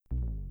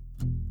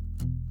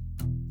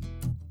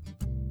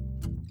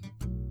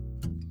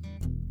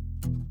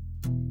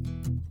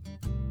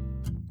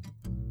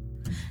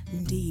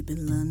Deep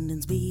in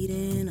London's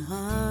beating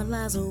heart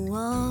lies a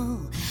wall.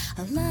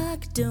 A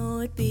locked door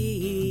would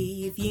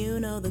be if you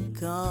know the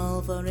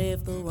call. For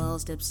if the wall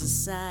steps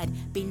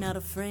aside, be not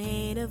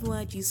afraid of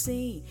what you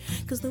see,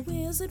 'cause the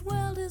wizard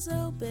world is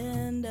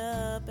opened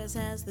up, as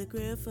has the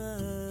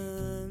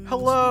griffin.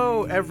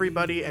 Hello,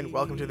 everybody, and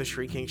welcome to the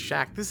Shrieking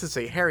Shack. This is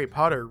a Harry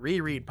Potter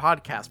reread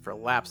podcast for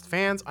lapsed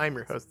fans. I'm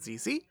your host,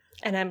 ZZ.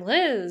 And I'm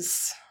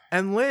Liz.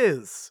 And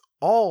Liz,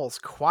 all's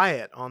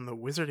quiet on the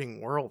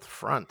Wizarding World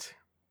front.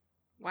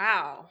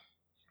 Wow.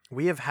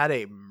 We have had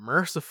a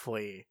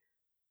mercifully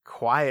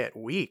quiet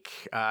week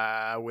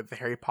with the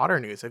Harry Potter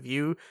news. Have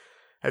you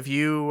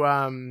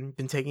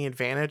been taking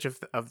advantage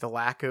of the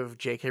lack of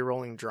J.K.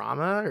 Rowling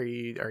drama? Are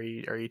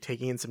you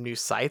taking in some new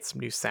sites,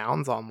 some new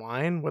sounds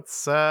online?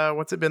 What's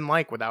it been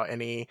like without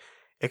any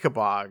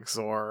Ichabogs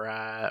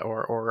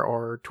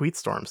or tweet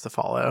storms to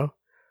follow?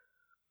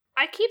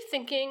 I keep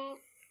thinking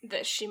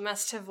that she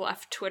must have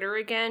left Twitter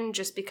again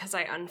just because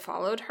I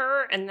unfollowed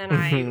her, and then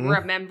I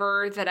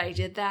remember that I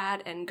did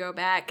that and go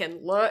back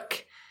and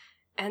look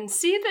and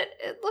see that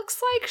it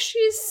looks like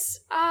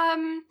she's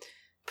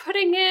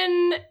putting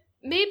in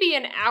maybe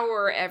an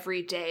hour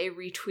every day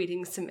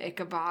retweeting some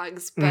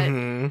Ichabogs, but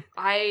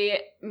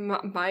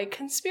my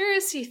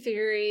conspiracy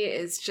theory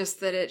is just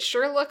that it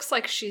sure looks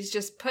like she's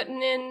just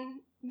putting in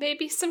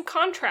maybe some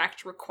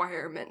contract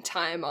requirement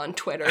time on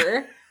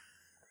Twitter.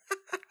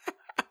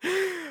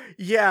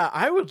 Yeah,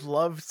 I would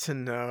love to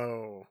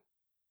know,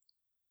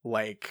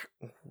 like,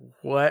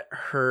 what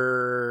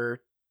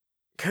her...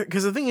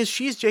 Because the thing is,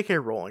 she's J.K.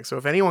 Rowling, so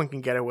if anyone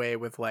can get away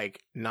with,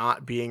 like,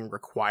 not being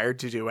required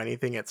to do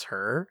anything, it's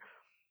her.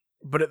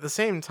 But at the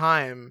same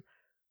time,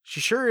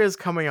 she sure is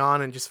coming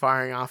on and just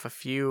firing off a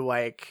few,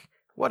 like,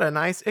 what a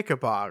nice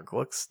Ichabog,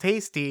 looks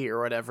tasty, or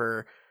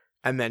whatever,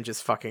 and then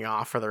just fucking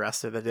off for the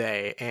rest of the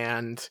day.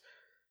 And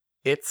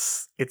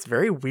it's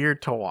very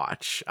weird to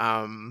watch.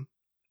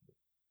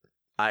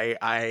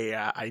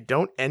 I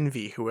don't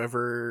envy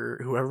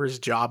whoever's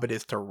job it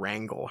is to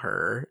wrangle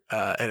her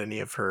at any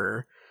of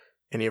her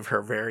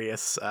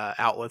various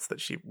outlets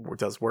that she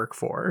does work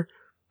for.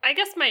 I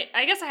guess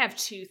I have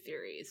two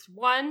theories.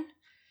 One,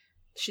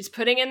 she's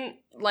putting in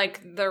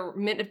like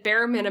the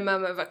bare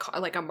minimum of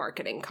a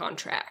marketing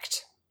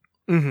contract.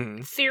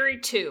 Mm-hmm.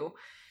 Theory two,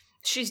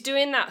 she's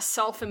doing that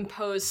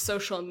self-imposed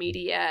social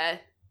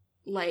media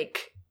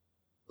like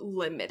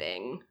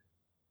limiting.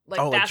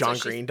 Like John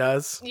Green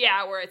does?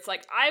 Yeah, where it's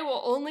like, I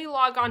will only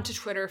log on to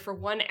Twitter for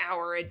 1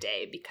 hour a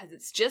day because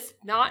it's just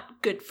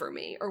not good for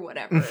me, or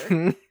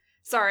whatever.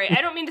 Sorry,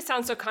 I don't mean to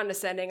sound so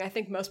condescending. I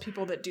think most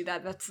people that do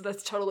that,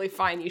 that's totally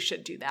fine. You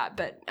should do that.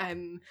 But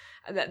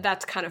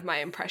that's kind of my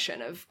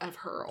impression of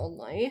her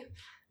only.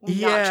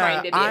 Not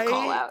trying to be a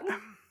call-out.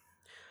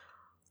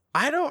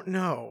 I don't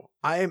know.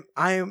 I've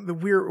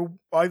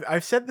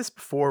said this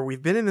before.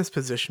 We've been in this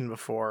position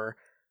before,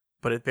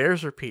 but it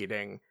bears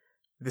repeating.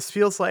 This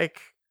feels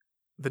like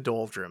the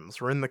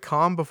doldrums. We're in the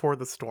calm before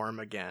the storm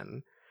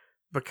again,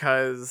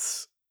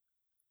 because,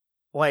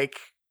 like,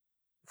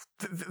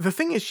 the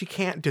thing is, she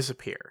can't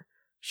disappear.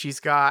 She's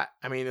got,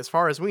 I mean, as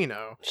far as we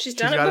know, she's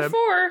done it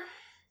before.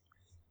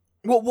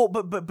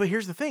 But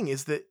here's the thing: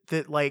 is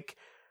that like,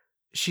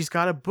 she's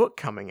got a book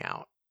coming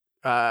out,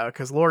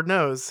 because Lord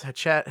knows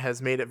Hachette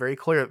has made it very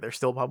clear that they're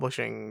still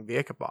publishing the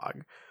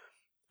Ichabog.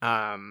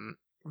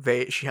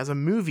 She has a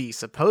movie,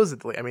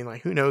 supposedly. I mean,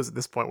 like, who knows at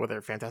this point whether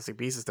Fantastic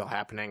Beasts is still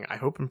happening. I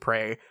hope and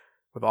pray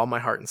with all my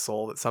heart and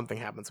soul that something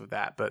happens with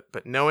that.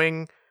 But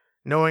knowing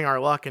our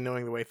luck and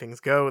knowing the way things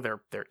go, there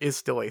is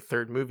still a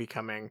third movie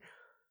coming.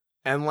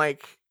 And,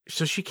 like,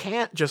 so she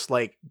can't just,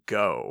 like,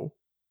 go.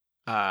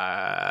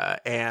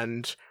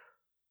 And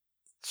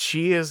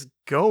she is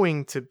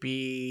going to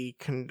be...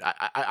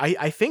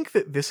 I think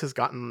that this has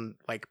gotten,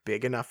 like,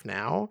 big enough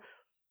now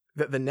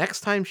that the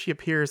next time she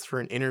appears for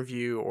an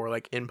interview or,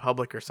 like, in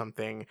public or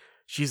something,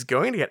 she's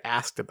going to get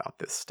asked about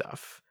this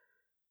stuff.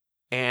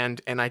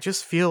 And I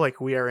just feel like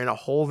we are in a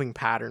holding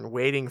pattern,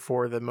 waiting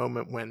for the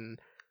moment when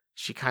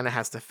she kind of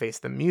has to face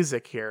the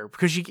music here,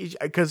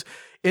 because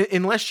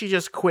unless she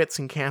just quits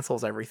and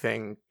cancels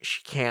everything,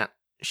 she can't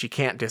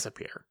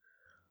disappear.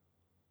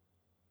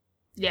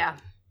 Yeah.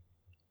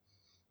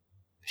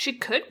 She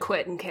could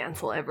quit and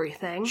cancel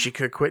everything.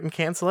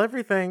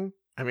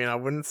 I mean, I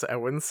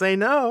wouldn't say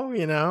no,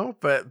 you know,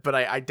 but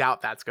I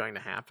doubt that's going to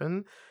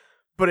happen.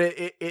 But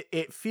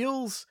it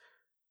feels,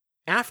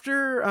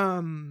 after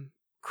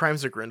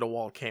Crimes of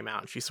Grindelwald came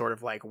out and she sort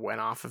of, like, went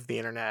off of the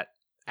internet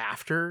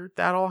after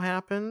that all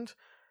happened,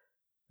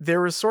 there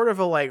was sort of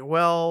a, like,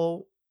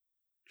 well,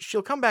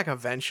 she'll come back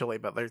eventually,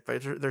 but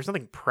there's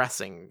nothing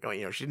pressing.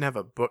 You know, she didn't have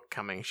a book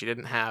coming. She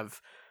didn't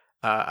have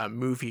a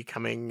movie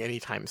coming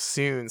anytime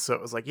soon. So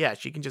it was like, yeah,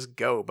 she can just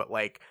go, but,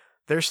 like,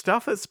 there's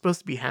stuff that's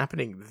supposed to be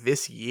happening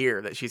this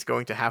year that she's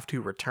going to have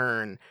to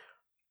return,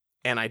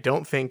 and I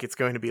don't think it's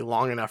going to be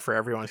long enough for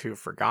everyone to have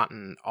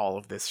forgotten all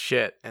of this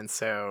shit. And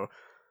so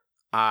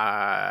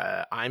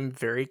I'm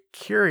very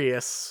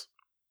curious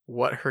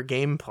what her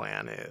game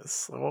plan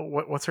is.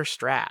 What's her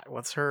strat?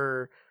 What's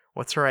her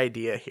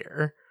idea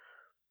here?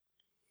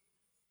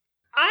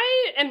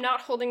 I am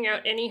not holding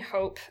out any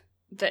hope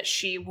that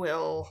she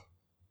will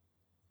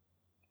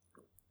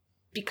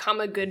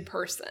become a good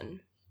person.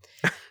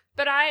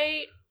 But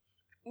I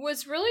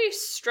was really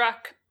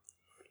struck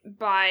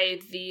by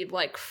the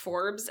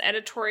Forbes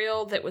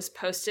editorial that was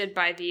posted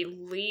by the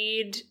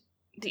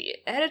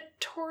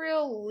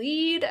editorial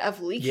lead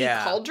of Leaky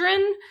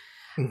Cauldron.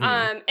 Mm-hmm.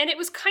 And it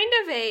was kind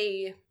of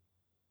a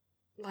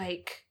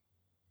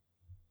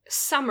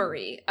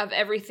summary of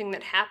everything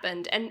that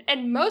happened.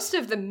 And most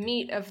of the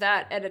meat of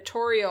that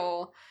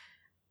editorial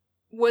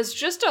was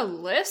just a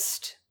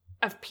list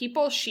of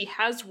people she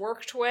has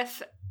worked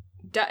with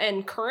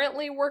and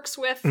currently works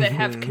with that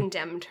have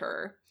condemned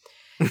her.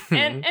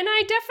 and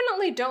I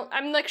definitely don't,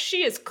 I'm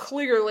she is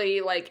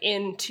clearly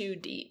in too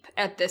deep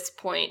at this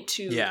point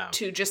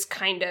to just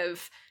kind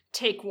of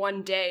take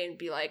one day and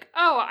be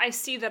oh, I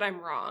see that I'm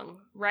wrong,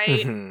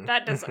 right?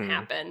 That doesn't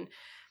happen.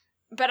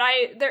 But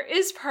there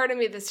is part of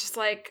me that's just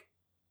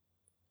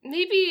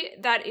maybe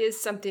that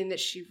is something that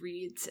she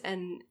reads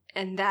and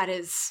that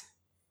is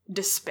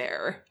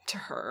despair to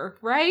her,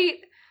 right?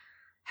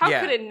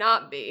 How could it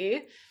not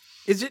be?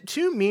 Is it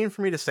too mean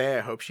for me to say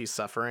I hope she's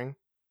suffering?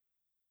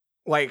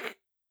 I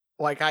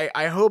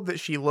hope that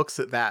she looks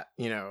at that,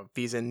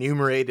 these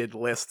enumerated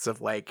lists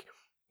of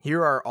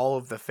here are all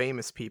of the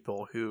famous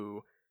people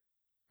who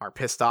are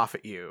pissed off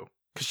at you.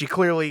 Because she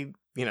clearly,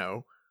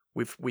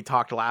 we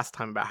talked last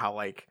time about how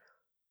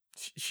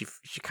she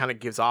kind of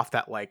gives off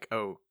that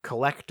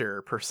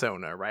collector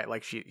persona,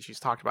 right? She's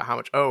talked about how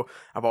much,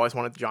 I've always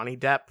wanted Johnny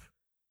Depp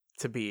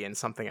to be in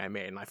something I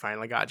made, and I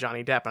finally got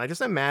Johnny Depp. And I just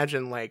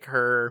imagine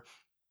her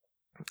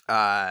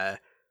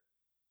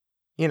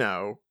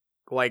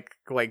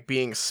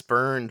being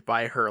spurned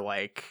by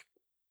her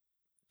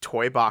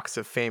toy box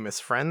of famous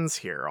friends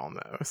here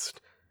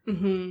almost.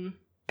 Mm-hmm.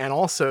 And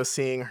also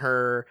seeing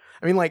her,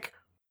 I mean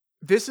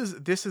this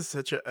is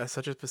such a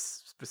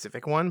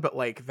specific one, but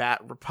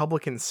that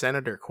Republican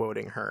senator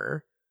quoting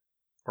her,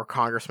 or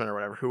congressman or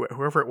whatever,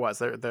 whoever it was,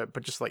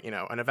 but just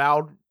an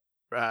avowed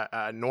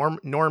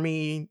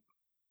normie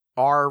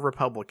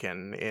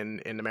Republican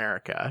in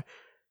America,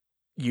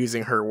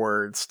 using her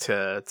words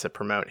to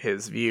promote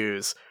his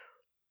views.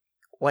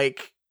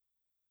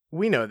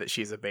 We know that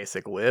she's a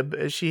basic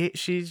lib. She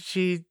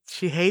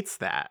hates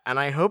that, and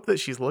I hope that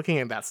she's looking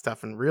at that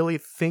stuff and really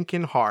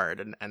thinking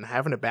hard and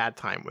having a bad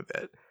time with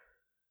it.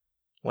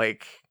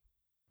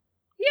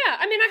 Yeah,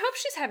 I mean, I hope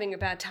she's having a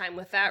bad time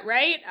with that,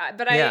 right?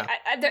 But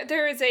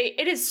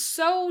it is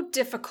so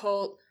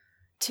difficult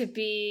to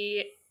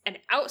be an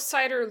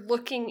outsider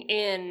looking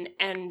in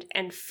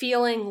and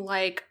feeling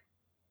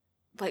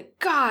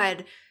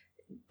God,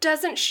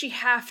 doesn't she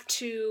have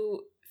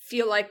to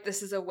feel like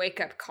this is a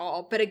wake-up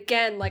call? But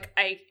again,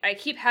 I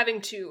keep having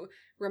to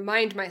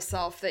remind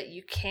myself that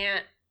you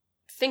can't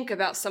think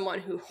about someone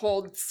who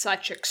holds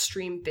such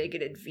extreme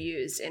bigoted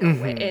views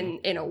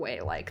in a way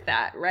like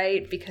that,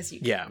 right? Because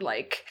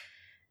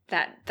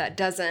that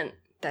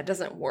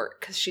doesn't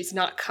work, because she's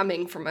not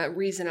coming from a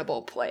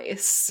reasonable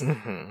place.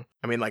 Mm-hmm.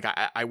 I mean,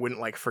 I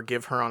wouldn't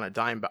forgive her on a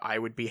dime, but I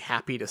would be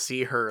happy to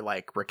see her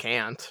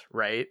recant,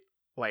 right?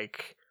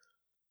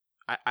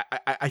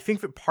 I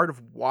think that part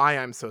of why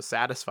I'm so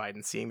satisfied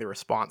in seeing the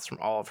response from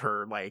all of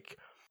her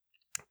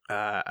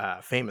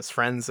famous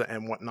friends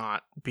and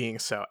whatnot being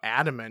so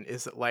adamant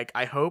is that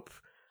I hope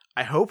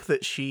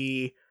that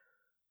she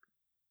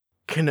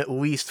can at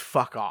least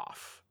fuck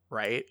off,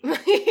 right?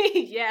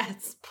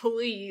 Yes,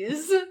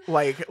 please.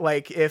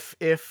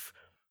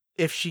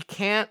 If she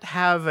can't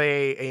have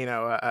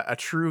a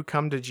true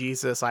come to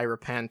Jesus, I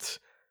repent,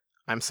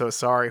 I'm so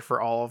sorry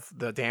for all of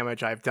the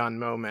damage I've done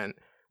moment,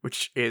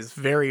 which is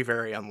very,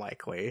 very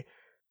unlikely,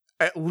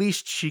 at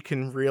least she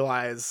can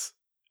realize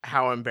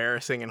how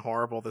embarrassing and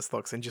horrible this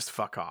looks and just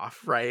fuck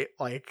off, right?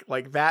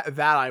 That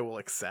I will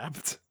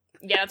accept.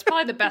 Yeah, that's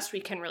probably the best we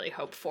can really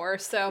hope for.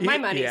 So my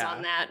money's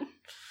on that.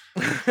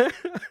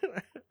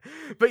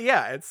 But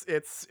yeah, it's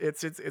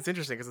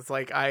interesting because it's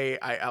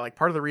I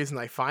part of the reason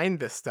I find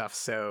this stuff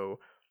so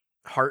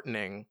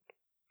heartening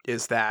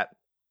is that,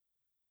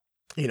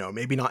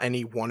 maybe not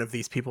any one of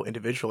these people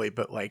individually,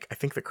 but I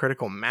think the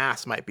critical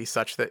mass might be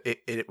such that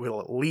it will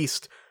at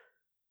least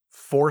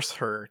force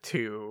her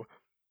to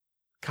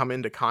come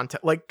into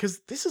contact, because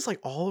this is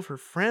all of her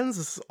friends,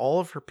 this is all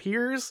of her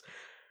peers.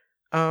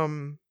 A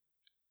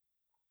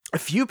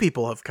few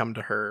people have come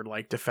to her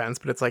defense,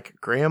 but it's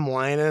Graham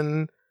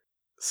Linehan,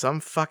 some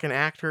fucking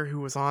actor who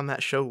was on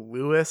that show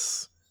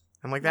Lewis,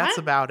 and that's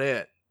about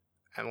it,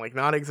 and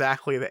not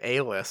exactly the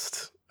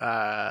A-list.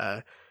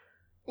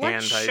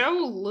 What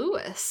show,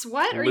 Lewis?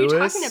 What are you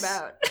talking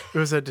about?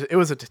 It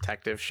was a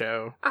detective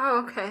show.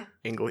 Oh, okay.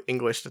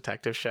 English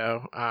detective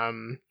show.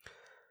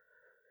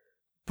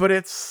 But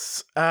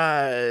it's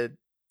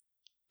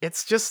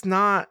just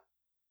not,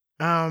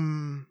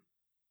 the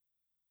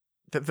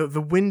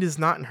wind is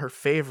not in her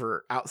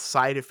favor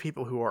outside of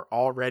people who are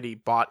already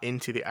bought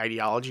into the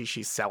ideology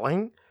she's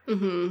selling.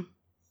 Mm-hmm.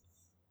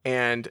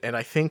 And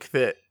I think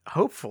that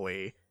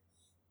hopefully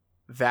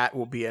that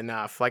will be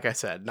enough. Like I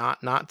said,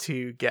 not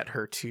to get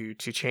her to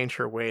change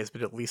her ways,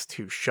 but at least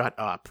to shut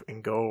up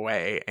and go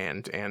away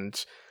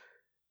and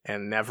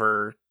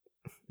never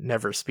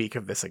speak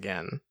of this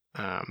again.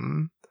 I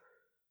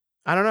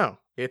don't know.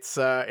 It's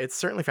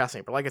certainly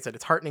fascinating, but like I said,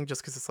 it's heartening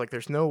just because it's like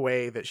there's no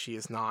way that she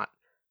is not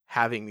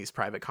having these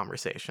private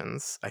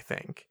conversations. I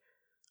think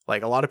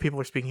like a lot of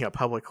people are speaking up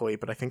publicly,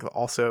 but I think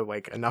also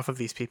like enough of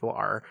these people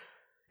are.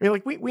 I mean,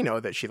 like we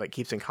know that she like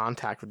keeps in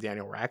contact with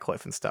Daniel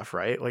Radcliffe and stuff,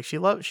 right? Like she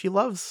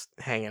loves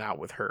hanging out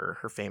with her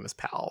famous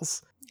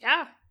pals.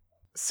 Yeah.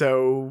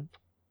 So,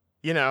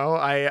 you know,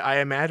 I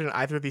imagine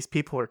either these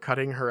people are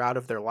cutting her out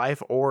of their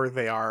life, or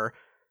they are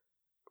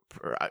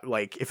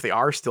like, if they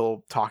are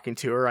still talking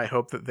to her, I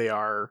hope that they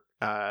are,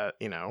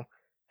 you know,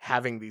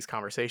 having these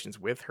conversations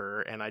with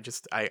her. And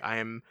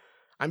I'm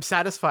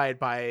satisfied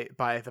by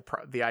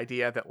the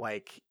idea that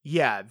like,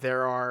 yeah,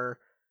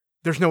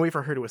 there's no way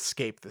for her to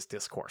escape this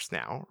discourse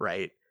now,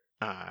 right?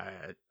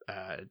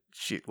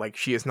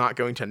 She is not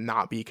going to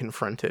not be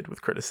confronted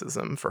with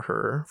criticism for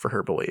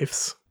her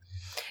beliefs.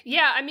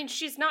 Yeah, I mean,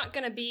 she's not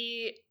going to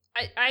be.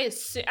 I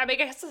guess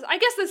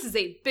this is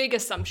a big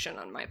assumption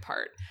on my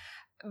part,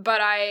 but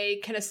I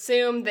can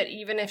assume that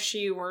even if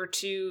she were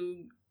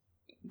to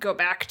go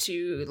back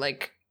to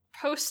like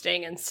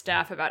posting and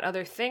stuff about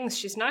other things,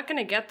 she's not going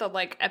to get the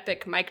like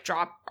epic mic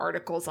drop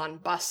articles on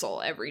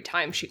Bustle every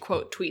time she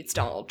quote tweets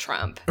Donald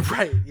Trump.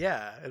 Right.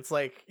 Yeah. It's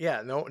like,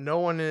 yeah, no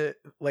one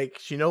like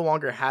she no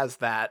longer has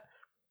that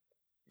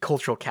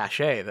cultural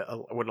cachet that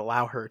would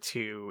allow her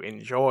to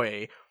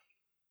enjoy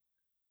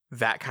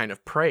that kind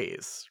of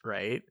praise.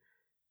 Right.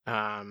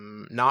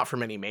 Not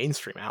from any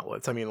mainstream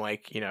outlets. I mean,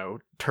 like, you know,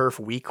 Turf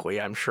Weekly,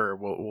 I'm sure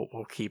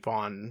will keep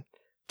on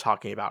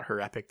talking about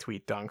her epic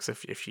tweet dunks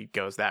if she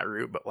goes that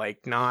route, but like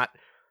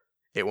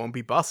it won't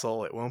be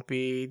Bustle, it won't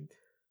be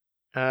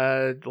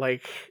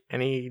like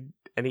any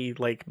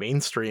like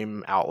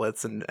mainstream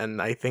outlets,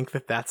 and I think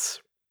that's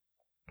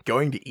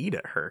going to eat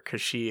at her,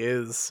 because she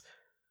is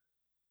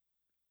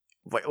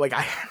like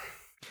I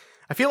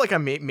feel like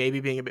I'm maybe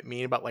being a bit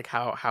mean about like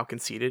how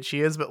conceited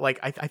she is, but like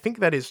I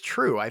think that is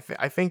true. I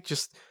think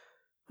just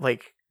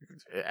like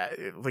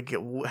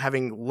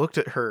having looked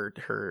at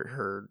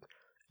her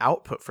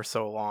output for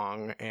so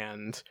long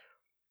and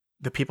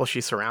the people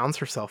she surrounds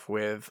herself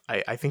with,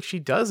 I think she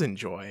does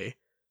enjoy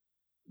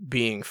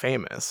being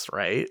famous,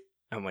 right?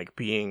 And like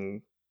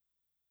being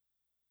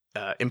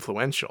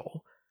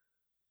influential.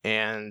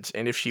 And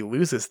if she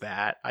loses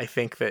that, I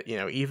think that, you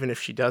know, even if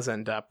she does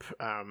end up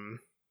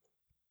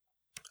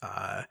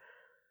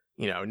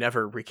you know,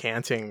 never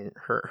recanting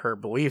her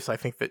beliefs, I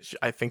think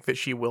that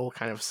she will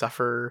kind of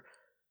suffer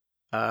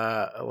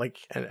like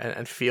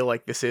and feel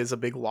like this is a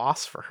big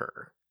loss for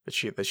her.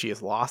 That she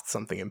has lost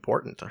something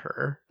important to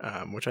her,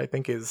 which I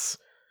think is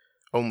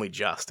only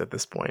just at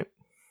this point.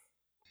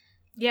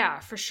 Yeah,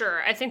 for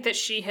sure. I think that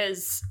she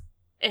has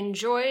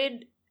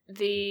enjoyed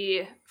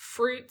the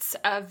fruits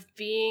of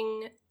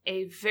being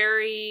a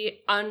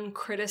very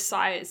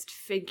uncriticized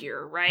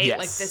figure, right? Yes,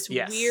 like this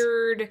yes.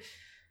 weird.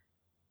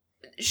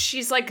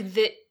 She's like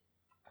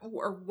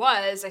or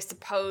was, I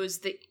suppose,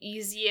 the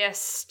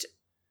easiest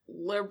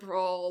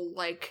liberal,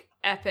 like,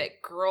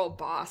 epic girl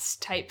boss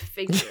type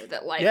figure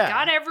that like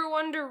got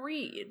everyone to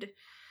read,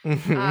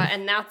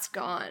 and that's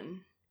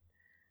gone.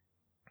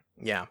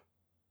 Yeah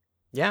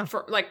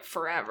for like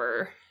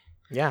forever.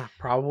 Yeah,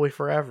 probably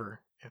forever.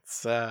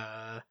 It's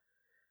gotta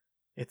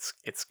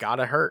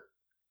hurt,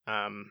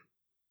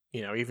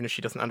 you know, even if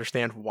she doesn't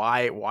understand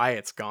why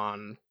it's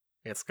gone,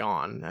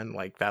 and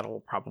like that'll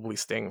probably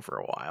sting for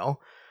a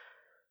while.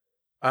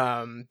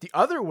 The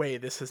other way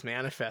this has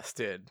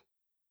manifested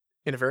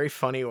in a very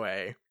funny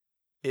way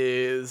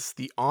is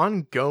the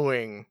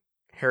ongoing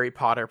Harry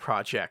Potter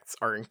projects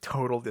are in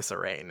total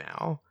disarray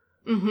now.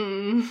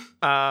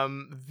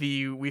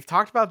 Mm-hmm. We've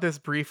talked about this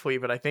briefly,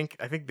 but I think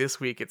this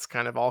week it's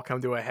kind of all come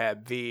to a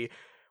head. The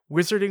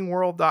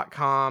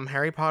wizardingworld.com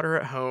Harry Potter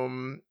at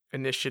Home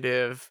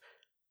initiative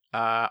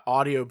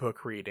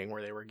audiobook reading,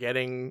 where they were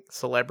getting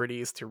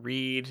celebrities to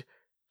read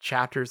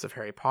chapters of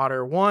Harry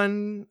Potter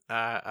 1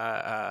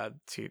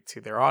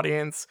 to their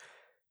audience.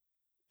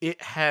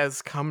 It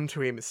has come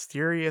to a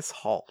mysterious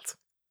halt.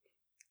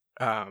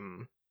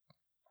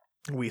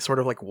 We sort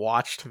of like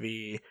watched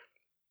the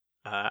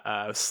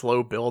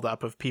slow build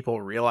up of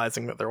people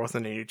realizing that there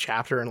wasn't a new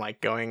chapter and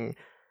like going,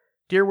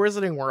 "Dear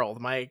Wizarding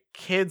World, my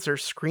kids are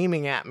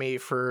screaming at me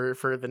for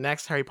the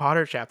next Harry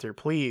Potter chapter.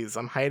 Please,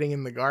 I'm hiding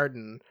in the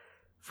garden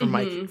from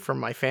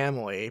my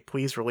family.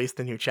 Please release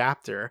the new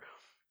chapter."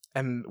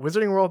 And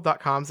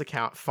wizardingworld.com's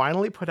account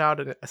finally put out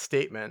a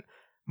statement.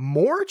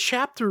 "More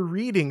chapter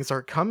readings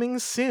are coming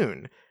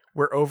soon.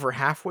 We're over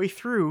halfway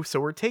through, so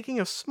we're taking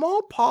a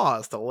small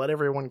pause to let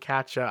everyone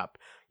catch up.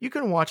 You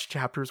can watch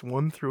chapters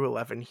 1 through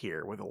 11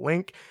 here," with a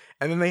link.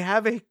 And then they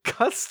have a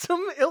custom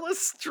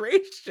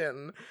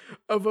illustration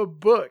of a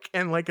book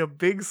and like a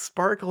big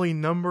sparkly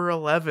number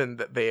 11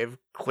 that they have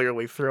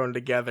clearly thrown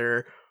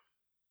together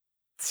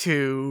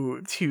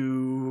to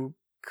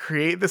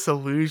create this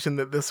illusion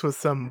that this was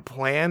some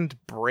planned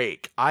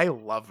break. I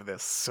love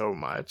this so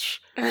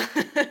much.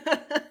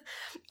 It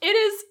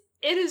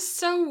is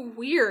so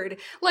weird.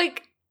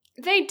 Like,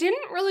 they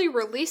didn't really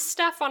release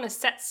stuff on a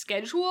set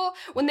schedule.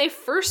 When they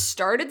first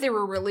started, they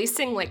were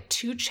releasing like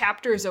 2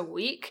 chapters a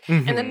week,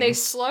 and then they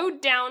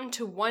slowed down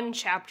to 1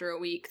 chapter a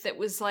week that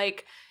was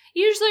like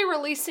usually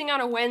releasing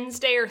on a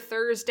Wednesday or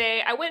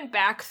Thursday. I went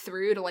back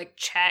through to like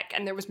check,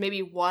 and there was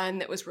maybe 1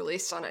 that was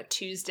released on a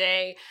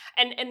Tuesday.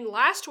 And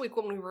last week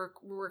when we were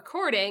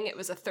recording, it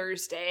was a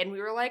Thursday, and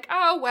we were like,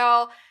 oh,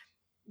 well,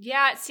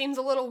 yeah, it seems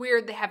a little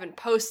weird they haven't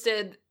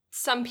posted.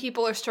 Some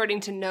people are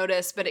starting to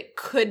notice, but it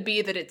could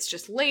be that it's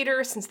just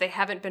later since they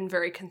haven't been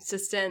very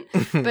consistent.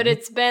 But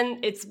it's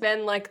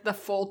been like the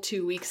full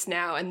 2 weeks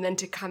now, and then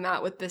to come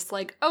out with this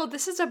like, oh,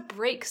 this is a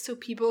break so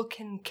people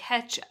can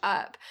catch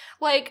up.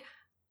 Like,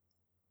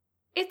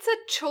 it's a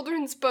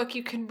children's book.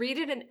 You can read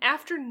it in an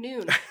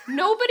afternoon.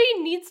 Nobody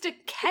needs to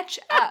catch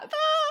up.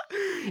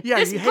 Yeah,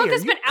 this book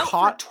has been out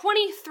for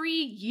 23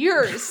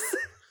 years.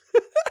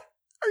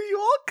 Are you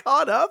all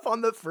caught up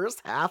on the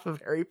first half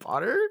of Harry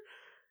Potter?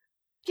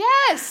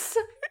 Yes!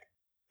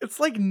 It's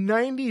like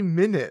 90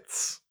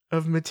 minutes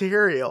of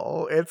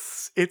material.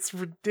 It's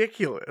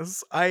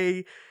ridiculous.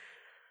 I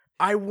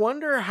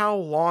wonder how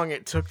long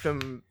it took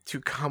them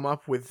to come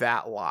up with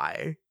that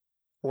lie.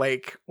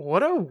 Like,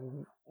 what a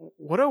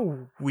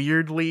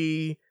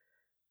weirdly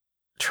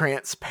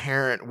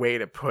transparent way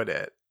to put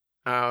it.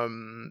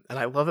 And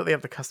I love that they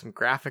have the custom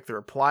graphic. The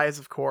replies,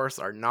 of course,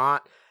 are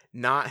not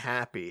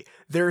happy.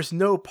 There's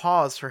no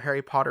pause for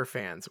Harry Potter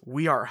fans.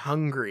 We are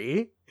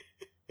hungry.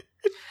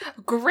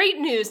 Great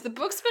news. The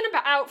book's been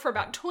out for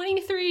about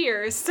 23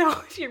 years, so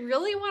if you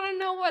really want to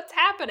know what's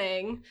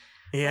happening,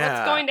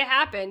 what's going to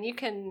happen, you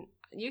can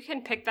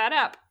pick that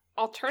up.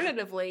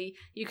 Alternatively,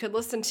 you could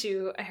listen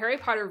to a Harry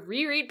Potter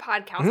reread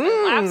podcast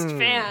by lapsed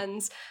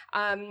fans,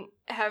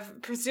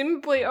 have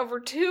presumably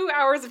over 2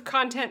 hours of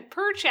content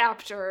per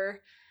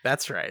chapter.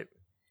 That's right.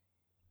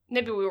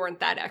 Maybe we weren't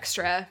that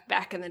extra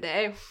back in the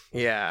day.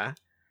 Yeah.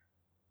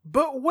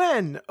 But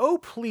when? Oh,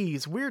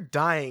 please, we're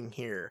dying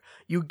here.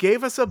 You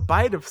gave us a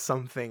bite of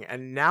something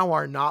and now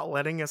are not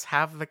letting us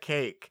have the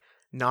cake.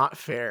 Not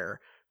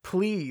fair.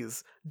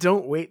 Please,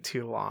 don't wait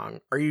too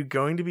long. Are you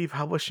going to be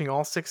publishing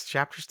all 6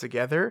 chapters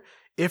together?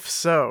 If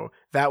so,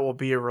 that will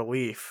be a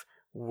relief.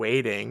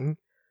 Waiting.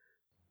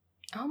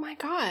 Oh my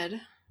god.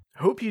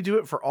 Hope you do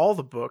it for all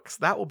the books.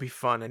 That will be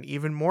fun, and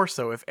even more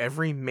so if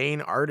every main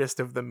artist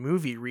of the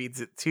movie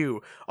reads it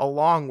too,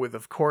 along with,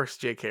 of course,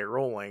 J.K.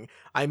 Rowling.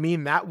 I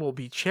mean, that will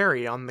be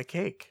cherry on the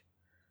cake.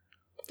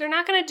 They're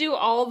not going to do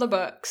all the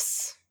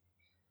books.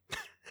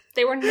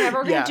 They were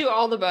never going to do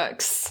all the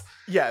books.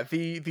 Yeah,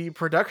 the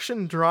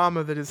production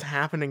drama that is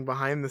happening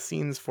behind the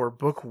scenes for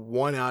book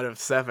 1 out of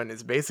 7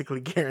 is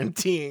basically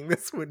guaranteeing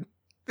this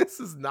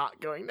is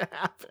not going to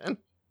happen.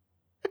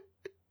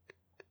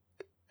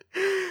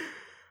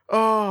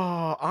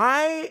 Oh,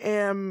 I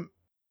am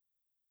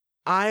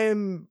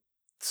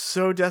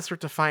so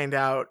desperate to find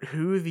out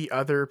who the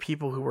other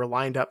people who were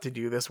lined up to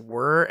do this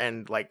were,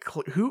 and like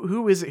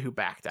who is it who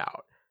backed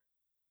out?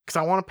 Because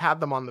I want to pat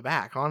them on the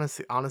back.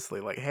 Honestly,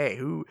 like, hey,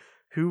 who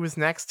was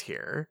next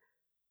here?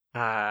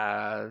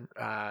 Because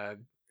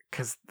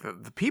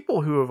the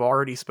people who have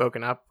already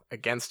spoken up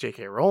against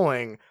J.K.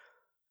 Rowling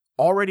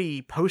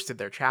already posted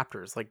their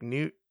chapters. Like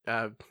Eddie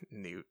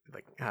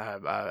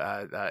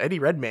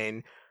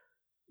Redmayne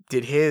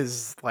did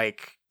his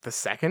like the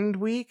second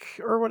week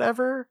or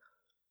whatever.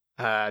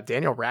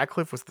 Daniel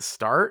Radcliffe was the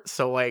start.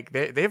 So like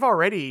they've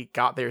already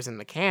got theirs in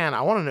the can.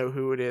 I want to know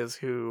who it is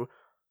who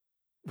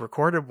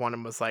recorded one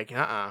and was like,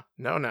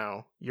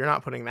 no, you're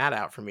not putting that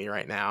out for me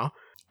right now.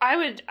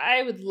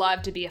 I would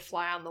love to be a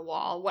fly on the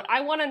wall. What I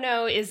want to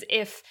know is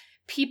if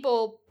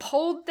people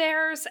pulled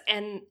theirs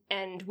and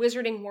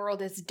Wizarding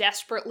World is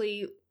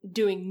desperately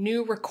doing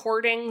new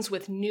recordings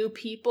with new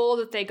people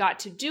that they got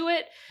to do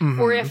it,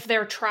 or if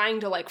they're trying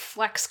to like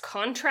flex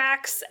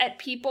contracts at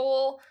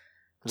people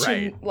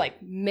to like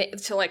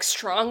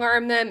strong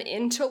arm them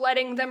into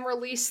letting them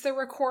release the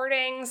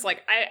recordings.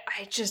 Like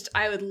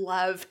I would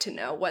love to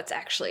know what's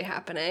actually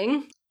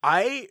happening.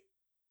 I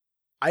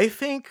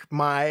think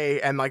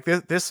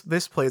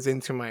this plays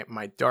into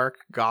my dark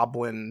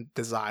goblin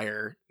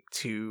desire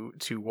to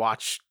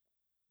watch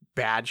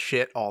bad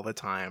shit all the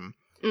time.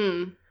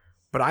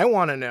 But I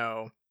want to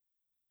know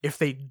if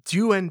they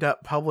do end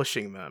up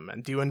publishing them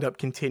and do end up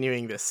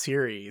continuing this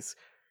series,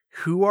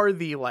 who are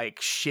the like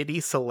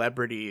shitty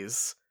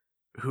celebrities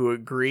who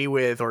agree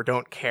with or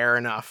don't care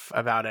enough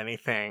about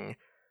anything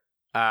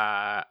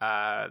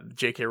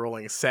J.K.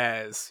 Rowling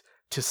says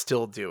to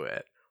still do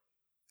it?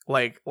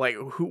 Like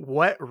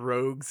what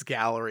rogues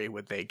gallery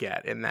would they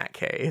get in that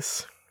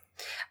case?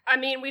 I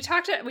mean,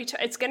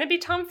 it's going to be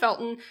Tom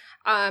Felton.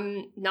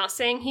 Not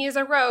saying he is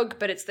a rogue,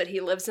 but it's that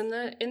he lives in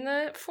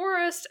the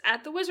forest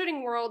at the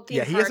Wizarding World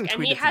theme park,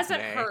 and he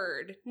hasn't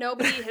heard.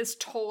 Nobody has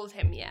told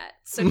him yet,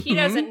 so he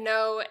doesn't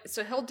know.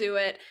 So he'll do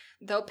it.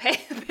 They'll pay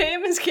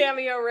him his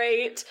cameo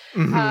rate,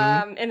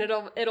 and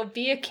it'll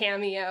be a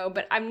cameo.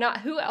 But I'm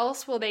not. Who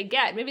else will they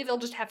get? Maybe they'll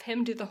just have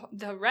him do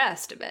the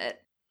rest of it.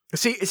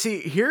 See.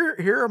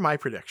 Here are my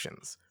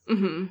predictions.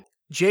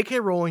 J.K.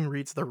 Rowling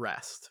reads the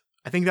rest.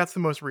 I think that's the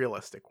most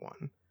realistic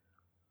one.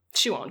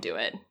 She won't do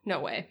it. No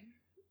way.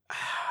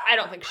 I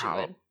don't think she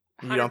would.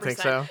 100%. You don't think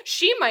so?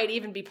 She might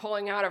even be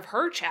pulling out of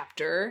her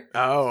chapter.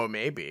 Oh,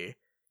 maybe.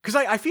 Because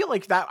I feel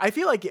like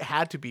it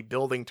had to be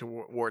building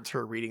towards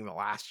her reading the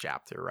last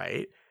chapter,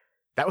 right?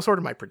 That was sort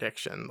of my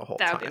prediction the whole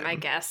time. That would be my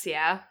guess,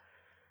 yeah.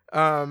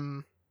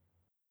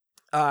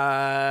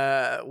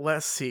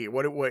 Let's see.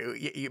 What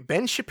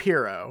Ben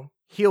Shapiro,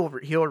 he'll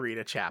read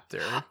a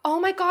chapter.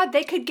 Oh my god,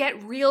 they could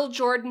get real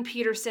Jordan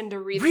Peterson to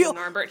read the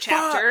Norbert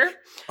chapter.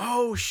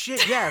 Oh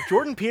shit, yeah, if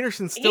Jordan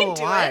Peterson's still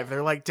alive,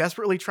 they're like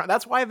desperately trying.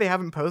 That's why they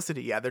haven't posted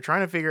it yet. They're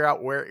trying to figure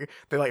out where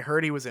they like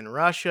heard he was in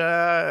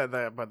Russia,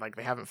 but like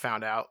they haven't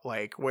found out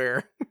like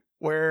where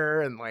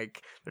and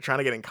like they're trying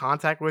to get in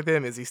contact with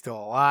him. Is he still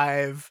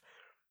alive?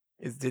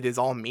 Did his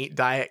all meat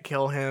diet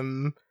kill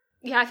him?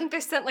 Yeah, I think they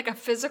sent like a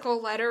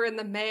physical letter in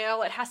the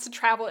mail. It has to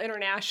travel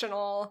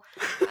international.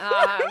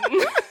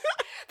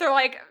 They're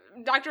like,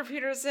 Dr.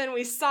 Peterson,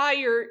 we saw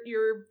your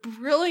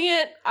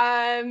brilliant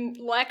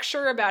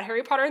lecture about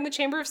Harry Potter and the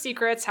Chamber of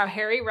Secrets, how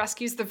Harry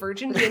rescues the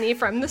Virgin Ginny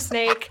from the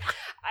snake.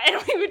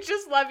 And we would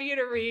just love you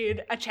to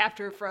read a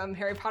chapter from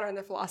Harry Potter and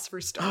the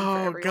Philosopher's Stone for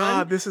everyone. Oh,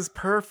 God, this is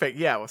perfect.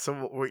 Yeah,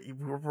 so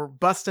we're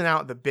busting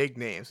out the big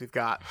names. We've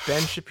got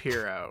Ben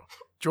Shapiro,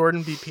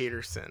 Jordan B.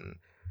 Peterson.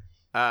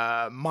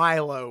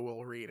 Milo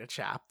will read a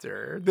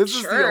chapter. This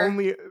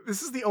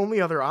is the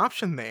only other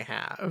option they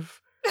have.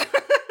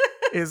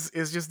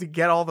 is just to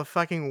get all the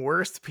fucking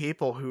worst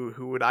people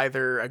who would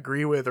either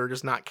agree with or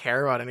just not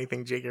care about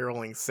anything J.K.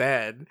 Rowling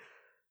said,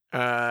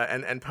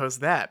 and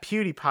post that.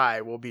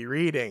 PewDiePie will be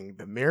reading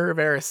the Mirror of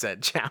Erised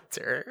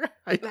chapter.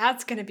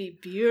 That's gonna be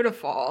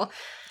beautiful.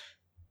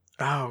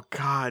 Oh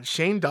God,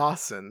 Shane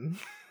Dawson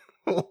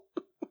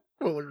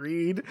will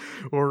read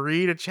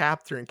a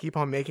chapter and keep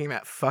on making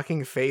that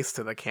fucking face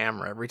to the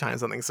camera every time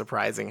something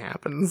surprising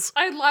happens.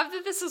 I love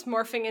that this is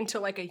morphing into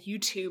like a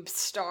YouTube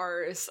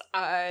stars,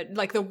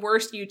 like the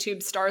worst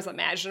YouTube stars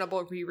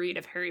imaginable reread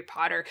of Harry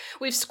Potter.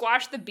 We've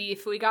squashed the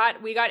beef. We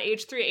got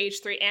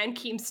H3 and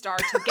Keemstar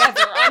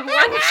together on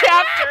one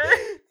chapter.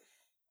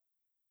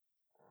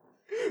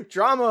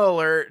 Drama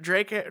alert,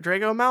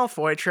 Draco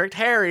Malfoy tricked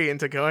Harry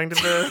into going to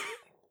the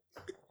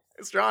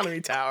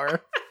astronomy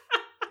tower.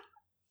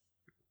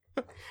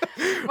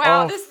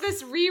 Wow,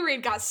 this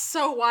reread got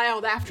so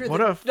wild after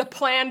the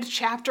planned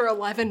chapter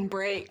 11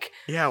 break.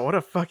 Yeah, what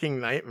a fucking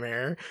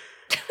nightmare.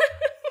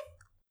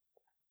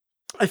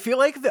 I feel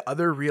like the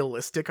other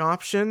realistic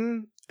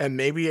option, and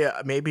maybe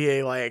a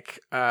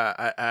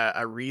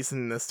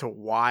reason as to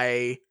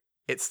why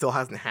it still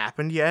hasn't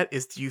happened yet,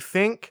 is do you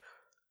think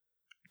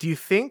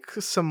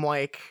some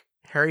like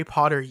Harry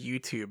Potter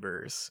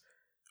YouTubers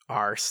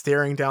are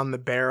staring down the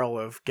barrel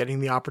of getting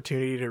the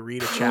opportunity to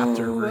read a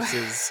chapter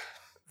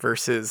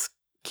versus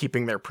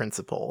keeping their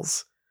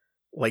principles?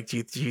 Like,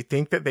 do you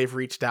think that they've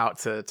reached out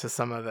to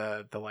some of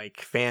the like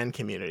fan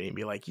community and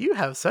be like, you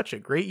have such a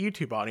great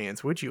YouTube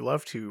audience, would you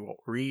love to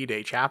read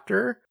a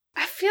chapter?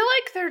 I feel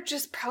like they're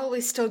just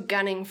probably still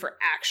gunning for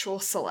actual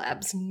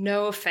celebs.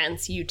 No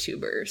offense,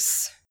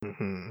 YouTubers.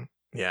 Mm-hmm.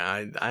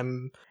 Yeah,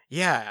 I'm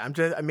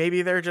just,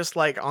 maybe they're just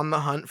like on the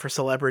hunt for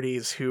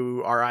celebrities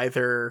who are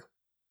either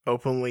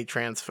openly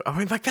I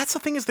mean, like, that's the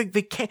thing, is they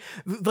can't,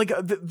 like,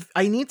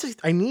 I need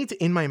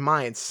to in my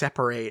mind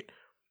separate,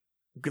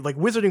 like,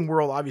 Wizarding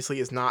World obviously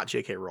is not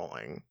J.K.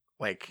 Rowling.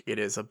 Like, it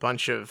is a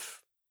bunch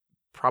of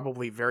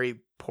probably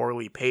very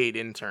poorly paid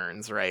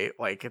interns, right?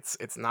 Like,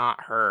 it's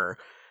not her.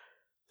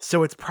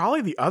 So it's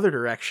probably the other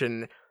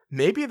direction.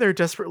 Maybe they're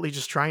desperately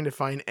just trying to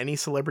find any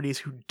celebrities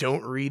who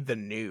don't read the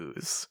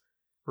news,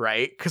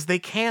 right? Because they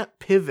can't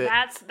pivot.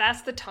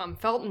 That's the Tom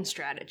Felton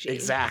strategy.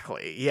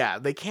 Exactly. Yeah,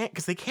 they can't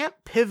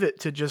pivot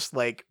to just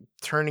like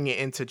turning it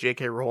into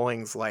J.K.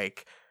 Rowling's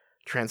like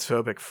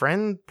transphobic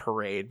friend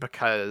parade,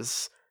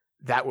 because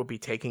that would be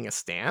taking a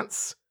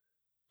stance,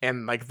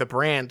 and like the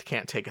brand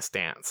can't take a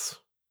stance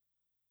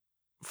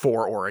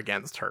for or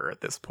against her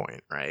at this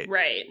point, right?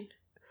 Right.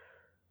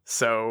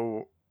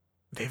 So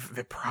they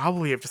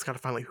probably have just got to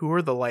find like who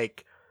are the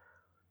like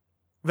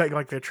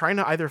they're trying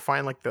to either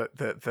find like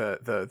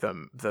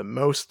the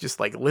most just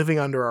like living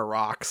under a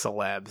rock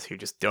celebs who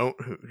just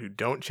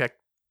don't check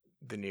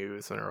the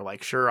news and are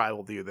like, sure, I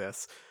will do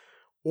this,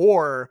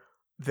 or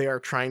they are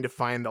trying to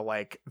find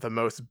the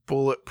most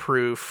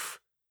bulletproof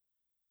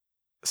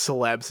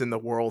celebs in the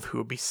world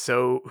who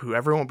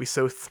everyone would be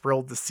so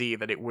thrilled to see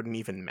that it wouldn't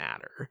even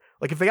matter.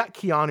 Like if they got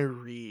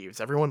Keanu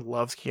Reeves, everyone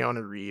loves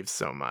Keanu Reeves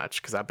so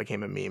much because that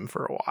became a meme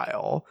for a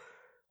while.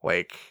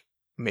 Like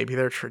maybe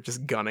they're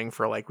just gunning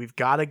for like, we've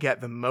got to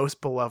get the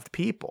most beloved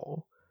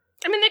people.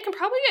 I mean, they can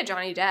probably get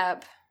Johnny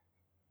Depp.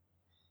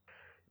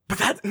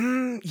 But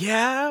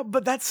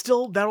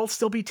that'll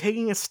still be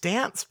taking a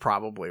stance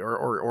probably,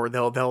 or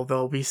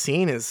they'll be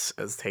seen as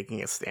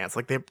taking a stance.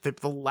 Like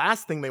the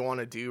last thing they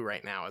want to do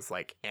right now is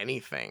like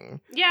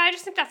anything. Yeah, I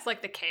just think that's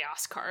like the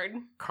chaos card.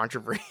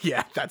 Controversy.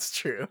 Yeah, that's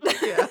true.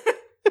 Yeah.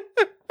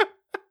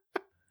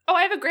 Oh,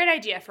 I have a great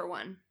idea for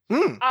one.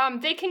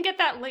 Mm. They can get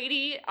that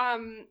lady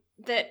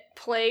that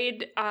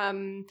played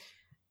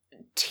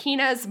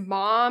Tina's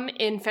mom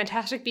in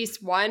Fantastic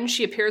Beasts 1.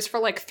 She appears for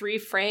like 3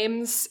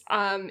 frames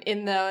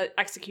in the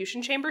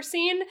execution chamber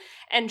scene,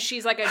 and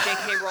she's like a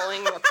J.K.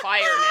 Rowling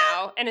replier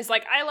now, and is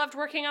like, I loved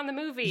working on the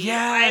movie.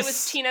 Yes. I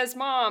was Tina's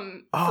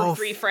mom for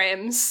 3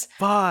 frames.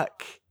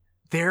 Fuck.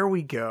 There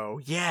we go.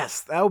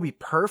 Yes, that would be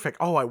perfect.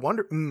 Oh, I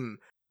wonder.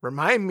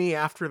 Remind me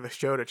after the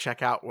show to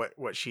check out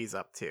what she's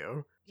up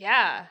to.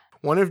 Yeah.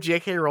 One of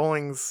J.K.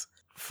 Rowling's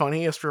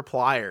funniest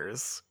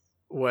repliers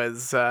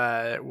was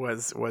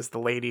the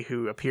lady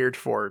who appeared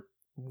for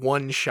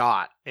one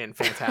shot in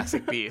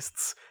Fantastic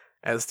Beasts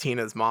as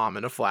Tina's mom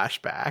in a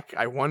flashback.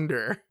 I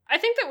wonder. I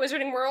think that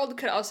Wizarding World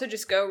could also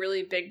just go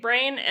really big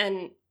brain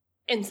and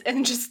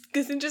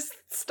just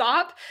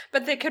stop,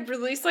 but they could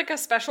release like a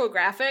special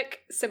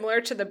graphic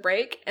similar to The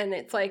Break, and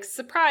it's like,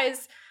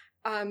 surprise,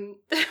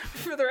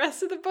 for the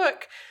rest of the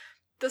book,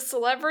 the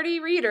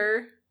celebrity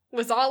reader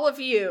was all of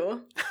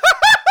you.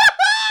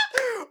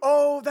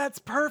 Oh, that's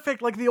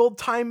perfect. Like the old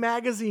Time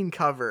magazine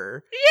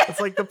cover. Yeah. It's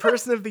like the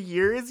person of the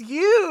year is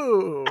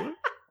you.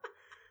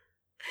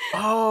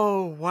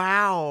 Oh,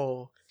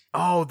 wow.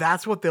 Oh,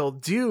 that's what they'll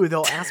do.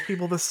 They'll ask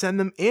people to send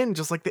them in,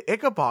 just like the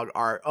Ichabod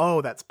art.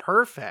 Oh, that's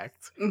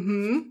perfect.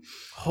 Mm-hmm.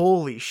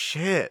 Holy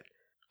shit.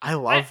 I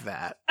love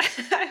that.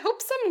 I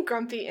hope some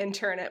grumpy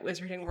intern at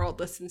Wizarding World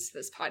listens to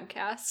this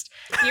podcast.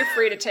 You're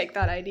free to take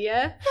that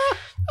idea.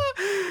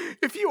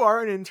 If you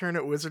are an intern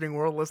at Wizarding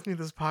World listening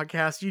to this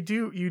podcast,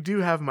 you do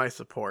have my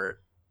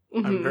support.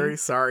 Mm-hmm. I'm very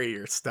sorry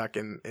you're stuck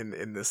in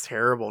this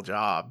terrible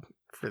job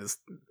for this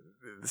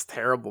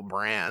terrible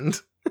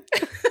brand.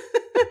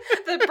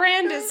 The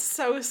brand is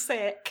so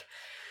sick.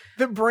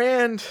 The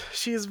brand,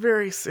 she is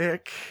very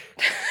sick.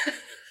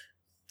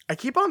 I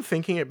keep on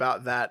thinking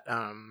about that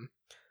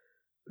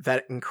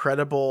that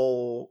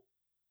incredible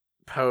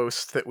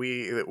post that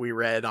we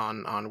read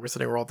on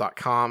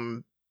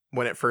wizardingworld.com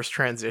when it first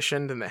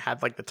transitioned, and it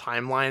had like the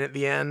timeline at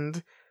the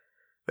end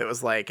that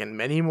was like, and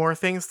many more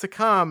things to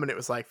come, and it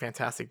was like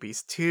Fantastic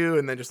Beasts 2,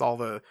 and then just all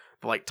the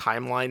like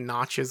timeline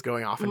notches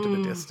going off into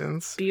the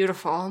distance.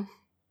 Beautiful.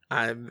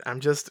 I'm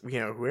just,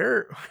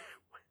 where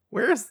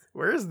is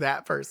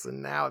that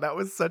person now? That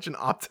was such an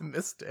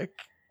optimistic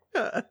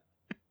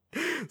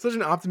such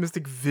an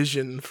optimistic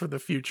vision for the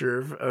future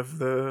of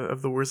the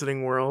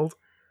Wizarding World.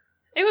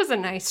 It was a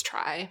nice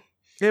try.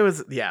 It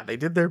was, yeah, they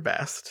did their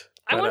best.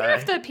 I wonder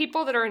if the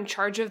people that are in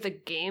charge of the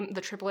game,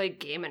 the AAA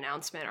game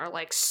announcement, are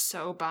like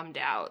so bummed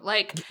out.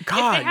 Like,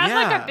 God, if they had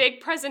like a big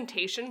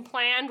presentation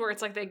planned where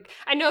it's like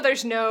I know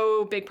there's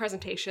no big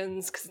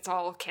presentations because it's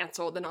all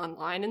canceled and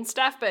online and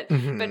stuff, but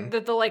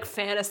the like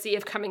fantasy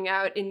of coming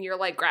out in your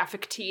like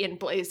graphic tee and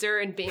blazer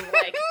and being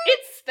like,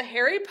 it's the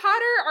Harry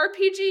Potter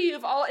RPG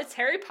it's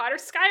Harry Potter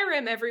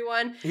Skyrim,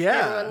 everyone. Yeah.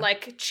 And everyone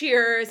like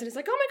cheers and it's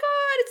like, oh my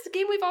God, it's the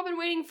game we've all been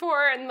waiting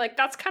for. And like,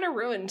 that's kind of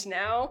ruined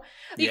now.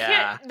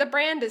 The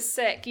brand is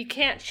sick. You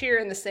can't cheer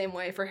in the same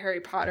way for Harry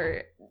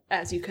Potter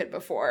as you could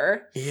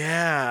before.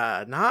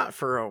 Yeah, I'm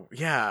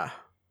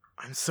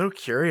so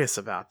curious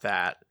about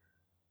that.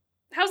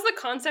 How's the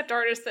concept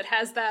artist that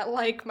has that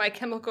like My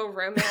Chemical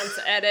Romance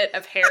edit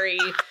of Harry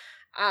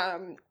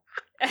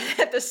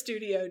at the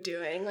studio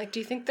doing? Like,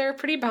 do you think they're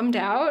pretty bummed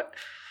out?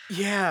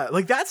 Yeah,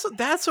 like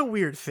that's a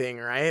weird thing,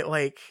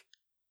 right?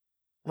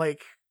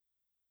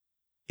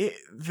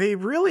 They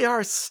really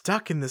are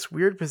stuck in this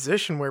weird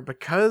position where,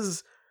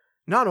 because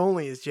not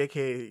only is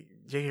J.K.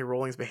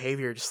 Rowling's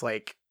behavior just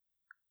like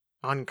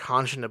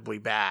unconscionably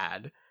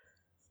bad,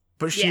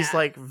 but she's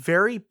like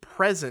very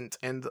present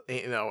and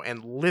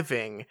and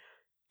living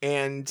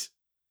and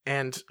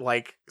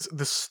like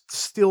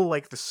still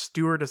like the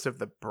stewardess of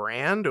the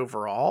brand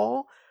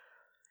overall.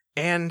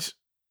 And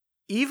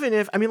even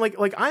if, I mean,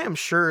 like I am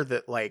sure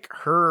that like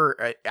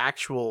her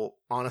actual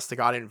honest to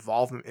God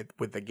involvement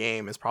with the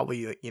game is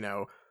probably,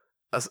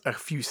 a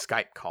few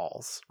Skype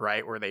calls,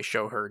 right? Where they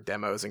show her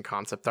demos and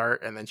concept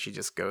art, and then she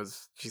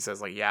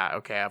says like, yeah,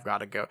 okay, I've got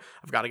to go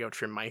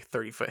trim my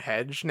 30-foot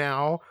hedge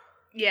now.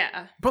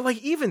 Yeah. But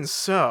like, even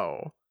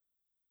so,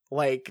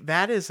 like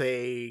that is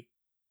a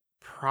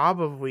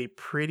probably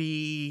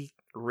pretty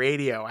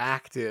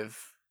radioactive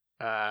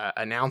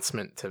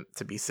announcement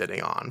to be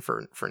sitting on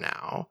for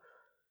now.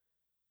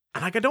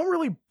 And like, I don't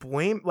really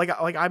blame, like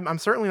I'm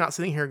certainly not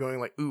sitting here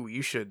going like, ooh,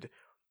 you should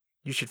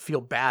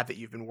feel bad that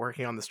you've been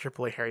working on this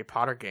AAA Harry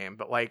Potter game,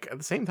 but like at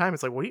the same time,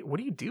 it's like, what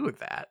do you do with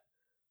that?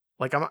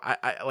 Like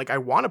I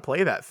want to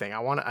play that thing. I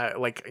want to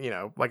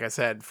like I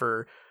said,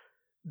 for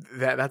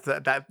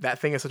that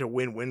thing is such a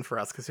win-win for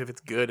us, because if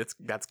it's good,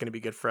 that's going to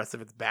be good for us.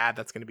 If it's bad,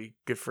 that's going to be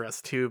good for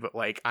us too. But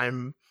like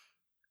I'm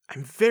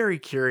very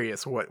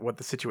curious what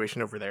the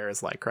situation over there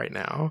is like right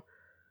now.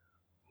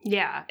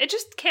 Yeah, it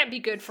just can't be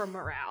good for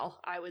morale,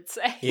 I would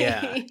say.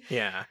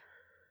 Yeah,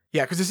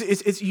 because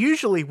it's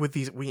usually with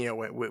these, you know,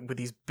 with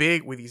these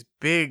big,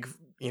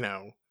 you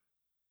know,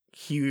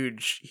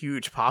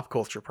 huge pop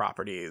culture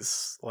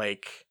properties,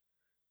 like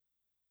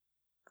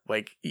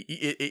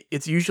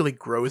it's usually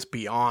grows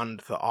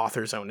beyond the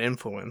author's own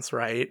influence,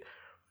 right?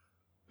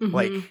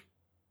 Mm-hmm.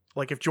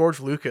 Like if George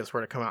Lucas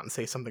were to come out and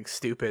say something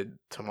stupid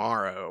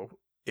tomorrow,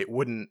 it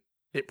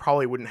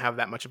probably wouldn't have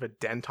that much of a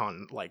dent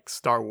on like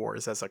Star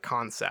Wars as a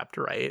concept,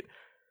 right?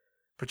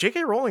 But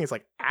J.K. Rowling is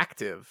like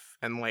active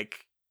and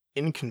like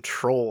in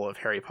control of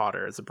Harry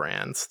Potter as a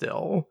brand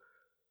still.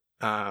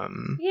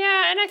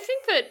 Yeah, and I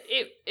think that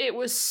it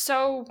was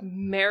so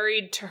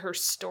married to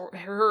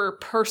her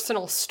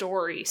personal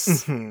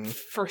stories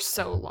for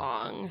so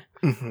long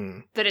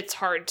that it's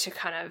hard to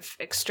kind of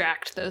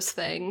extract those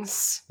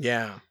things.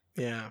 Yeah.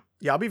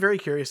 I'll be very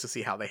curious to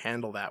see how they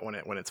handle that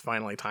when it's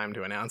finally time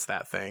to announce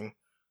that thing,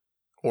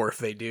 or if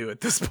they do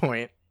at this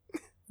point.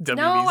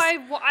 No,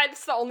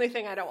 it's the only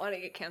thing I don't want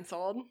to get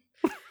canceled.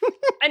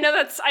 I know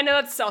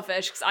that's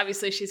selfish because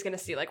obviously she's going to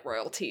see like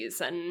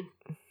royalties and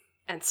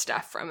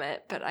stuff from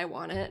it, but I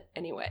want it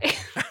anyway.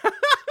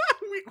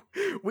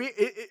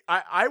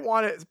 I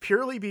want it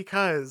purely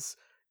because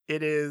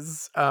it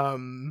is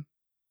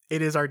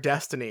our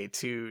destiny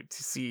to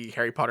see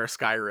Harry Potter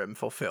Skyrim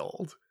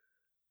fulfilled.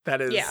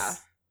 That is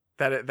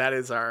that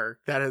is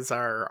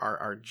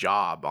our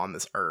job on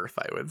this earth,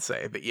 I would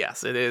say. But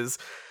yes, it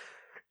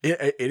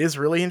is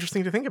really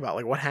interesting to think about,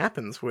 like, what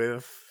happens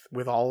with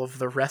all of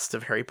the rest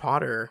of Harry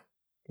Potter,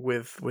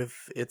 with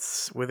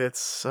its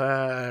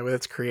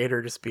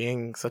creator just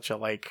being such a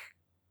like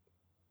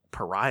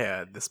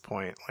pariah at this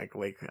point. Like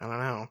I don't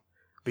know.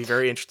 Be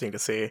very interesting to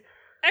see.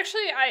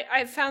 Actually,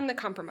 I found the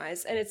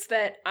compromise, and it's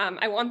that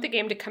I want the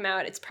game to come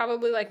out. It's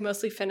probably like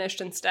mostly finished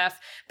and stuff,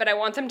 but I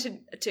want them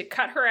to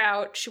cut her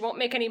out. She won't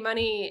make any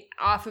money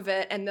off of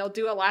it, and they'll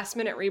do a last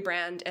minute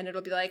rebrand, and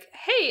it'll be like,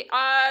 hey,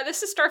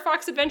 this is Star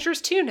Fox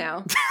Adventures 2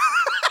 now.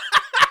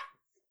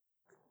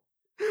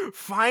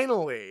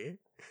 Finally,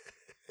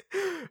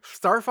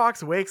 Star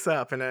Fox wakes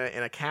up in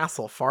a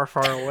castle far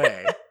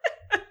away.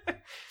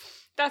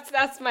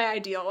 That's my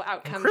ideal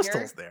outcome. And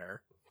Crystal's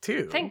there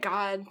too. Thank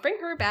God, bring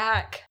her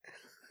back.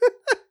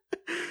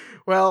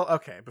 Well,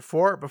 okay,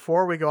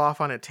 before we go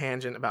off on a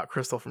tangent about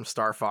Crystal from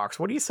Star Fox,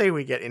 what do you say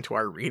we get into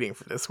our reading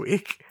for this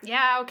week?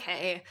 Yeah,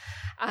 okay.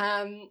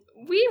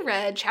 We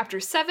read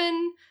chapter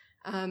 7.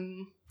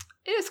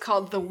 It is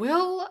called The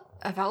Will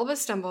of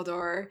Albus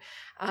Dumbledore.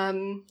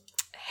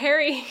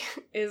 Harry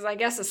is, I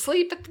guess,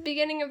 asleep at the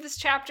beginning of this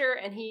chapter,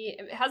 and he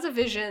has a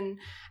vision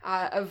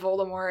of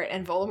Voldemort,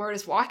 and Voldemort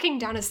is walking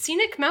down a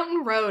scenic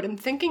mountain road and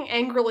thinking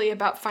angrily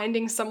about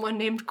finding someone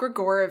named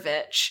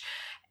Grigorovich.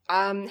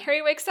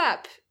 Harry wakes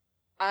up,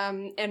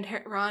 and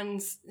Ron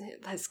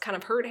has kind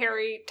of heard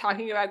Harry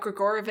talking about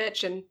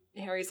Grigorovich, and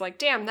Harry's like,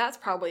 damn, that's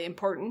probably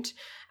important.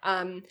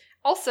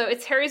 Also,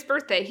 it's Harry's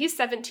birthday. He's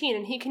 17,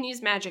 and he can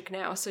use magic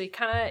now, so he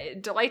kind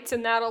of delights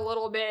in that a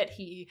little bit.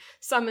 He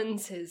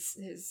summons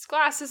his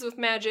glasses with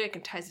magic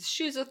and ties his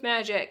shoes with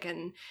magic,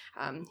 and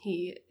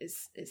he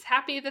is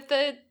happy that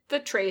the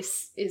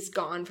trace is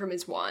gone from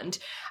his wand.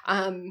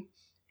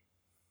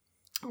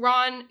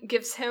 Ron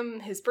gives him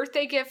his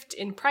birthday gift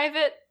in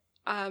private,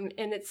 and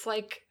it's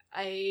like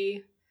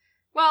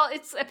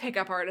it's a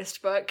pickup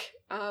artist book.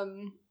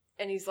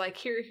 And he's like,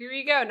 here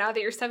you go. Now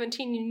that you're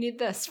 17, you need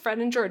this. Fred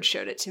and George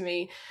showed it to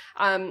me.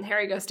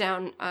 Harry goes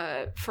down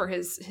for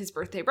his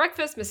birthday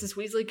breakfast. Mrs.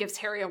 Weasley gives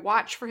Harry a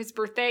watch for his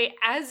birthday,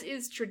 as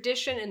is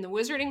tradition in the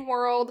wizarding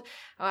world.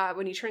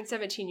 When you turn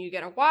 17, you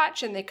get a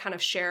watch, and they kind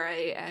of share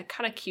a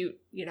kind of cute,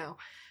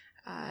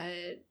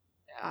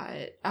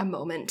 a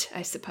moment,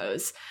 I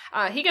suppose.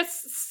 He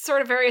gets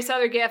sort of various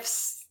other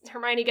gifts.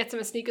 Hermione gets him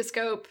a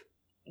sneakoscope.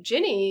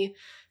 Ginny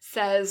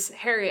says,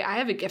 Harry, I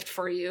have a gift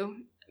for you,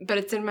 but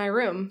it's in my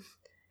room.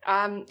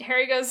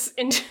 Harry goes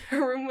into a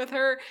room with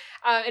her,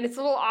 and it's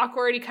a little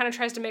awkward. He kind of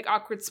tries to make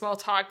awkward small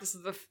talk. This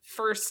is the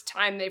first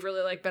time they've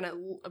really been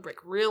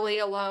really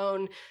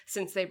alone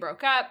since they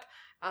broke up.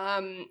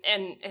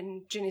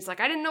 And Ginny's like,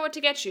 I didn't know what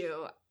to get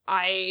you.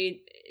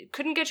 I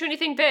couldn't get you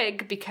anything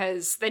big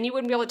because then you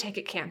wouldn't be able to take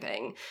it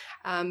camping.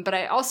 But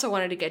I also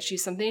wanted to get you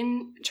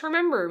something to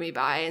remember me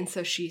by. And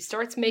so she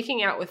starts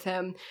making out with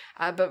him.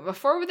 But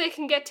before they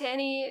can get to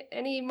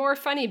any more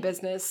funny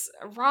business,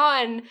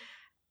 Ron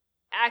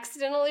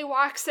accidentally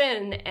walks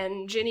in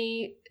and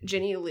Ginny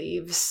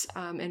leaves.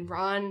 And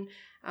Ron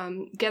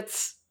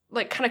gets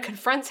kind of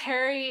confronts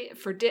Harry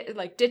for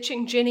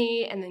ditching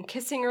Ginny and then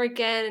kissing her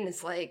again. And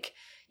is like,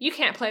 you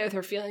can't play with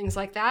her feelings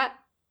like that.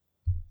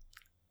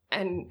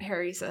 And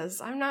Harry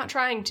says, I'm not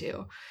trying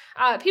to.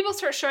 People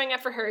start showing up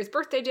for Harry's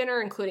birthday dinner,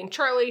 including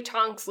Charlie,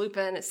 Tonks,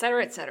 Lupin,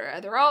 etc.,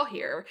 etc. They're all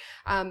here.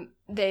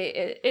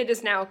 It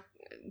is now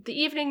the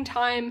evening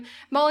time.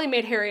 Molly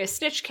made Harry a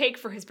snitch cake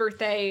for his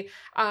birthday.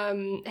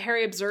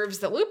 Harry observes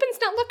that Lupin's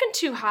not looking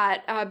too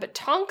hot, but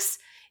Tonks,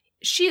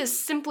 she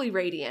is simply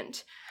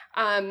radiant.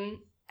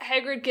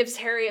 Hagrid gives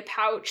Harry a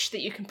pouch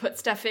that you can put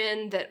stuff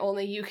in that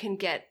only you can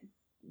get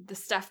the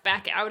stuff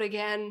back out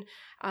again.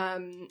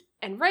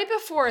 And right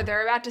before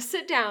they're about to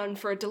sit down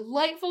for a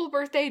delightful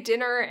birthday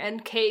dinner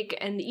and cake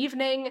and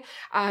evening,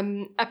 a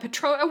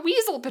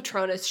weasel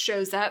Patronus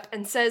shows up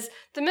and says,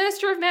 "The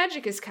Minister of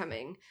Magic is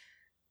coming."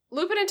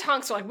 Lupin and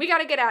Tonks are like, "We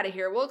gotta get out of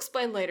here. We'll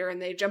explain later," and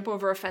they jump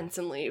over a fence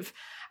and leave.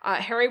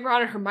 Harry,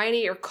 Ron, and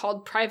Hermione are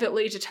called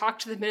privately to talk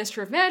to the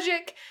Minister of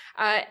Magic,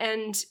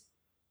 and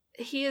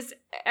he is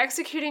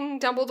executing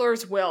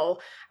Dumbledore's will.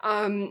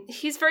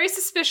 He's very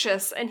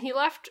suspicious, and he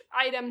left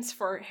items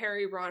for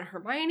Harry, Ron, and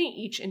Hermione,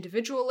 each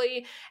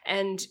individually,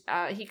 and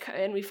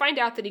we find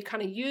out that he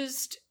kind of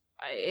used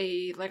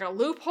a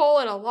loophole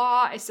in a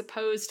law, I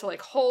suppose, to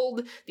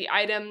hold the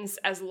items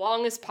as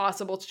long as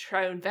possible to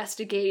try to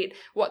investigate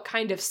what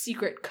kind of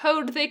secret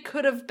code they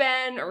could have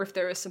been, or if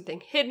there was something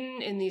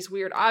hidden in these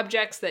weird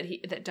objects that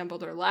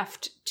Dumbledore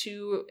left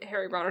to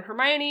Harry, Ron, and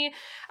Hermione.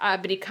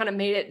 But he kind of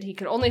made it, he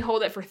could only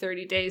hold it for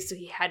 30 days, so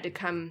he had to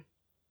come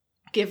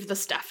give the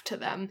stuff to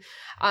them.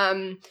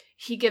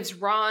 He gives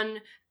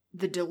Ron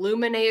the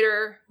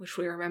Deluminator, which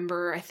we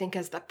remember, I think,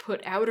 as the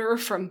put-outer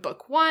from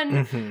book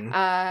 1,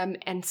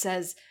 and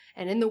says,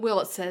 and in the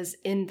will it says,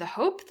 "In the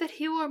hope that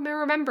he will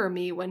remember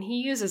me when he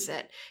uses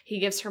it."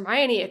 He gives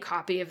Hermione a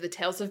copy of the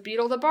Tales of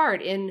Beedle the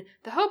Bard, in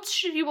the hopes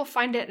she will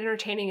find it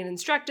entertaining and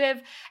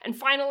instructive, and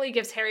finally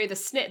gives Harry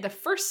the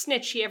first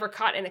snitch he ever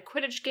caught in a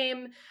Quidditch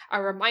game,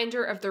 a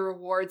reminder of the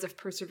rewards of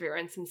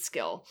perseverance and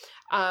skill.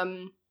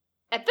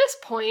 At this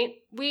point,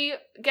 we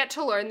get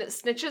to learn that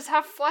snitches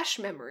have flesh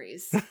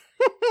memories.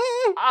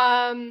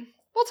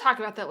 We'll talk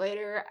about that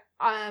later.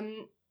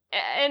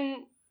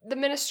 And the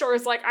minister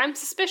is like, "I'm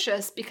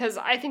suspicious because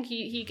I think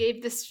he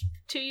gave this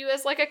to you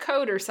as a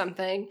code or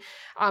something.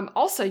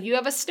 Also, you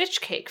have a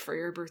snitch cake for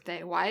your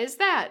birthday. Why is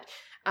that?"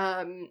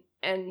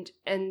 And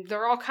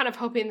they're all kind of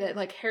hoping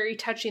that Harry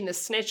touching the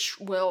snitch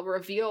will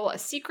reveal a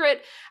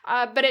secret,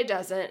 but it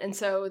doesn't. And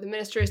so the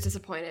minister is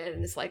disappointed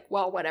and is like,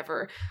 "Well,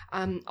 whatever."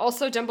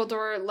 Also,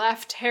 Dumbledore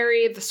left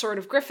Harry the Sword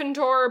of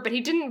Gryffindor, but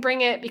he didn't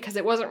bring it because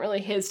it wasn't really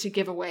his to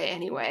give away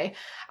anyway.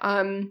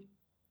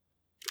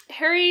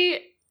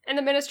 Harry and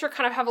the minister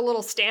kind of have a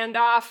little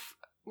standoff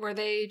where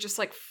they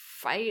just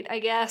fight, I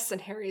guess.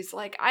 And Harry's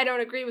like, "I don't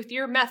agree with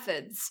your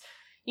methods.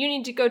 You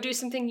need to go do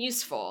something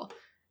useful."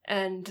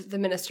 And the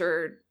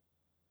minister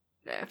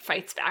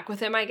fights back with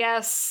him, I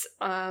guess.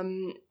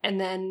 And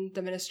then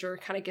the minister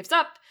kind of gives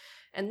up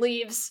and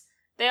leaves.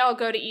 They all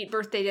go to eat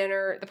birthday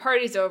dinner. The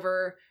party's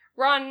over.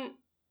 Ron,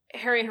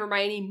 Harry, and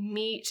Hermione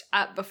meet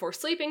up before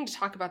sleeping to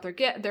talk about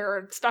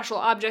their special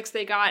objects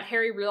they got.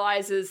 Harry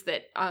realizes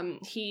that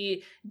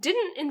he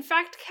didn't, in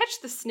fact, catch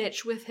the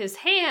snitch with his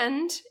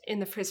hand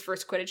in his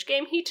first Quidditch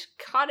game. He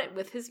caught it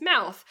with his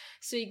mouth.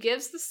 So he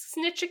gives the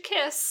snitch a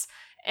kiss,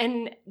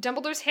 and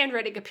Dumbledore's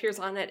handwriting appears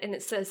on it, and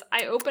it says,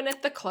 "I open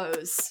at the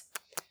close."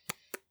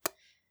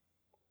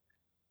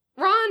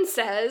 Ron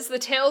says the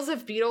Tales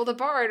of Beedle the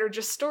Bard are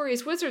just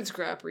stories wizards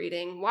grew up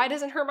reading. Why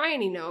doesn't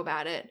Hermione know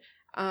about it?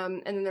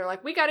 And then they're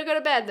like, "We gotta go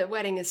to bed. The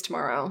wedding is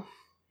tomorrow."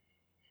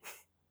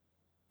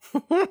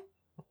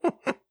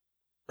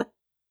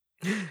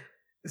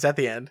 Is that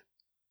the end?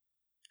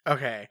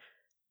 Okay.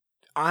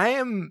 I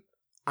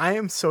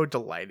am so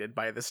delighted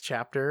by this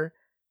chapter.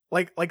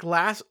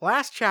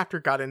 Last chapter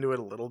got into it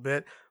a little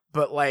bit,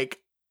 but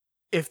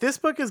if this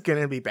book is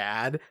gonna be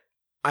bad,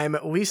 I'm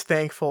at least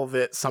thankful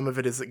that some of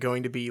it is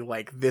going to be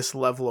this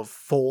level of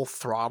full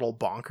throttle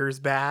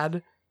bonkers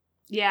bad.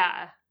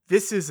 Yeah.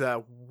 This is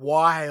a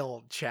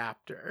wild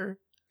chapter.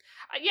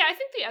 Yeah, I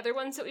think the other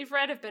ones that we've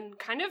read have been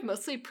kind of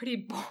mostly pretty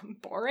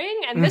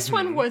boring, and this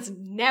one was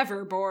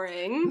never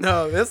boring.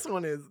 No, this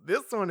one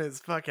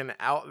is fucking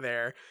out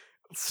there.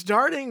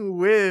 Starting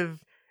with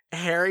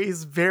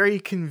Harry's very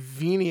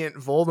convenient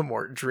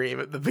Voldemort dream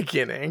at the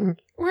beginning,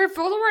 where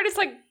Voldemort is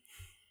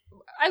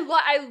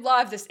I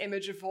love this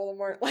image of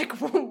Voldemort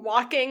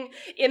walking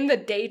in the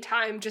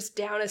daytime just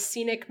down a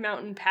scenic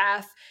mountain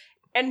path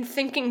and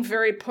thinking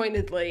very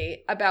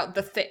pointedly about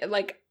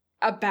the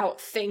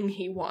about thing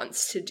he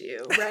wants to do,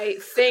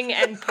 right? Thing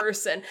and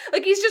person.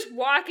 He's just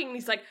walking,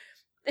 he's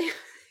he's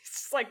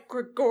just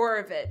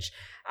Grigorovich.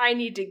 I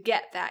need to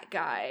get that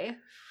guy.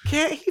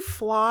 Can't he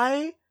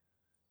fly?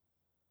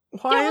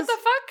 What the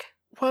fuck?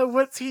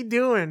 What's he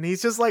doing?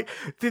 He's just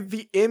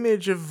the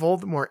image of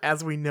Voldemort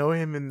as we know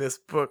him in this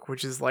book,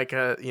 which is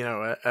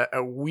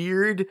a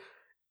weird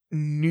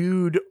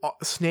nude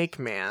snake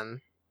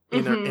man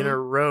in a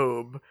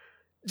robe,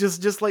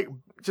 just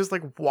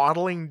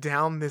waddling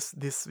down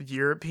this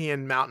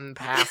European mountain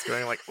pass,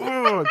 going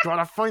 "Oh,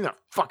 gotta find that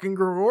fucking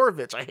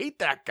Grigorovich. I hate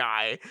that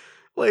guy."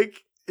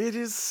 It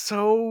is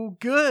so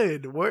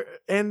good.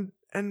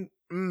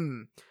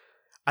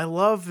 I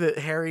love that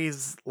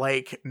Harry's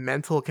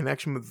mental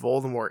connection with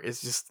Voldemort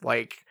is just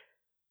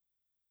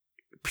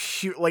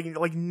pure,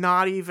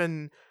 not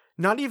even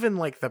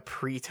the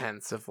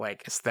pretense of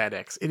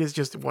aesthetics. It is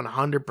just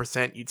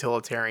 100%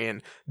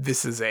 utilitarian.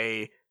 This is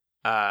a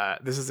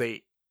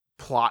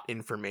plot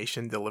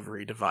information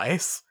delivery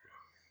device.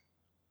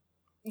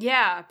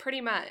 Yeah,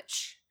 pretty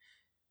much.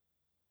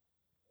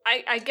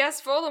 I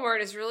guess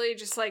Voldemort is really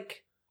just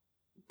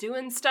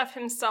doing stuff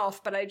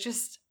himself, but I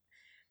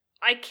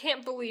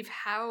can't believe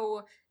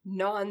how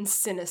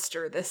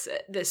non-sinister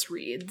this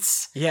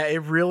reads. Yeah,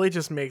 it really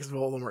just makes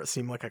Voldemort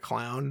seem like a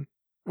clown.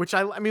 Which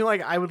I mean,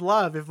 like, I would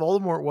love if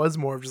Voldemort was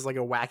more of just like a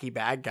wacky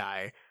bad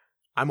guy.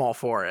 I'm all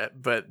for it,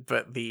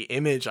 but the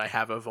image I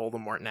have of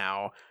Voldemort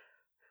now,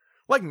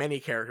 like many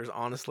characters,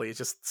 honestly, is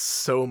just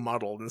so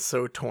muddled and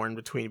so torn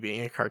between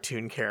being a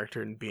cartoon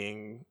character and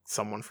being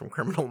someone from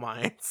Criminal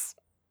Minds.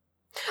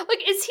 Like,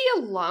 is he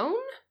alone?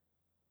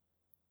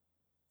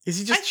 Is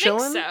he just I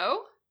chilling? think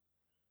so.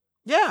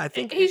 Yeah, I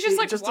think he's just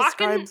like just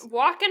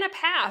walking a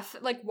path,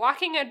 like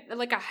walking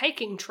a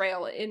hiking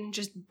trail in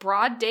just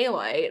broad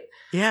daylight.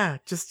 Yeah,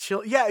 just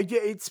chill. Yeah,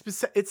 it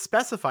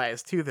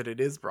specifies too that it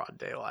is broad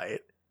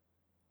daylight.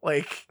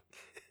 Like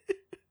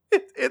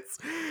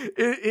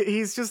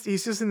he's just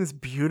in this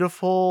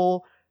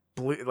beautiful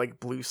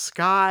blue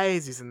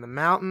skies. He's in the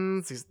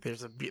mountains.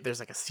 There's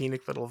like a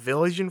scenic little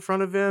village in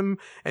front of him,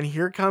 and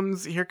here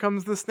comes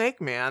the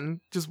Snake Man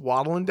just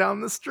waddling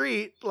down the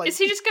street. Like, is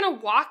he just gonna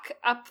walk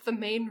up the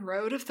main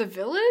road of the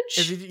village?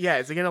 Is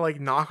he gonna like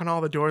knock on all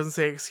the doors and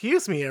say,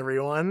 "Excuse me,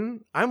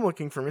 everyone, I'm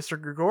looking for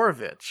Mr.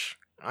 Grigorovich.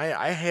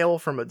 I hail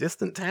from a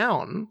distant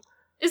town."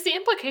 Is the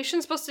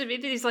implication supposed to be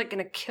that he's like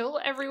gonna kill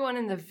everyone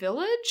in the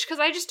village? Because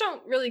I just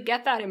don't really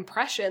get that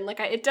impression. Like,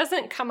 it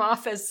doesn't come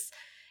off as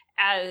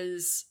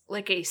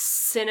like a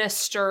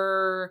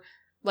sinister,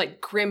 like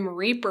Grim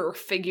Reaper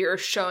figure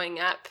showing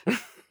up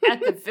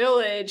at the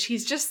village.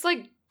 He's just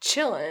like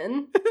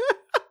chilling.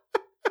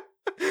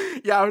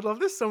 Yeah, I would love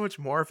this so much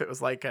more if it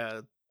was like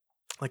a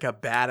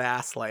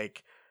badass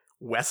like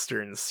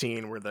Western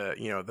scene where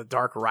the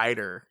Dark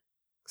Rider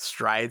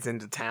strides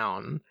into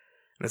town.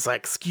 And it's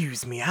like,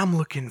 "Excuse me, I'm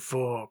looking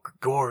for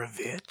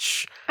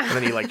Grigorovich." And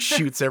then he like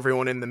shoots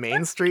everyone in the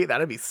main street.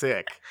 That'd be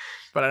sick.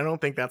 But I don't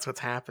think that's what's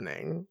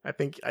happening. I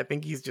think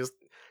he's just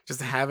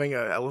having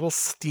a little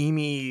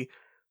steamy,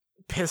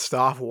 pissed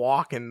off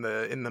walk in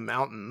the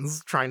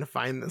mountains trying to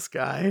find this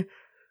guy.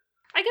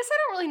 I guess I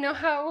don't really know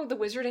how the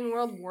wizarding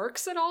world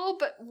works at all,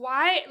 but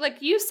why,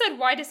 like you said,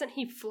 why doesn't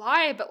he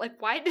fly? But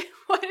like, why did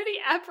he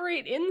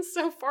apparate in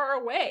so far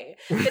away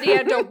that he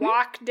had to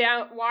walk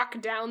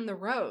down the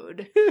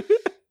road?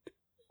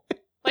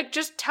 Like,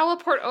 just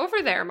teleport over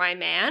there, my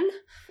man.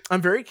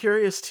 I'm very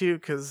curious too,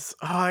 because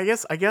I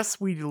guess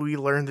we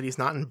learned that he's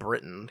not in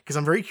Britain. Because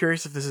I'm very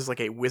curious if this is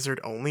like a wizard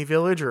only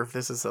village or if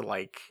this is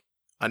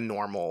a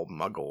normal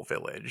Muggle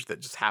village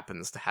that just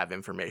happens to have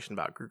information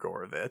about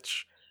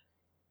Grigorovich.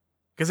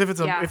 Because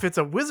if it's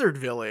a wizard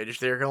village,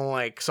 they're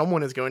gonna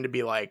someone is going to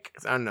be like,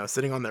 I don't know,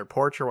 sitting on their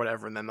porch or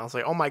whatever, and then they'll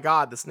say, "Oh my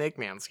God, the Snake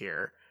Man's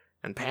here,"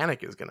 and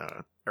panic is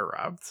gonna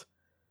erupt.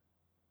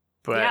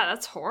 But yeah,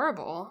 that's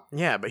horrible.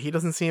 Yeah, but he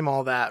doesn't seem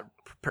all that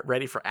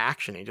ready for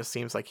action. He just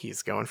seems like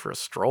he's going for a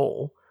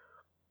stroll.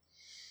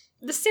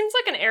 This seems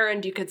like an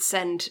errand you could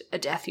send a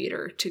Death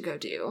Eater to go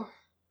do.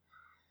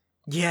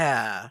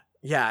 Yeah.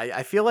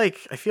 I feel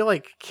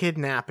like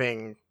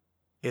kidnapping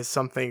is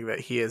something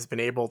that he has been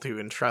able to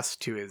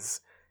entrust to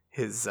his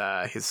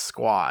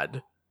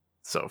squad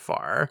so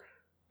far.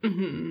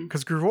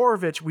 Because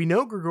Grigorovich, we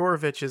know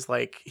Grigorovich is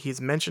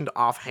he's mentioned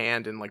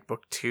offhand in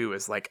book 2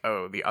 as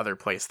the other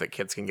place that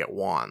kids can get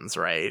wands,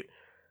 right?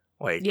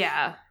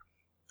 Yeah.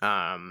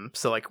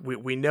 So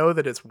we know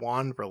that it's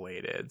wand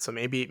related. So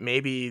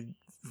maybe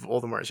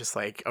Voldemort is just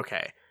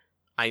okay,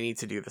 I need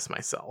to do this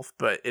myself.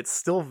 But it's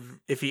still,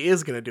 if he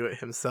is going to do it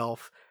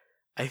himself,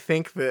 I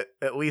think that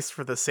at least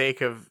for the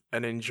sake of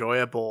an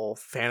enjoyable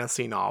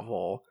fantasy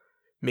novel,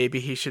 maybe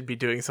he should be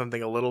doing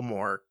something a little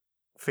more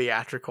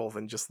theatrical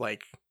than just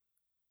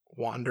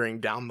wandering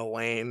down the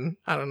lane.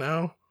 I don't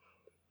know.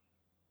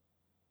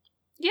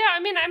 Yeah, I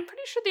mean, I'm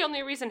pretty sure the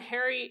only reason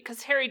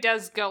because Harry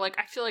does go,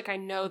 I feel like I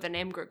know the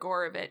name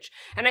Grigorovich.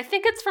 And I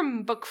think it's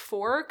from book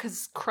 4,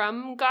 because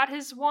Crumb got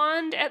his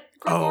wand at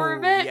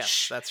Grigorovich. Oh,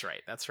 yes, that's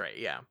right,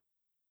 yeah.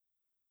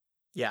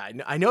 Yeah,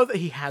 I know that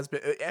he has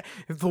been...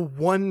 The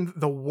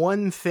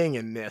one thing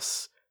in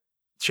this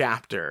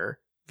chapter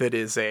that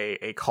is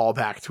a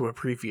callback to a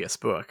previous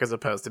book, as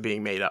opposed to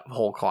being made up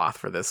whole cloth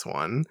for this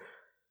one,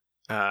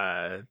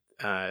 is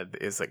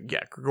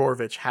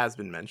Grigorovich has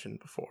been mentioned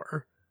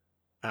before.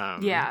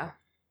 Yeah.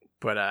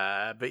 But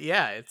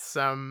yeah, it's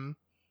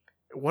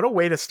what a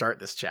way to start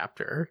this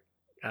chapter.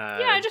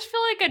 Yeah, I just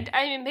feel like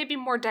maybe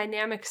more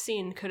dynamic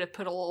scene could have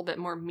put a little bit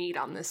more meat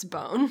on this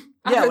bone.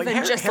 Yeah, other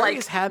than just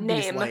Harry's had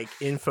name. these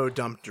info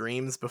dump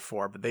dreams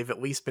before, but they've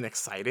at least been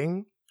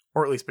exciting,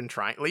 or at least been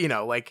trying.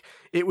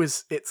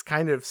 It's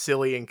kind of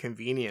silly and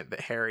convenient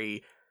that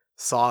Harry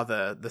saw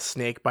the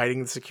snake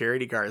biting the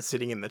security guard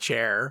sitting in the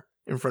chair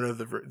in front of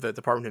the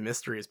Department of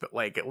Mysteries, but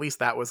at least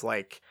that was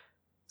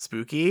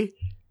spooky.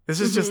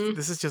 This is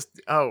just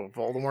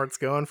Voldemort's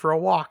going for a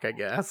walk, I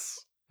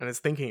guess, and is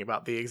thinking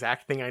about the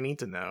exact thing I need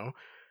to know.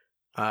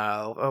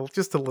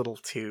 Just a little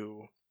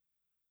too,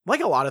 like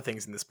a lot of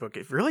things in this book,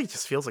 it really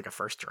just feels like a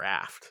first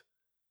draft,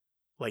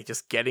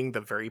 just getting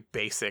the very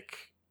basic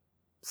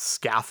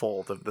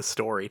scaffold of the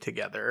story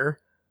together.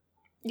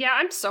 Yeah,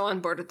 I'm so on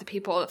board with the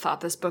people that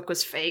thought this book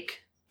was fake.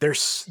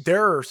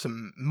 there are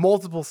some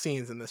multiple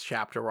scenes in this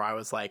chapter where I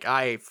was like,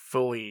 I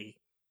fully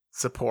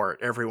support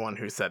everyone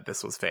who said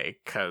this was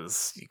fake,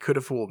 because you could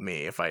have fooled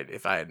me if I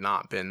had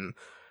not been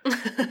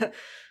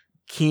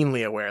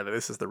keenly aware that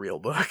this is the real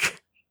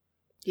book.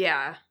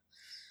 Yeah.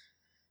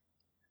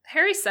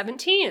 Harry's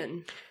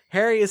 17.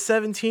 Harry is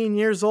 17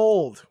 years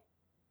old.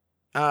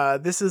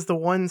 This is the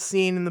one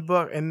scene in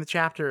the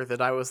chapter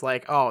that I was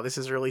like, oh, this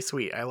is really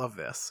sweet. I love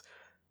this.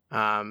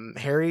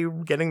 Harry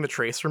getting the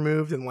trace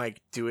removed and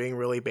like doing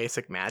really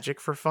basic magic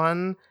for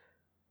fun.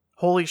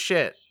 Holy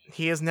shit.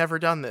 He has never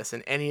done this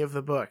in any of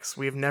the books.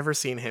 We have never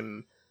seen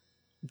him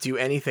do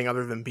anything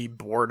other than be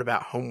bored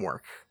about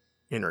homework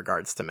in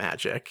regards to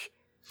magic.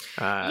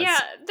 There's a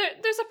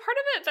part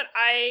of it that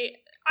I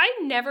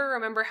never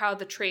remember how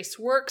the trace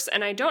works,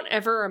 and I don't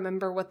ever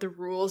remember what the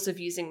rules of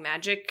using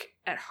magic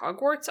at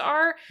Hogwarts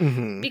are,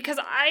 because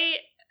I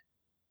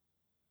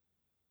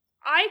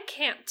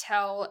can't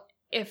tell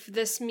if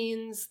this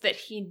means that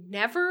he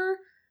never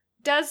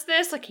does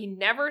this, like he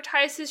never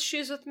ties his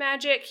shoes with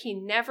magic, he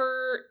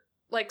never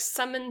like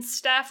summons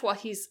stuff while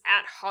he's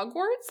at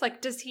Hogwarts.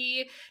 Like does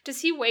he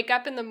wake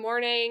up in the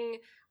morning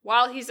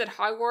while he's at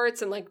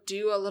Hogwarts and like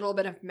do a little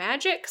bit of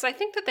magic? Because I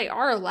think that they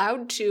are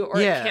allowed to, or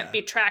it can't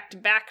be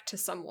tracked back to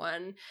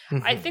someone.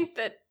 I think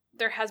that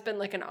there has been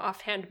like an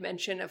offhand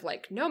mention of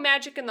like no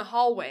magic in the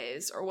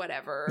hallways or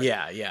whatever.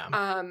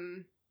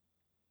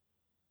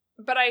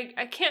 But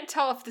I can't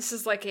tell if this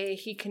is like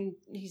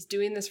he's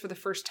doing this for the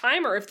first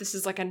time, or if this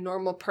is like a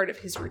normal part of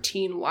his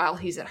routine while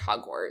he's at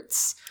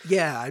Hogwarts.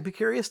 Yeah, I'd be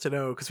curious to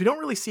know, because we don't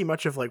really see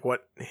much of like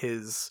what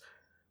his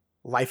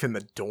life in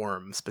the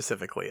dorm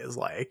specifically is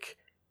like.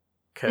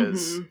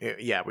 Because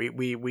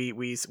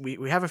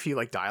we have a few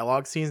like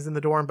dialogue scenes in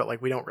the dorm, but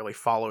like we don't really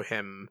follow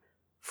him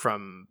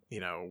from, you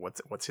know,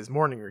 what's his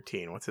morning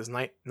routine, what's his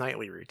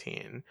nightly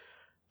routine.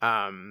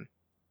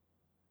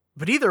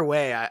 But either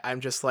way,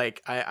 I'm just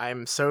like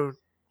I'm so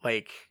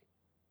like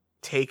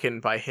taken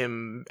by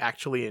him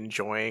actually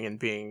enjoying and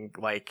being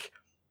like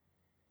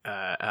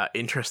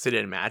interested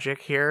in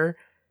magic here.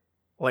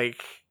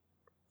 Like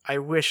I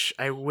wish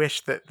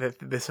that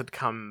this had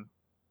come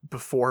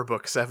before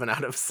book 7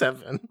 out of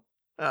 7.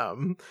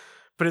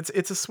 But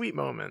it's a sweet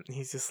moment.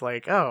 He's just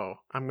like, oh,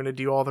 I'm gonna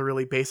do all the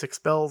really basic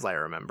spells I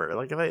remember.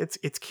 Like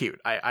it's cute.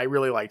 I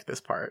really liked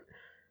this part.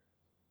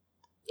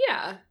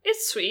 Yeah,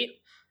 it's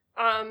sweet.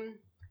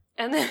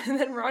 And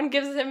then Ron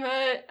gives him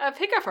a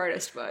pickup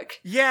artist book.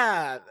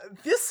 Yeah,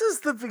 this is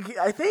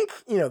I think,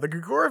 you know, the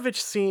Grigorovich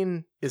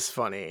scene is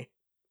funny,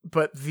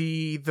 but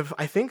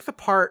I think the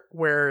part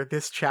where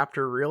this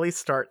chapter really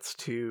starts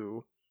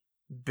to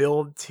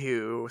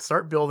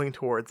start building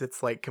towards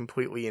its like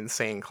completely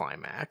insane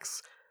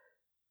climax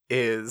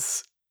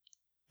is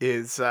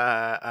you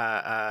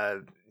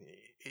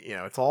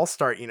know, it's all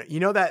start, you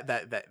know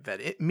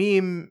that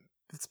meme,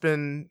 it's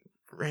been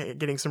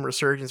getting some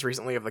resurgence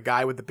recently of the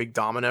guy with the big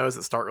dominoes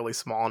that start really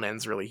small and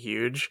ends really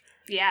huge.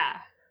 Yeah.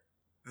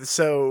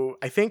 So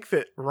I think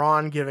that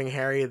Ron giving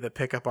Harry the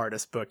pickup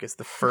artist book is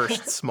the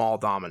first small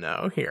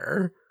domino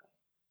here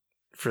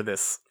for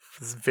this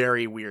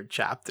very weird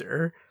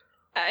chapter.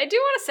 I do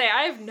want to say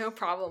I have no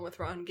problem with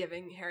Ron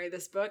giving Harry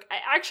this book. I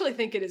actually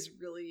think it is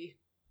really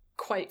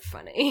quite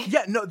funny.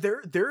 Yeah, no,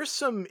 there's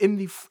some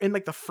in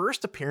like the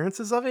first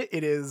appearances of it.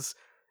 It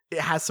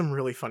has some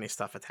really funny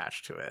stuff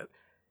attached to it.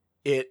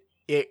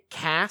 It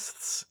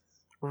casts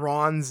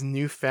Ron's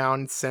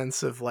newfound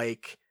sense of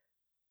like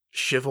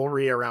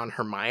chivalry around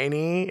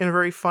Hermione in a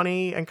very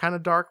funny and kind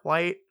of dark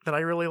light that I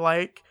really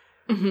like.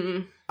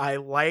 Mm-hmm. I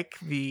like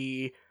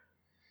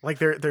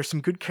there's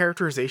some good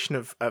characterization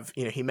of,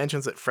 you know, he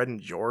mentions that Fred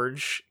and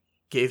George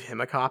gave him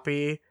a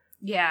copy.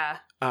 Yeah.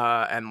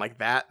 And like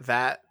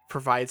that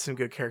provides some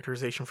good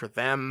characterization for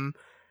them.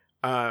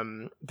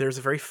 There's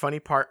a very funny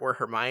part where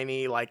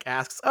Hermione like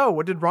asks, "Oh,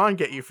 what did Ron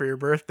get you for your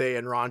birthday?"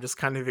 And Ron just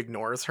kind of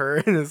ignores her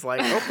and is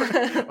like,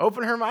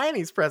 "Open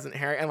Hermione's present,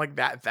 Harry." And like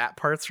that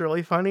part's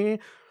really funny.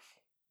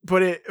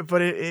 But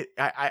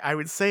I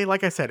would say,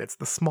 like I said, it's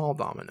the small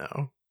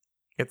domino.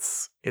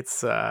 It's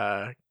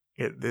the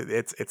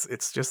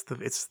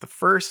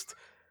first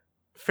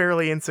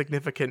fairly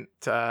insignificant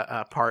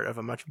part of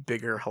a much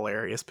bigger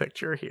hilarious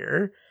picture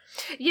here.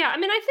 Yeah, I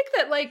mean, I think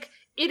that like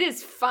it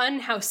is fun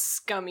how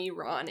scummy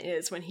Ron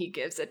is when he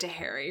gives it to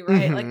Harry,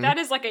 right? Mm-hmm. Like that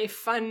is like a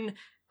fun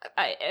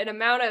an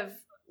amount of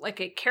like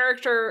a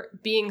character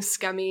being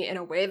scummy in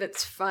a way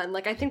that's fun.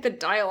 Like I think the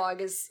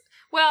dialogue is,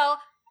 well,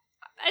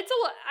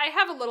 I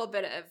have a little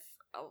bit of,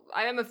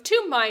 I am of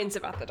two minds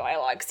about the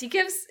dialogue. He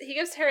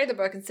gives Harry the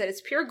book and said,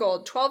 "It's pure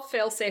gold, 12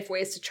 fail-safe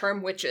ways to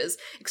charm witches.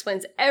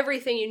 Explains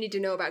everything you need to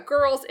know about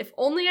girls. If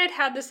only I'd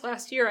had this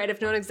last year, I'd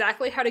have known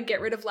exactly how to get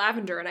rid of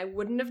lavender, and I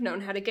wouldn't have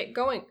known how to get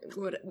going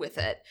with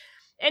it.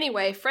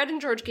 Anyway, Fred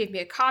and George gave me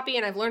a copy,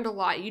 and I've learned a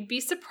lot. You'd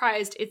be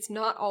surprised it's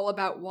not all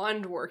about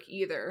wand work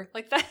either."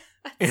 Like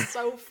that's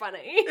so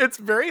funny. It's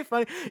very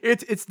funny.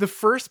 It's the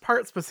first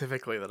part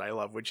specifically that I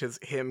love, which is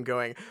him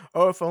going,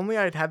 "Oh, if only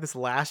I'd had this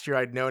last year,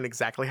 I'd known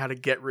exactly how to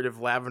get rid of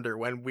lavender,"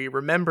 when we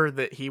remember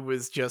that he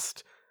was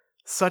just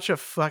such a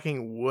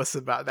fucking wuss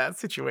about that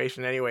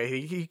situation anyway.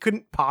 He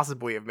couldn't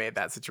possibly have made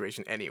that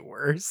situation any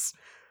worse.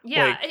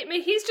 Yeah, Like, I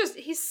mean,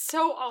 he's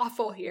so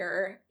awful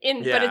here,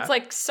 but Yeah. it's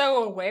like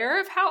so aware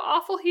of how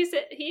awful he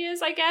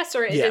is, I guess,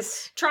 or Yes.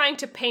 is trying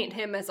to paint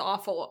him as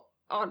awful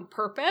on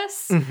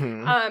purpose.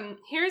 Mhm.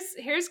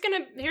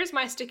 Here's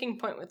my sticking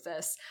point with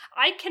this.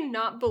 I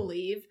cannot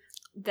believe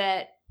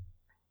that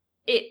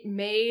it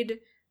made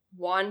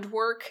wand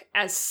work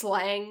as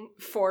slang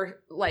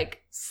for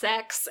like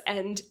sex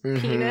and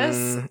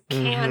penis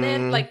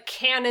canon, like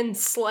canon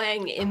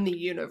slang in the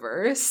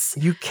universe.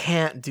 You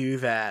can't do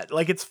that.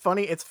 Like, it's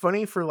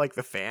funny for like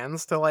the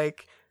fans to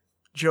like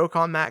joke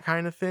on that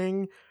kind of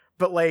thing,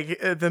 but like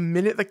the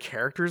minute the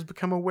characters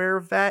become aware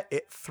of that,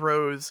 it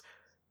throws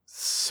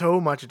so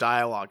much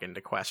dialogue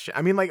into question.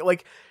 I mean,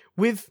 like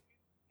with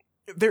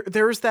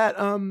there's that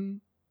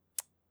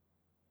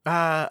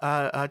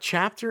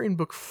chapter in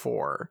book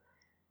 4,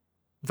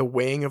 The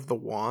Weighing of the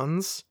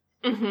Wands,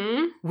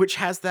 which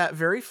has that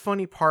very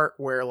funny part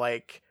where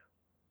like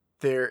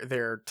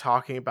they're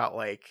talking about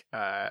like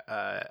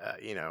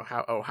you know,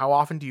 how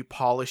often do you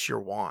polish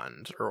your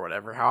wand or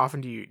whatever, how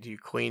often do you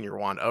clean your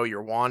wand, oh,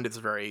 your wand is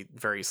very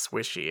very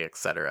swishy,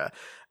 etc.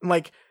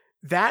 Like,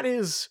 that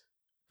is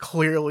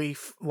clearly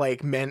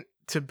like meant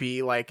to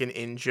be like an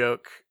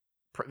in-joke.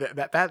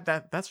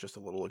 That's just a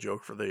little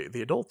joke for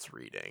the adults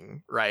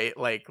reading, right?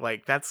 Like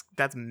that's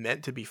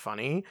meant to be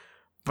funny,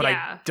 but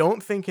Yeah. I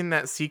don't think in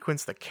that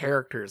sequence the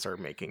characters are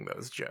making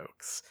those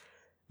jokes.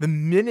 The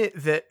minute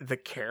that the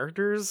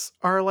characters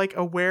are like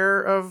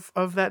aware of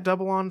that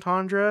double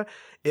entendre,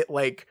 it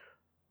like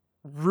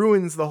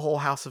ruins the whole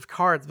house of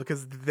cards,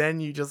 because then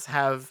you just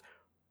have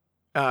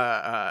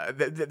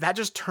that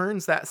just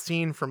turns that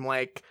scene from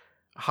like,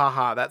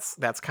 haha,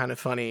 that's kind of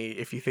funny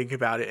if you think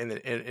about it in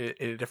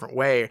a different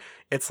way.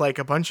 It's like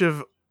a bunch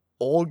of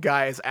old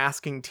guys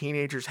asking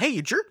teenagers, "Hey,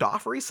 you jerked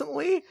off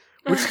recently?"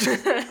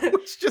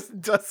 which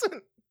just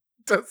doesn't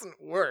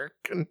work,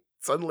 and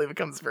suddenly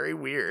becomes very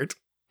weird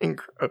and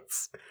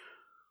gross.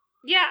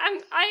 Yeah,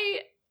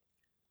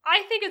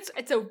 I think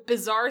it's a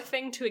bizarre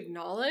thing to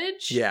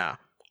acknowledge. Yeah.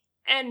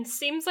 And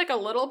seems like a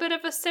little bit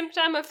of a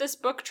symptom of this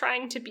book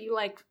trying to be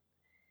like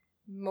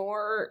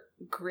more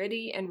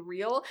gritty and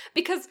real,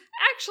 because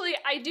actually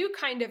I do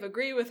kind of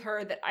agree with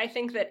her that I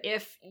think that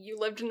if you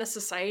lived in a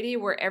society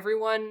where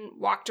everyone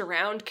walked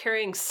around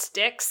carrying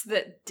sticks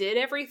that did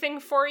everything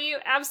for you,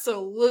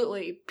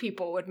 absolutely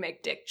people would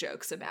make dick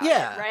jokes about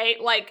it,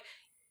 right? Like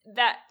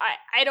that,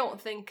 I don't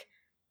think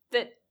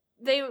that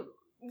they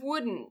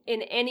wouldn't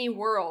in any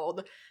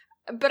world.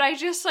 But I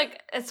just, like,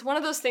 it's one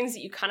of those things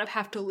that you kind of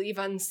have to leave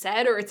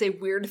unsaid, or it's a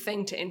weird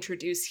thing to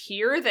introduce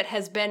here that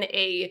has been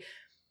a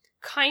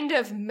kind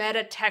of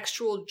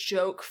metatextual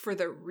joke for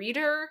the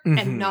reader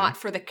and not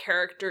for the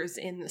characters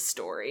in the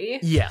story.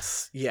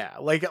 Yes, yeah.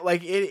 Like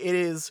it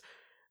is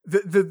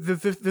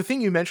the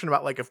thing you mentioned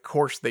about, like, of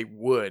course they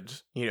would,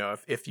 you know,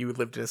 if you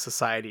lived in a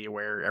society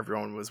where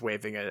everyone was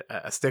waving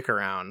a stick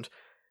around,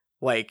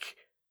 like,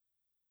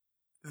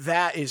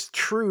 that is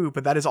true,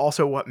 but that is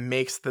also what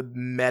makes the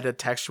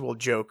metatextual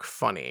joke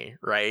funny,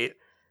 right?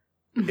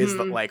 Is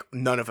that, like,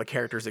 none of the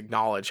characters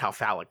acknowledge how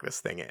phallic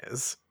this thing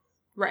is.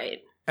 Right.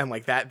 And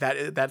like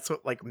that's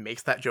what like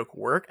makes that joke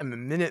work. And the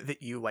minute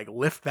that you like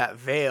lift that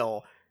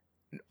veil,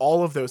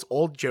 all of those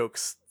old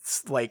jokes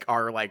like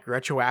are like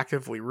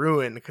retroactively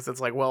ruined, because it's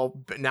like, well,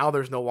 but now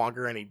there's no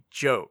longer any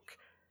joke.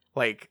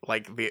 Like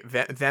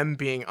them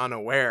being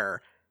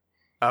unaware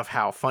of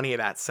how funny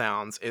that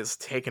sounds is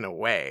taken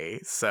away.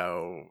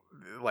 So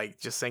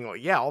like just saying, well,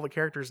 yeah, all the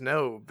characters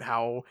know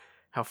how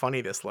funny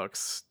this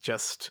looks,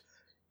 just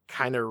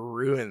kind of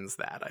ruins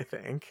that, I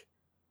think.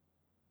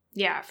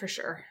 Yeah, for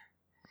sure.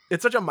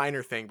 It's such a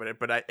minor thing, but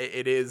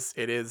it is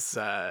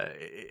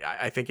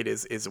I think it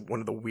is one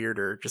of the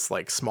weirder, just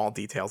like small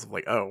details of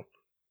like, oh,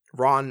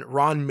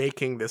 Ron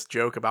making this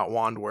joke about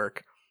wand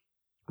work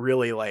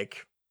really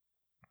like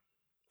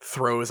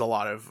throws a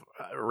lot of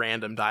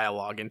random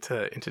dialogue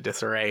into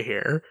disarray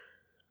here.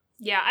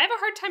 Yeah, I have a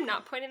hard time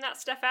not pointing that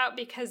stuff out,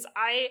 because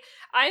I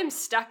am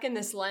stuck in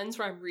this lens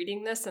where I'm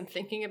reading this and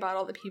thinking about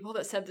all the people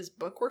that said this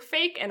book were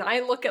fake, and I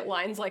look at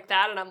lines like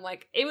that and I'm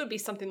like, it would be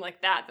something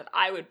like that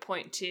I would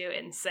point to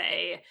and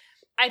say,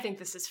 I think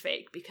this is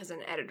fake because an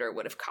editor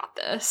would have caught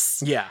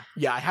this. Yeah,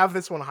 I have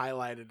this one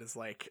highlighted as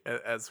like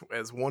as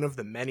one of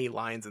the many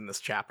lines in this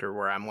chapter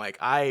where I'm like,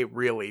 I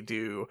really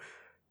do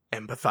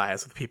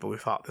empathize with people who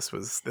thought this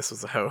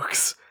was a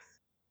hoax.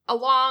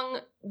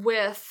 Along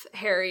with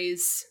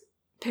Harry's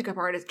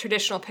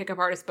traditional pickup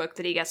artist book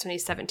that he gets when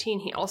he's 17,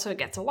 he also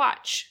gets a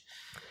watch.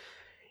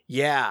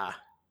 Yeah.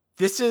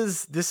 This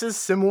is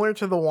similar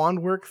to the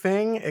wand work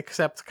thing,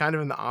 except kind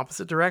of in the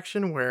opposite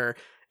direction, where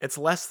it's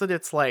less that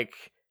it's like,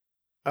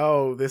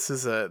 oh, this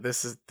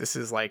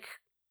is like,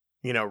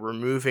 you know,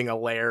 removing a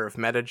layer of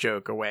meta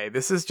joke away.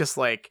 This is just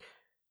like,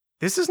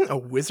 this isn't a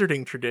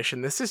wizarding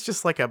tradition. This is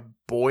just like a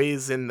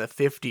boys in the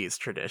 50s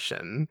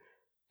tradition.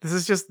 This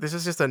is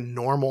just a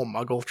normal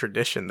Muggle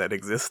tradition that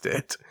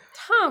existed.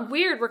 Huh,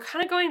 weird. We're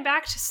kind of going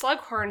back to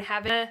Slughorn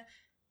having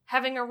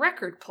having a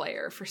record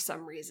player for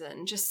some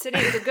reason. Just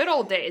sitting the good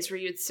old days where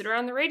you'd sit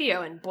around the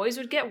radio and boys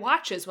would get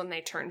watches when they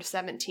turned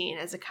 17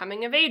 as a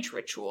coming of age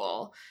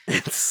ritual.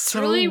 It's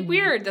really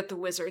weird that the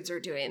Wizards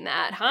are doing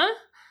that, huh?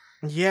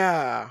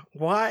 Yeah.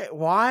 Why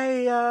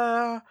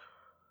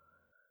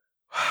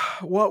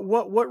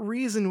what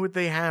reason would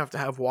they have to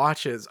have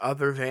watches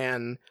other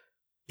than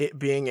it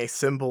being a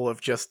symbol of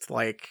just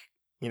like,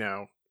 you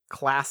know,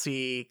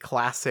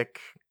 classic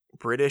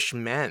British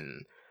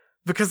men?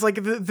 Because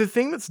like the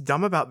thing that's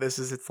dumb about this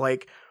is it's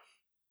like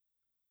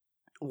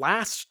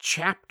last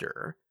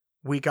chapter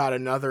we got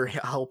another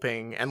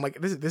helping, and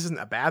like this isn't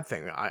a bad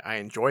thing. I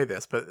enjoy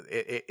this, but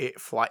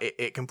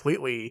it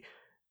completely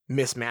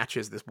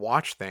mismatches this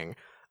watch thing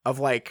of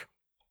like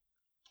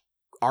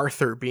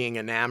Arthur being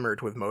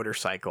enamored with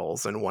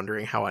motorcycles and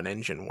wondering how an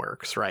engine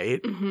works, right?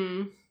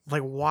 Mm-hmm.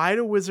 Like why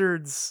do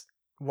wizards,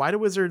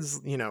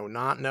 you know,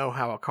 not know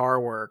how a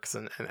car works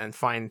and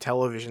find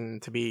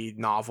television to be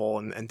novel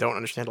and don't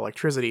understand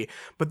electricity,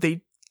 but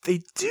they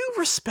do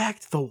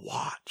respect the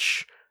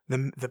watch,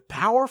 the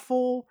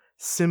powerful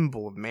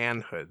symbol of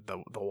manhood,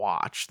 the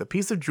watch, the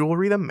piece of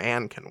jewelry the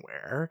man can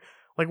wear.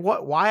 Like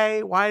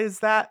why is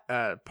that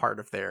part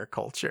of their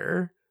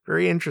culture?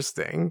 Very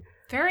interesting.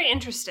 Very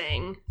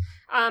interesting.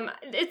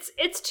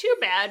 It's too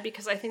bad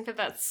because I think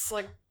that's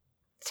like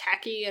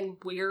tacky and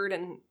weird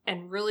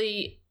and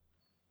really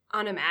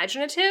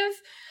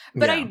unimaginative.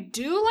 But yeah. I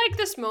do like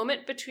this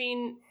moment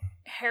between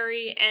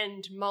Harry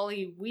and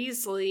Molly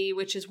Weasley,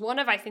 which is one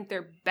of, I think,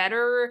 their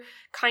better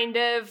kind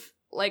of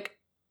like,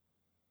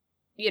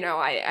 you know,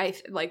 I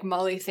like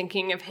Molly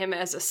thinking of him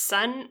as a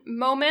son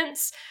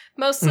moments,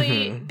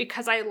 mostly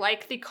because I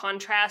like the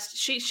contrast.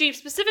 She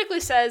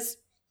specifically says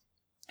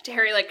to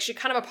Harry, like, she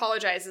kind of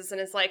apologizes and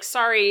is like,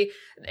 sorry,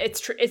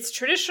 it's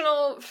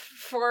traditional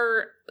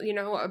for, you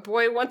know, a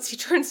boy once he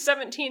turns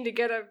 17 to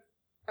get a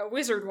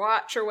wizard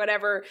watch or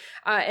whatever,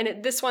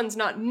 and this one's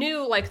not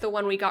new like the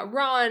one we got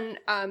Ron.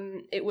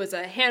 It was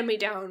a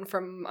hand-me-down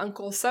from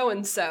Uncle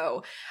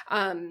so-and-so,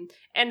 and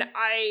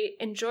I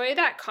enjoy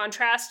that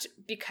contrast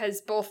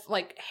because both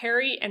like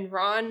Harry and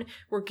Ron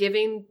were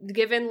given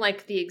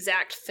like the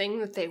exact thing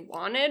that they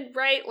wanted,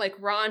 right? Like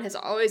Ron has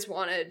always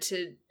wanted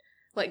to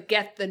like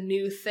get the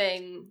new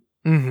thing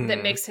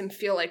that makes him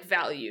feel like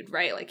valued,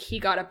 right? Like he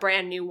got a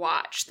brand new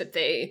watch that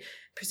they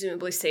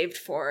presumably saved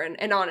for,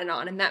 and on,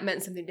 and that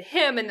meant something to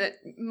him, and that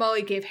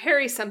Molly gave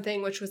Harry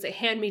something which was a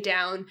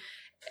hand-me-down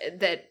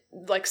that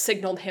like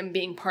signaled him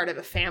being part of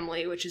a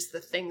family, which is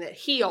the thing that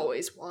he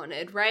always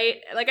wanted,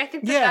 right? Like I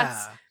think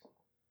that's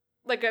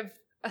like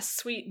a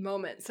sweet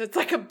moment. So it's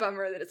like a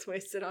bummer that it's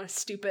wasted on a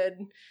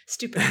stupid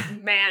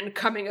man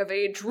coming of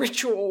age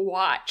ritual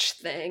watch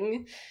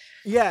thing.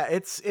 Yeah,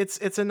 it's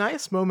a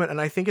nice moment,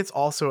 and I think it's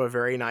also a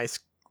very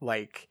nice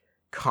like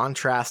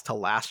contrast to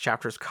last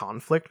chapter's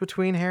conflict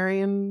between Harry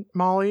and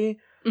Molly.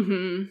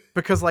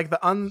 Because like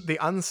the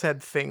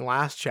unsaid thing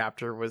last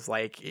chapter was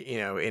like, you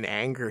know, in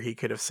anger he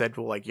could have said,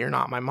 well, like, you're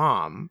not my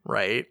mom,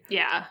 right?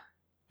 Yeah.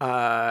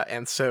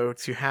 And so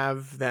to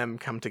have them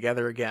come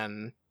together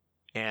again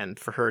and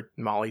for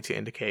Molly to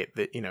indicate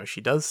that, you know, she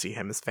does see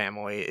him as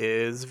family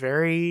is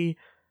very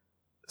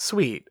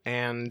sweet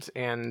and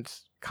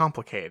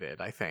complicated,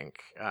 I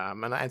think.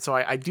 And so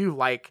I do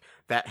like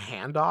that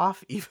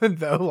handoff, even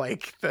though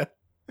like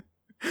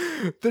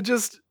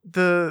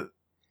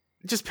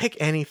just pick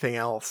anything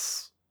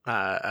else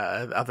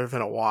other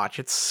than a watch.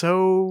 It's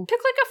so pick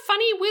like a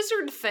funny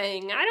wizard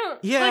thing. I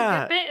don't.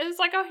 Yeah. Like, it's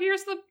like, oh,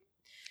 here's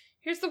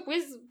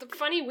the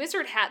funny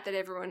wizard hat that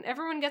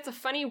everyone gets a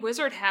funny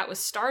wizard hat with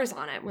stars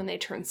on it when they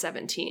turn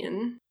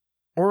 17.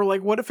 Or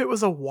like, what if it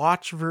was a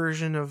watch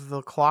version of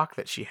the clock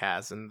that she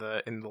has in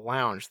the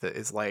lounge that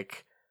is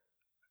like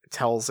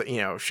tells,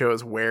 you know,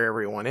 shows where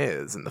everyone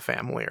is in the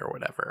family or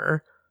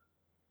whatever.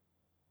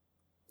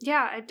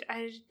 Yeah,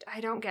 I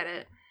don't get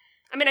it.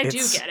 I mean, I do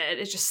get it.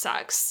 It just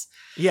sucks.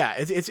 Yeah,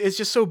 it's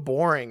just so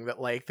boring that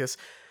like this.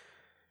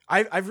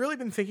 I've really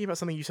been thinking about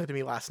something you said to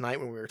me last night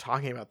when we were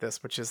talking about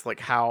this, which is like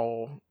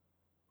how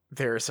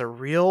there's a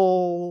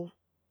real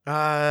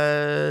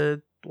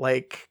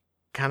like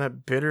kind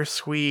of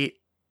bittersweet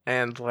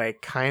and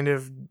like kind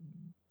of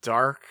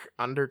dark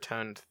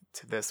undertone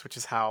to this, which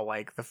is how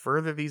like the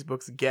further these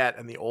books get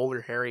and the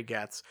older Harry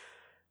gets,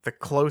 the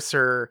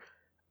closer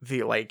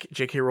the like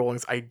J.K.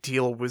 Rowling's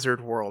ideal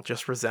wizard world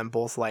just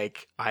resembles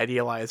like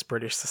idealized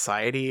British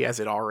society as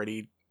it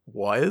already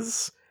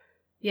was.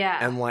 Yeah.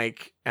 And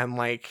like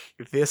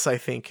this, I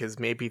think, is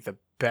maybe the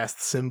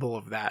best symbol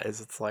of that.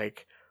 Is it's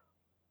like,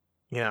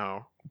 you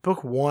know,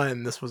 book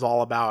one, this was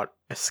all about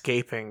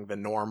escaping the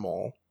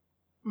normal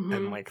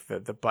and like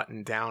the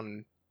button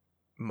down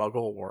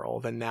Muggle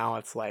world, and now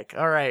it's like,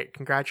 all right,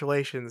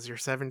 congratulations, you're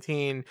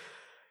 17.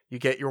 You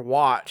get your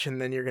watch,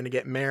 and then you're going to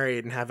get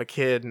married and have a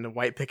kid and a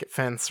white picket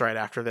fence right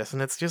after this. And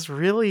it's just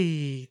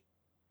really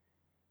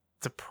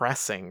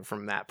depressing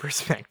from that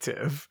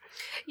perspective.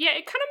 Yeah,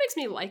 it kind of makes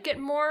me like it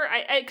more.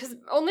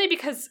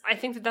 Because I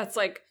think that that's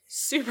like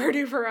super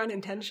duper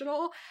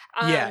unintentional.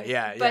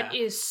 Yeah. But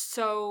is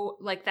so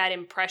like that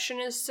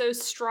impression is so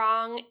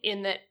strong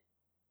in that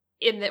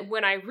in that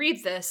when I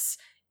read this,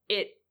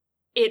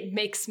 it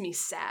makes me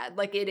sad.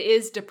 Like, it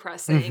is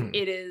depressing. Mhm.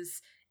 It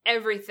is,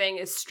 everything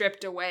is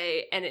stripped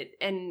away, and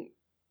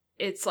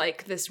it's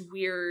like this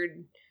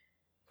weird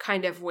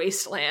kind of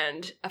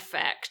wasteland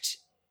effect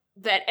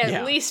that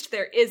at least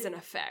there is an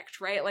effect,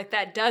 right? Like,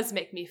 that does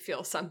make me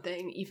feel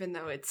something, even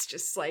though it's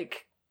just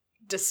like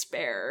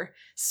despair,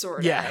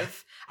 sort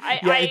of.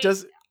 It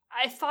does.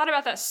 I thought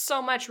about that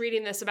so much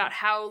reading this, about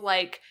how,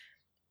 like,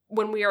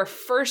 when we are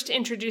first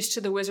introduced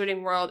to the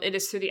wizarding world, it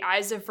is through the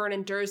eyes of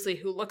Vernon Dursley,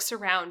 who looks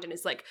around and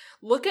is like,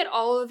 look at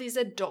all of these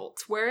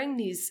adults wearing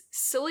these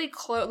silly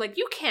clothes. Like,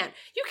 you can't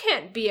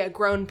be a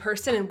grown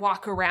person and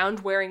walk around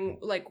wearing,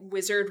 like,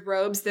 wizard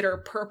robes that are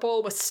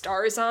purple with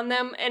stars on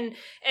them. And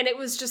it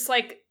was just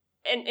like,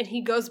 and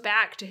he goes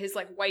back to his,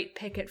 like, white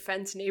picket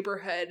fence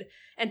neighborhood,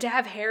 and to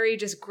have Harry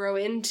just grow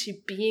into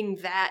being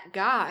that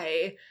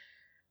guy,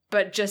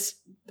 but just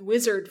the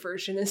wizard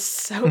version, is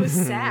so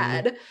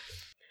sad.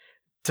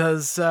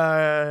 Does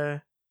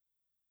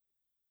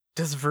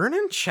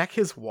Vernon check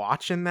his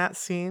watch in that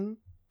scene?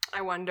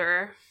 I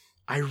wonder.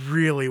 I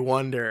really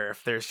wonder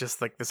if there's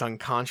just, like, this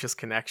unconscious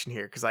connection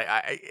here, because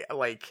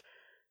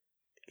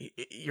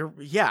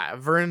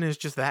Vernon is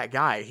just that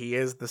guy. He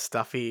is the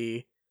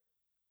stuffy,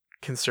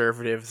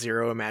 conservative,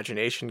 zero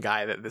imagination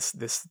guy that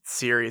this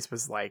series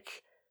was,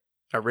 like,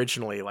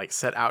 originally, like,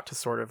 set out to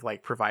sort of,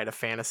 like, provide a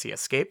fantasy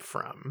escape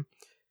from.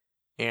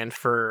 And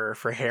for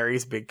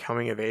Harry's big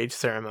coming of age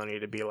ceremony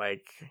to be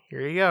like,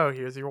 here you go,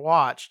 here's your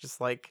watch, just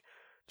like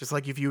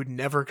if you would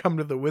never come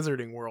to the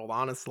wizarding world,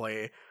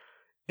 honestly,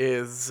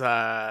 is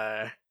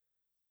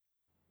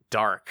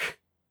dark.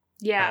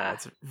 Yeah.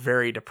 It's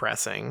very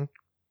depressing.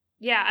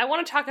 Yeah, I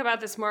want to talk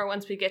about this more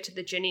once we get to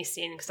the Ginny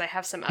scene, because I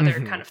have some other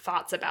kind of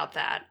thoughts about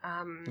that.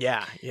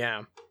 Yeah.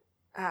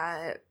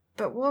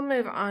 But we'll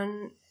move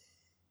on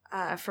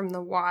from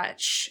the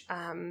watch.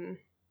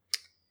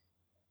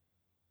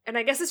 And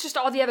I guess it's just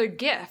all the other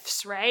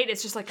gifts, right?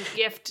 It's just like a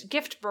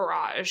gift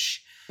barrage.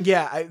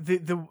 Yeah,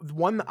 the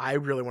one that I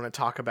really want to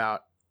talk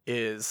about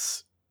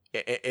is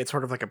it's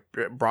sort of like a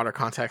broader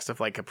context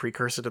of, like, a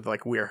precursor to,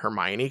 like, where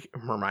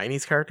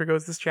Hermione's character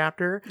goes this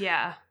chapter.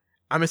 Yeah.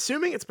 I'm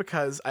assuming it's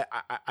because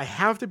I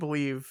have to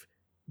believe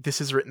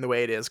this is written the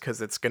way it is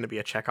because it's going to be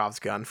a Chekhov's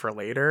gun for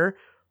later.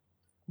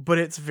 But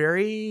it's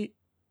very,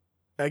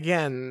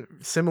 again,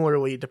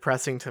 similarly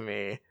depressing to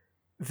me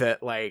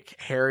that, like,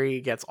 Harry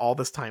gets all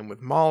this time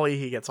with Molly,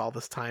 he gets all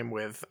this time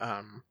with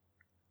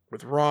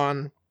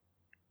Ron,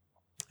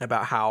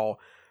 about how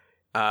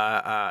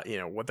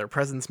what their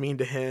presents mean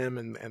to him,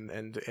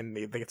 and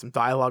they get some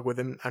dialogue with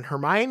him, and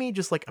Hermione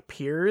just, like,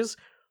 appears,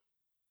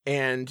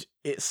 and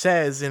it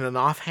says in an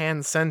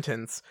offhand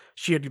sentence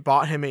she had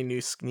bought him a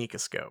new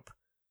sneakoscope,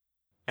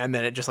 and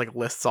then it just, like,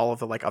 lists all of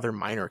the, like, other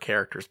minor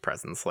characters'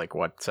 presents, like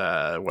what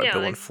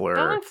Bill and Fleur.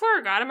 Bill and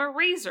Fleur got him a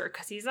razor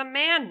because he's a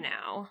man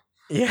now.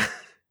 Yeah.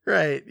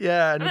 Right,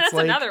 yeah. And that's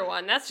like, another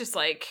one. That's just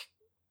like...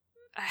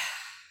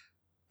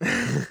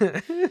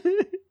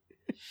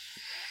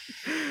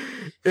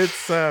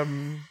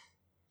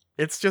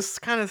 It's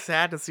just kind of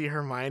sad to see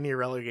Hermione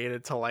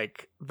relegated to,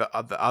 like, the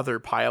other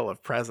pile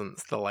of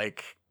presents, the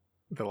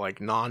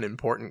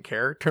non-important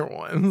character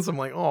ones. I'm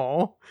like,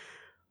 oh,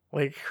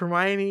 like,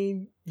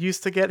 Hermione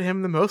used to get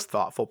him the most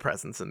thoughtful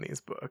presents in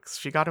these books.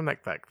 She got him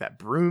that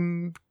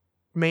broom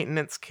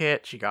maintenance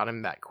kit. She got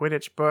him that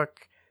Quidditch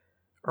book.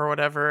 Or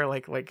whatever,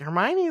 like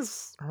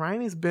Hermione's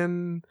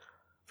been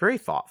very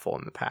thoughtful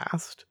in the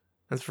past.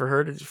 As for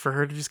her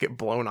to just get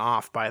blown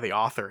off by the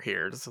author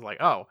here, just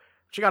like, oh,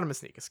 she got him a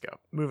sneakoscope.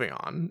 Moving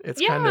on. It's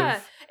kind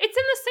of, it's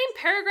in the same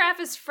paragraph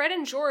as Fred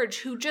and George,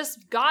 who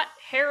just got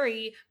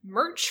Harry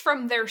merch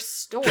from their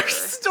store.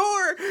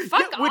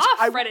 Fuck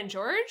off, Fred and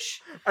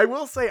George. I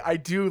will say I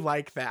do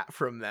like that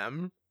from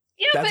them.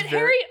 Yeah, but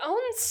Harry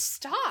owns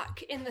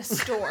stock in the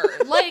store.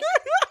 Like,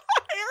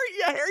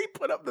 Harry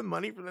put up the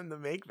money for them to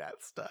make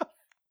that stuff.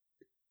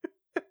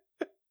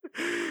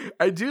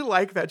 I do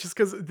like that, just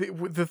because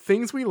the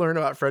things we learn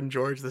about Fred and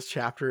George this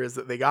chapter is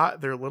that they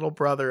got their little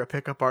brother a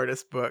pickup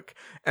artist book,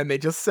 and they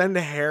just send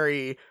to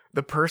Harry,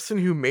 the person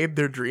who made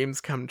their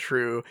dreams come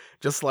true,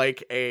 just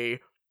like a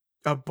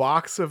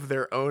box of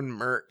their own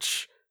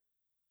merch.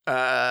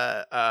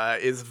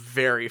 Is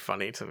very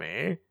funny to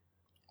me.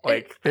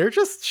 Like, they're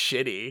just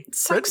shitty.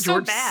 Sucks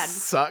so bad.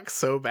 Sucks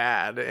so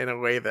bad in a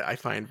way that I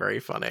find very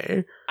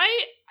funny.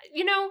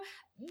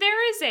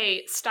 There is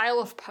a style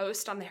of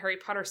post on the Harry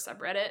Potter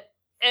subreddit,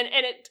 and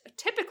it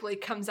typically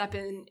comes up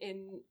in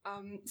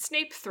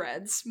Snape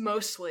threads,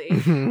 mostly,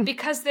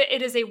 because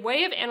it is a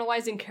way of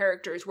analyzing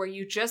characters where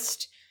you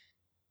just,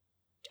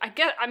 I've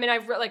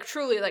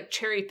truly, like,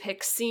 cherry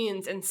pick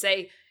scenes and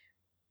say,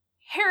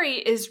 Harry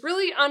is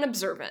really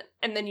unobservant,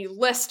 and then you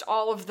list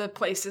all of the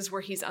places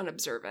where he's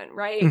unobservant,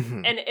 right?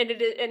 Mm-hmm.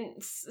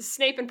 And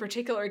Snape in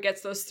particular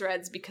gets those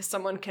threads because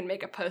someone can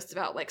make a post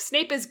about, like,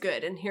 Snape is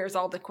good, and here's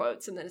all the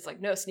quotes, and then it's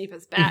like, no, Snape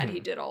is bad, he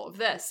did all of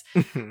this.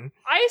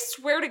 I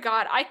swear to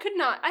God, I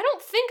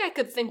don't think I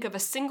could think of a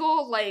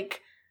single, like,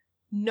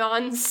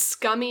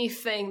 non-scummy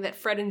thing that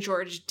Fred and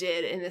George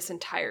did in this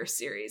entire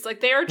series.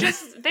 Like, they're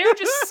just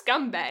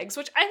scumbags,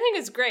 which I think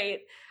is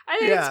great. I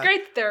think it's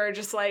great that there are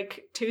just,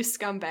 like, two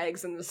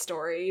scumbags in the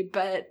story,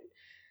 but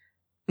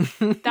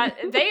that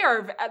they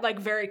are, like,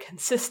 very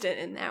consistent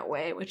in that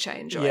way, which I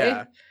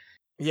enjoy.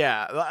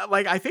 Yeah,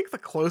 like, I think the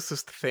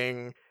closest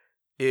thing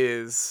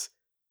is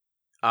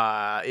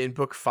in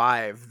book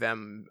 5,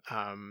 them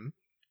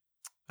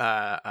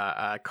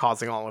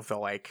causing all of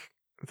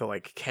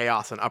the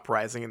chaos and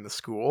uprising in the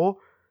school.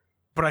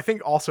 But I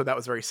think also that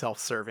was very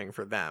self-serving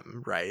for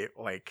them, right?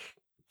 Like,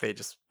 they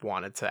just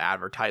wanted to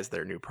advertise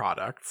their new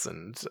products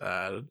and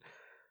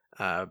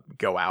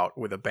go out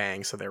with a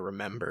bang so they're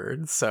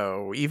remembered.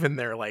 So even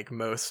their, like,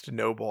 most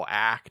noble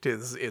act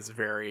is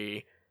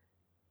very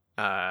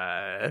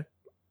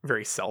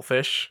very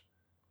selfish.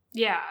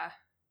 Yeah.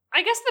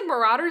 I guess the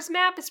Marauders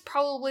map is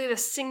probably the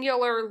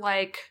singular,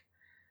 like,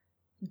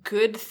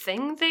 good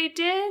thing they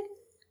did.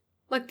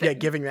 Like,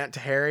 giving that to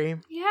Harry.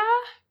 Yeah.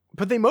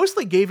 But they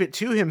mostly gave it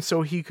to him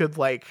so he could,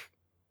 like,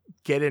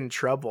 get in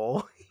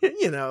trouble.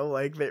 You know,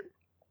 like,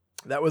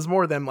 that was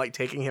more them, like,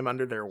 taking him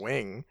under their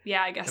wing.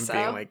 Yeah, I guess and so.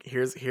 Being like,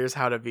 here's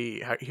how to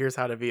be a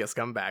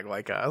scumbag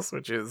like us,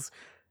 which is,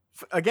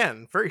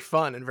 again, very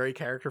fun and very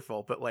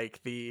characterful. But, like,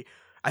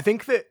 I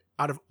think that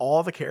out of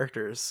all the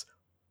characters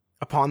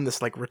upon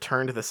this, like,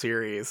 return to the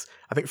series,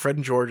 I think Fred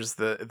and George is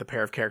the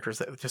pair of characters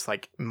that just,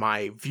 like,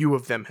 my view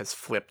of them has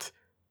flipped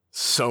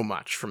so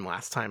much from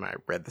last time I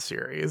read the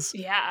series.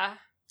 Yeah.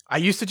 They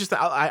used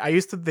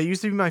to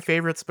be my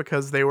favorites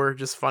because they were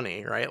just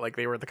funny, right? Like,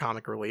 they were the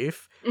comic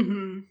relief.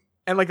 Mm-hmm.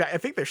 And, like, I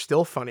think they're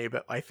still funny,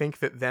 but I think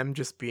that them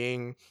just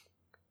being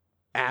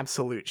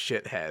absolute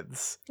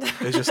shitheads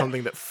is just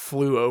something that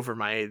flew over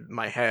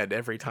my head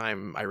every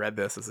time I read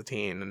this as a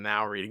teen. And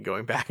now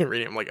going back and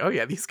reading, I'm like, oh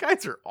yeah, these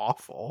guys are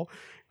awful,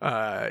 in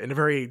a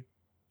very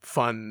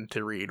fun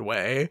to read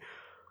way.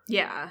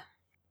 Yeah.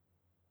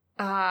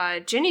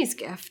 Ginny's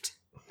gift.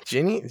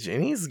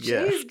 Ginny's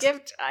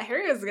gift.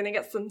 Harry is gonna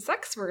get some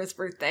sex for his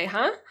birthday,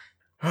 huh?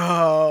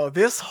 Oh,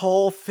 this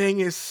whole thing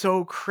is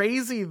so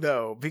crazy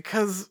though,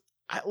 because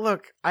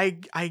I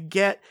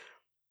get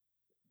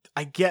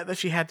that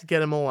she had to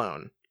get him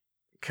alone,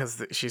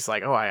 because she's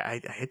like, oh,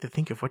 I had to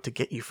think of what to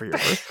get you for your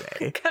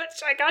birthday.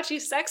 I got you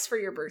sex for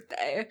your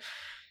birthday.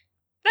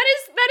 That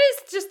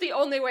is just the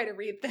only way to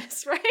read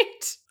this,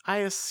 right? I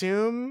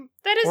assume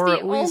that is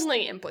the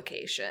only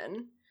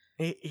implication.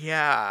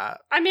 Yeah.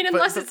 I mean,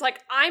 unless it's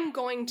like, I'm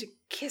going to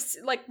kiss,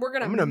 like, we're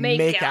gonna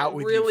make out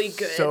with really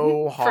good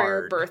so hard for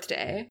your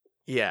birthday.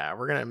 Yeah,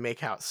 we're gonna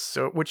make out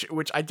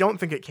which I don't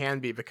think it can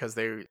be, because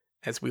they,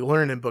 as we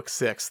learn in book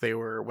 6,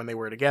 when they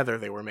were together,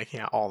 they were making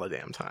out all the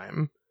damn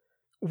time.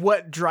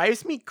 What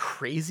drives me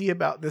crazy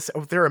about this,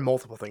 there are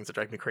multiple things that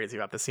drive me crazy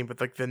about this scene, but,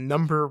 like, the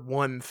number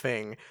one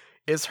thing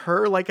is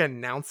her, like,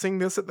 announcing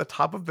this at the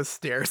top of the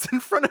stairs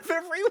in front of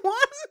everyone.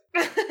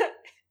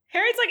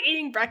 Harry's, like,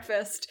 eating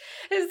breakfast.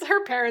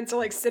 Her parents are,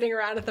 like, sitting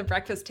around at the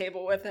breakfast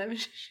table with him.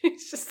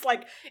 She's just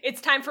like, it's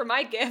time for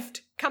my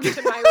gift. Come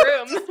to my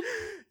room.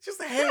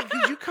 just, hey,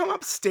 could you come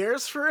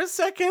upstairs for a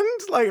second?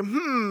 Like,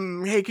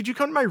 hey, could you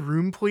come to my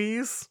room,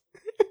 please?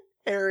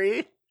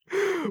 Harry.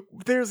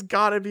 There's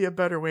gotta be a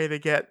better way to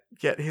get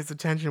his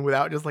attention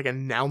without just, like,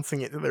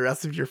 announcing it to the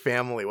rest of your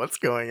family. What's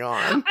going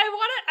on?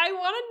 I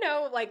want to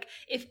know, like,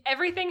 if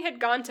everything had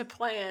gone to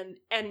plan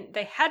and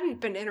they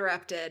hadn't been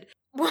interrupted,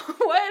 what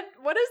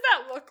does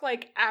that look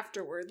like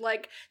afterward?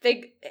 Like,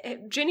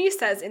 Ginny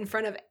says in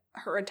front of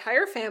her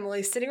entire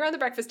family sitting around the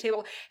breakfast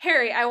table,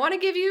 Harry, I want to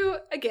give you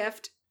a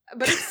gift,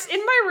 but it's in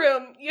my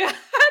room. You have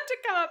to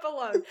come up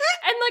alone. And,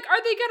 like,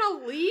 are they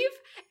gonna leave?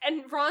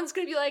 And Ron's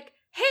gonna be like,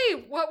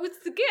 hey, what was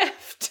the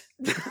gift?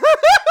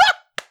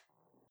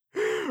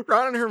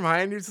 Ron and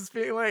Hermione is just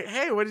being like,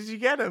 hey, what did you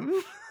get him?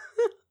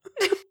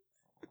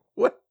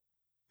 What?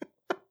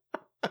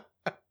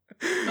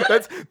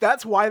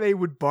 That's why they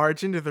would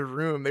barge into the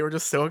room. They were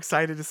just so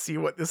excited to see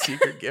what the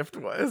secret gift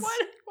was.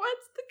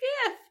 What's the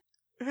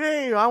gift?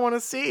 Hey, I want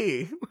to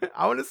see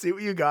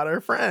what you got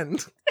our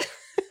friend.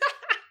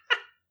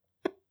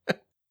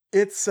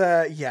 It's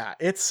a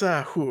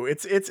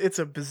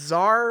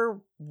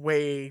bizarre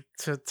way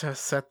to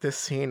set this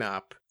scene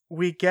up.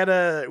 We get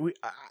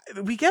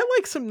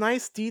like some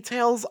nice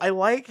details. I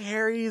like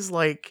Harry's,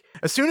 like,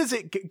 as soon as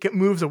it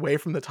moves away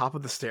from the top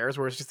of the stairs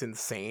where it's just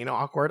insane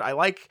awkward, I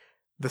like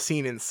the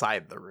scene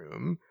inside the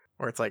room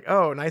where it's like,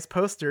 oh, nice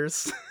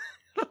posters.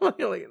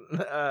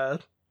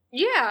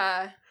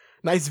 Yeah.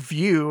 Nice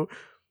view.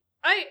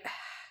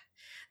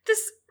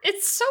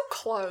 It's so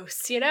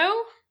close, you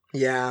know?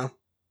 Yeah.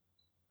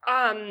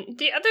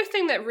 The other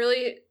thing that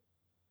really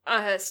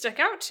stuck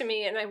out to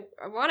me, and I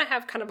want to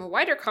have kind of a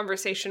wider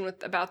conversation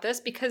about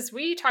this, because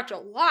we talked a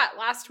lot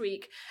last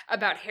week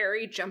about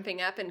Harry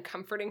jumping up and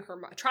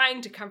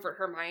trying to comfort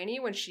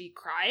Hermione when she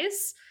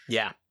cries.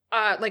 Yeah.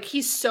 Like,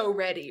 he's so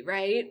ready,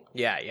 right?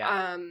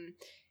 Yeah.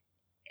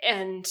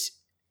 And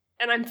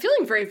I'm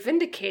feeling very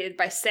vindicated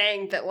by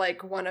saying that,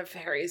 like, one of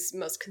Harry's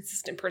most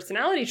consistent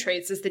personality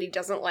traits is that he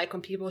doesn't like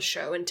when people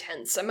show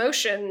intense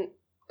emotion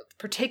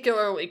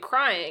particularly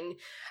crying.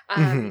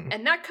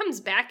 And that comes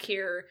back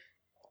here,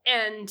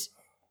 and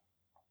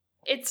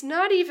it's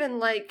not even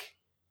like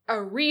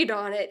a read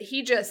on it.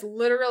 He just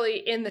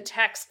literally in the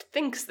text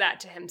thinks that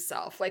to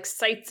himself, like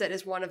cites it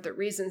as one of the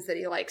reasons that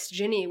he likes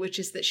Ginny, which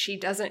is that she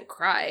doesn't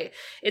cry.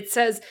 It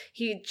says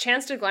he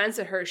chanced to glance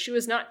at her. She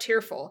was not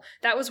tearful.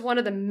 That was one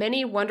of the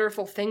many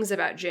wonderful things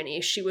about Ginny.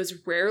 She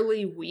was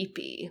rarely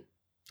weepy.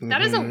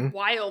 That is a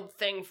wild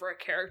thing for a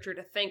character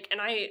to think,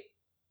 and I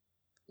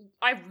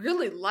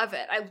really love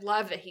it. I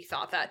love that he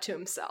thought that to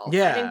himself.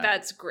 Yeah. I think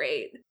that's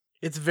great.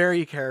 It's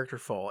very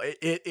characterful.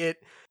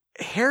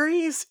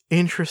 Harry's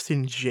interest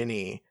in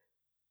Ginny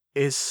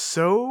is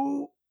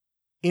so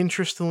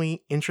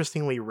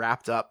interestingly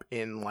wrapped up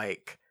in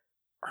like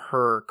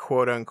her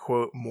quote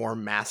unquote more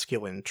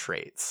masculine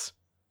traits.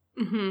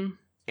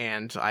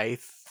 And I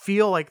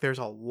feel like there's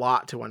a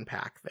lot to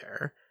unpack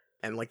there.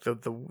 And like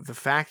the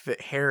fact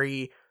that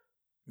Harry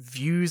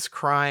views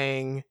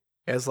crying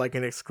as like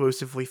an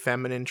exclusively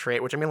feminine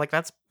trait, which I mean, like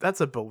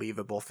that's a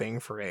believable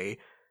thing for a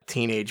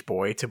teenage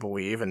boy to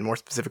believe, and more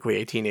specifically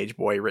a teenage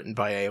boy written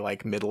by a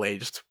like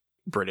middle-aged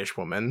British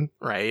woman,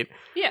 right?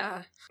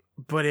 Yeah.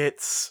 But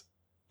it's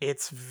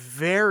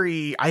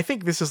very, I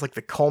think this is like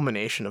the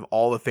culmination of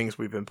all the things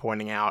we've been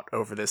pointing out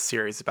over this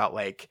series about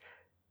like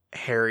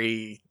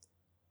Harry's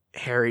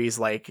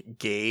like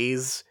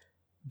gaze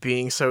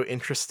being so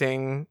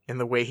interesting in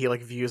the way he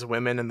like views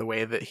women and the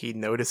way that he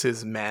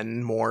notices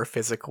men more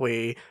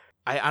physically.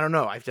 I don't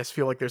know. I just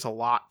feel like there's a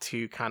lot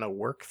to kind of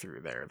work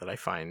through there that I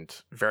find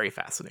very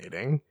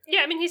fascinating.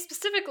 Yeah, I mean, he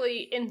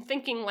specifically, in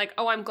thinking like,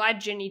 oh, I'm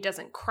glad Ginny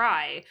doesn't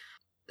cry,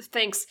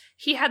 thinks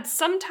he had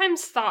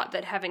sometimes thought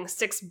that having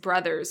 6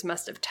 brothers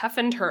must have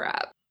toughened her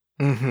up.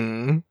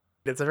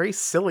 It's a very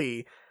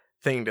silly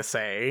thing to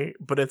say,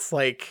 but it's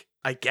like,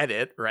 I get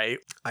it, right?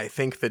 I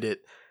think that it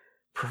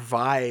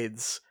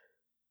provides,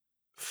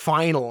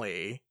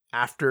 finally,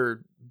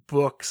 after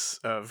books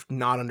of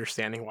not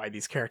understanding why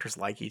these characters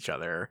like each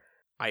other,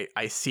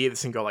 I see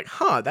this and go like,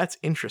 huh, that's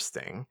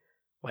interesting.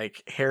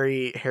 Like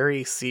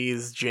Harry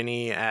sees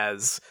Ginny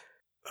as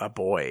a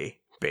boy,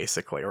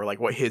 basically, or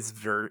like what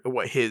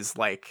his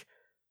like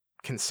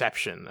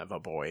conception of a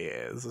boy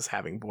is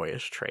having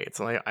boyish traits.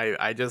 And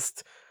I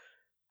just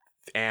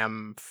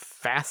am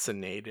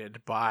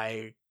fascinated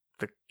by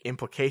the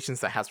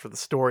implications that has for the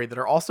story that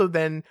are also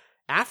then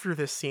after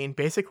this scene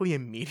basically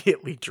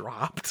immediately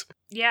dropped.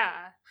 Yeah.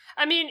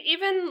 I mean,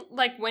 even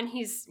like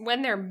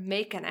when they're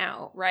making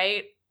out,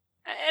 right?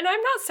 And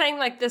I'm not saying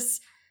like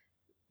this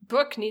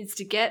book needs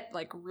to get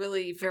like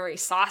really very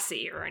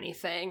saucy or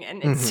anything,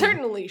 and it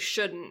certainly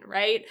shouldn't,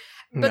 right?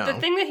 But the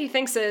thing that he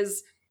thinks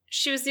is,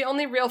 she was the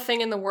only real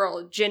thing in the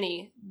world,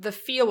 Ginny, the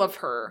feel of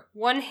her,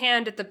 one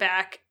hand at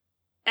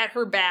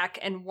her back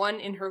and one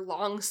in her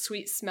long,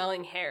 sweet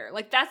smelling hair.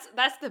 Like that's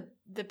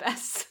the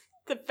best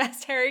the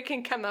best Harry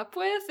can come up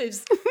with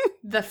is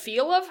the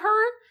feel of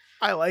her.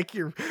 I like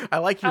your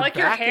back your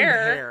and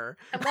hair.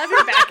 I love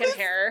your back and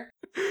hair.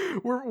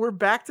 We're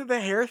back to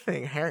the hair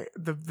thing.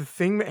 The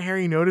thing that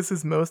Harry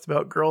notices most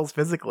about girls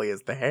physically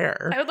is the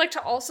hair. I would like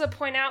to also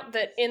point out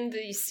that in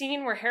the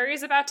scene where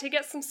Harry's about to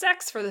get some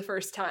sex for the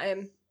first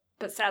time,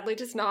 but sadly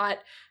does not,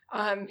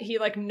 he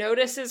like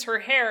notices her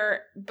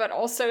hair, but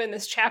also in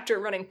this chapter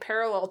running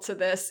parallel to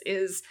this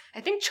is, I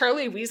think,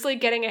 Charlie Weasley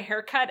getting a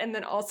haircut and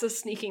then also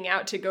sneaking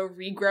out to go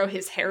regrow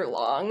his hair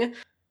long.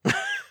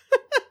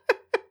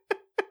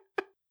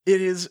 It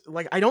is,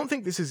 like, I don't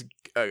think this is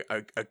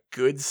a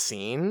good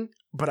scene,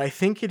 but I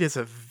think it is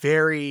a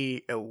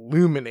very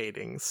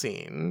illuminating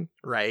scene,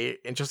 right?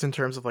 And just in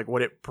terms of, like,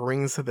 what it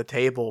brings to the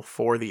table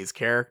for these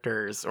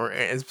characters,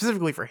 and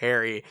specifically for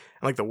Harry,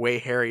 and, like, the way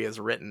Harry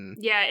is written.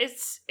 Yeah,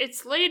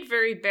 it's laid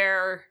very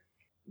bare.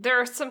 There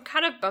are some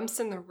kind of bumps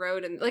in the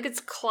road, and, like, it's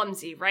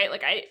clumsy, right?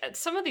 Like,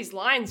 some of these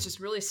lines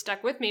just really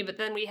stuck with me, but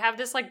then we have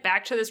this, like,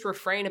 back to this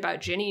refrain about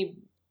Ginny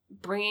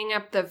bringing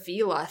up the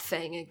Vila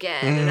thing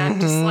again, and I'm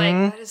just like,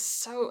 that is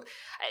so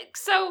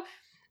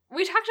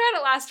we talked about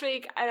it last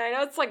week, and I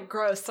know it's like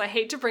gross, so I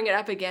hate to bring it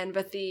up again,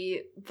 but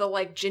the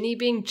like Ginny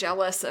being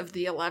jealous of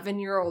the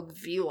 11-year-old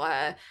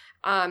Vila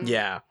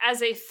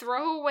as a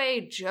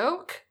throwaway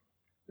joke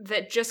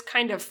that just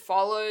kind of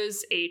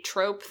follows a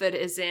trope that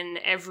is in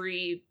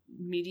every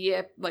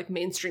media, like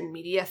mainstream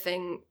media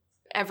thing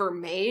ever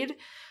made.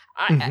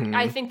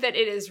 I think that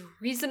it is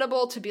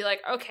reasonable to be like,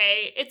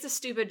 okay, it's a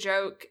stupid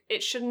joke.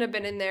 It shouldn't have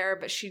been in there,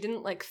 but she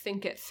didn't like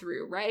think it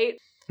through, right?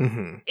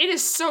 It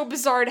is so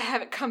bizarre to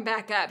have it come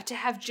back up, to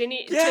have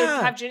Ginny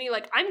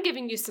like, I'm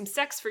giving you some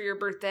sex for your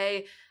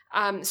birthday,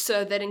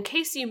 so that in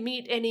case you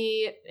meet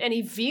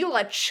any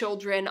Vila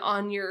children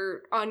on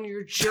your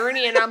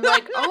journey, and I'm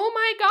like, oh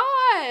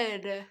my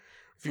god,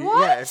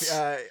 what?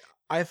 Yeah,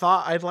 I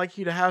thought I'd like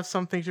you to have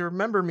something to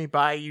remember me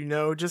by,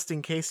 just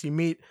in case you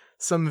meet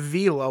some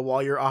Vila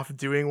while you're off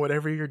doing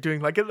whatever you're doing.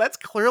 Like, that's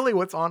clearly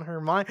what's on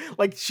her mind.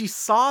 Like, she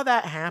saw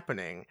that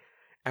happening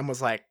and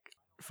was like,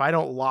 if I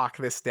don't lock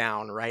this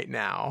down right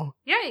now.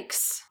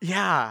 Yikes.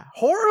 Yeah.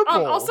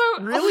 Horrible. Also,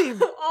 really.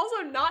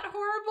 Also not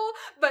horrible,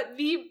 but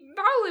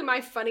probably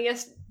my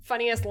funniest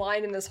funniest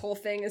line in this whole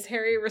thing is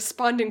Harry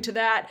responding to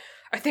that.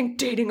 I think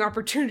dating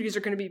opportunities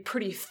are going to be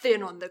pretty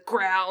thin on the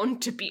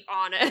ground, to be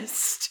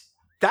honest.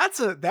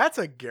 That's a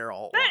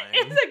Geralt line.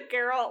 That is a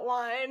Geralt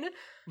line.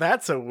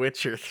 That's a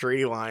Witcher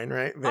 3 line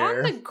right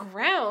there. On the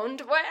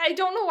ground? Why? I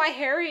don't know why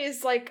Harry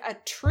is like a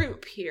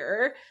troop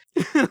here.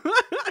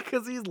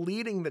 Because he's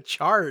leading the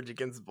charge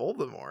against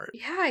Voldemort.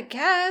 Yeah, I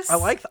guess.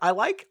 I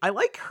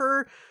like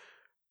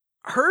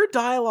her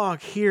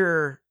dialogue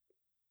here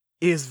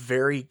is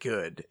very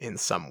good in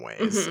some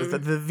ways. Mm-hmm.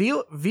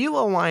 The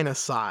Vila line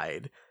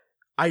aside,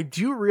 I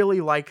do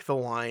really like the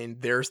line,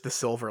 "There's the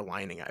silver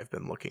lining I've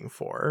been looking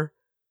for."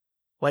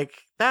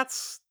 Like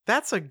that's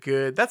a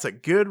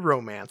good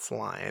romance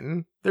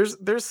line.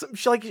 There's some,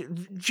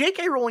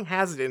 J.K. Rowling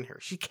has it in her.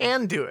 She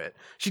can do it.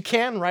 She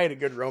can write a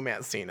good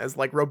romance scene, as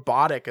like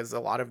robotic as a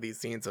lot of these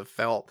scenes have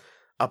felt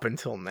up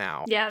until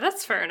now. Yeah,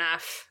 that's fair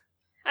enough.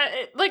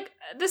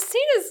 The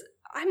scene is,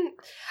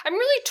 I'm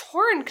really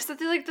torn because I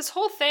feel like this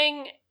whole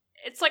thing,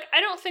 it's like, I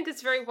don't think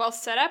it's very well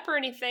set up or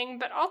anything,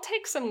 but I'll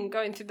take some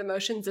going through the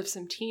motions of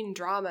some teen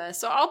drama,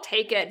 so I'll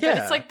take it. Yeah.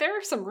 But it's like, there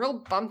are some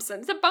real bumps, and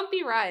it's a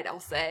bumpy ride, I'll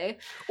say.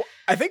 Well,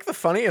 I think the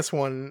funniest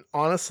one,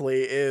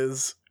 honestly,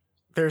 is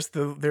there's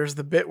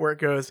the bit where it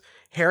goes,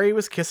 Harry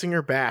was kissing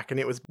her back, and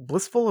it was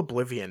blissful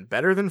oblivion,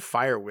 better than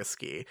fire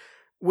whiskey,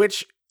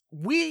 which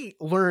we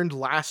learned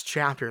last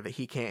chapter that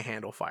he can't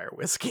handle fire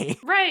whiskey.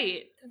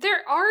 Right.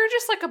 There are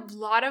just like a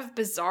lot of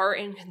bizarre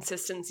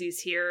inconsistencies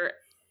here.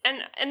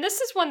 And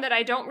this is one that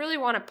I don't really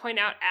want to point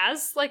out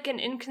as like an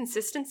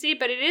inconsistency,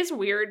 but it is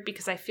weird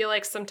because I feel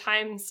like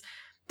sometimes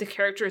the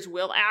characters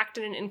will act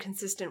in an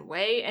inconsistent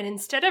way, and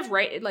instead of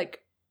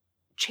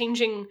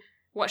changing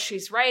what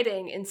she's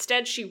writing,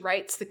 instead she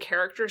writes the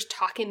characters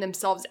talking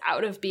themselves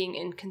out of being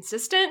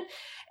inconsistent.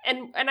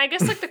 And I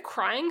guess like the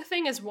crying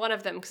thing is one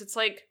of them, because it's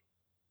like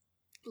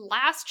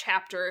last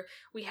chapter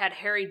we had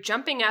Harry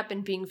jumping up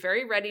and being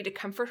very ready to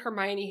comfort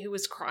Hermione, who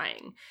was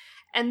crying.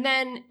 And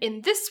then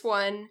in this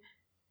one,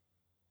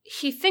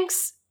 he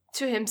thinks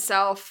to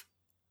himself,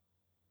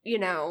 you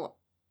know,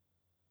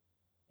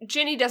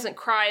 Ginny doesn't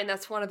cry, and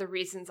that's one of the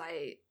reasons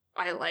I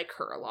like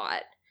her a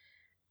lot.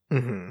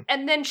 Mm-hmm.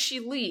 And then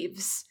she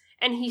leaves,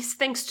 and he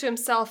thinks to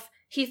himself,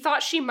 he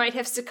thought she might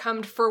have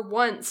succumbed for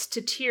once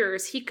to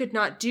tears. He could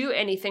not do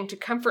anything to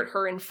comfort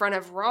her in front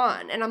of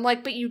Ron. And I'm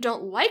like, but you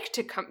don't like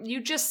to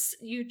you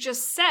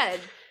just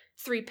said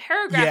 3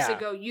 paragraphs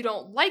ago you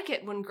don't like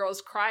it when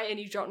girls cry and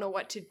you don't know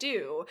what to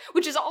do,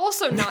 which is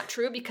also not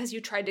true because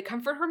you tried to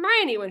comfort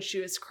Hermione when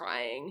she was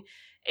crying.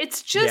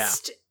 It's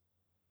just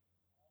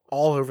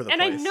all over the place.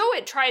 And I know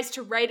it tries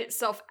to write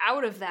itself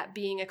out of that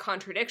being a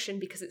contradiction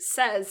because it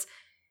says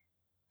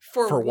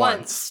for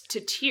once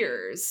to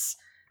tears.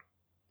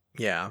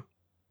 Yeah.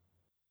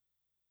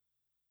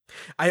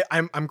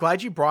 I'm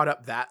glad you brought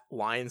up that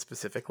line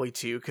specifically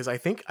too, because I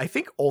think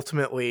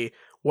ultimately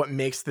what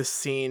makes this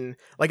scene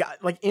like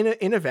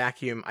in a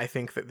vacuum, I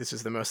think that this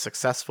is the most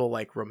successful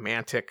like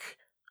romantic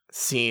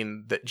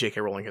scene that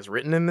J.K. Rowling has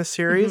written in this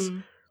series,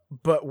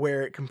 but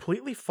where it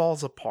completely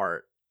falls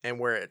apart and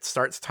where it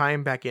starts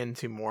tying back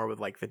into more with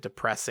like the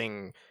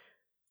depressing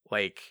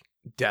like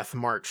death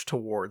march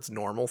towards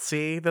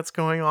normalcy that's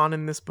going on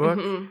in this book.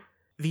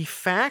 The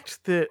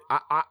fact that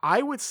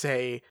I would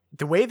say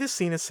the way this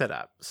scene is set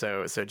up,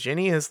 so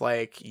Ginny is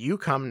like, you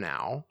come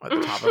now at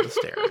the top of the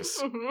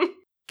stairs,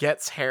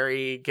 gets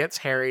Harry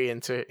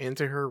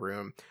into her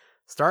room,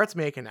 starts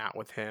making out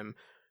with him.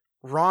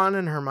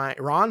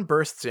 Ron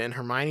bursts in,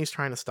 Hermione's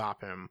trying to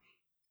stop him.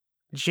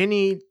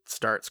 Ginny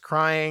starts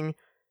crying.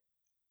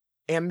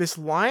 And this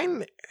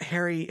line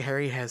Harry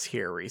has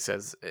here where he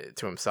says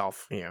to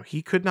himself, you know,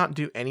 he could not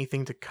do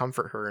anything to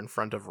comfort her in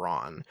front of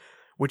Ron,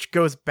 which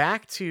goes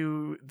back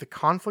to the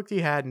conflict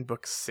he had in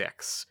book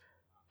 6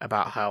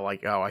 about how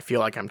like, oh, I feel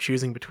like I'm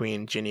choosing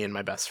between Ginny and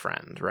my best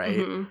friend,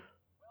 right?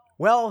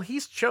 Well,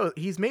 he's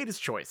made his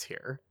choice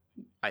here,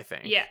 I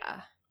think.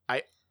 Yeah.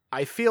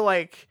 I feel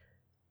like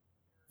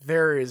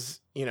there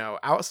is, you know,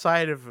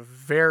 outside of a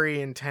very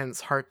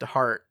intense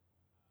heart-to-heart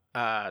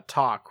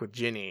talk with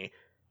Ginny,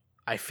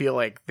 I feel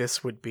like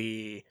this would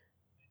be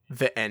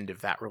the end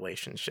of that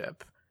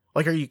relationship.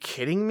 Like, are you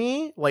kidding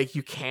me? Like,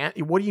 you can't?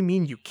 What do you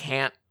mean you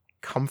can't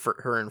comfort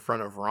her in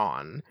front of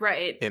Ron?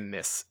 Right. In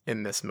this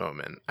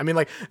moment. I mean,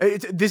 like,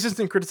 this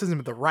isn't criticism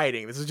of the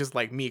writing. This is just,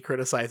 like, me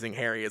criticizing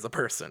Harry as a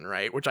person,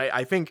 right? Which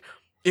I think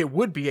it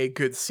would be a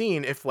good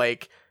scene if,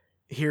 like,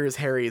 here's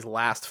Harry's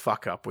last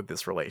fuck up with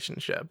this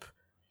relationship,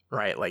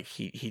 right? Like,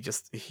 he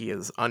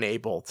is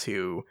unable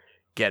to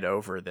get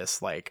over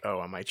this, like,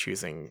 oh, am I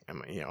choosing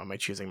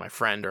my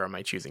friend or am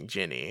I choosing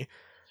Ginny?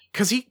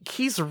 Because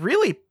he's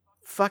really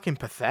fucking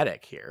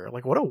pathetic here.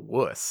 Like, what a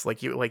wuss.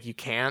 Like, you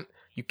can't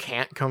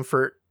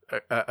comfort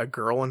a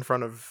girl in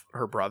front of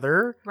her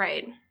brother.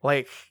 Right.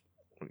 Like,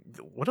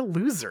 what a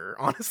loser,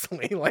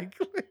 honestly. Like,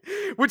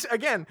 which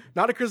again,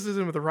 not a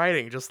criticism of the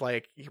writing, just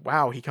like,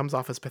 wow, he comes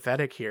off as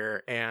pathetic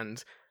here.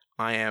 And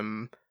I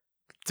am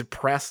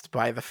depressed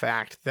by the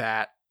fact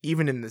that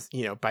even in this,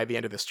 you know, by the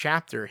end of this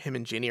chapter, him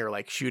and Ginny are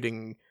like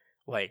shooting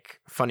like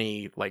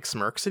funny like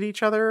smirks at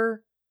each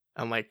other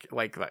and like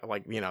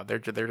they're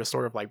just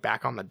sort of like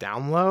back on the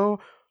down low,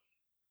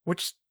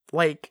 which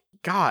like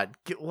God,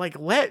 like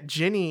let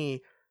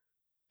Ginny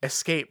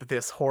escape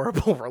this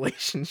horrible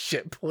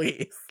relationship,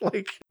 please.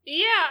 Like,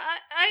 yeah,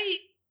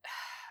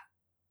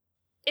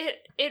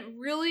 it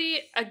really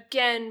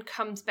again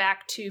comes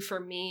back to, for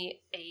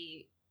me,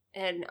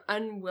 an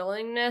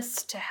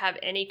unwillingness to have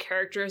any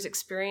characters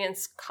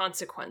experience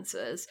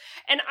consequences.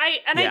 And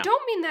I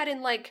don't mean that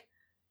in like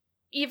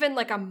even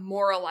like a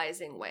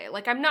moralizing way.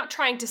 Like, I'm not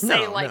trying to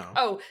say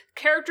oh,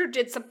 character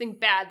did something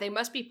bad, they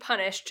must be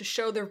punished to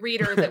show the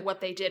reader that what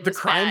they did was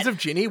the crimes bad. of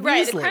Ginny Weasley.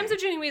 Right, the crimes of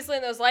Ginny Weasley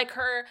and those like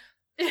her.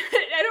 I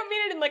don't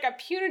mean it in like a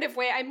punitive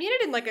way. I mean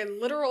it in like a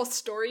literal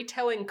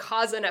storytelling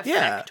cause and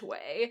effect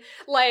way.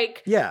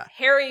 Like,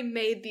 Harry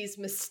made these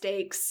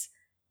mistakes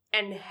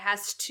and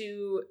has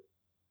to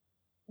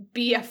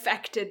be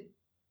affected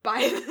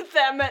by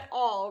them at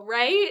all,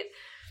 right?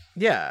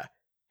 Yeah.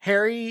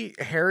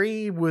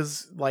 Harry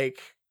was like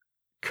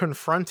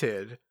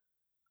confronted,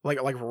 like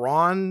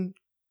Ron,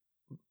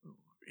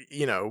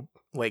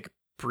 like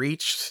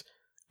breached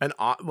an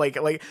like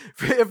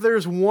if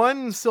there's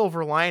one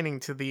silver lining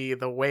to the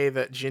way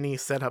that Ginny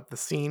set up the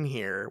scene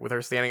here, with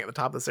her standing at the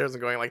top of the stairs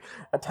and going like,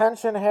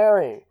 "Attention,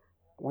 Harry,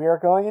 we are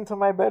going into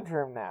my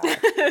bedroom now."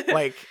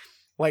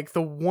 like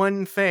the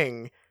one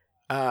thing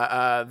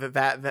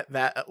that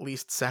at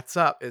least sets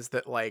up is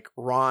that like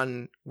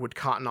Ron would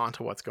cotton on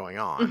to what's going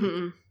on.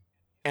 Mm-hmm.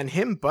 And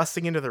him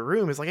busting into the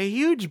room is like a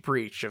huge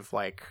breach of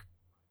like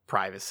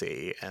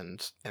privacy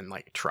and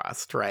like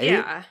trust, right?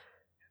 Yeah.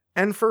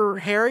 And for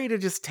Harry to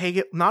just take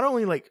it, not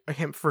only like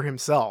for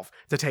himself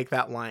to take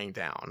that lying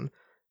down,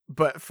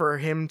 but for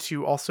him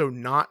to also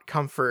not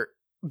comfort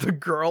the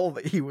girl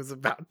that he was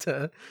about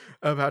to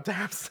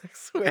have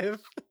sex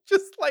with.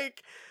 Just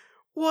like,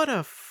 what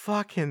a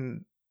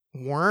fucking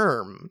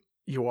worm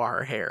you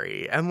are,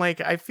 Harry. And like,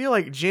 I feel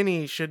like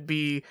Ginny should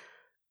be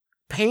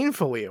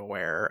painfully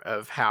aware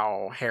of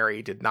how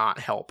Harry did not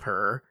help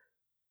her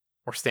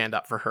or stand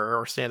up for her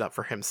or stand up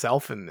for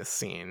himself in this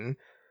scene.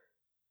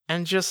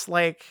 And just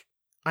like,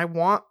 I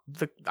want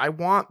the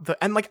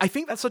and like, I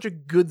think that's such a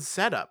good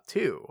setup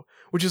too,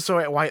 which is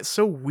why it's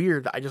so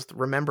weird that I just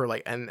remember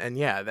like, and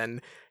yeah,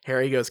 then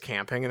Harry goes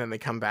camping and then they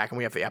come back and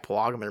we have the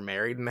epilogue and they're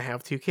married and they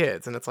have 2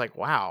 kids. And it's like,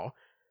 wow,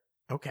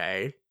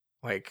 okay.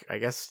 Like, I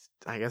guess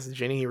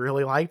Ginny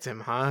really liked him,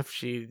 huh? If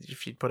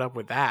she'd put up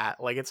with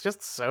that. Like, it's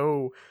just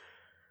so,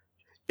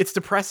 it's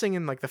depressing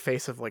in like the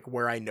face of like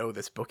where I know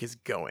this book is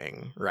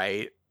going,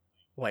 right?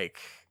 Like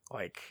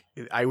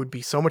I would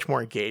be so much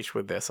more engaged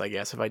with this, I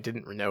guess, if I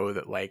didn't know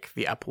that like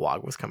the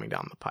epilogue was coming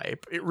down the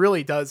pipe. It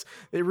really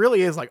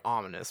is like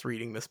ominous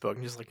reading this book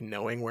and just like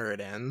knowing where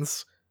it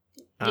ends.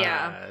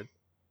 Yeah.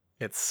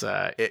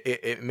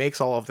 It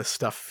makes all of this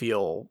stuff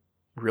feel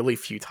really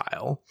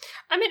futile.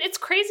 I mean, it's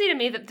crazy to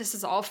me that this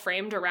is all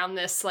framed around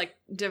this like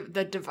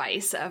the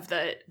device of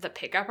the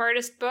pickup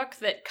artist book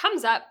that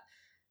comes up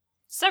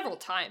several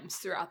times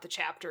throughout the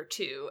chapter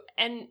too.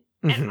 And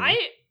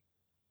I,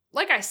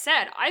 like I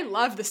said, I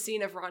love the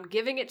scene of Ron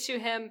giving it to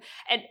him,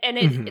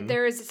 and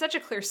there is such a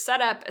clear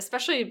setup,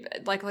 especially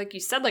like you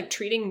said, like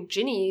treating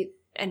Ginny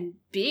and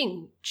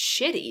being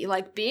shitty,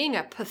 like being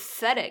a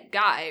pathetic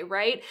guy,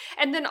 right?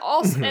 And then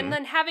also, and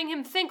then having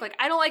him think like,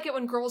 I don't like it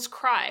when girls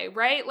cry,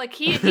 right? Like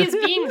he is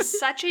being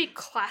such a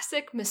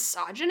classic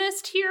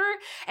misogynist here,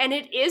 and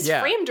it is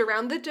framed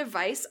around the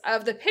device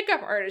of the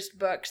pickup artist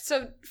book.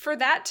 So for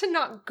that to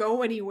not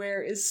go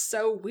anywhere is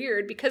so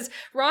weird, because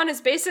Ron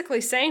is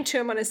basically saying to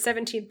him on his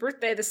 17th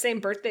birthday, the same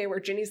birthday where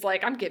Ginny's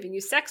like, I'm giving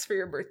you sex for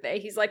your birthday.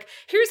 He's like,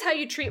 here's how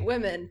you treat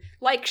women,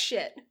 like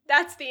shit.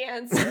 That's the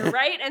answer,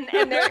 right?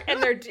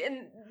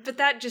 But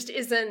that just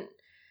isn't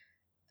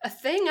a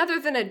thing other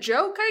than a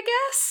joke, I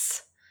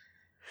guess.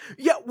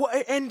 Yeah,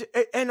 well, and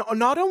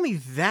not only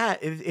that,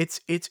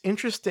 it's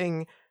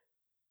interesting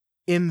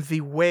in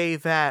the way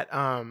that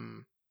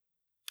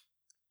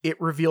it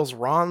reveals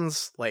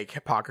Ron's like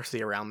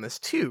hypocrisy around this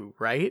too,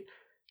 right?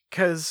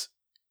 Because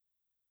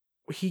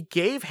he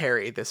gave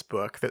Harry this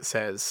book that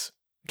says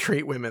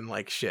treat women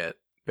like shit,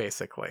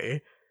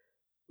 basically,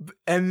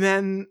 and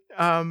then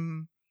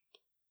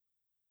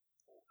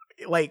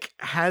like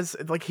has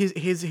like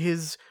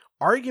his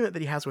argument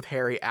that he has with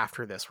Harry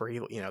after this, where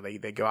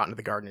they go out into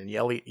the garden and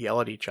yell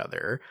at each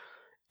other,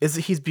 is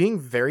that he's being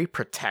very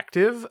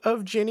protective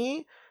of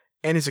Ginny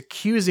and is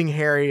accusing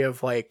Harry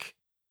of like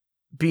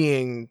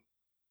being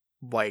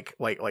like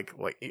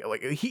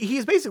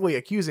he's basically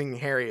accusing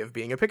Harry of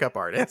being a pickup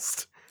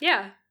artist.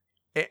 Yeah.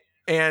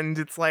 And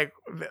it's like,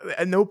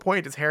 at no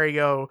point does Harry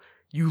go,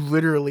 you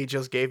literally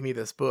just gave me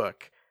this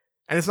book.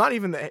 And it's not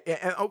even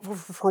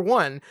for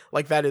one,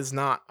 like that is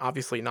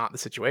obviously not the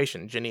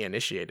situation. Ginny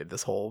initiated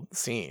this whole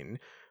scene,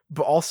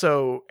 but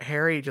also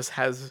Harry just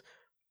has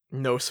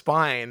no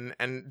spine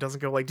and doesn't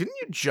go like, didn't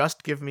you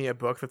just give me a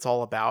book that's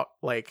all about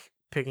like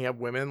picking up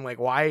women? Like,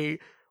 why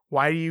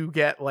do you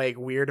get like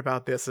weird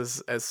about this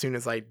as soon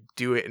as I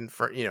do it in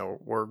front,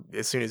 or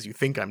as soon as you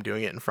think I'm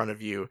doing it in front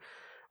of you?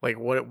 Like,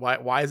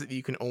 why is it that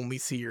you can only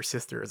see your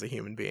sister as a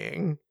human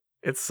being?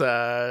 It's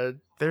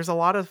there's a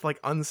lot of like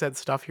unsaid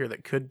stuff here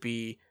that could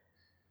be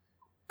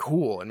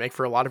cool and make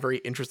for a lot of very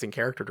interesting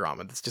character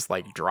drama that's just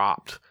like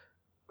dropped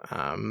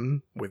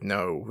with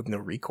no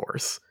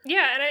recourse.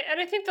 Yeah,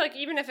 and I think like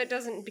even if it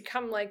doesn't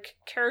become like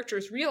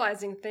characters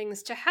realizing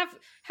things, to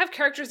have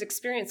characters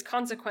experience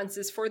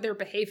consequences for their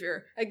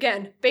behavior.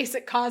 Again,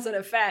 basic cause and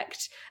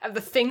effect of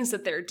the things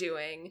that they're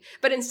doing.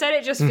 But instead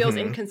it just feels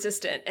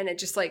inconsistent, and it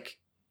just like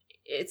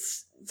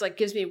it's like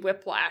gives me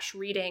whiplash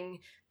reading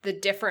the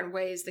different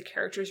ways the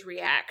characters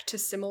react to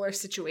similar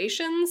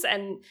situations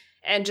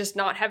and just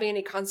not having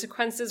any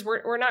consequences.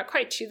 We're not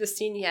quite to the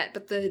scene yet,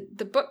 but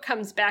the book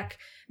comes back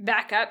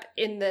up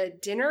in the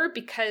dinner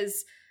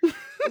because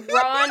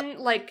Ron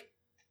like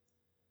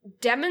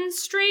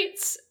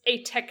demonstrates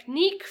a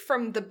technique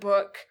from the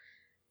book,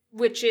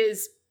 which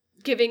is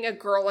giving a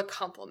girl a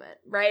compliment,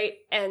 right?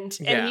 And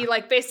he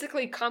like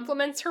basically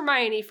compliments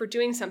Hermione for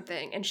doing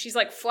something, and she's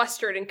like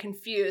flustered and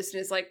confused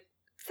and is like,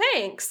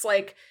 thanks,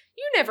 like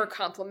you never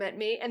compliment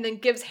me, and then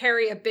gives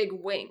Harry a big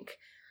wink.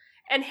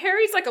 And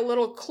Harry's like a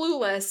little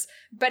clueless,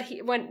 but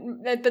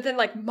then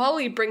like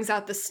Molly brings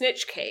out the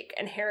snitch cake,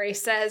 and Harry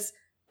says,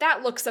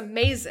 "That looks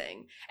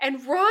amazing."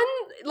 And Ron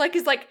like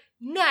is like,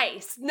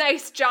 nice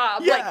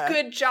job, like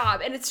good job.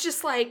 And it's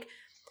just like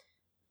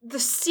the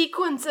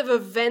sequence of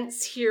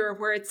events here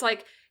where it's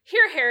like,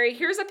 here, Harry,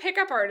 here's a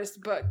pickup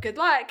artist book. Good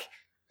luck.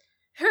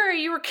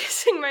 Harry, you were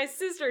kissing my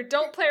sister.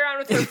 Don't play around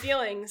with her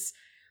feelings.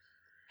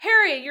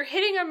 Harry, you're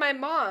hitting on my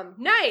mom.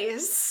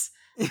 Nice.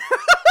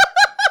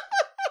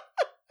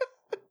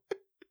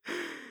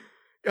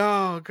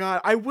 Oh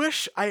god, I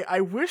wish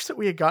that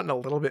we had gotten a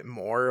little bit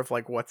more of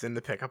like what's in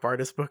the pickup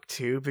artist book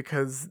too,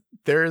 because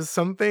there's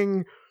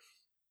something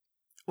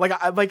like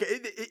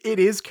it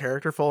is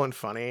characterful and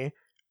funny.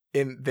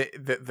 In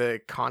the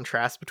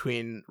contrast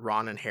between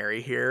Ron and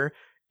Harry here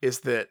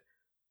is that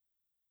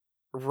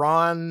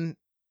Ron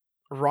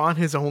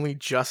has only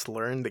just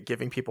learned that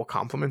giving people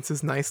compliments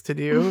is nice to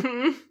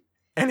do.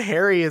 And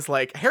Harry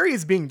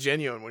is being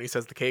genuine when he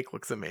says the cake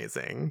looks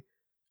amazing.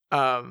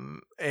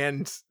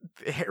 And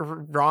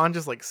Ron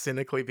just like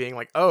cynically being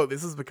like, oh,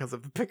 this is because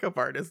of the pickup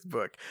artist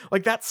book.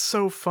 Like, that's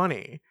so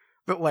funny.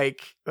 But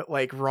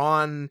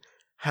Ron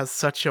has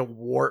such a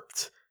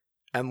warped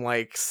and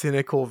like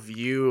cynical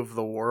view of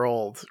the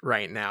world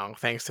right now,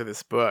 thanks to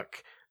this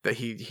book, that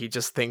he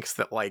just thinks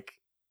that like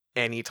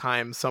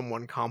anytime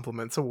someone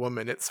compliments a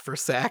woman, it's for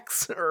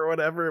sex or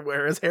whatever.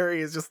 Whereas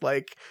Harry is just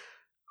like,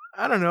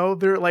 I don't know,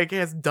 they're like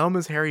as dumb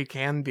as Harry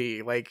can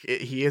be. Like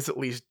he is at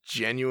least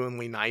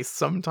genuinely nice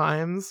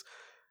sometimes.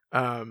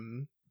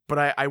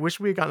 But I wish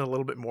we had gotten a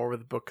little bit more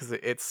with the book, because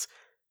it's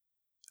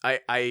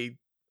I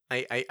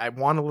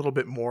want a little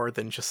bit more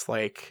than just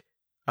like,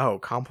 oh,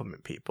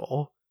 compliment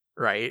people,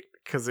 right?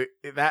 Because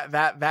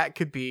that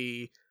could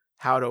be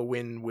how to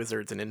win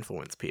wizards and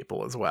influence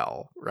people as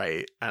well,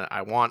 right? And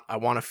I want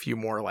a few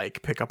more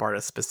like pickup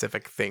artist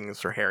specific things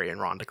for Harry and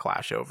Ron to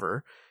clash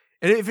over.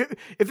 And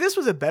if this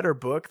was a better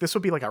book, this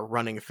would be like a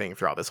running thing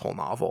throughout this whole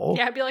novel.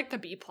 Yeah, it'd be like the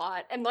B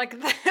plot, and like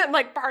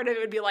like part of it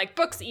would be like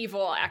book's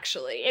evil.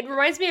 Actually, it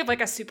reminds me of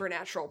like a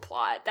Supernatural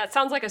plot. That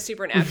sounds like a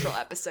Supernatural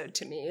episode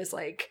to me. Is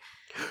like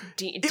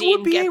Dean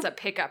gets a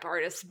pickup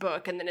artist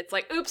book, and then it's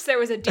like, oops, there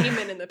was a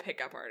demon in the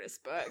pickup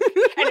artist book,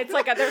 and it's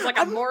like there's like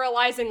a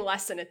moralizing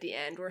lesson at the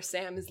end where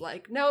Sam is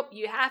like, nope,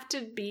 you have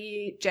to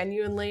be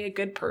genuinely a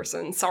good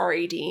person.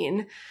 Sorry,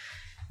 Dean.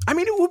 I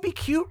mean, it would be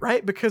cute,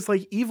 right? Because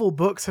like evil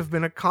books have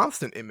been a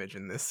constant image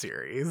in this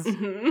series,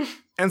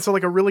 and so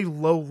like a really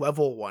low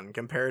level one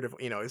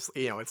comparatively,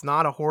 it's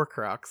not a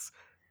Horcrux,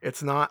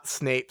 it's not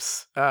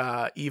Snape's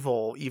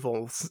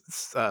evil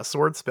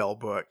sword spell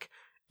book.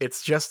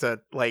 It's just a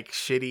like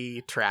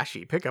shitty,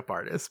 trashy pickup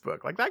artist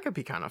book. Like that could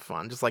be kind of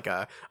fun, just like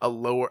a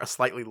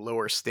slightly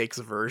lower stakes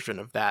version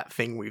of that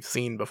thing we've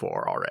seen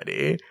before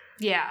already.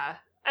 Yeah.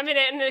 I mean,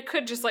 and it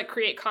could just like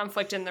create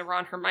conflict in the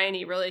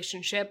Ron-Hermione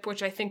relationship,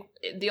 which I think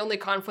the only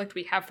conflict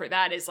we have for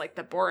that is like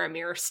the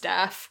Boromir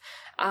stuff.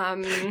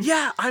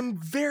 Yeah, I'm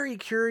very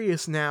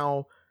curious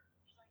now,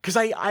 because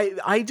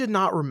I did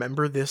not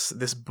remember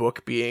this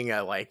book being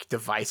a like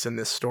device in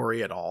this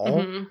story at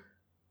all,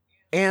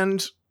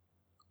 and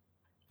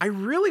I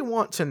really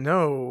want to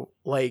know,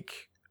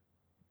 like,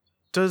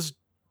 does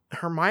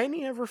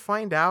Hermione ever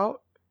find out?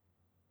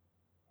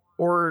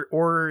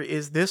 Or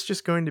is this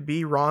just going to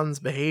be Ron's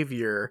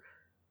behavior,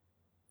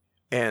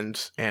 and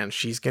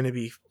she's going to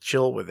be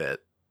chill with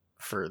it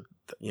for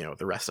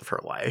the rest of her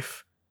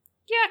life?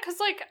 Yeah, because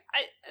like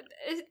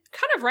it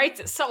kind of writes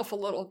itself a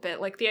little bit.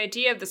 Like the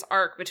idea of this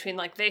arc between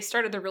like they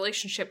started the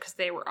relationship because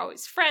they were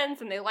always friends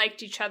and they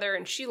liked each other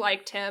and she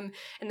liked him,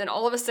 and then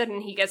all of a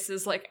sudden he gets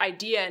this like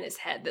idea in his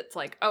head that's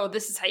like, oh,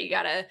 this is how you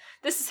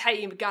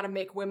gotta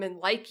make women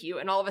like you,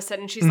 and all of a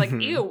sudden she's like,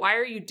 ew, why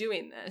are you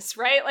doing this,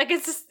 right? Like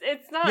it's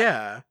not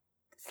that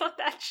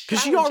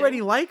because she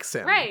already likes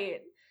him, right?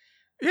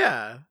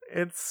 Yeah,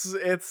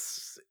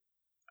 it's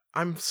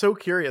I'm so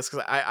curious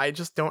because I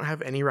just don't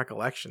have any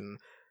recollection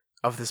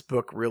of this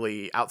book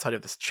really outside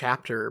of this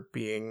chapter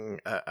being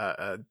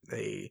a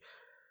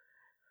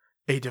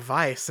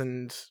device,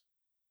 and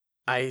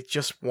I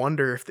just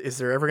wonder if is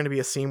there ever going to be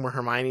a scene where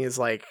Hermione is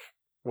like,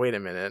 wait a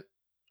minute,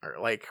 or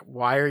like,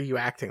 why are you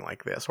acting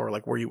like this, or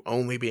like, were you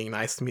only being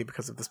nice to me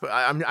because of this? But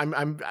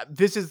I'm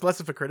this is less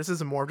of a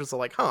criticism, more just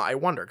like, I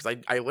wonder, because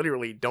I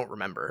literally don't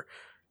remember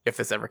if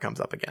this ever comes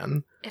up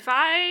again. If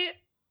I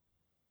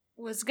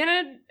was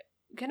gonna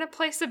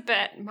place a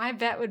bet, my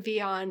bet would be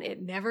on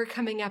it never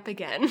coming up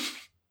again.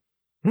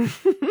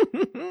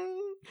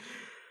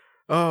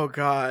 Oh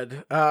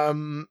God.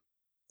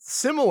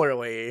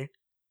 Similarly,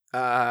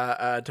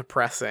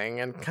 depressing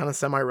and kind of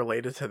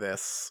semi-related to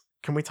this.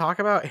 Can we talk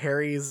about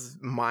Harry's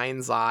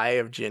mind's eye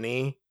of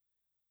Ginny?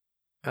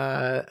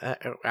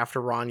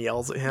 After Ron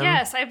yells at him.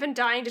 Yes, I've been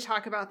dying to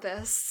talk about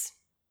this.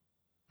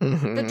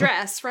 Mm-hmm. The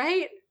dress,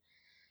 right?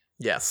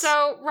 Yes.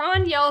 So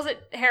Ron yells at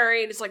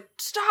Harry and is like,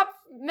 "Stop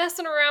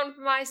messing around with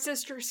my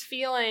sister's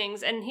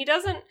feelings." And he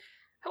doesn't.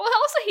 Well,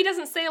 also he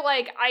doesn't say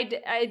like, "I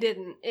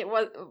didn't. It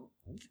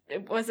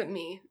wasn't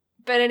me."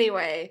 But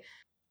anyway,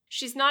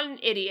 she's not an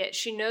idiot.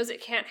 She knows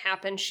it can't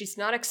happen. She's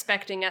not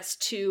expecting us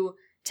to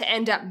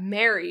end up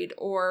married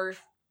or...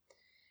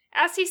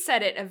 As he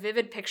said it, a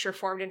vivid picture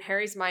formed in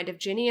Harry's mind of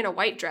Ginny in a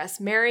white dress,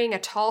 marrying a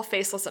tall,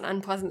 faceless, and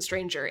unpleasant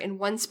stranger. In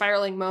one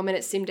spiraling moment,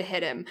 it seemed to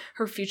hit him.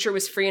 Her future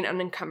was free and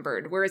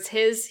unencumbered, whereas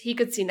he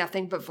could see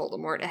nothing but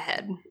Voldemort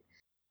ahead.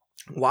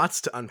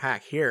 Lots to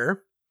unpack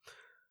here.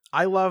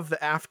 I love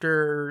that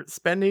after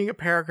spending a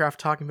paragraph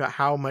talking about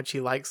how much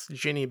he likes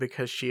Ginny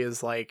because she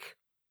is like,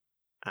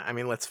 I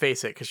mean, let's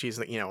face it, because she's,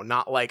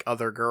 not like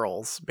other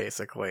girls,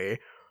 basically.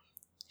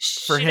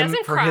 She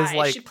doesn't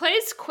cry. She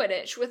plays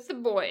Quidditch with the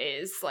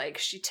boys. Like,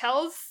 she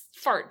tells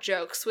fart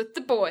jokes with the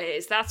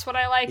boys. That's what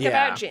I like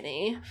about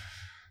Ginny.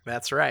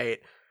 That's right.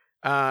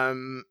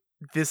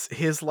 His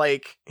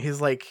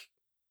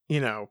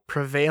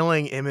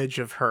prevailing image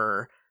of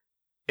her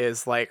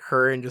is like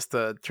her in just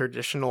a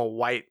traditional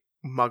white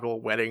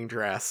Muggle wedding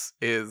dress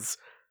is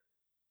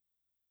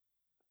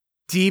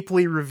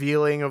deeply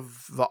revealing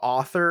of the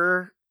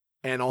author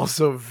and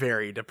also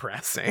very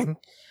depressing.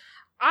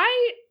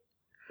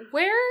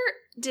 Where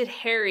did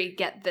Harry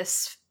get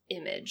this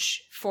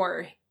image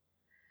for?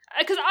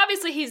 Because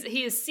obviously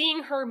he is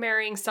seeing her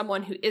marrying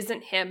someone who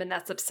isn't him, and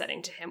that's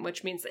upsetting to him,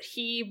 which means that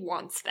he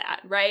wants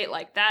that, right?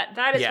 Like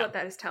that is what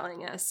that is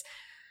telling us.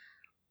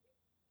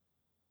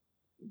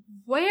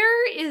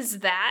 Where is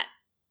that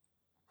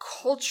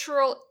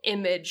cultural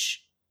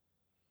image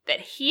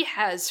that he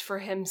has for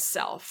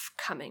himself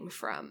coming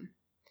from?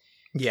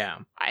 Yeah.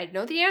 I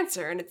know the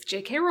answer, and it's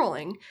J.K.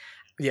 Rowling.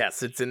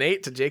 Yes, it's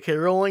innate to J.K.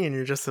 Rowling, and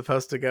you're just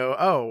supposed to go,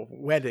 oh,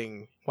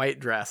 wedding,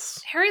 white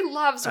dress. Harry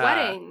loves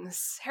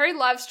weddings. Harry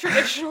loves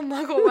traditional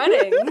Muggle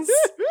weddings.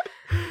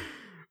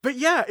 But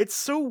yeah, it's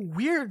so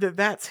weird that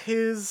that's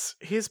his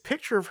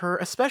picture of her,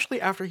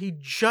 especially after he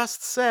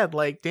just said,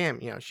 like,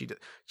 damn,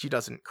 she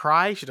doesn't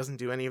cry, she doesn't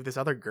do any of this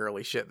other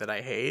girly shit that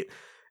I hate.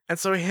 And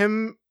so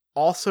him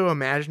also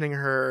imagining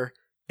her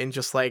in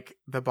just like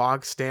the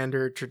bog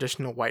standard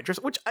traditional white dress,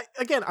 which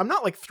I'm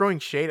not like throwing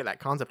shade at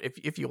that concept.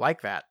 If you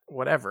like that,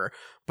 whatever.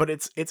 But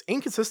it's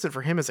inconsistent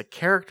for him as a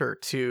character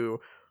to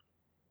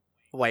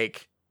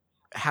like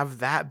have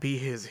that be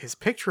his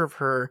picture of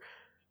her,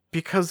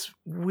 because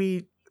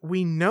we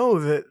know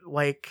that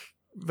like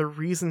the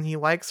reason he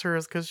likes her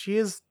is because she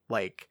is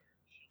like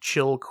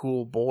chill,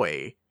 cool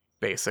boy,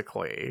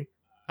 basically.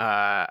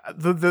 The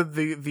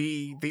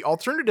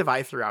alternative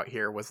I threw out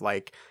here was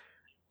like,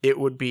 it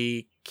would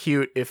be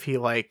cute if he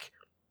like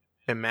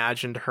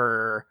imagined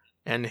her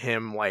and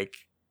him like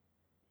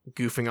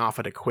goofing off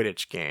at a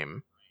Quidditch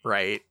game,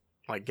 right?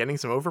 Like getting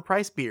some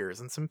overpriced beers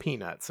and some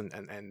peanuts and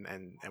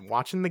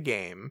watching the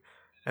game,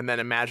 and then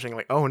imagining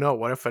like, oh no,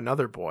 what if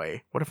another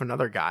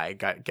guy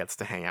gets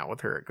to hang out with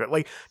her?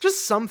 Like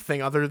just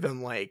something other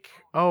than like,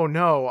 oh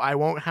no, I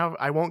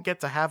won't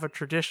get to have a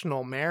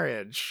traditional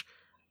marriage.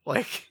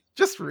 Like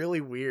just really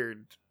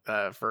weird.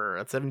 For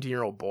a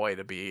 17-year-old boy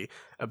to be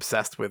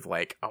obsessed with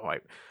like, oh,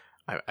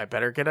 I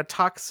better get a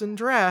tux and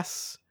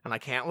dress, and I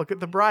can't look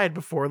at the bride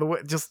before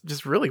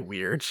just really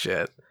weird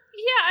shit.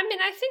 Yeah, I mean,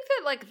 I think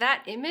that like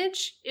that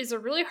image is a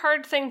really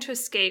hard thing to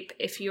escape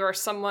if you are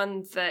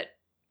someone that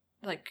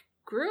like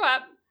grew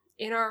up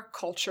in our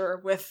culture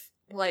with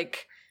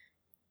like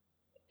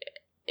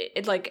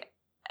it like,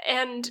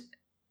 and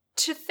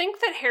to think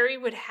that Harry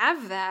would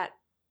have that,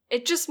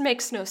 it just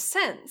makes no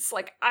sense.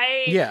 Like,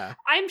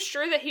 I'm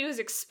sure that he was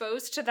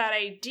exposed to that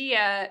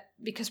idea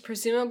because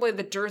presumably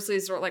the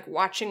Dursleys were, like,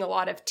 watching a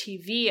lot of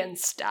TV and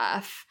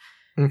stuff.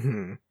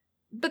 Mm-hmm.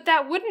 But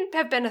that wouldn't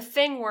have been a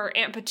thing where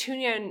Aunt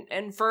Petunia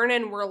and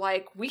Vernon were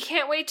like, we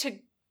can't wait to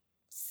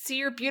see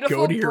your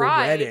beautiful bride. Your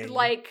wedding.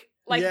 Like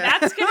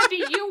that's gonna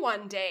be you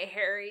one day,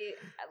 Harry.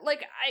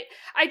 Like,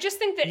 I just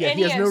think that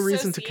any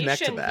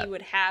association he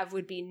would have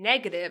would be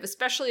negative,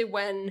 especially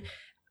when...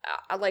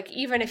 like,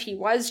 even if he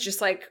was just,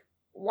 like,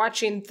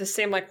 watching the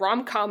same, like,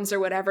 rom-coms or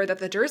whatever that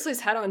the Dursleys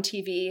had on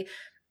TV,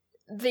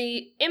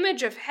 the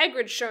image of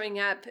Hagrid showing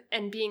up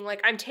and being like,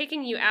 I'm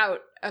taking you out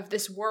of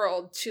this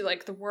world to,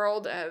 like, the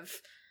world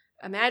of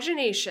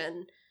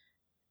imagination,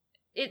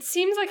 it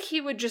seems like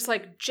he would just,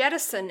 like,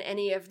 jettison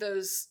any of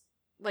those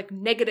like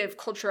negative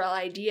cultural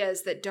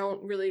ideas that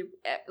don't really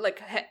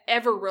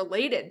ever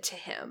related to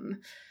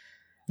him.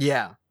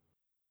 Yeah.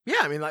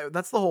 Yeah, I mean, like,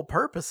 that's the whole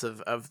purpose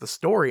of the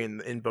story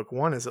in book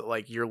one, is that,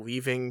 like, you're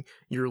leaving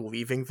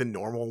the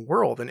normal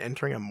world and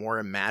entering a more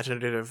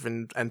imaginative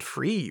and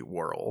free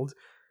world.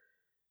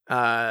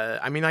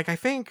 I mean, like, I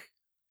think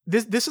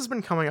this has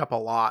been coming up a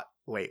lot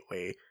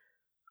lately,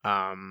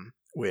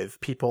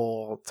 with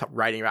people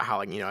writing about how,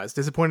 like, as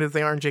disappointed as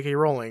they are in J.K.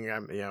 Rowling,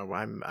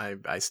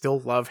 I still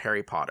love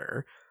Harry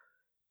Potter,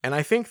 and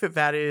I think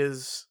that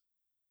is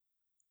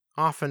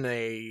often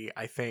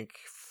I think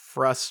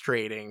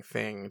frustrating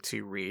thing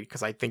to read,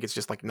 because I think it's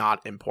just, like,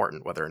 not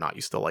important whether or not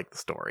you still like the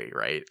story,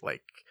 right?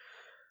 Like,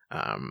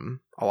 a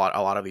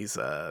lot of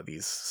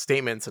these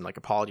statements and, like,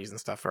 apologies and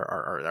stuff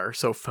are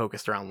so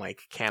focused around,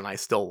 like, can I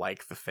still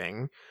like the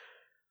thing?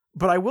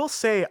 But I will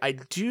say I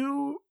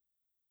do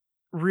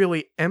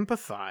really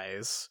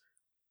empathize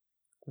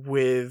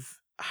with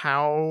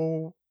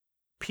how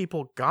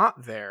people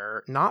got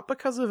there, not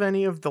because of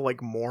any of the,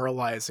 like,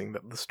 moralizing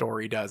that the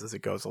story does as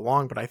it goes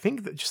along, but I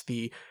think that just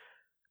the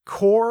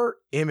core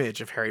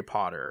image of Harry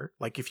Potter,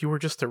 like, if you were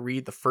just to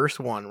read the first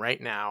one right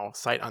now,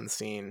 sight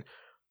unseen,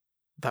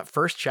 that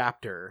first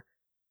chapter,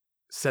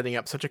 setting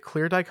up such a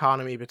clear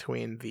dichotomy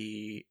between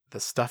the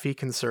stuffy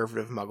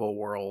conservative muggle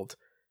world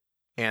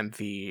and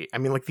the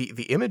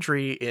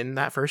imagery in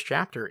that first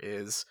chapter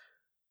is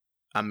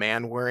a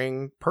man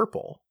wearing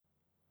purple,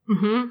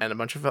 and a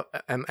bunch of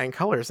and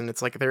colors, and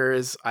it's like,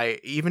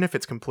 even if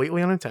it's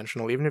completely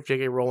unintentional, even if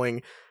J.K.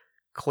 Rowling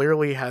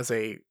clearly has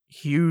a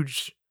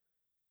huge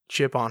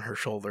chip on her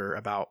shoulder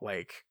about,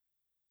 like,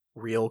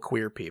 real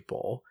queer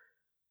people,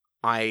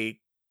 I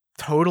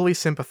totally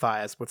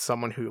sympathize with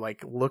someone who,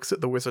 like, looks at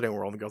the wizarding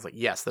world and goes, like,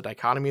 yes, the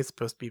dichotomy is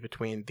supposed to be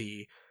between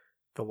the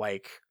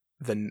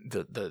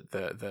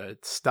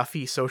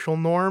stuffy social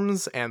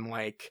norms and,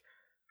 like,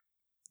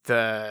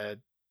 the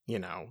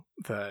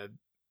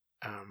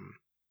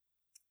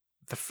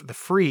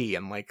free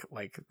and, like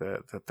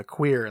the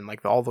queer and,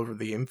 like, all over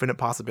the infinite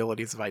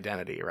possibilities of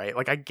identity, right?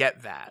 Like, I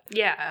get that.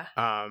 Yeah.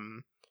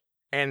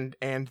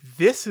 And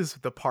this is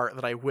the part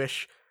that I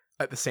wish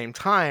at the same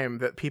time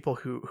that people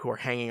who are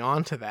hanging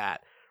on to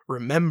that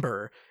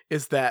remember,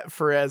 is that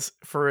for as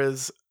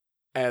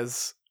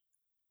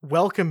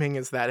welcoming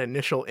as that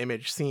initial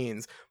image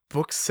seems,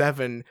 book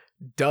 7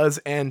 does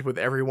end with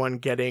everyone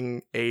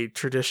getting a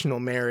traditional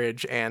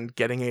marriage and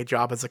getting a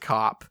job as a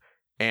cop,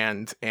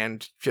 and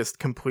just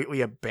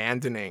completely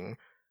abandoning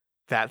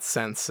that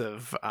sense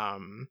of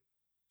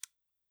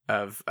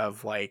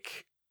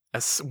like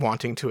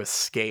wanting to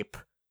escape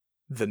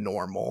the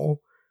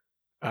normal.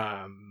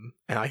 And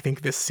I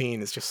think this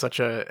scene is just such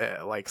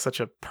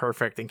a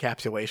perfect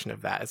encapsulation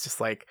of that. It's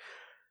just like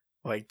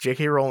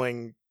J.K.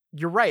 Rowling,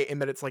 you're right in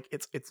that it's like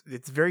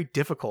it's very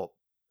difficult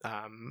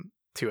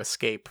to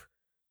escape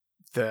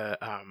the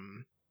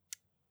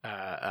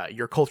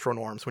your cultural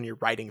norms when you're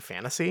writing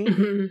fantasy.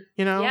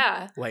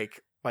 Yeah.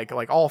 Like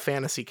all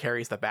fantasy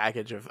carries the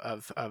baggage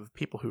of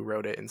people who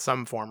wrote it in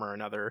some form or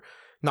another.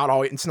 Not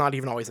always, it's not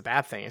even always a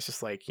bad thing. It's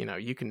just like,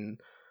 you can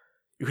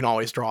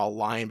always draw a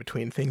line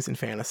between things in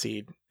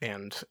fantasy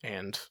and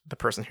the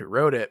person who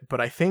wrote it. But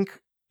I think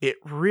it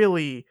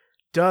really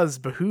does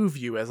behoove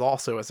you as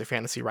a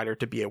fantasy writer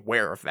to be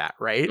aware of that,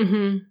 right?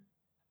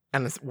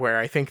 And it's where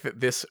I think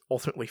that this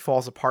ultimately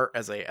falls apart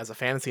as a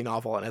fantasy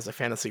novel and as a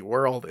fantasy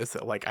world, is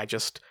that, like, I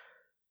just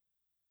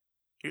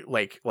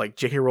like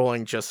J.K.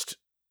 Rowling just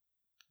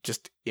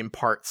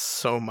imparts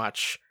so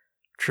much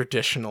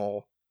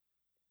traditional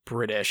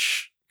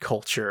British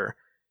culture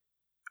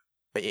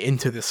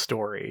into this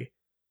story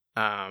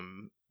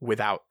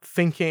without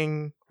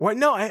thinking. What?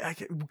 No,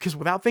 because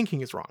without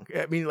thinking is wrong.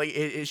 I mean, like,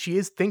 she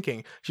is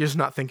thinking. She's just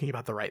not thinking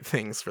about the right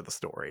things for the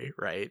story,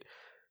 right?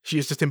 She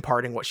is just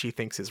imparting what she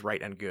thinks is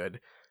right and good,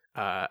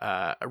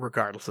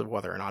 regardless of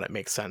whether or not it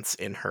makes sense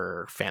in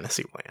her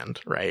fantasy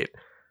land, right?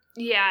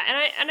 Yeah,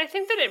 and I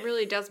think that it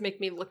really does make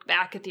me look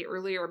back at the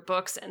earlier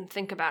books and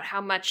think about how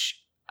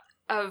much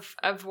of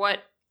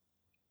what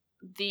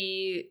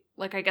the,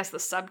 like, I guess the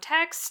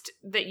subtext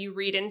that you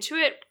read into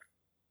it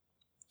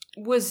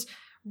was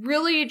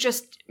really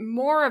just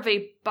more of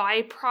a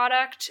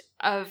byproduct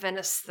of an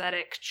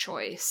aesthetic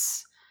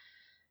choice.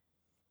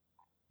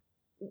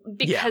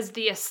 Because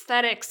the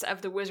aesthetics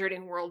of the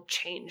wizarding world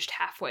changed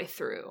halfway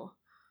through.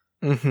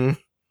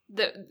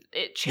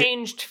 It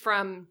changed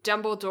from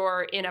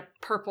Dumbledore in a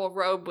purple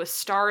robe with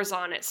stars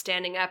on it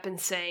standing up and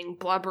saying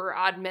blubber,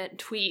 oddment,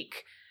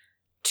 tweak,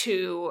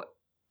 to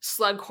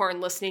Slughorn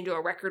listening to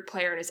a record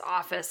player in his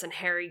office and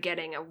Harry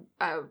getting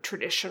a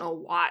traditional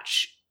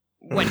watch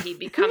when he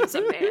becomes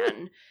a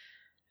man.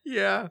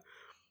 Yeah.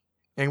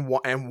 And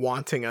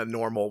wanting a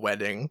normal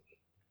wedding.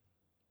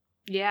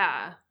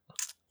 Yeah.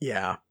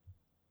 Yeah.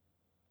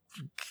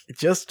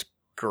 Just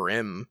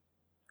grim.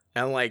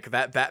 And, like,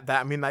 that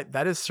I mean,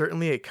 that is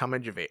certainly a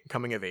coming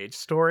of age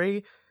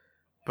story,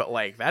 but,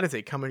 like, that is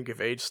a coming of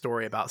age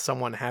story about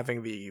someone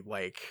having the,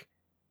 like,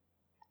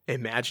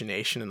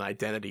 imagination and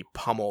identity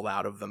pummeled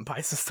out of them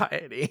by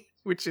society,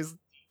 which is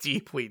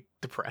deeply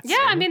depressing.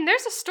 Yeah, I mean,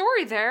 there's a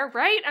story there,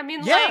 right? I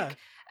mean, yeah. like...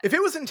 If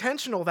it was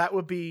intentional, that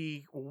would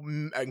be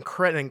an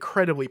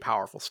incredibly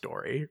powerful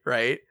story,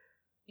 right?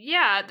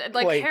 Yeah,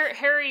 like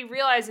Harry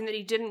realizing that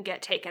he didn't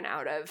get taken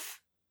out of,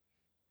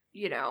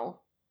 you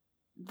know,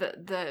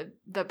 the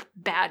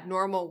bad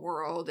normal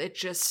world. It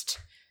just,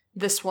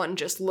 this one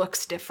just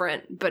looks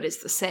different, but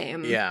is the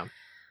same. Yeah.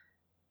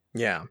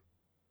 Yeah.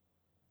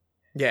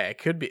 Yeah, it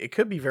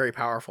could be very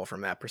powerful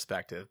from that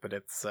perspective, but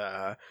it's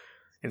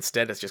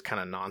instead it's just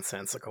kind of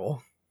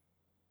nonsensical.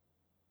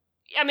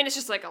 I mean, it's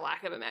just like a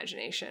lack of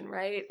imagination,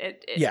 right?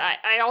 Yeah.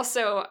 I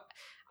also,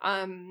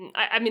 I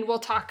mean, we'll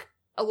talk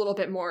a little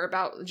bit more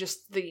about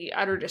just the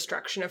utter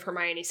destruction of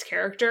Hermione's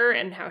character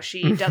and how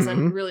she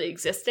doesn't really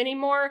exist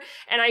anymore.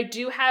 And I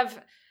do have,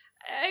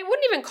 I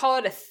wouldn't even call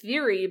it a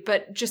theory,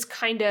 but just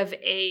kind of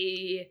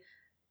a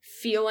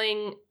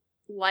feeling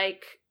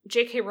like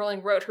J.K.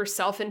 Rowling wrote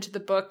herself into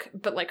the book,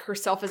 but like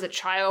herself as a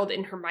child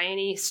in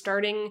Hermione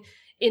starting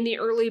in the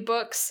early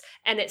books.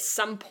 And at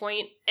some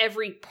point,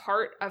 every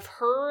part of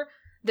her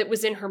that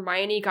was in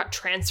Hermione got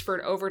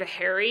transferred over to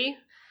Harry.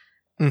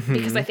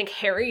 Because I think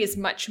Harry is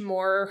much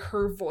more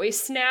her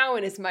voice now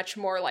and is much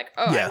more like,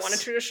 oh, yes. I want a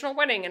traditional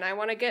wedding and I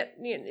want to get,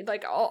 you know,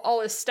 like all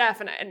this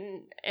stuff.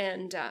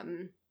 And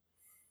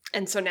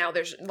so now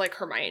there's like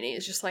Hermione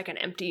is just like an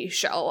empty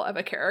shell of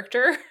a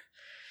character.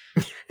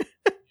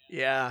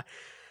 Yeah.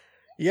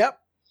 Yep.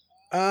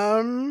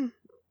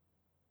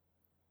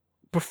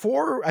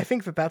 Before, I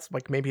think that's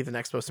like maybe the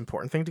next most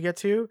important thing to get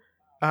to.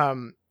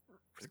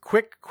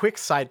 Quick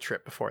side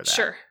trip before that.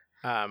 Sure.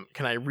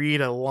 Can I read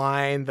a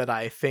line that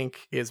I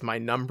think is my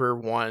number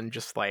one?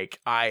 Just like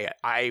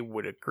I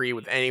would agree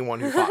with anyone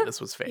who thought this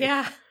was fake.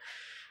 Yeah.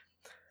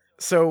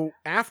 So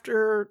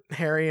after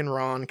Harry and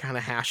Ron kind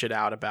of hash it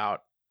out about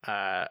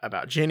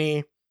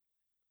Ginny,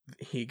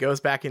 he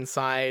goes back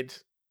inside.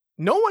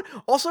 No one.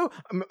 Also,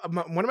 one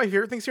of my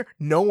favorite things here.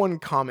 No one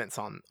comments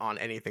on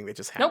anything that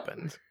just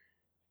happened.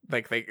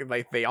 Nope.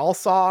 They all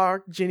saw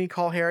Ginny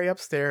call Harry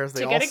upstairs.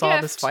 They all saw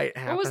this fight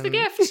happen. What was the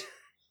gift?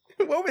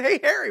 Well, hey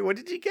Harry, what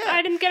did you get?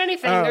 I didn't get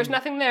anything. There's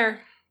nothing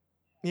there.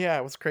 Yeah,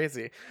 it was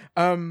crazy.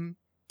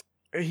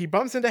 He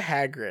bumps into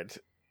Hagrid,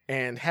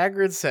 and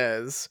Hagrid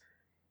says,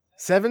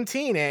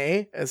 17,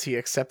 eh? As he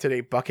accepted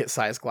a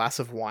bucket-sized glass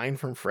of wine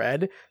from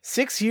Fred.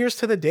 6 years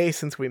to the day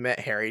since we met,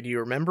 Harry. Do you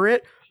remember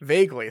it?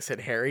 Vaguely, said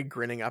Harry,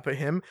 grinning up at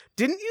him.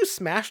 Didn't you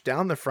smash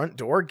down the front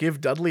door,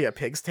 give Dudley a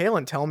pig's tail,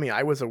 and tell me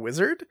I was a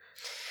wizard?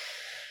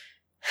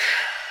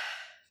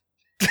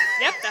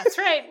 Yep, that's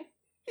right.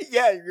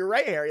 Yeah, you're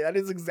right, Harry. That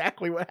is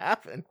exactly what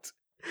happened.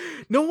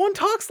 No one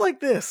talks like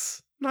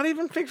this. Not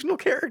even fictional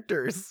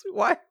characters.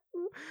 Why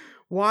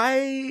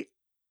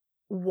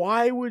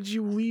would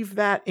you leave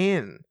that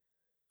in?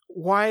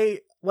 Why?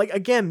 Like,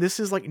 again, this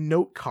is like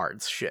note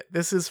cards shit.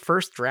 This is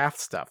first draft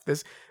stuff.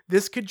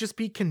 This could just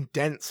be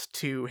condensed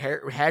to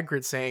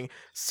Hagrid saying,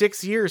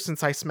 6 years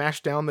since I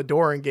smashed down the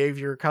door and gave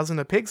your cousin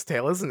a pig's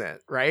tail, isn't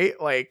it? Right?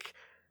 Like,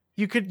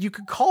 you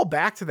could call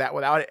back to that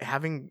without it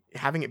having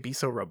it be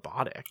so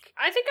robotic.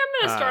 I think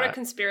I'm going to start a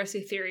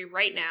conspiracy theory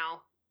right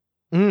now.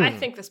 I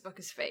think this book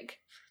is fake.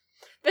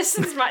 This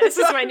is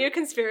my new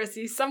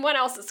conspiracy. Someone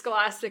else at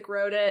Scholastic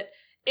wrote it.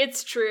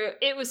 It's true.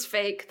 It was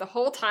fake the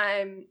whole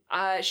time.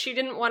 She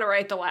didn't want to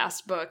write the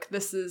last book.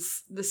 This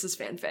is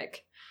fanfic.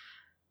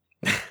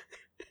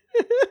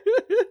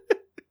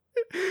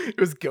 It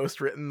was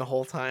ghost written the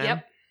whole time.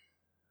 Yep.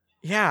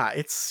 Yeah,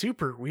 it's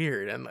super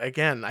weird. And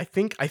again, I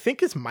think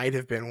this might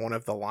have been one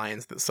of the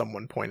lines that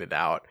someone pointed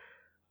out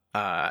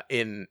I've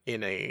been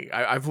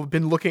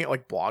looking at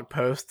like blog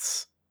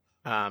posts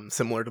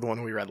similar to the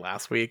one we read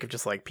last week of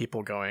just like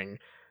people going,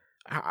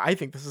 I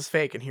think this is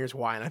fake and here's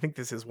why. And I think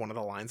this is one of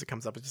the lines that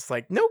comes up. It's just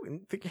like, no,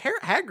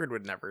 Hagrid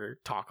would never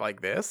talk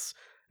like this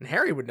and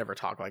Harry would never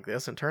talk like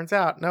this. And turns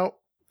out, no,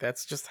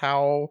 that's just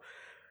how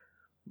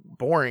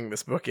boring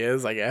this book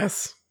is, I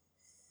guess.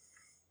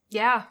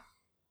 Yeah.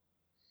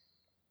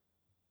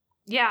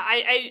 Yeah,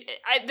 I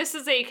this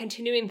is a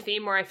continuing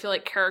theme where I feel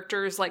like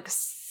characters like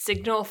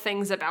signal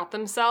things about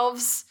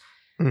themselves.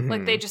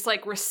 Like they just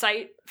like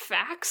recite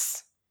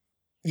facts.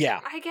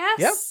 Yeah. I guess.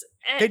 Yep.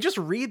 They just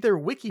read their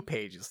wiki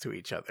pages to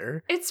each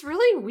other. It's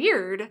really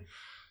weird.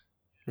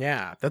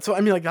 Yeah. That's what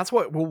I mean, like that's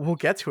what we'll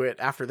get to it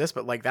after this,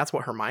 but like that's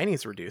what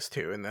Hermione's reduced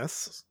to in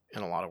this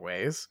in a lot of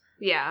ways.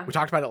 Yeah. We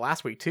talked about it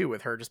last week too,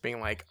 with her just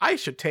being like, I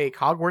should take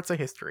Hogwarts of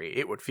History.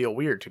 It would feel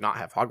weird to not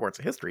have Hogwarts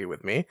of History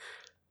with me.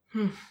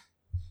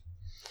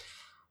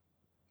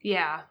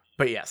 Yeah.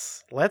 But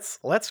yes, let's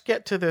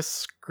get to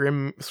this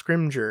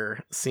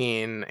Scrimger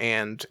scene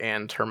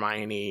and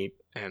Hermione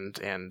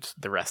and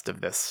the rest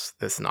of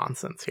this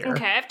nonsense here.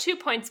 Okay, I have 2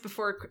 points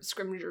before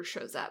Scrimger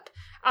shows up.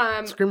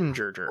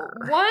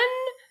 Scrimger. One,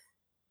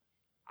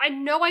 I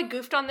know I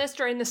goofed on this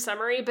during the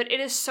summary, but it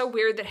is so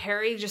weird that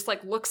Harry just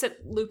like looks at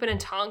Lupin and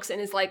Tonks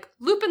and is like,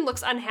 Lupin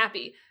looks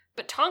unhappy,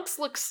 but Tonks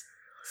looks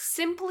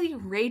simply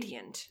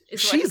radiant.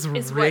 She's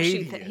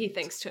radiant. He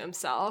thinks to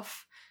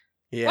himself.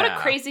 Yeah. What a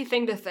crazy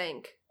thing to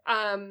think.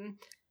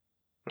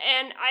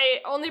 And I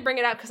only bring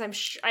it up because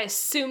I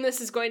assume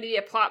this is going to be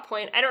a plot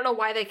point. I don't know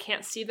why they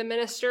can't see the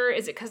minister.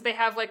 Is it because they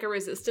have like a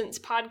resistance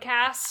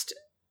podcast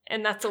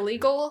and that's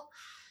illegal?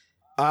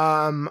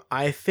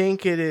 I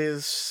think it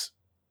is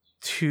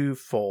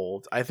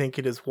twofold. I think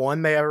it is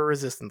one, they have a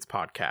resistance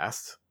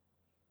podcast.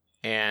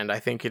 And I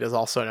think it is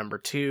also number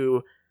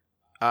two,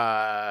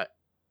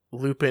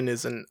 Lupin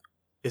isn't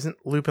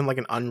Lupin like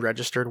an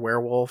unregistered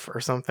werewolf or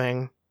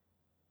something?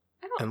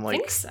 I don't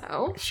think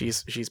so.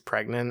 She's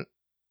pregnant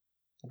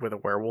with a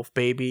werewolf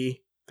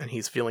baby, and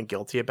he's feeling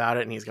guilty about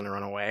it, and he's gonna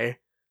run away.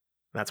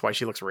 That's why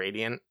she looks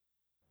radiant.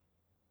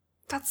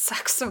 That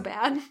sucks so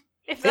bad.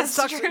 If that's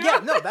true. Yeah,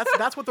 no,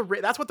 that's what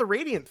the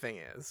radiant thing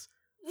is.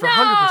 For no,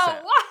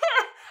 100%.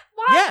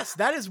 What? Yes,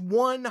 that is 100%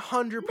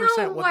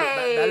 no what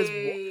way. that is.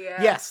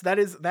 Yes,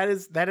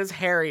 that is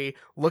Harry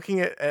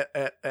looking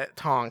at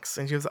Tonks,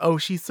 and she goes, "Oh,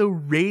 she's so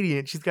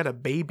radiant. She's got a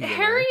baby."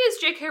 Harry is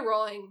J.K.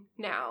 Rowling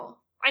now.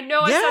 I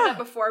know I said that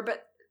before,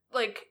 but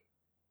like,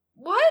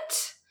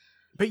 what?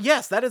 But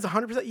yes, that is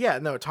 100%. Yeah,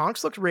 no,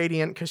 Tonks looks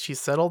radiant because she's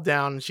settled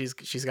down. She's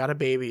got a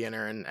baby in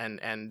her,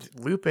 and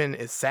Lupin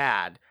is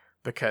sad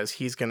because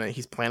he's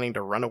planning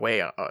to run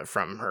away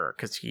from her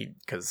because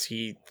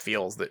he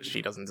feels that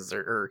she doesn't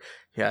deserve her.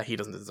 Yeah, he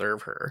doesn't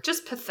deserve her.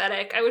 Just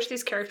pathetic. I wish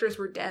these characters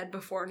were dead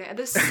before now.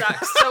 This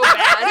sucks so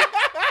bad.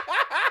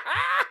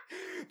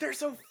 They're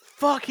so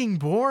fucking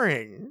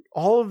boring.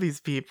 All of these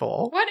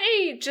people. What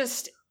a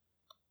just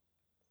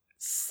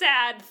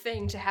sad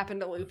thing to happen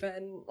to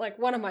Lupin. Like,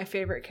 one of my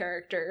favorite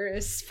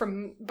characters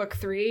from book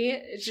 3.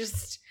 It's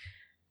just,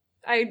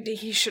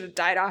 he should have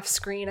died off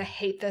screen. I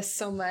hate this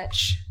so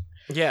much.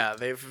 Yeah,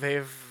 they've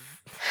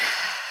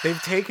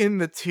taken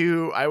the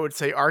two, I would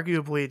say,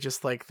 arguably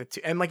just like the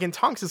two, and like in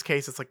Tonks'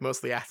 case, it's like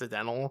mostly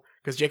accidental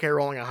because J.K.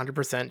 Rowling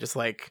 100% just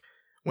like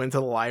went to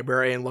the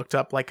library and looked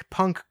up like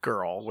punk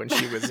girl when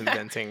she was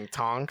inventing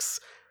Tonks.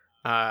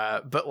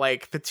 But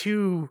like the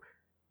two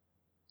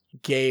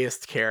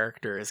gayest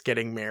characters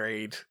getting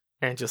married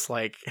and just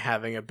like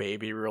having a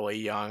baby really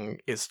young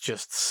is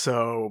just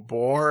so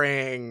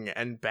boring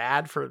and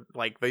bad for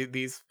like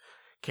these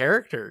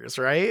characters,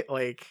 right?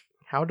 Like,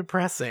 how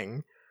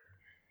depressing.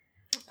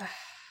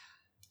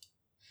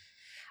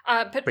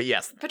 But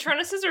yes,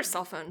 Patronuses are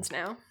cell phones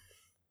now.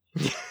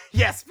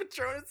 Yes,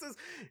 Patronus is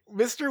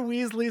Mr.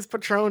 Weasley's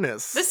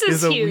Patronus. This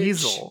is huge. A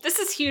weasel. This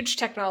is huge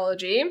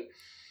technology.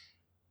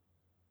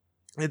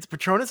 It's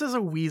Patronus is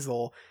a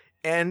weasel,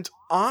 and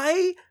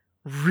I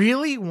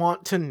really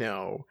want to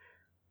know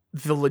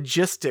the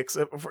logistics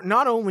of,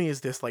 not only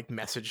is this like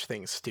message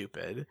thing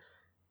stupid,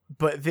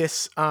 but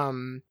this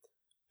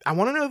I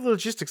want to know the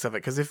logistics of it,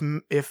 because if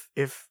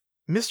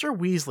Mr.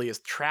 Weasley is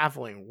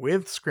traveling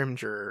with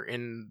Scrimgeour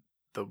in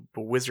the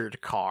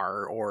wizard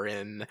car, or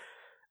in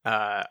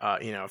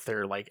if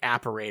they're like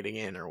apparating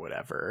in or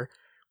whatever,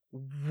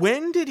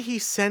 when did he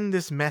send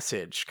this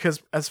message?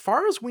 Because as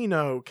far as we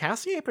know,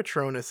 Cassier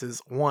Patronus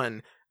is,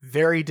 1,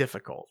 very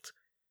difficult,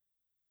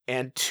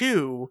 and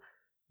 2,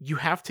 you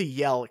have to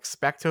yell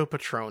Expecto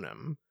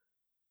Patronum.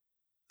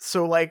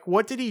 So, like,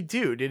 what did he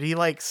do? Did he,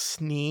 like,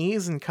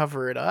 sneeze and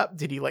cover it up?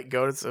 Did he, like,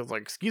 go to,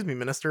 like, excuse me,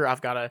 minister, I've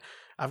got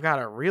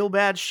a real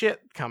bad shit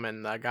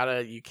coming.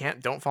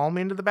 Don't follow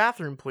me into the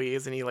bathroom,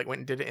 please. And he, like, went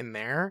and did it in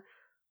there.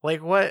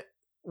 Like,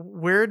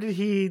 where did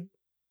he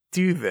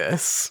do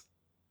this?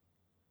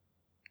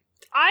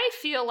 I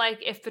feel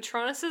like if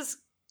Patronuses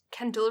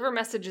can deliver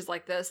messages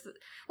like this,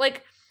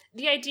 like,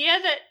 the idea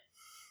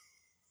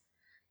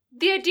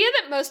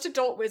that most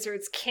adult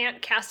wizards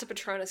can't cast a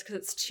Patronus because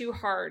it's too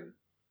hard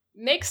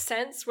makes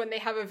sense when they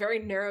have a very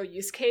narrow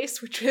use case,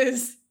 which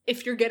is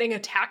if you're getting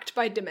attacked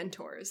by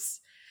Dementors.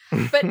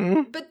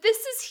 But this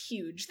is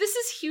huge. This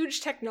is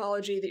huge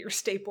technology that you're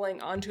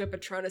stapling onto a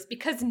Patronus,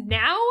 because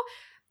now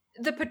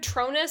the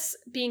Patronus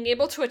being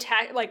able to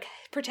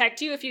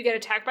protect you if you get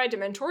attacked by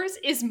Dementors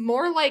is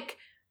more like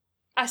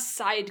a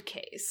side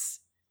case.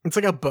 It's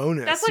like a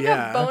bonus. That's like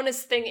a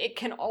bonus thing it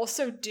can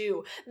also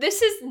do.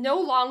 This is no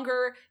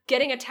longer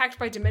getting attacked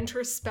by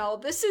Dementors spell.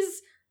 This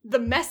is the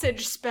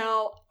message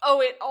spell. Oh,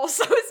 it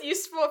also is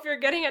useful if you're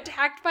getting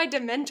attacked by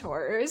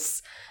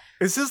Dementors.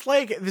 This is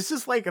like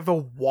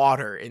the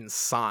water in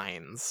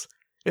Signs.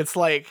 It's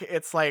like,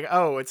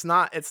 oh, it's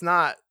not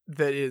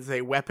that it is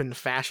a weapon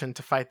fashioned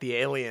to fight the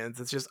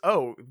aliens. It's just,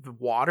 oh, the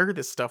water,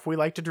 this stuff we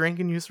like to drink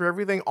and use for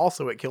everything,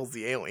 also it kills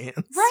the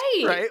aliens.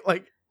 Right. Right?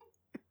 Like,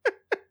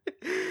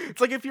 it's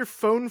like if your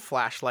phone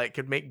flashlight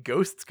could make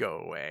ghosts go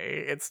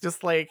away. It's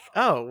just like,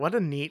 oh, what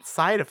a neat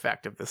side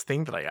effect of this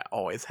thing that I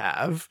always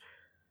have.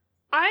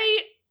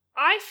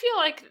 I feel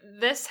like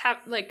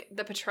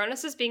the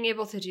Patronuses being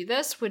able to do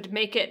this would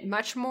make it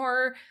much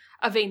more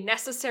of a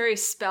necessary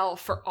spell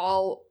for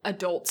all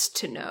adults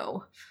to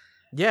know.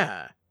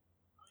 Yeah.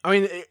 I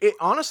mean, it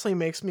honestly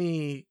makes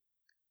me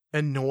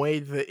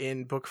annoyed that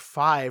in book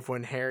 5,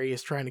 when Harry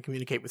is trying to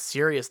communicate with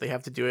Sirius, they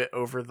have to do it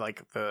over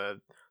like the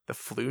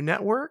Flu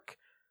network.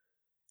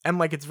 And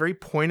like it's very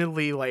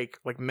pointedly like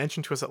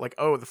mentioned to us that like,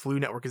 oh, the Flu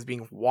network is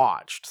being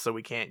watched, so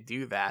we can't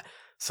do that.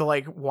 So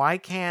like, why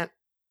can't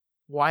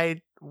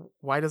why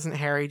doesn't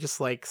Harry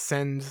just like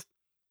send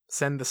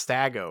the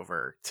stag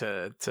over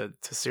to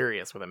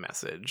Sirius with a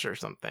message or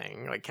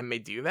something? Like, can they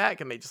do that?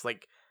 Can they just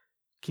like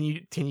can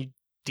you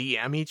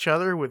DM each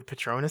other with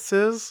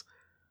Patronuses?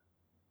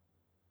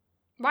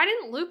 Why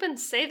didn't Lupin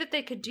say that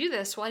they could do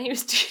this when he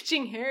was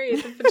teaching Harry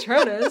the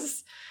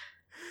Patronus?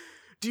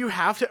 Do you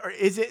have to, or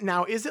is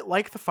it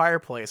like the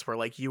fireplace where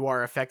like you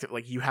are effective,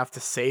 like you have to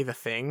say the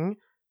thing?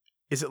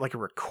 Is it like a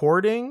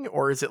recording,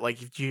 or is it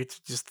like you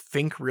just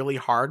think really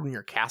hard when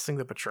you're casting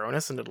the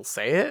Patronus and it'll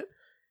say it?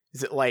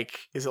 Is it like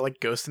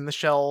Ghost in the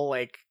Shell,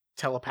 like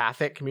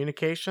telepathic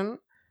communication?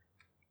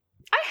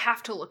 I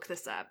have to look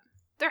this up.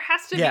 There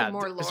has to be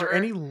more lore. Is there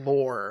any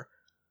lore?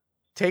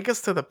 Take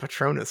us to the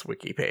Patronus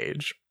wiki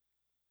page.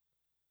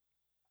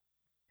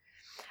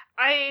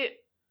 I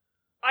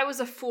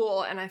was a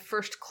fool and I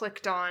first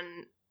clicked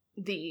on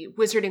the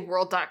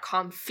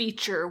wizardingworld.com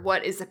feature,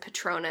 what is a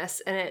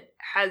Patronus, and it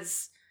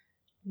has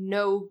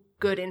no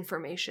good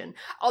information.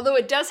 Although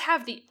it does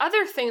have the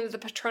other thing that the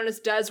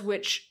Patronus does,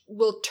 which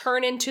will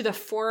turn into the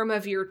form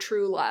of your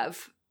true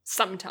love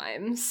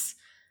sometimes.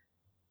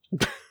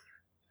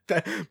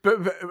 but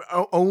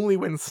only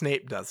when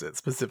Snape does it,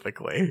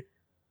 specifically.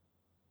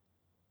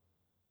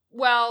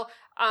 Well,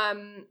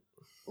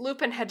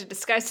 Lupin had to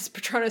disguise his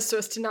Patronus so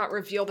as to not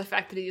reveal the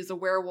fact that he is a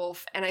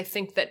werewolf, and I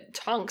think that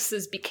Tonks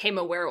became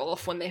a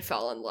werewolf when they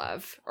fell in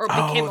love. Or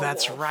became a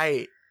that's wolf.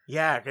 Right.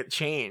 Yeah, it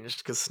changed,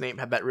 because Snape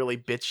had that really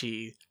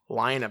bitchy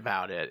line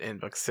about it in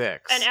book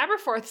 6. And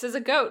Aberforth is a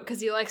goat, because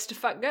he likes to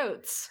fuck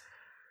goats.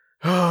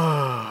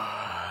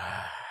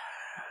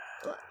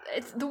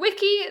 It's the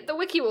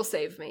wiki will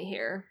save me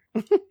here.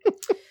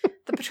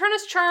 The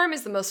Patronus charm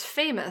is the most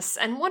famous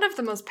and one of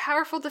the most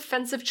powerful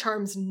defensive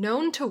charms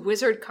known to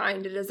wizard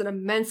kind. It is an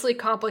immensely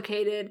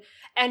complicated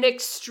and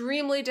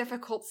extremely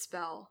difficult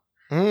spell.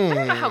 I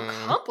don't know how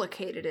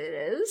complicated it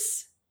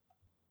is.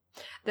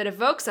 That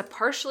evokes a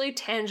partially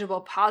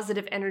tangible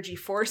positive energy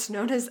force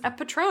known as a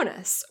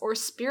Patronus, or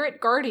Spirit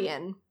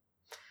Guardian.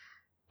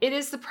 It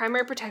is the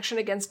primary protection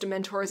against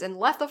Dementors and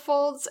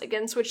Lethifolds,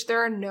 against which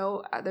there are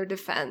no other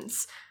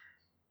defense.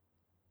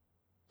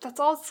 That's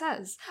all it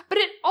says. But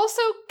it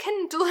also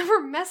can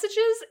deliver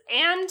messages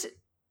and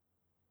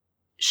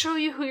show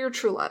you who your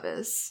true love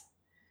is.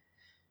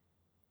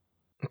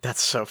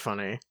 That's so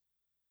funny.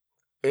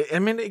 I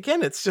mean,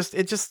 again, it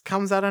just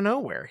comes out of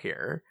nowhere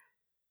here.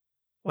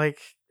 Like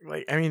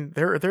I mean,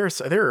 there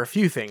are a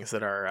few things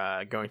that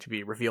are going to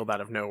be revealed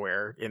out of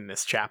nowhere in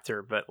this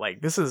chapter, but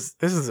like this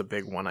is a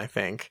big one, I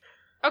think.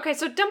 Okay,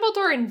 so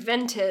Dumbledore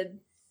invented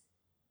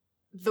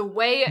the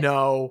way.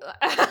 No,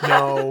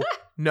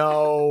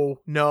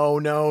 don't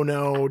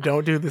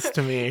do this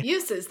to me.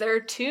 Uses. There are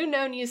 2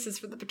 known uses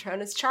for the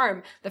Patronus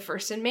charm. The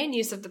first and main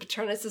use of the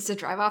Patronus is to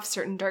drive off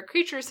certain dark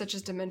creatures such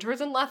as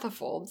Dementors and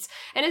Lethifolds,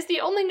 and is the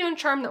only known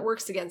charm that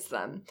works against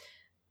them.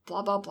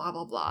 Blah, blah, blah,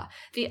 blah, blah.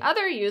 The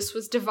other use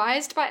was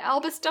devised by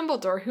Albus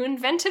Dumbledore, who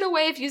invented a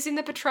way of using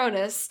the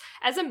Patronus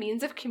as a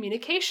means of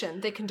communication.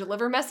 They can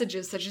deliver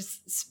messages, such as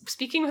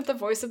speaking with the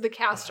voice of the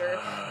caster.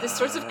 This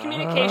source of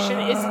communication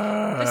is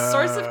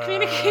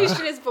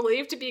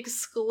believed to be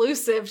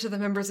exclusive to the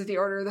members of the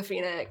Order of the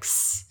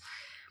Phoenix.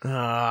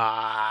 Why?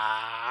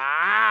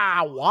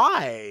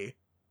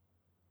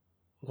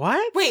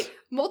 What? Wait,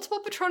 multiple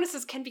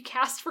Patronuses can be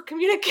cast for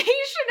communication,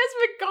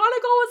 as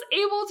McGonagall was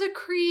able to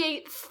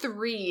create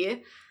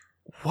 3.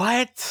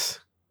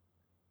 What?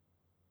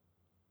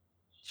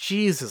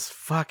 Jesus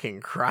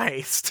fucking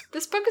Christ.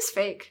 This book is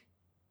fake.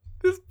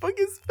 This book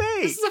is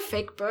fake. This is a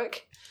fake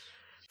book.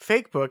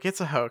 Fake book, it's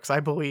a hoax.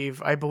 I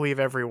believe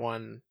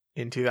everyone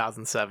in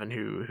 2007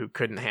 who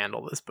couldn't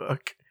handle this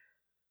book.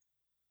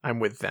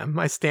 I'm with them.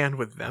 I stand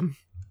with them.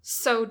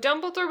 So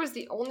Dumbledore was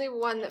the only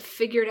one that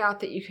figured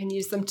out that you can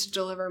use them to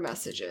deliver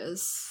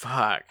messages.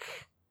 Fuck.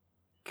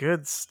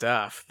 Good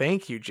stuff.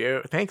 Thank you,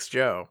 Joe. Thanks,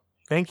 Joe.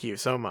 Thank you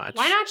so much.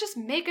 Why not just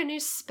make a new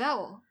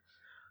spell?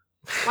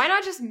 Why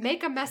not just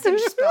make a message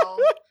spell?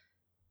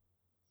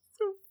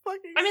 So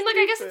fucking I mean, like,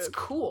 stupid. I guess it's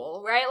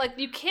cool, right? Like,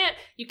 you can't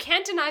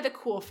deny the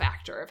cool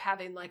factor of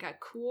having, like, a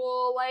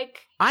cool,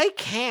 like... I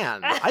can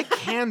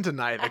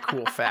deny the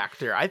cool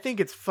factor. I think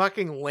it's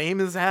fucking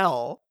lame as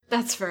hell.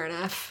 That's fair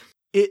enough.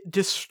 It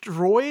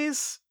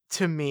destroys,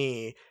 to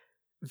me,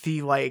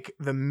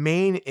 the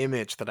main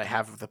image that I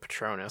have of the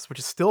Patronus, which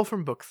is still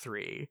from book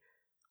 3,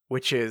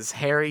 which is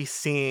Harry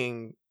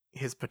seeing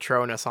his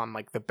Patronus on,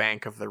 like, the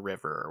bank of the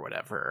river or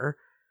whatever,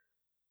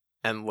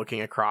 and looking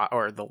across,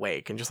 or the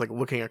lake, and just, like,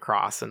 looking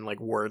across and, like,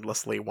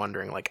 wordlessly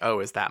wondering, like, oh,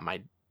 is that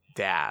my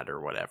dad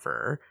or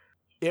whatever.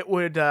 It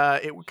would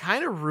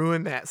kind of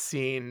ruin that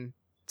scene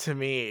to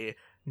me,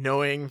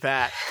 knowing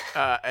that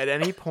at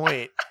any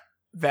point...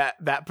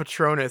 that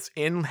Patronus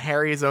in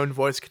Harry's own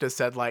voice could have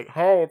said, like,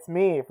 hey, it's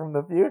me from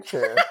the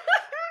future.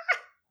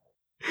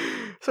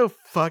 So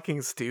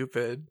fucking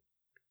stupid.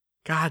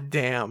 God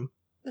damn.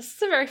 This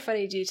is a very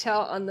funny detail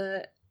on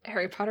the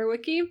Harry Potter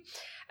wiki,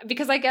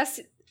 because I guess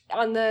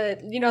on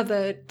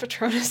the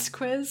Patronus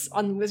quiz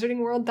on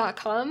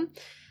wizardingworld.com,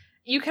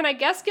 You can, I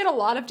guess, get a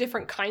lot of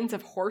different kinds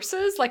of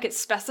horses. Like, it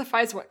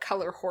specifies what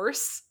color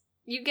horse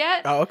you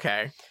get. Oh,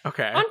 okay.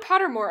 Okay. On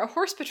Pottermore, a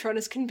horse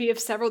Patronus can be of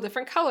several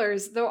different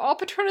colors, though all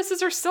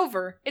Patronuses are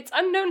silver. It's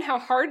unknown how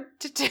hard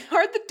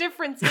the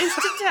difference is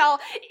to tell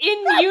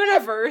in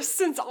universe,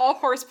 since all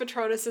horse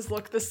Patronuses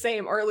look the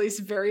same, or at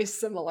least very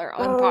similar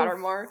on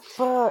Pottermore.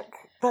 Fuck.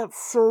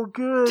 That's so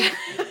good.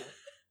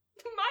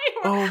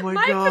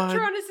 My God.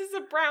 Patronus is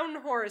a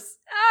brown horse.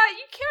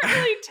 You can't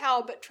really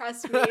tell, but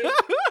trust me.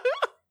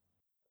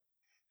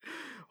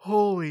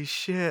 Holy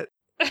shit.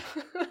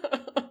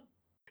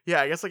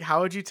 Yeah, I guess, like,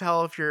 how would you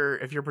tell if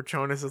your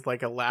Patronus is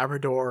like a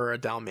Labrador or a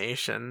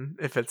Dalmatian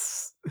if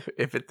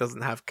it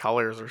doesn't have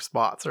colors or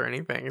spots or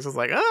anything? It's just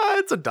like,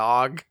 it's a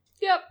dog.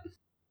 Yep.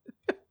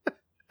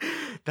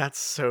 That's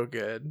so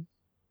good.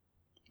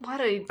 What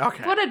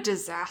a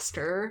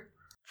disaster.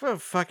 What a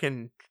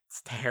fucking,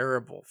 it's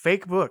terrible.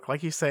 Fake book,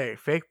 like you say,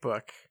 fake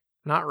book.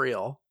 Not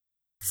real.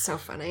 So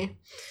funny.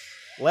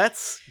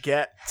 Let's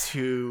get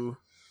to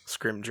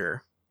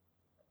Scrimgeour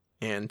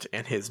and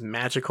his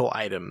magical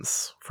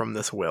items from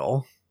this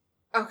will.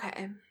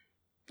 Okay.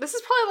 This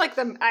is probably like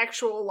the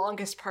actual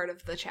longest part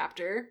of the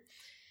chapter.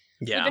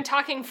 Yeah. We've been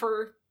talking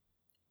for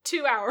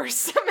 2 hours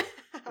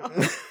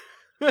somehow.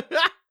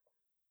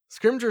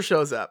 Scrimgeour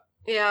shows up.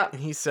 Yeah.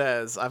 And he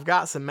says, I've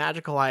got some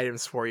magical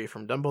items for you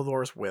from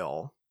Dumbledore's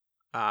will.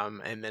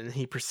 And then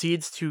he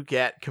proceeds to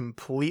get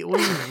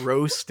completely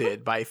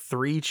roasted by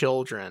 3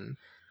 children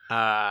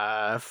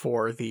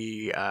for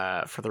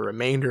the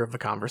remainder of the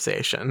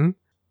conversation.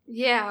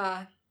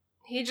 Yeah.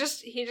 He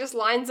just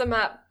lines them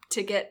up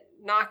to get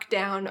knocked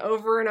down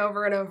over and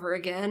over and over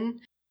again.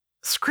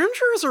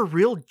 Scrimgeour is a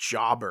real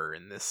jobber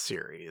in this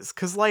series,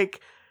 because we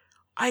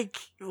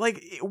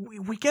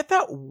get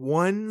that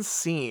one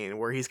scene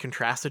where he's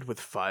contrasted with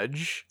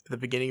Fudge at the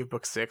beginning of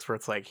book 6, where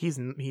it's like he's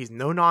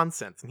no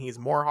nonsense and he's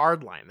more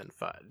hardline than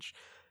Fudge.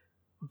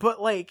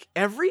 But like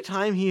every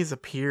time he's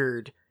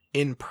appeared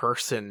in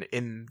person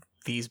in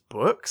these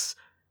books,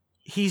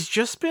 he's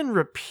just been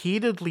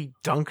repeatedly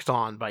dunked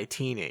on by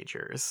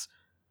teenagers.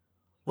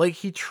 Like,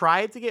 he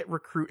tried to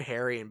recruit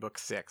Harry in book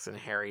 6, and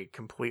Harry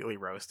completely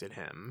roasted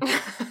him.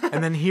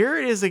 And then here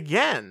it is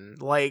again.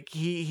 Like,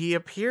 he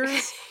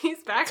appears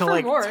he's back to, for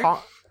like, more.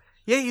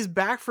 Yeah, he's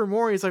back for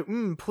more. He's like,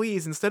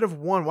 please, instead of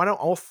 1, why don't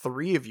all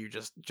 3 of you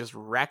just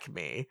wreck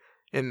me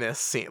in this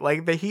scene?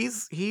 Like,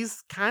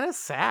 he's kind of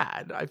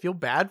sad. I feel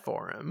bad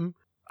for him.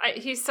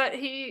 He's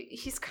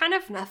kind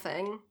of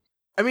nothing.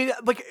 I mean,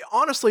 like,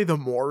 honestly, the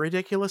more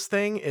ridiculous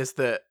thing is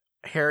that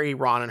Harry,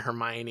 Ron, and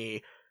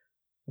Hermione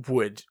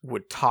would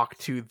talk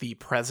to the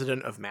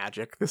president of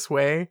magic this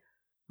way.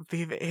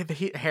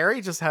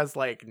 Harry just has,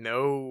 like,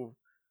 no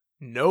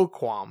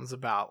qualms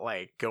about,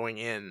 like, going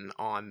in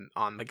on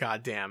the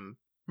goddamn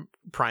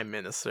prime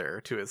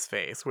minister to his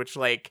face, which,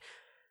 like,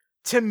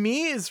 to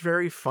me is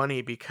very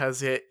funny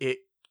because it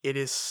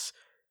is,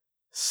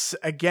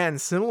 again,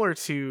 similar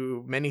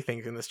to many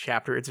things in this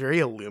chapter. It's very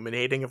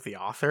illuminating of the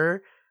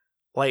author.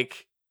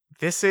 Like,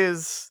 this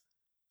is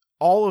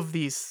all of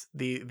these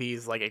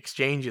like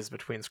exchanges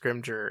between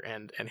Scrimgeour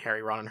and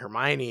Harry, Ron, and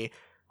Hermione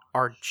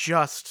are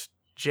just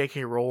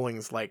J.K.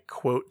 Rowling's, like,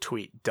 quote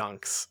tweet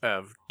dunks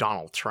of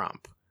Donald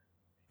Trump,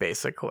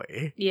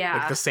 basically. Yeah,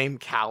 like the same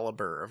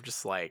caliber of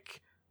just like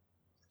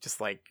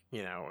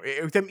you know,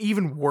 them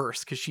even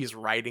worse because she's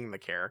writing the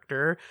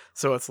character.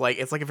 So it's like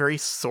a very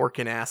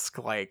Sorkin-esque,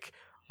 like,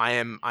 I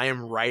am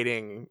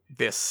writing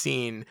this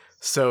scene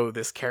so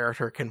this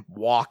character can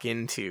walk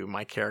into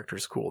my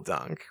character's cool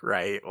dunk,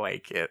 right?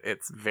 Like,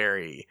 it's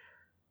very,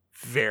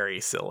 very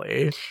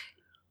silly.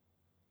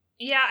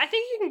 Yeah, I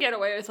think you can get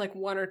away with, like,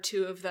 1 or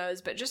 2 of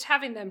those, but just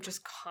having them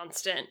just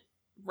constant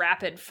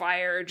rapid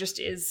fire just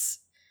is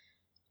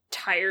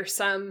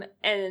tiresome,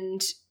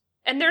 and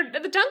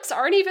the dunks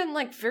aren't even,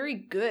 like, very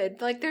good.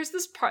 Like, there's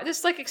this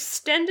like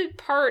extended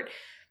part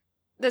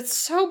that's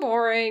so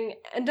boring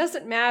and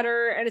doesn't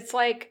matter, and it's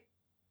like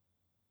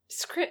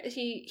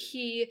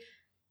he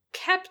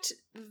kept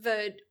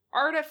the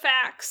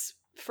artifacts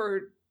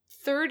for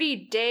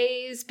 30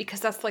 days because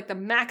that's, like, the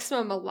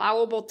maximum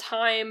allowable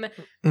time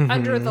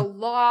under the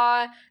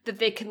law that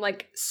they can,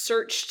 like,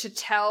 search to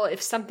tell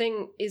if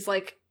something is,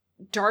 like,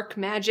 dark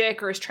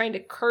magic or is trying to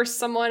curse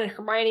someone, and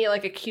Hermione,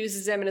 like,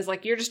 accuses him and is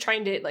like, you're just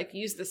trying to, like,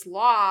 use this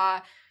law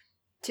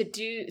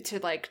to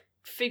like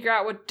figure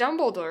out what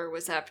Dumbledore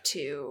was up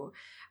to.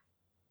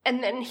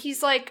 And then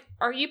he's like,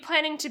 are you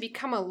planning to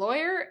become a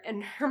lawyer?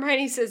 And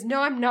Hermione says,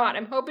 no, I'm not.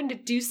 I'm hoping to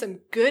do some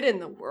good in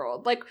the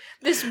world. Like,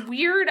 this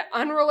weird,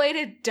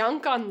 unrelated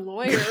dunk on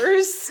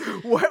lawyers.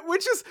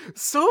 Which is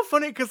so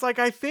funny, because, like,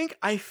 I think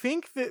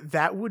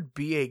that would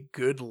be a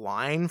good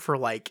line for,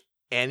 like,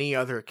 any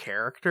other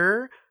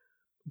character.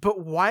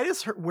 But where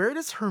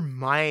does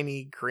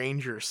Hermione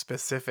Granger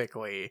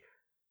specifically,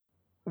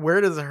 where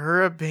does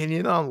her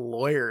opinion on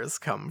lawyers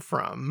come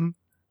from?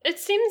 It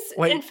seems,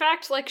 like, in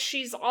fact, like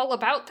she's all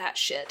about that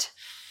shit.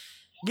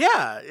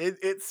 Yeah,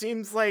 it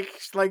seems like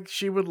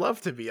she would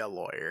love to be a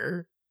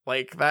lawyer.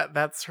 Like,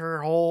 that's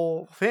her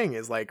whole thing,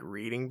 is, like,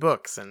 reading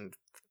books and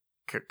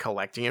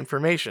collecting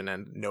information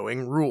and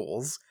knowing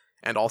rules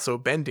and also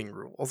bending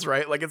rules,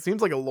 right? Like, it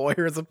seems like a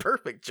lawyer is a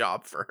perfect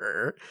job for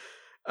her.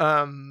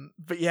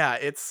 But yeah,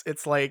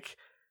 it's like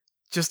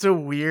just a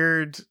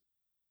weird,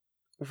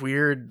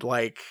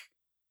 like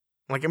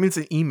I mean, it's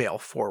an email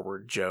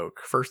forward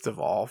joke, first of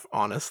all,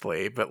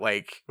 honestly, but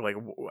like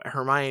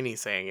Hermione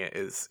saying it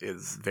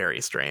is very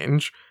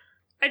strange.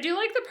 I do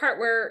like the part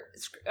where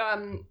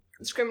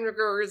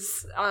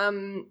Scrimgeour's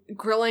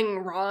grilling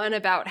Ron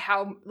about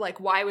how, like,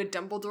 why would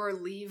Dumbledore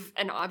leave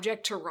an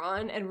object to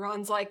Ron? And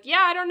Ron's like,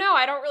 yeah, I don't know.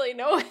 I don't really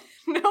know him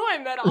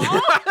at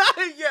all.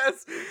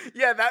 Yes.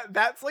 Yeah,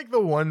 that's like the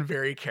one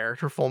very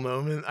characterful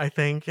moment, I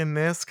think, in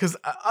this. Because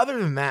other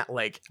than that,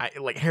 like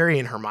Harry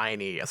and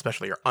Hermione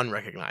especially are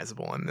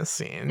unrecognizable in this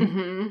scene.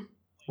 Mm-hmm.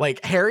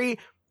 Like,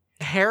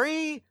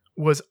 Harry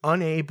was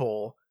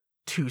unable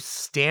to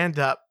stand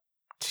up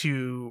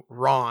to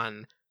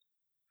Ron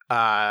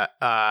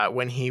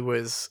when he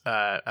was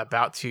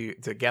about to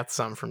get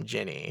some from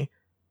Ginny.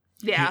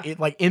 Yeah.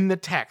 Like, in the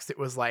text, it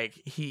was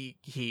like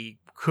he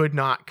could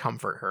not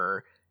comfort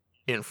her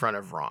in front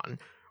of Ron.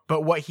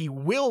 But what he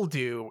will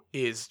do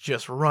is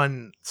just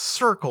run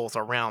circles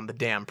around the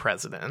damn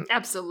president.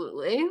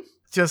 Absolutely.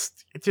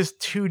 Just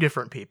two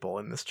different people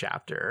in this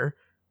chapter.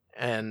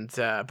 And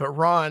but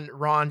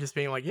Ron just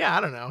being like, yeah,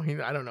 I don't know.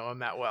 I don't know him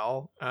that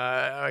well.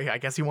 I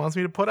guess he wants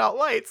me to put out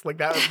lights. Like,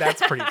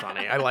 that's pretty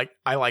funny. I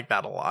like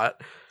that a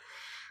lot.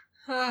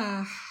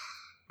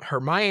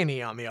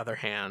 Hermione, on the other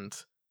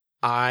hand,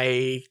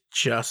 I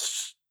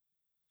just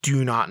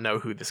do not know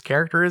who this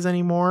character is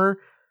anymore.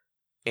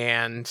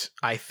 And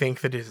I think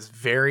that it is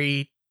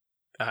very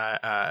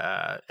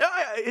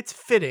it's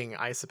fitting,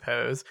 I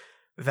suppose,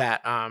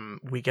 that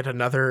we get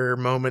another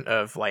moment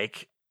of,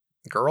 like,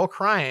 girl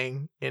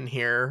crying in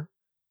here,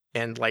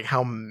 and like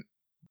how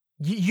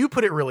you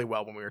put it really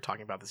well when we were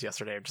talking about this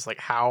yesterday, just like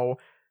how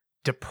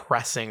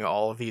depressing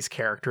all of these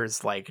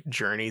characters' like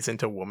journeys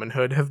into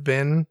womanhood have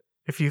been,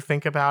 if you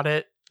think about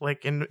it,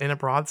 like in a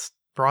broad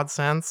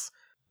sense.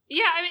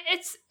 Yeah, I mean,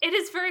 it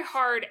is very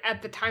hard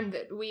at the time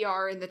that we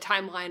are in the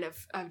timeline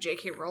of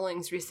J.K.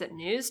 Rowling's recent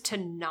news to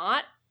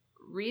not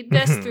read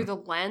this through the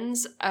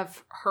lens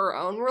of her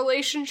own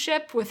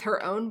relationship with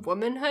her own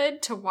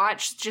womanhood, to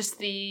watch just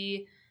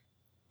the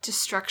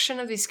destruction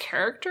of these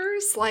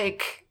characters.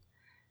 Like,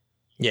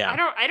 yeah,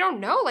 I don't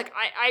know. Like,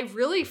 I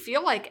really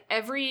feel like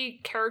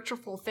every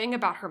characterful thing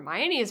about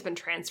Hermione has been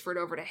transferred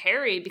over to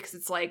Harry, because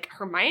it's like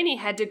Hermione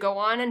had to go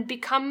on and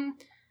become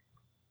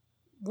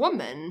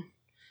woman.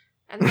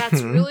 And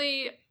that's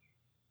really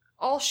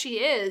all she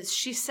is.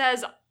 She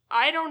says,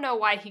 I don't know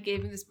why he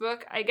gave me this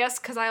book. I guess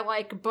because I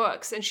like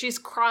books. And she's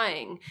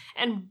crying.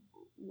 And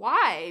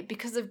why?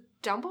 Because of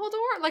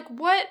Dumbledore? Like,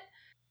 what?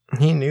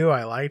 He knew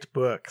I liked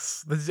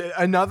books.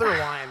 Another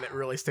line that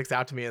really sticks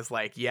out to me is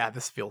like, yeah,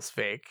 this feels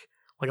fake.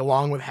 Like,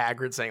 along with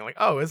Hagrid saying like,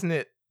 oh,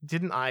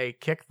 didn't I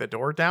kick the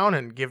door down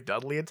and give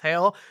Dudley a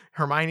tail?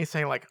 Hermione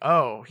saying like,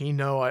 oh, he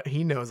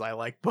knows I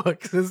like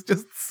books. It's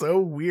just so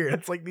weird.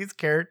 It's like these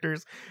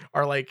characters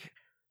are like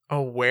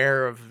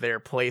aware of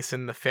their place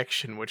in the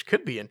fiction, which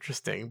could be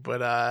interesting,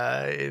 but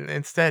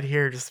instead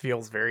here just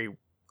feels very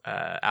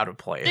out of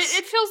place.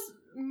 It feels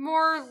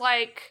more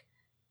like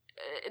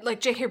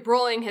J.K.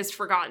 Rowling has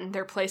forgotten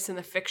their place in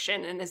the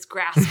fiction and is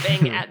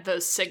grasping at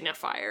those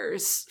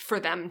signifiers for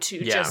them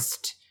to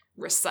just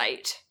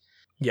recite.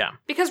 Yeah.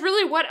 Because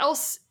really, what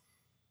else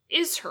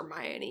is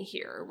Hermione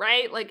here,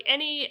 right? Like,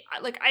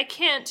 I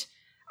can't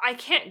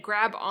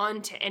grab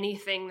on to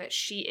anything that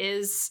she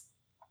is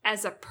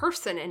as a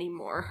person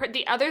anymore.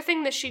 The other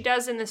thing that she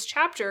does in this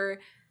chapter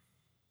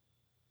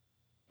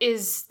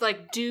is,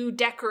 like, do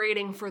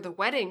decorating for the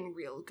wedding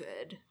real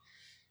good.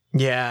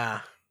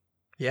 Yeah.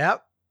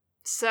 Yep.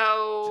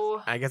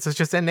 So I guess it's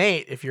just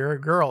innate. If you're a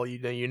girl,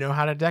 you know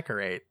how to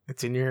decorate.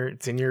 It's in your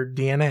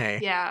DNA.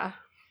 Yeah.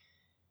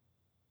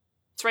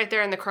 It's right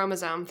there in the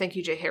chromosome. Thank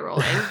you, J.K.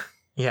 Rowling.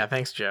 Yeah,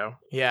 thanks, Joe.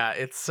 Yeah,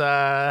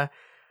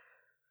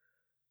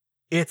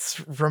 it's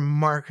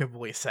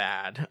remarkably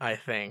sad, I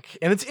think.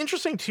 And it's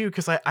interesting, too,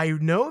 because I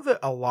know that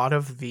a lot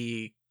of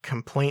the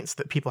complaints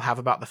that people have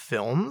about the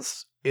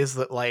films is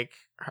that, like,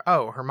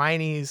 oh,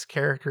 Hermione's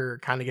character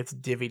kind of gets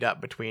divvied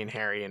up between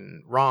Harry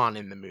and Ron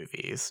in the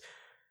movies.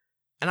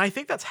 And I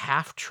think that's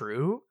half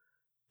true,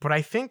 but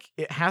I think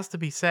it has to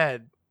be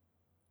said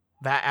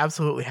that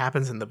absolutely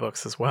happens in the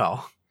books as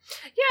well.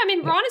 Yeah, I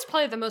mean, Ron is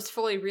probably the most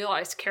fully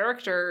realized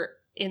character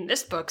in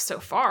this book so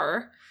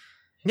far.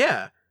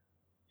 Yeah.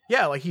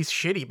 Yeah, like, he's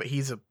shitty, but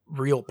he's a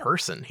real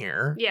person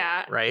here.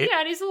 Yeah. Right? Yeah,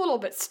 and he's a little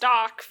bit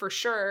stock, for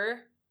sure.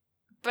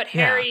 But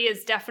Harry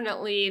is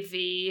definitely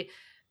the,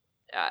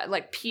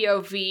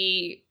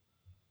 POV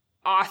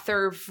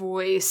author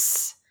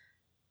voice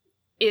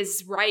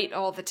is right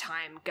all the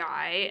time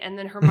guy. And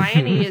then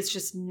Hermione is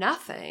just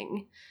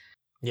nothing.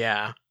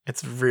 Yeah,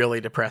 it's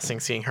really depressing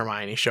seeing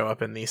Hermione show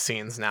up in these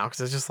scenes now,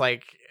 because it's just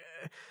like,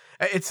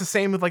 it's the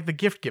same with, like, the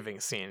gift-giving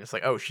scene. It's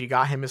like, oh, she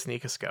got him a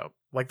sneakoscope.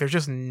 Like, there's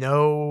just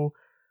no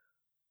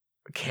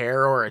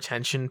care or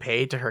attention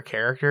paid to her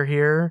character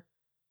here.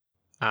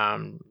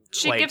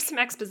 She gives some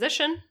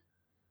exposition.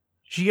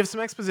 She gives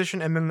some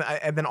exposition, and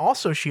then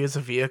also she is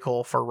a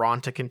vehicle for Ron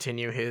to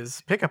continue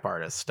his pickup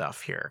artist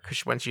stuff here.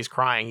 Because when she's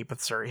crying, he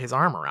puts his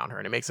arm around her,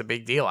 and it makes a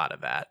big deal out of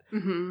that.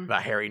 Mm-hmm.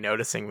 About Harry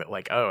noticing that,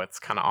 like, oh, it's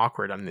kind of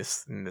awkward on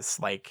this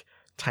like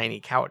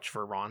tiny couch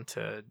for Ron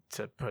to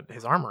put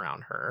his arm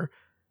around her.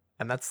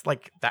 And that's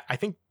like that. I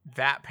think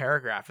that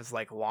paragraph is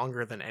like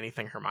longer than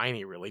anything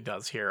Hermione really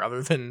does here,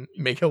 other than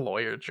make a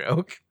lawyer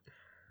joke.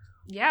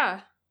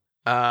 Yeah.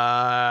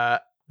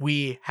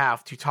 We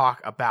have to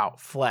talk about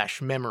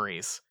flesh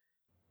memories.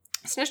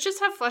 Snitches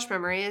have flesh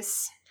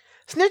memories.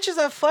 Snitches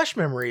have flesh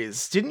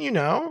memories. Didn't you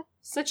know?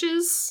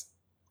 Snitches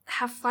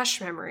have flesh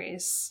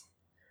memories.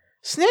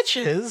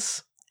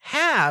 Snitches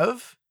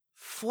have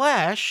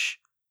flesh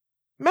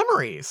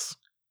memories.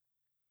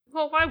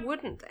 Well, why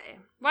wouldn't they?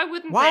 Why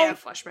wouldn't they have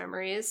flesh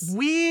memories?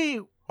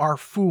 We are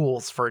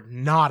fools for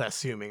not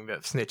assuming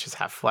that snitches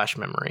have flesh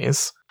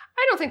memories.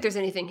 I don't think there's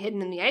anything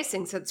hidden in the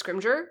icing, said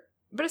Scrimgeour.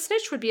 But a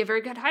snitch would be a very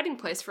good hiding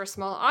place for a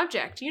small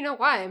object. You know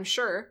why, I'm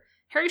sure.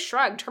 Harry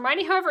shrugged.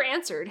 Hermione, however,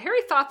 answered.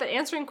 Harry thought that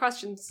answering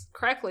questions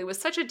correctly was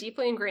such a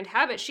deeply ingrained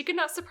habit she could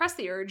not suppress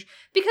the urge.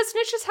 Because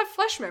snitches have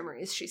flesh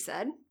memories, she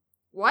said.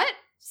 What?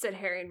 Said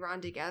Harry and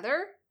Ron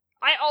together.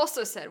 I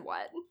also said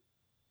what?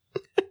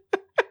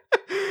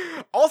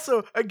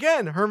 Also,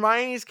 again,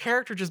 Hermione's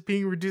character just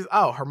being reduced.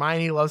 Oh,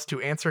 Hermione loves to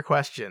answer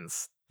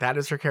questions. That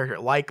is her character.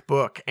 Like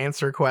book,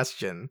 answer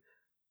question.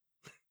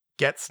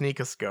 Get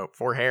sneakoscope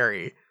for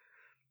Harry.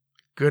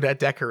 Good at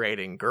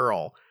decorating,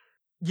 girl.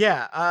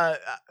 Yeah,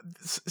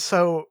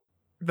 so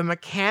the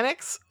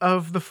mechanics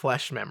of the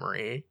flesh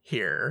memory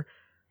here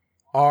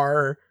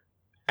are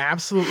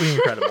absolutely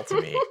incredible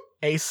to me.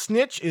 A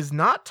snitch is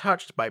not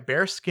touched by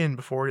bare skin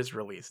before it is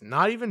released,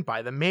 not even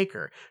by the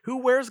maker, who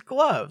wears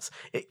gloves.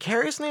 It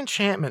carries an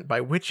enchantment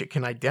by which it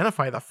can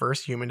identify the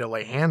first human to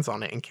lay hands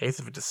on it in case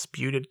of a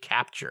disputed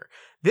capture.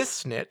 This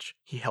snitch,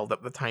 he held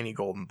up the tiny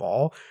golden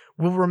ball,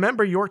 will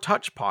remember your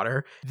touch,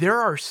 Potter. There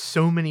are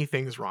so many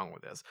things wrong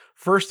with this.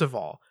 First of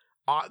all,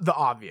 the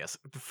obvious.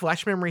 The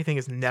flesh memory thing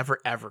has never,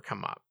 ever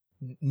come up.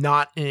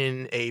 Not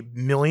in a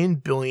million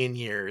billion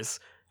years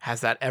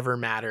has that ever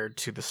mattered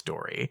to the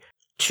story.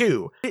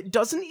 2, it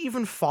doesn't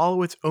even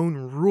follow its own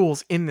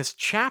rules in this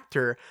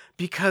chapter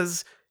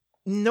because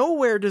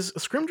nowhere does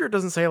Scrimgeour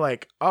doesn't say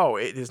like, oh,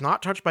 it is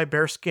not touched by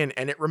bare skin,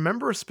 and it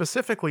remembers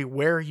specifically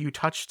where you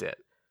touched it.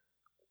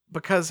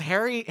 Because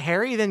Harry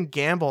then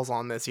gambles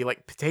on this. He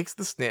like takes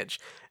the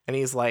snitch and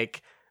he's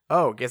like,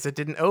 oh, guess it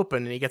didn't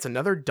open, and he gets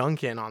another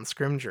dunk in on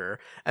Scrimgeour.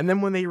 And then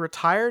when they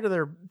retire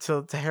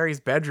to Harry's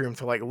bedroom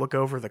to like look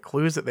over the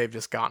clues that they've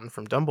just gotten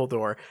from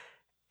Dumbledore,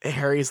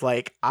 Harry's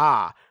like,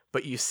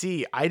 but you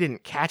see, I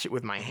didn't catch it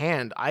with my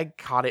hand. I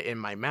caught it in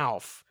my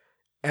mouth.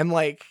 And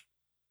like,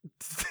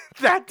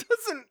 that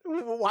doesn't,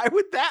 why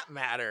would that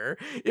matter?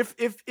 If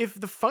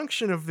the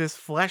function of this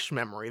flesh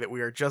memory that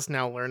we are just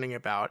now learning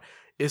about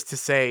is to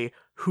say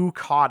who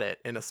caught it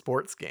in a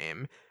sports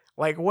game,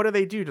 like, what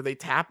do? Do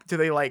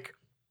they like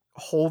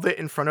hold it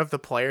in front of the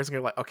players and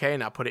go like, okay,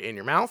 now put it in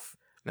your mouth.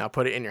 Now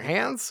put it in your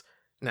hands.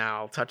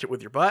 Now touch it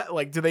with your butt.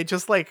 Like, do they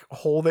just like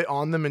hold it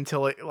on them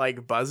until it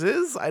like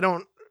buzzes?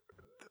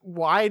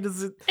 Why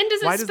does it... And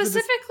does it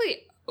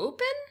specifically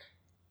open?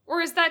 Or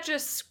is that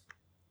just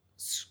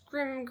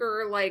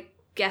Scrimgeour, like,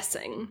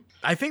 guessing?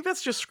 I think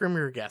that's just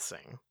Scrimgeour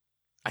guessing.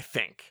 I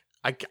think.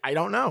 I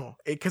don't know.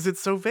 Because it's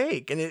so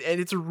vague. And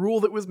it's a rule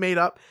that was made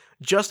up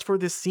just for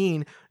this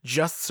scene,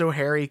 just so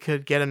Harry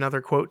could get another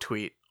quote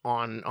tweet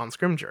on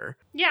Scrimgeour.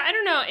 Yeah, I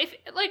don't know. I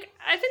think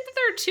that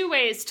there are 2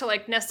 ways to,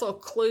 like, nestle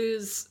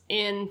clues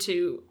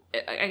into,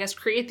 I guess,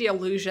 create the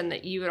illusion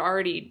that you had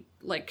already,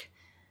 like...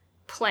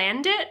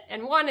 planned it,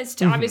 and one is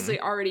to obviously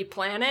already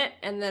plan it,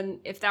 and then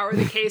if that were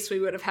the case, we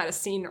would have had a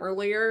scene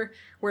earlier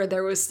where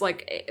there was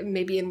like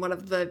maybe in one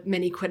of the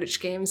mini Quidditch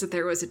games that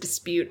there was a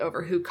dispute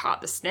over who caught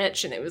the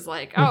snitch, and it was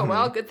like, oh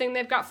well, good thing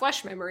they've got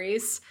flesh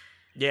memories.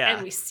 Yeah,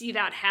 and we see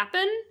that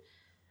happen.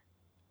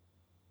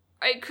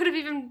 It could have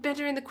even been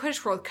during the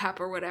Quidditch World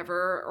Cup or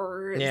whatever,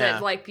 or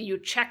that like you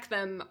check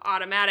them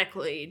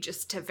automatically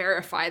just to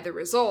verify the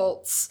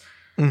results.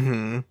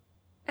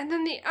 And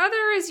then the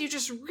other is you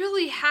just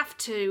really have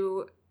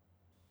to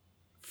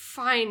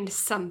find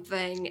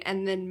something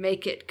and then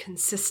make it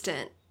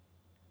consistent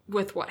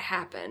with what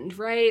happened,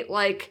 right?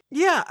 Like,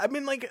 yeah, I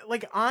mean, when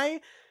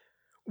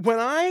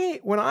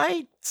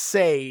I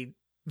say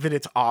that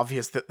it's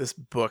obvious that this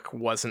book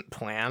wasn't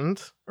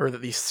planned or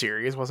that the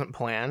series wasn't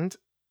planned,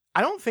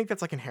 I don't think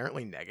that's like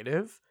inherently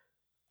negative.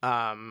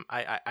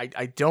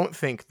 I don't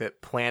think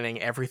that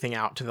planning everything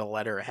out to the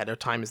letter ahead of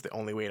time is the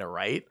only way to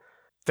write.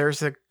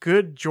 There's a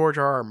good George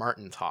R.R.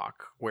 Martin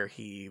talk where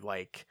he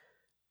like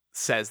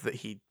says that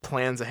he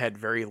plans ahead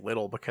very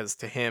little because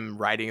to him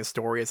writing a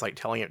story is like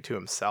telling it to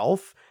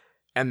himself,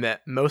 and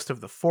that most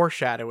of the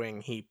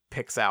foreshadowing he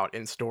picks out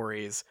in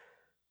stories,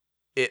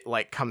 it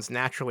like comes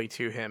naturally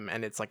to him,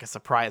 and it's like a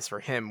surprise for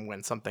him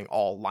when something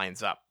all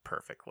lines up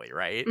perfectly,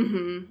 right?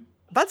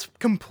 That's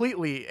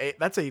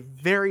that's a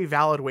very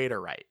valid way to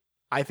write.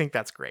 I think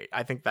that's great.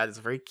 I think that is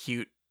a very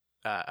cute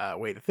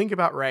way to think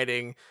about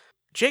writing.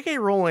 J.K.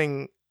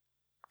 Rowling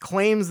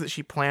claims that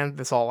she planned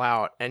this all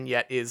out, and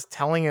yet is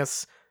telling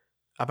us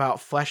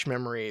about flesh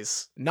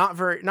memories not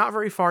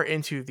very far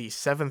into the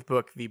 7th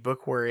book, the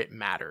book where it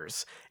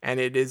matters, and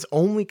it is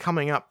only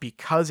coming up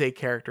because a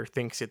character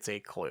thinks it's a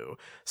clue.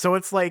 So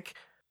it's like,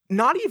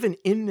 not even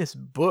in this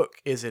book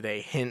is it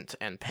a hint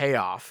and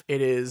payoff.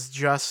 It is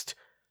just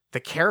the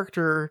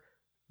character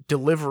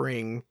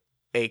delivering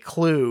a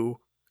clue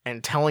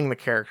and telling the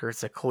character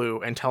it's a clue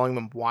and telling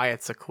them why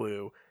it's a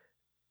clue,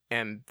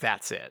 and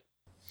that's it.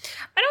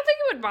 I don't think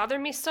it would bother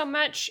me so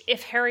much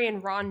if Harry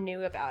and Ron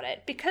knew about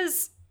it,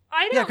 because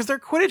yeah, because they're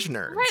Quidditch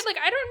nerds. Right, like,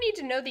 I don't need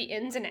to know the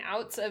ins and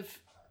outs of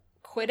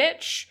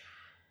Quidditch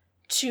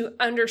to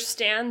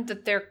understand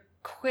that they're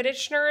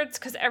Quidditch nerds,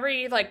 because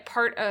every, like,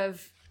 part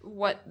of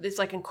what is,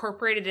 like,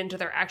 incorporated into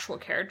their actual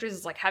characters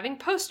is, like, having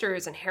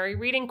posters and Harry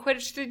reading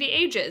Quidditch Through the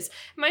Ages.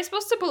 Am I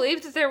supposed to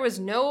believe that there was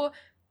no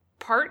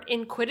part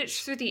in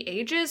Quidditch Through the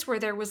Ages where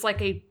there was,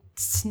 like, a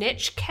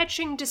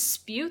snitch-catching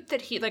dispute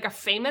that he, like, a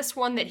famous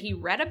one that he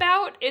read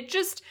about?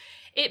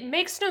 It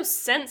makes no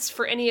sense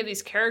for any of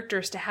these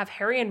characters to have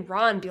Harry and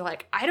Ron be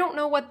like, I don't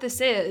know what this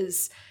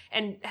is,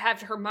 and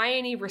have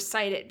Hermione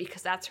recite it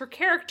because that's her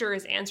character,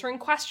 is answering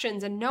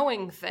questions and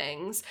knowing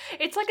things.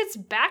 It's like it's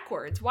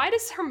backwards. Why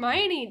does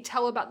Hermione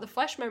tell about the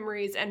flesh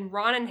memories and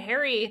Ron and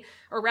Harry,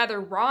 or rather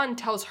Ron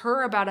tells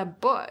her about a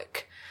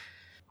book?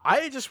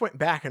 I just went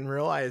back and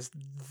realized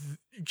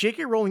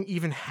J.K. Rowling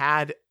even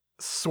had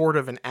sort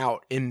of an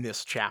out in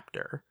this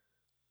chapter,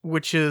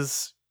 which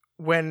is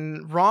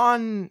when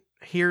Ron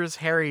hears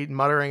Harry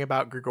muttering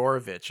about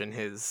Grigorovich in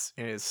his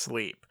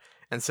sleep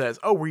and says,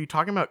 "Oh, were you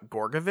talking about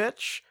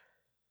Gorgovich?"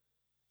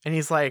 And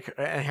he's like,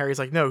 and Harry's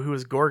like, "No, who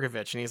is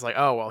Gorgovich?" And he's like,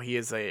 "Oh, well, he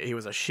was a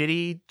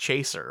shitty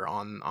chaser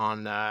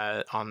on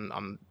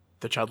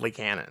the Chudley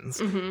Cannons."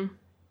 Mm-hmm.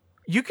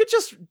 You could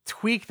just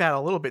tweak that a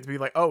little bit to be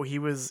like, "Oh, he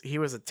was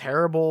a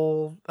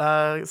terrible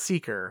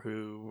seeker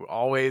who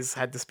always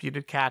had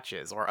disputed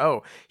catches," or,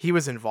 "Oh, he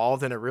was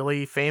involved in a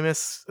really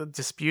famous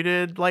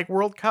disputed, like,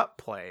 World Cup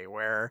play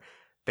where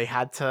they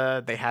had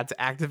to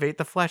activate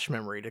the flesh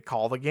memory to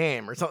call the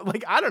game," or something.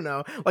 Like, I don't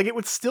know. Like, it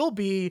would still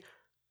be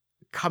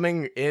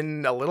coming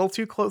in a little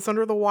too close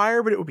under the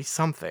wire, but it would be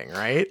something,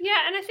 right?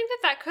 Yeah, and I think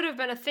that could have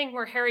been a thing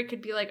where Harry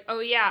could be like, "Oh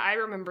yeah, I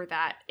remember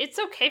that." It's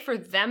okay for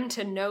them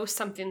to know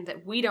something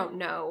that we don't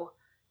know,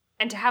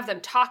 and to have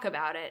them talk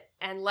about it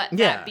and let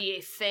that be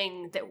a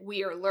thing that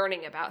we are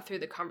learning about through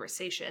the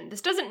conversation.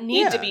 This doesn't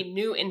need to be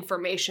new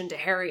information to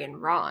Harry and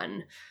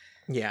Ron.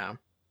 Yeah. As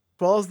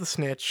well as the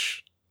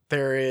snitch,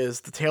 there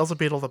is the Tales of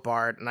Beetle the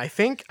Bard, and I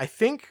think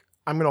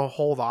I'm going to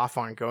hold off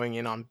on going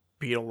in on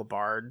Beetle the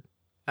Bard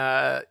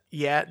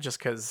yet, just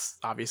because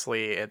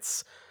obviously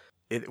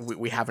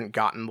we haven't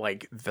gotten,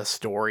 like, the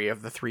story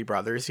of the three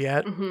brothers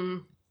yet. Mm-hmm.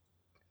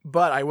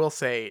 But I will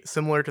say,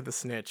 similar to the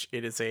snitch,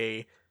 it is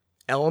a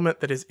element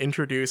that is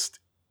introduced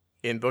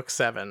in book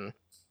 7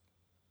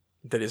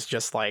 that is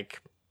just, like,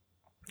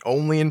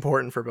 only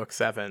important for book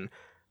 7,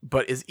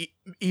 but is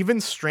even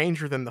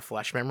stranger than the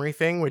flesh memory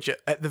thing, which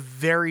at the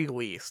very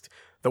least,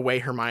 the way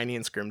Hermione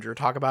and Scrimgeour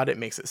talk about it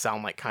makes it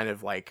sound like kind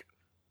of like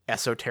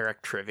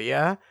esoteric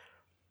trivia.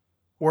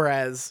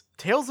 Whereas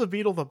Tales of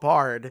Beetle the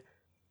Bard,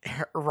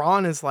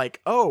 Ron is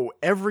like, "Oh,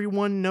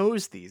 everyone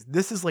knows these.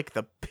 This is like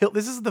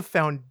this is the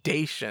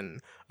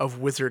foundation of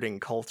wizarding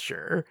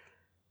culture,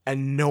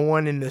 and no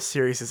one in this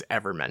series has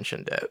ever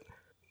mentioned it."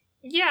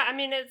 Yeah, I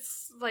mean,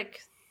 it's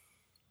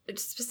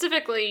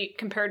specifically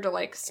compared to,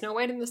 like, Snow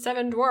White and the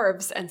Seven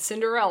Dwarfs and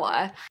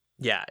Cinderella.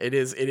 Yeah, it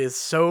is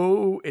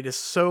so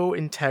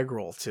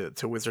integral to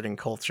wizarding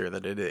culture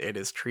that it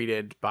is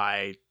treated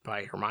by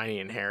Hermione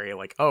and Harry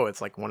like, oh,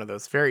 it's like one of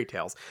those fairy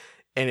tales.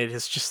 And it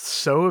is just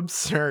so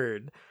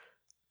absurd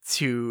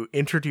to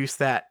introduce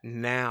that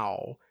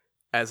now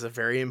as a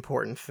very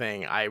important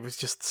thing. I was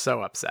just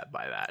so upset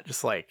by that.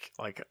 Just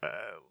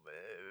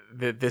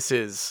this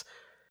is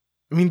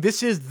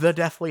the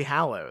Deathly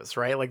Hallows,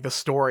 right? Like, the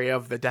story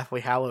of the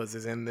Deathly Hallows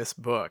is in this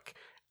book,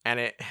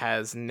 and it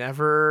has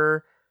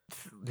never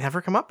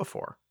come up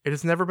before. It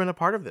has never been a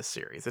part of this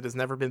series. It has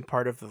never been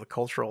part of the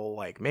cultural,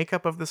 like,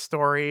 makeup of the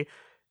story.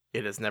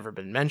 It has never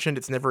been mentioned.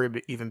 It's never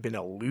even been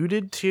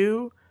alluded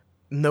to.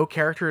 No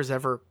character has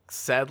ever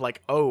said,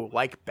 like, "Oh,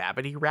 like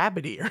Babbity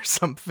Rabbity" or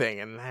something,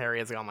 and Harry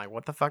has gone like,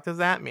 "What the fuck does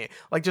that mean?"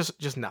 Like,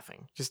 just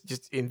nothing.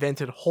 Just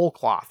invented whole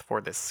cloth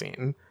for this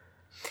scene.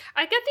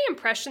 I get the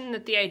impression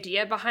that the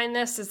idea behind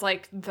this is,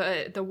 like,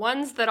 the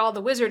ones that all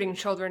the wizarding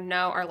children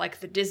know are, like,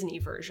 the Disney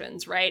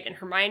versions, right? And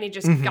Hermione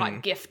just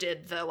got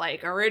gifted the,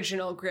 like,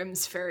 original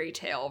Grimm's fairy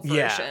tale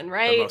version,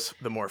 right?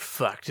 The more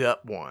fucked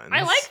up ones.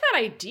 I like that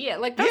idea.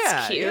 Like,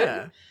 that's cute.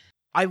 Yeah.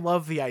 I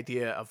love the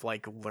idea of,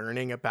 like,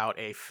 learning about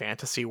a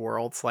fantasy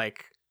world's,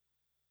 like,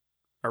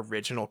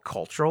 original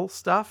cultural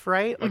stuff,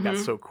 right? Like,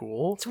 that's so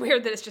cool. It's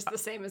weird that it's just the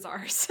same as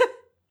ours.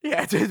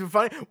 Yeah, it's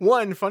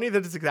funny. Funny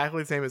that it's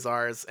exactly the same as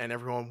ours, and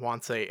everyone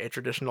wants a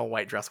traditional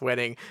white dress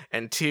wedding.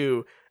 And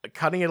two,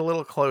 cutting it a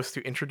little close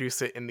to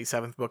introduce it in the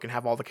 7th book and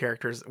have all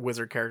the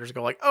wizard characters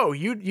go like, "Oh,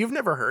 you've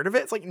never heard of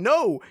it?" It's like,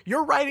 no,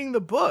 you're writing the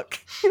book.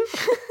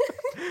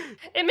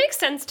 It makes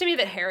sense to me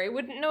that Harry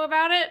wouldn't know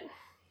about it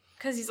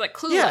because he's like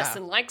clueless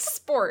and likes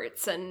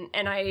sports,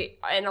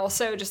 and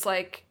also just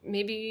like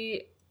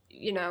maybe,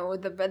 you know,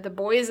 the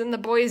boys in the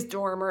boys'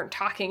 dorm aren't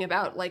talking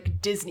about like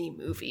Disney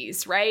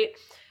movies, right?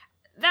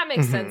 That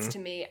makes sense to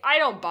me. I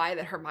don't buy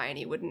that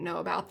Hermione wouldn't know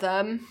about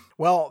them.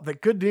 Well, the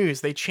good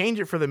news, they change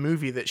it for the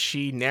movie that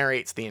she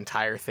narrates the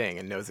entire thing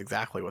and knows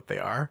exactly what they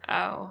are.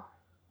 Oh.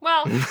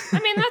 Well, I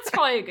mean, that's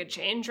probably a good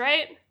change,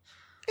 right?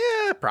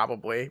 Yeah,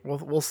 probably.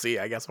 We'll see,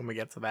 I guess, when we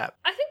get to that.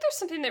 I think there's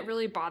something that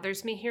really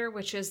bothers me here,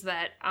 which is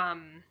that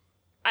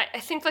I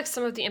think like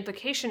some of the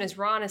implication is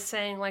Ron is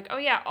saying like, oh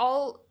yeah,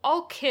 all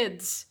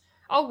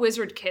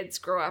wizard kids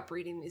grow up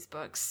reading these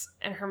books.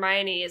 And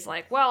Hermione is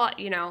like, well,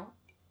 you know,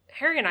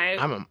 Harry and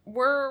I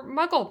were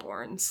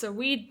Muggle-born, so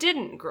we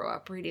didn't grow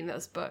up reading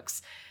those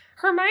books.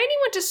 Hermione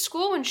went to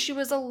school when she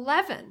was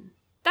 11.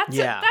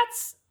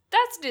 That's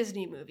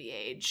Disney movie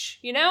age,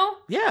 you know?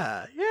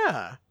 Yeah,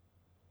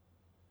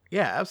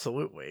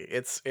 absolutely.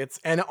 It's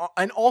and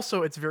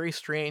also it's very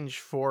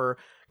strange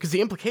because the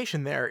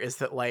implication there is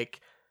that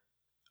like,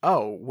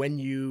 oh, when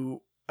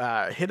you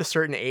hit a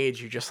certain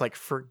age, you just like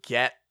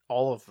forget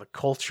all of the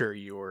culture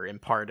you were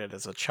imparted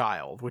as a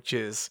child, which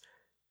is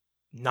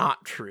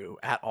not true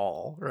at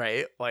all,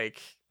 right?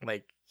 Like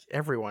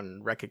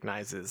everyone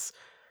recognizes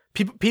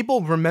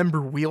people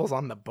remember Wheels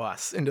on the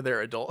Bus into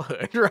their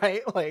adulthood,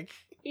 right? Like,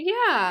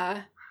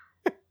 yeah.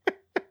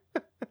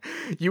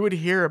 You would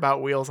hear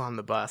about Wheels on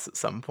the Bus at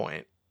some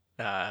point.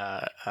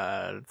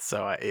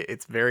 So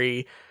it's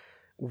very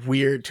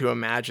weird to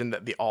imagine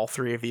that all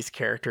three of these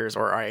characters,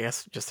 or I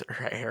guess just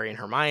Harry and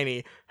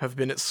Hermione, have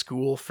been at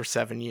school for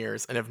 7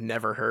 years and have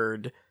never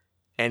heard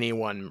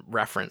anyone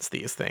reference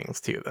these things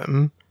to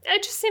them.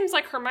 It just seems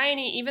like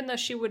Hermione, even though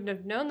she wouldn't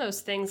have known those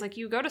things, like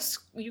you go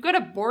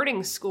to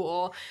boarding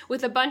school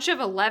with a bunch of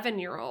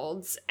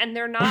 11-year-olds and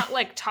they're not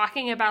like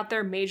talking about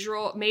their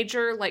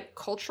major like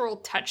cultural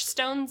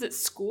touchstones at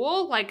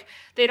school. Like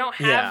they don't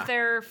have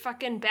their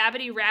fucking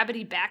babbity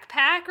rabbity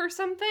backpack or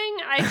something.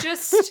 I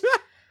just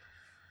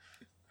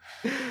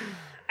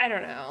I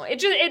don't know.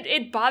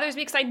 It bothers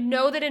me because I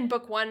know that in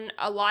book 1,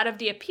 a lot of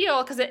the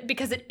appeal,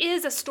 because it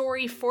is a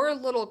story for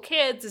little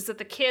kids, is that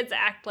the kids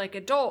act like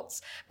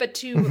adults. But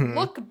to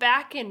look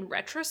back in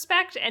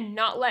retrospect and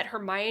not let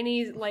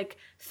Hermione like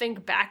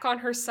think back on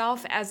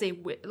herself as a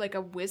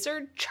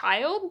wizard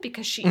child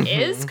because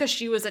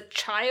she was a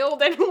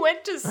child and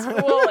went to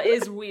school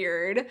is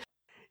weird.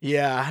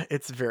 Yeah,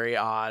 it's very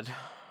odd.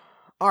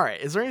 All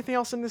right, is there anything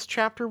else in this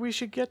chapter we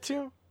should get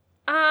to?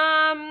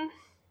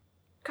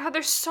 God,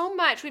 there's so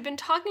much. We've been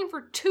talking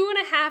for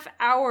 2.5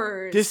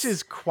 hours. This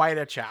is quite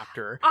a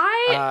chapter.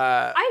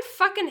 I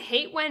fucking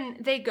hate when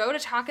they go to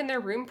talk in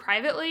their room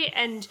privately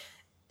and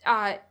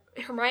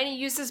Hermione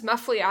uses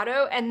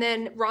Muffliato and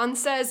then Ron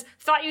says,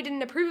 "Thought you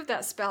didn't approve of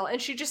that spell," and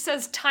she just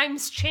says,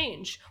 "Times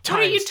change." What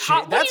are you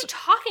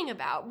talking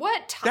about?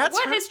 What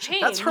has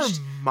changed? That's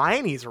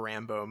Hermione's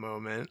Rambo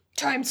moment.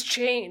 Times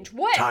change.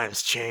 What?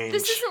 Times change.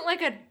 This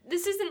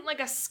isn't like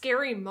a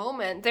scary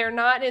moment. They're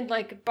not in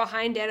like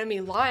behind enemy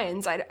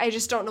lines. I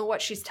just don't know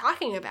what she's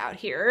talking about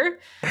here.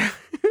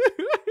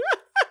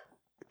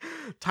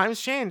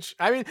 Times change.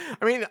 I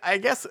mean, I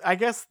guess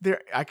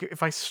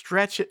if I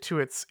stretch it to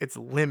its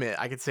limit,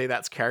 I could say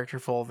that's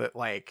characterful. That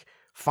like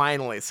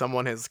finally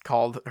someone has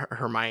called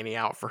Hermione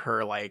out for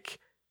her like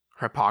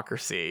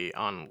hypocrisy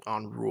on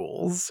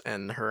rules,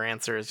 and her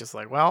answer is just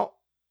like, "Well,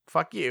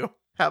 fuck you.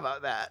 How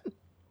about that?"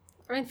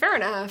 I mean, fair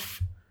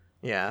enough.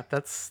 Yeah,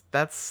 that's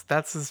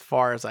as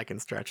far as I can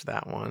stretch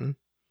that one.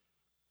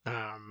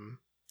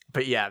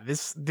 But yeah,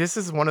 this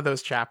is one of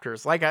those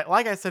chapters. Like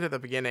I said at the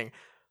beginning.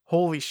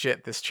 Holy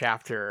shit, this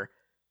chapter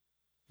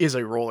is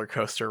a roller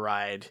coaster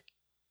ride,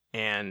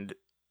 and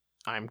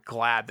I'm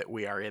glad that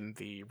we are in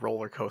the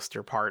roller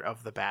coaster part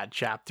of the bad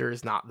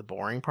chapters, not the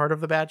boring part of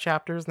the bad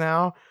chapters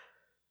now.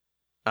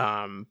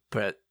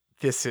 But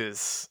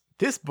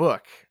this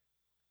book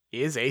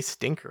is a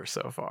stinker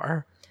so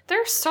far.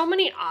 There's so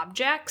many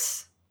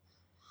objects.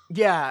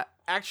 Yeah,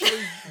 actually,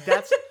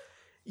 that's...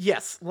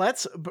 Yes,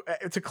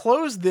 to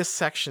close this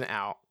section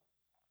out,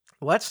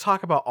 let's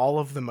talk about all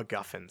of the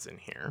MacGuffins in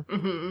here.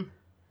 Mm-hmm.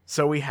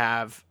 So we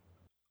have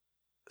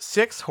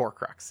 6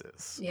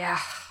 Horcruxes. Yeah.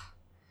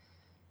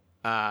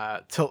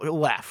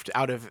 Left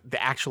out of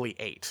the actually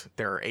 8.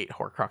 There are 8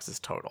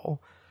 Horcruxes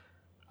total.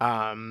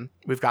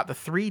 We've got the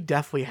 3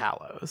 Deathly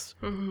Hallows.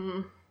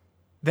 Mm-hmm.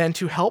 Then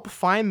to help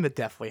find the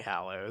Deathly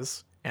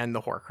Hallows and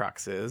the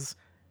Horcruxes,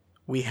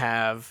 we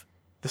have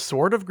the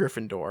Sword of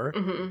Gryffindor,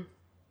 mm-hmm.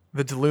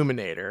 the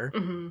Deluminator,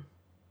 mm-hmm.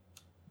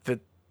 the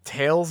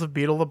Tales of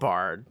Beetle the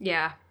Bard.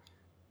 Yeah.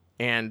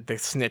 And the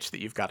snitch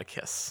that you've got to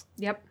kiss.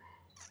 Yep.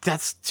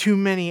 That's too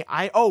many.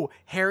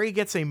 Harry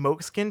gets a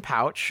Mokeskin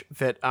pouch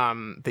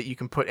that you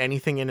can put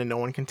anything in and no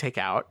one can take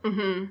out.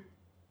 Mm-hmm.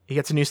 He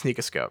gets a new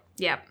sneakoscope.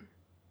 Yep.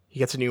 He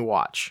gets a new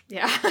watch.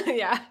 Yeah.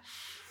 Yeah.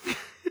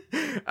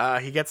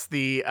 He gets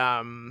the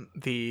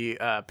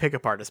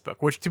pickup artist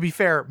book, which, to be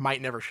fair,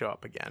 might never show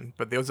up again.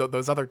 But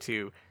those other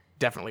two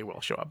definitely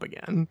will show up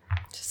again.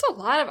 Just a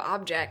lot of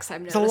objects,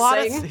 I'm noticing. It's a lot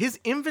of, his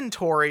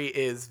inventory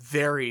is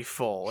very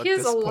full. He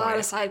has a lot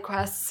of side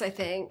quests, I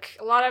think.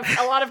 A lot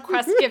of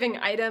quest-giving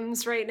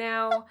items right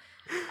now.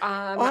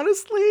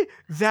 Honestly,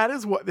 that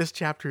is what this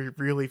chapter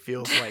really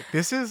feels like.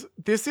 This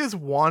is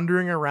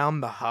wandering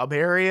around the hub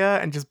area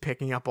and just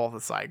picking up all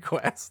the side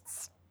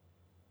quests.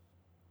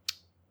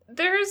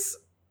 There's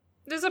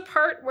a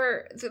part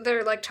where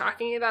they're like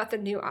talking about the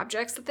new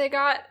objects that they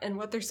got and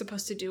what they're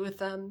supposed to do with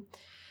them.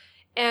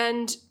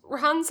 And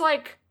Rahan's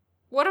like,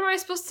 what am I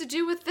supposed to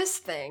do with this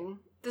thing?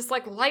 This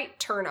like light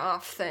turn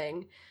off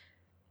thing.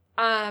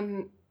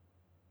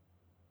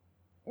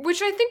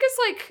 Which I think is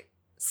like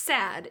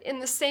sad in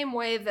the same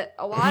way that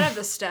a lot of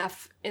the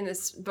stuff in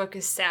this book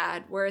is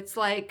sad, where it's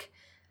like,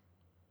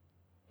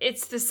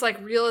 it's this like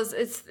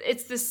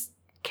it's this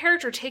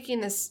character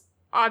taking this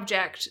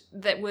object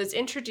that was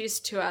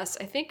introduced to us,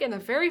 I think in the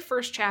very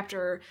first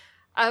chapter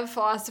of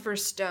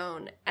Philosopher's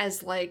Stone,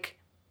 as like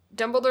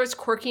Dumbledore's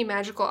quirky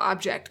magical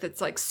object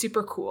that's like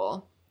super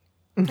cool.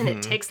 And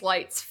it takes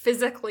lights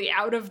physically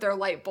out of their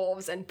light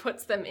bulbs and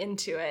puts them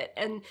into it.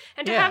 And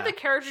to have the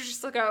characters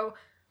just go,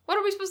 what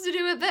are we supposed to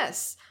do with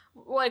this?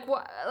 Like,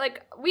 what?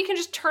 Like, we can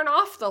just turn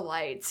off the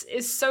lights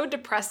is so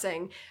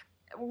depressing.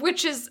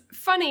 Which is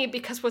funny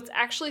because what's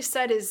actually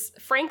said is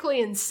frankly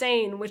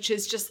insane, which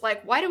is just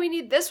like, why do we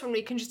need this when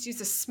we can just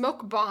use a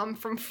smoke bomb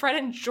from Fred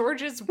and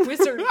George's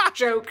wizard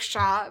joke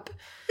shop?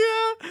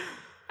 Yeah.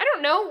 I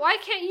don't know. Why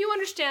can't you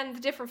understand the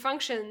different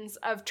functions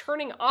of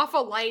turning off a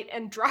light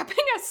and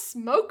dropping a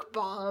smoke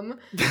bomb?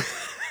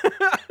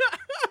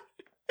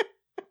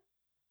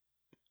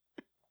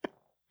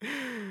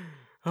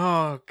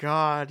 Oh,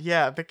 God.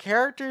 Yeah, the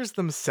characters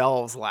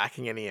themselves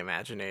lacking any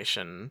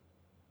imagination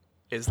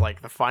is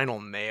like the final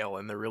nail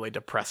in the really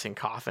depressing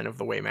coffin of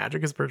the way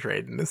magic is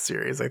portrayed in this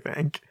series, I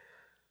think.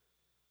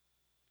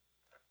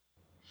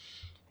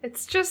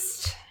 It's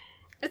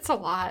a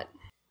lot.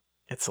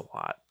 It's a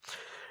lot.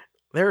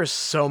 There is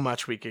so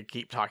much we could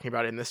keep talking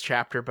about in this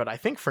chapter, but I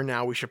think for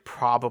now we should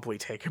probably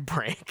take a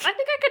break. I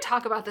think I could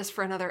talk about this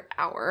for another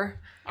hour.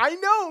 I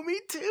know, me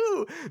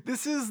too.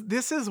 This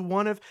is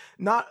one of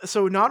not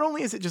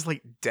only is it just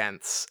like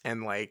dense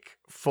and like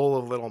full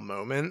of little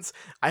moments,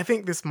 I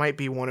think this might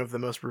be one of the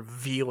most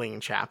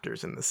revealing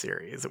chapters in the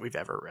series that we've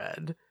ever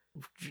read.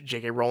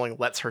 J.K. Rowling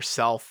lets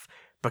herself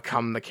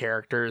become the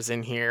characters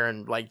in here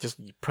and like just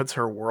puts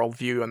her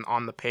worldview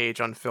on the page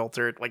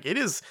unfiltered. Like, it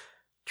is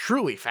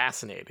truly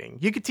fascinating.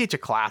 You could teach a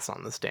class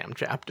on this damn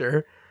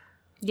chapter.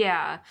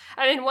 Yeah.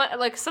 I mean, what,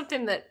 like,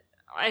 something that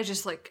I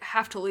just like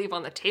have to leave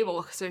on the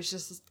table because there's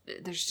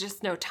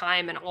just no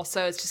time, and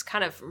also it's just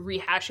kind of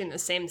rehashing the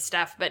same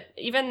stuff. But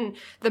even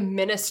the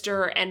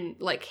minister and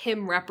like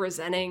him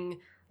representing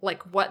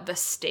like what the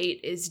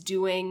state is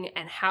doing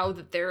and how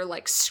that they're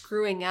like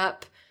screwing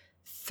up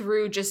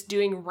through just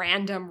doing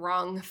random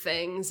wrong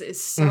things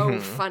is so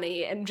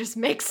funny and just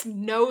makes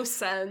no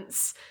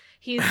sense.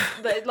 He's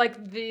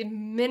the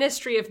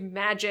Ministry of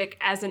Magic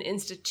as an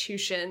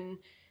institution.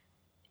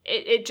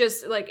 It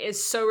just like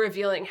is so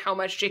revealing how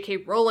much J.K.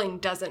 Rowling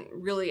doesn't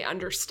really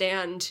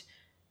understand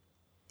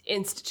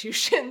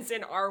institutions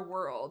in our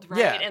world, right?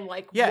 Yeah. And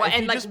like yeah,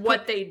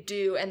 what they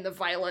do and the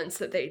violence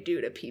that they do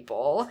to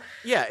people.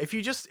 Yeah, if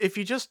you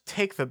just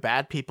take the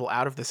bad people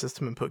out of the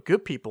system and put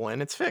good people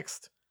in, it's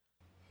fixed.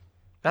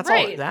 That's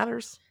all that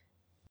matters.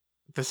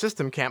 The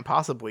system can't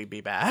possibly be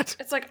bad.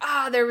 It's like,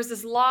 there was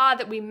this law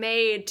that we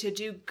made to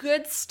do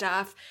good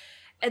stuff,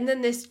 and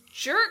then this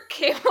jerk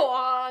came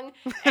along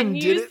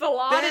and used the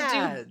law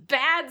to do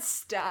bad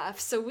stuff.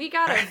 So we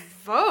gotta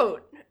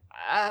vote.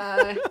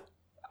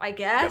 I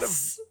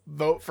guess.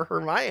 Vote for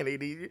Hermione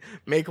to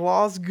make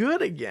laws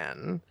good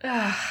again.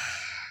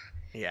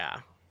 Yeah.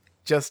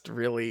 Just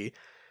really,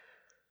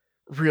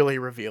 really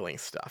revealing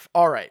stuff.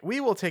 All right, we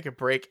will take a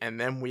break and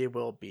then we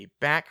will be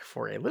back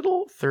for a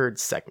little third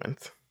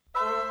segment.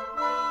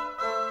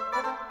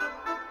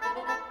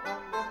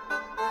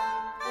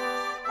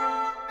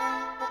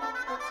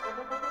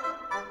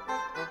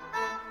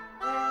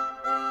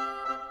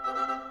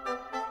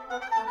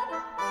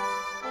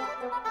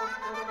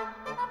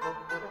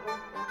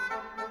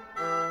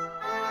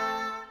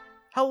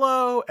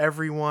 Hello,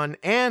 everyone,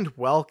 and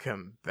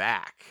welcome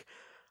back.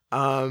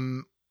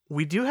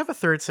 We do have a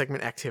third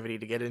segment activity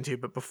to get into,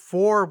 but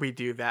before we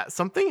do that,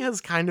 something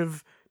has kind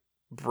of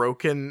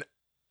broken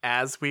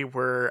as we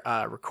were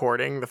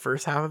recording the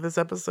first half of this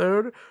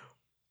episode.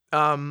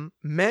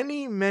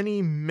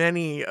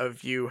 Many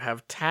of you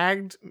have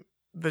tagged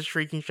the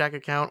Shrieking Shack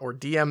account or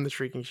DM'd the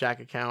Shrieking Shack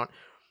account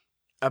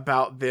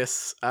about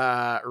this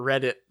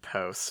Reddit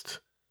post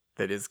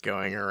that is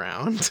going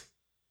around.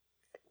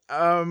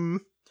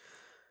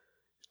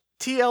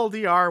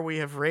 TLDR, we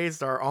have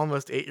raised our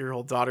almost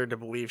 8-year-old daughter to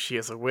believe she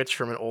is a witch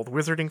from an old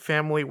wizarding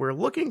family. We're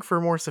looking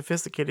for more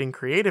sophisticated and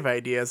creative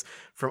ideas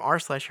from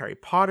r/Harry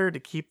Potter to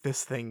keep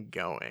this thing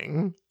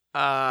going.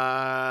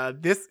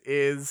 This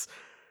is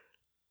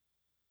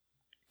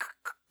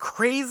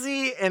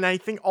crazy, and I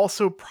think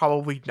also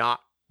probably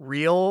not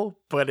real,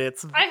 but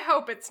it's... I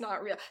hope it's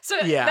not real. So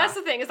that's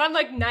the thing, is I'm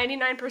like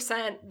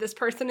 99% this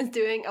person is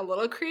doing a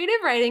little creative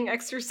writing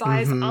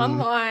exercise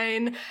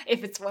online.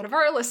 If it's one of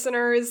our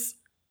listeners...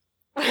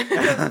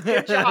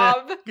 Good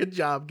job. Good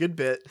job. Good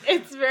bit.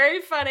 It's very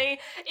funny.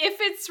 If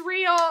it's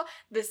real,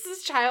 this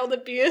is child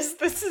abuse.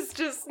 This is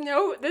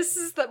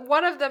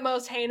one of the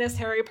most heinous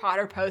Harry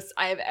Potter posts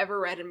I have ever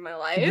read in my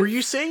life. Were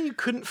you saying you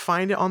couldn't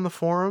find it on the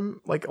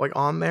forum? Like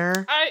on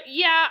there?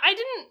 Yeah, I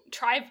didn't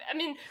try. I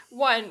mean,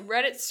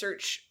 Reddit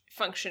search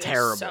function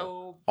terrible. Is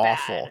so bad.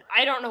 Awful.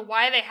 I don't know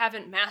why they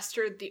haven't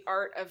mastered the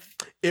art of...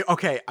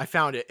 Okay, I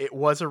found it. It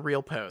was a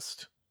real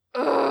post.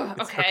 Ugh,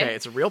 okay,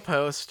 it's a real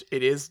post.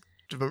 It is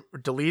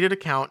deleted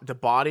account. The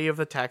body of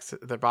the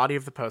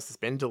post has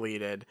been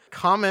deleted.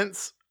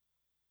 Comments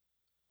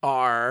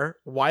are,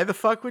 why the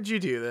fuck would you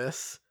do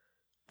this?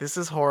 This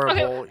is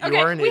horrible. Okay, you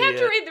are an idiot. We have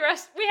to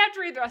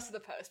read the rest of the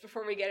post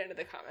before we get into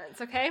the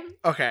comments, okay?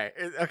 Okay.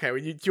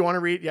 Do you want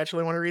to read? You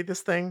actually want to read this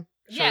thing?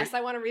 Yes,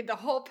 I want to read the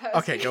whole post.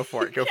 Okay, go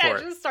for it. Go for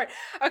it. Just start.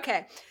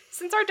 Okay.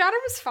 Since our daughter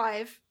was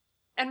 5,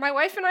 and my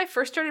wife and I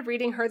first started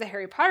reading her the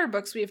Harry Potter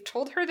books, we have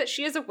told her that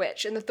she is a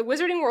witch and that the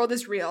wizarding world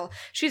is real.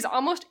 She's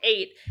almost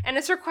 8, and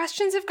as her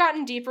questions have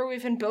gotten deeper,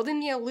 we've been building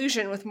the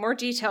illusion with more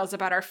details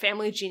about our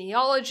family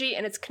genealogy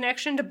and its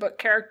connection to book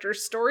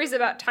characters, stories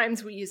about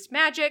times we used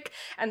magic,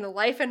 and the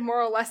life and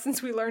moral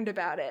lessons we learned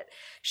about it.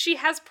 She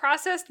has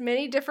processed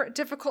many different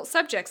difficult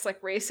subjects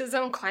like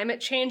racism,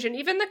 climate change, and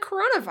even the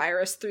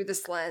coronavirus through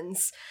this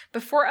lens.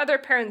 Before other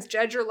parents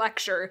judge or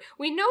lecture,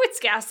 we know it's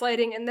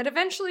gaslighting and that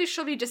eventually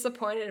she'll be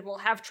disappointed and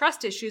will have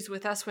trust issues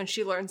with us when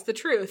she learns the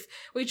truth.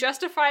 We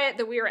justify it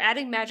that we are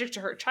adding magic to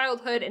her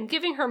childhood and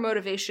giving her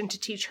motivation to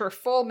teach her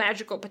full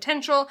magical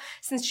potential,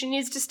 since she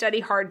needs to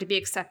study hard to be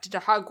accepted to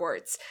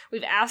Hogwarts.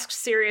 We've asked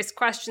serious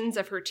questions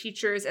of her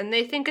teachers, and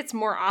they think it's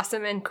more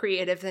awesome and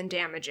creative than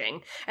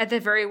damaging. At the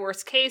very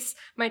worst case,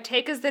 my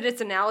take is that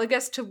it's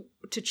analogous to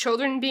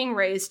children being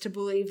raised to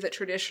believe that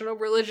traditional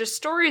religious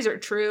stories are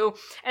true,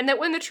 and that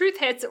when the truth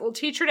hits, it will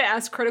teach her to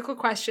ask critical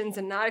questions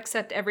and not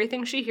accept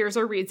everything she hears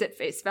or reads at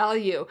face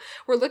value.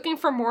 We're looking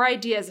for more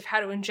ideas of how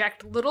to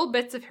inject little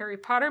bits of Harry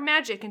Potter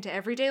magic into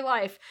everyday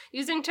life,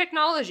 using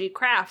technology,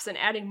 crafts, and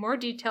adding more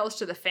details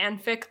to the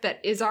fanfic that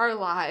is our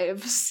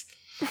lives.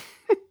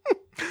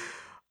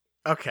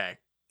 Okay.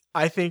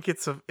 I think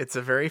it's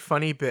a very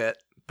funny bit,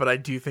 but I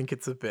do think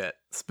it's a bit.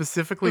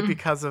 Specifically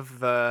because of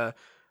the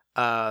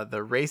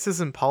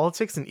racism,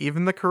 politics, and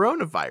even the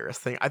coronavirus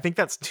thing. I think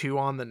that's too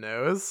on the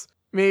nose.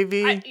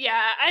 Maybe. I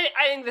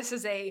think this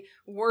is a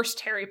worst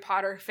Harry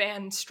Potter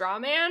fan straw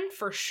man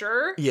for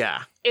sure.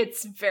 Yeah.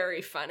 It's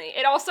very funny.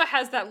 It also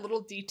has that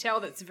little detail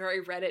that's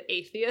very Reddit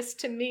atheist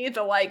to me.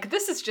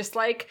 This is just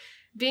like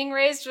being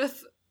raised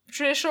with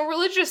traditional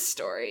religious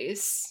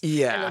stories.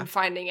 Yeah. And then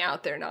finding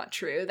out they're not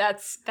true.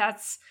 That's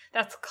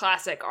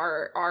classic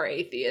our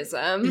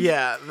atheism.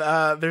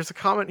 Yeah, there's a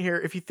comment here.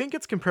 If you think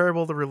it's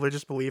comparable to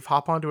religious belief,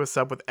 hop onto a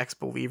sub with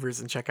ex-believers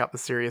and check out the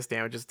serious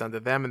damages done to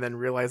them, and then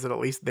realize that at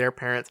least their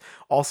parents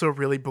also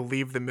really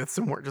believe the myths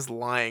and weren't just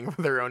lying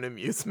for their own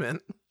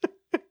amusement.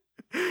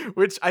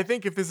 Which I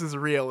think, if this is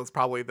real, is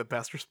probably the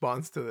best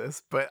response to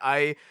this. But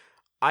I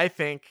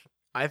think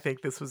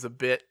this was a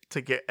bit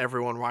to get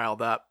everyone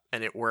riled up,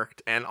 and it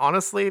worked. And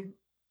honestly,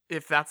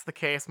 if that's the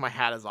case, my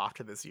hat is off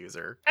to this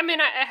user. I mean,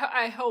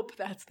 I hope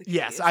that's the case.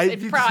 Yes,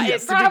 it probably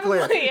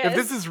to be clear, is. if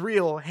this is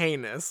real,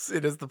 heinous.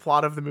 It is the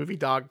plot of the movie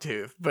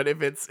Dogtooth. But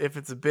if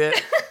it's a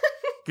bit,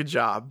 good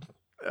job.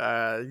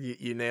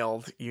 You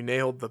nailed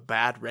the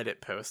bad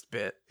Reddit post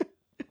bit.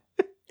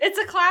 It's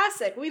a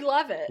classic. We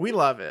love it. We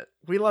love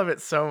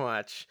it so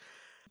much.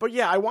 But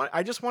yeah,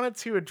 I just wanted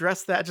to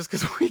address that just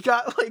because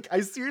I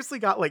seriously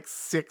got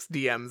 6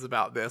 DMs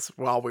about this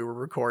while we were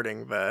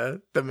recording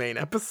the main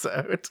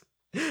episode.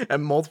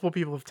 And multiple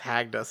people have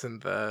tagged us in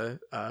the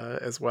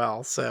as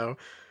well, so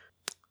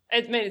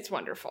it's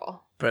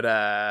wonderful. But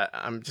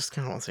I'm just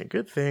kind of want to say,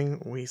 good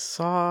thing we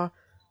saw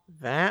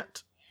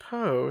that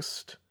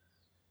post.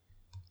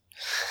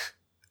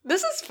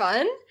 This is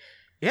fun.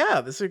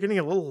 Yeah, this is getting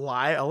a little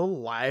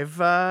live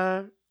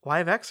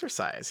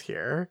exercise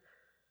here.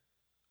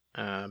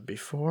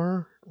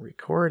 Before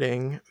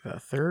recording the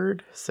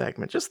 3rd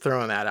segment, just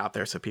throwing that out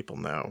there so people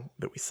know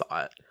that we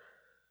saw it.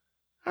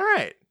 All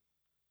right.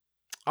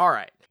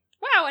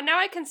 Wow, and now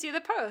I can see the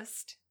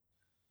post.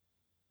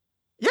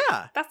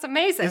 Yeah. That's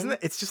amazing. Isn't it?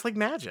 It's just like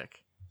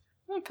magic.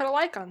 I'm going to put a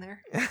like on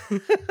there.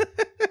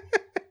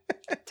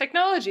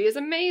 Technology is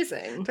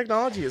amazing.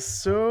 Technology is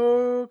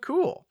so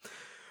cool.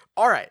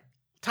 All right.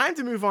 Time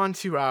to move on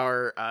to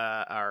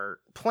our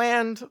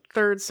planned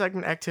 3rd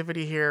segment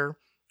activity here,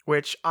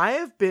 which I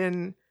have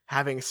been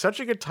having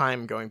such a good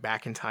time going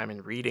back in time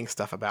and reading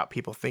stuff about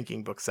people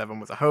thinking Book 7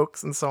 was a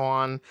hoax and so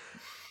on.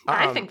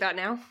 I think that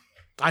now.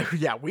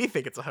 We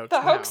think it's a hoax.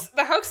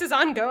 The hoax is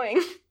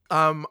ongoing.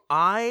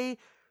 I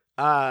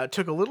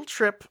took a little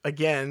trip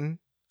again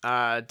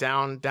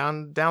down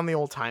the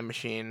old time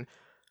machine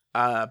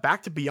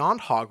back to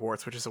Beyond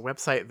Hogwarts, which is a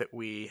website that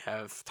we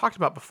have talked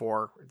about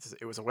before.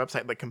 It was a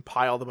website that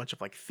compiled a bunch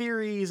of like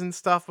theories and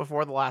stuff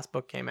before the last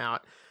book came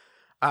out.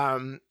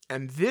 And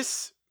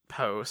this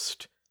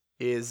post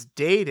is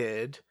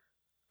dated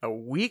a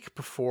week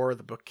before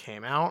the book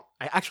came out.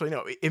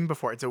 Even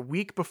before. It's a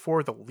week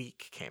before the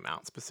leak came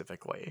out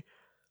specifically.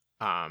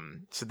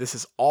 So this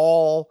is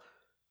all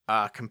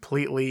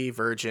completely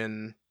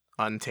virgin,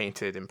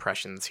 untainted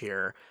impressions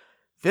here.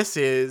 This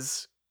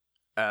is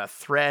a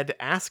thread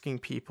asking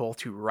people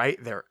to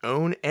write their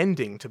own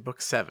ending to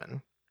book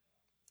 7.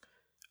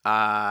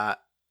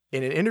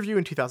 In an interview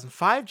in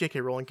 2005,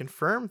 J.K. Rowling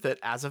confirmed that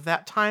as of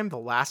that time, the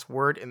last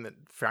word in the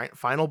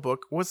final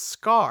book was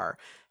Scar.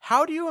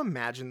 How do you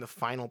imagine the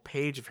final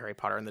page of Harry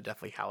Potter and the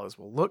Deathly Hallows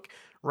will look?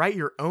 Write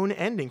your own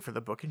ending for the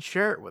book and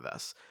share it with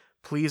us.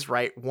 Please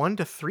write 1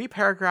 to 3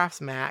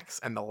 paragraphs max,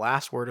 and the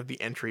last word of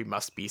the entry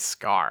must be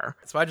Scar.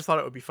 So I just thought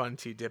it would be fun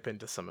to dip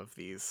into some of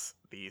these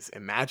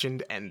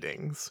imagined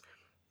endings.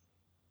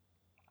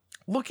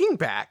 Looking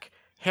back,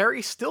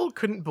 Harry still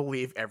couldn't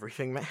believe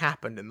everything that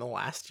happened in the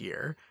last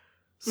year.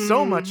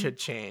 So much had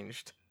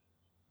changed.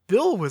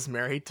 Bill was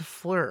married to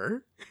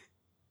Fleur.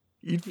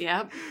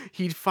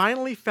 He'd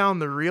finally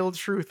found the real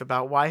truth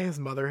about why his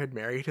mother had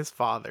married his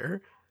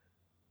father.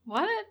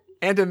 What?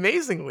 And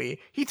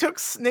amazingly, he took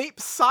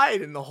Snape's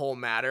side in the whole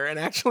matter and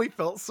actually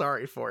felt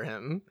sorry for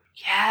him.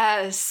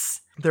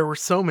 Yes. There were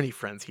so many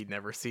friends he'd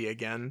never see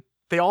again.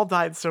 They all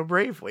died so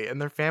bravely, and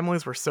their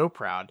families were so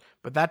proud,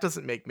 but that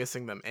doesn't make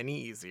missing them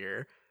any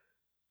easier.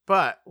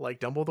 But, like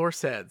Dumbledore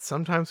said,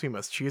 sometimes we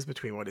must choose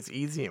between what is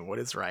easy and what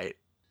is right.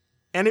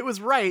 And it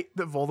was right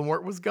that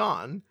Voldemort was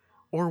gone.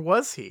 Or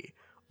was he?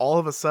 All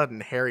of a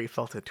sudden, Harry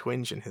felt a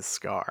twinge in his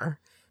scar.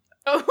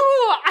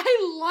 Oh,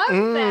 I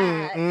love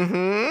that.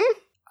 Mm-hmm.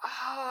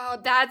 Oh,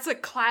 that's a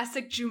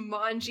classic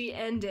Jumanji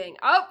ending.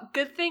 Oh,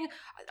 good thing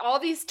all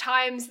these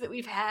times that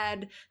we've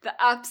had the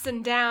ups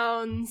and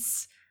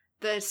downs,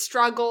 the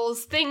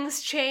struggles,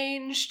 things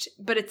changed,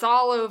 but it's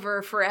all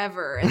over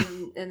forever.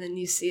 And then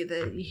you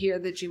hear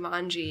the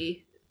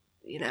Jumanji,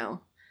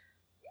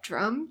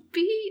 drum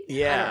beat.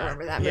 Yeah, I don't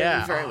remember that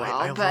movie very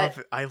well.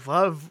 I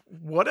love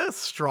what a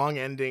strong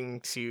ending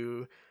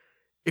to.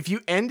 If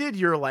you ended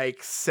your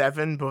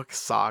 7-book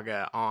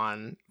saga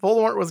on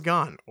Voldemort was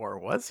gone, or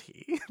was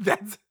he?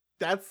 That's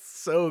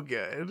so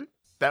good.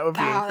 That would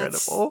be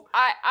incredible.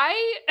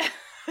 I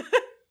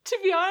to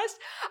be honest,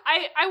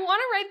 I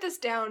want to write this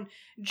down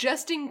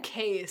just in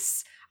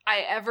case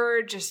I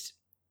ever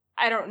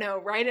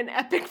write an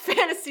epic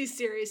fantasy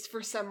series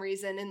for some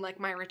reason in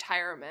my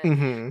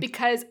retirement,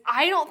 because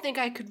I don't think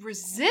I could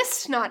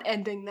resist not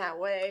ending that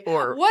way.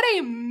 Or what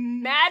a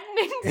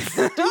maddening,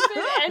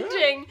 stupid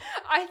ending.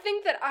 I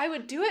think that I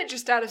would do it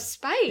just out of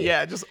spite.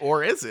 Yeah,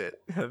 or is it?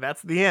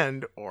 That's the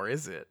end, or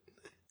is it?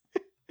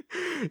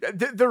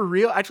 The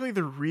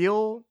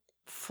real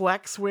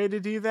flex way to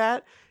do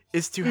that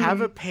is to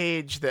have a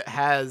page that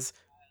has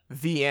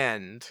the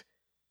end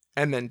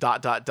and then ...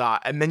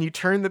 and then you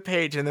turn the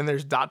page and then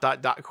there's ...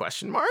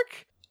 question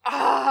mark.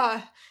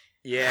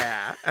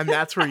 Yeah, and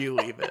that's where you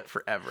leave it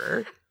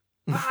forever.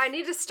 I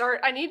need to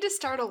start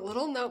a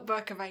little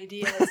notebook of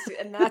ideas,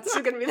 and that's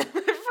going to be the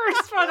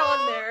first one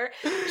on there,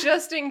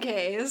 just in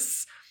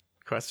case.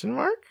 Question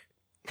mark?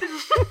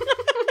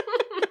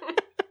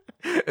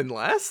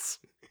 Unless?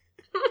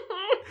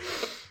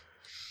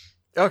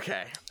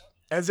 Okay.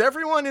 As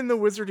everyone in the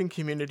wizarding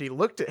community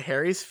looked at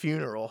Harry's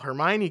funeral,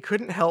 Hermione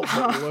couldn't help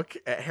but look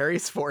at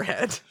Harry's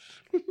forehead.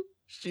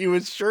 She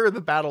was sure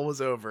the battle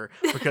was over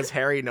because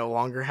Harry no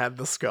longer had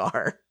the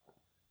scar.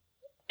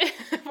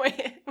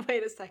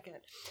 Wait a second.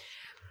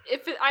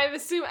 I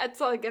assume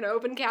it's an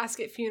open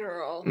casket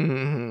funeral.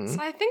 Mm-hmm. So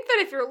I think that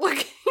if you're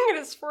looking at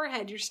his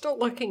forehead, you're still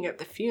looking at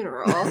the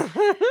funeral.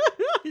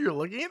 You're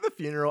looking at the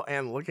funeral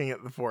and looking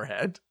at the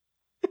forehead.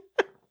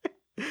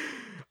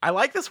 I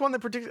like this one that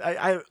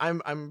particularly.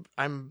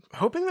 I'm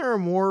hoping there are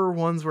more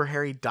ones where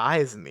Harry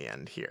dies in the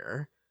end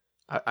here.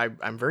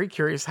 I'm very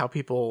curious how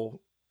people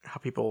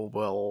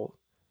will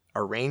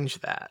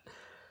arrange that.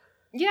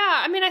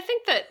 Yeah, I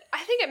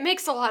think it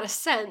makes a lot of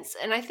sense,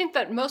 and I think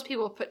that most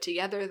people put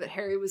together that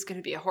Harry was going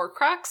to be a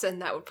Horcrux,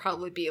 and that would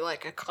probably be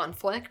a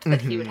conflict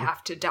that he would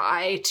have to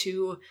die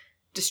to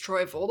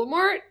destroy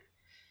Voldemort.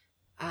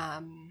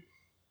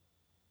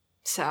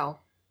 So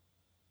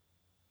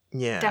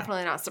yeah,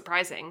 definitely not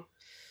surprising.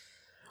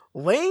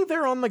 Laying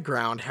there on the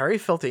ground, Harry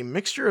felt a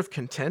mixture of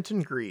content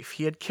and grief.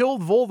 He had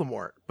killed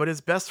Voldemort, but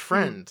his best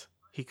friend,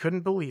 he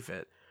couldn't believe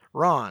it.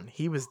 Ron,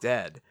 he was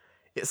dead.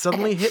 It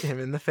suddenly hit him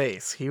in the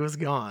face. He was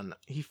gone.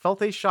 He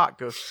felt a shock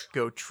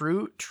go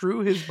through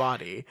his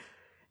body.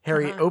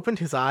 Harry opened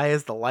his eye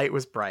as the light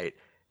was bright.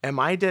 Am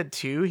I dead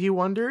too? He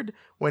wondered.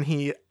 When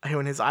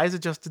his eyes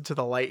adjusted to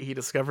the light, he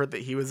discovered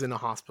that he was in a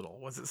hospital.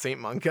 Was it St.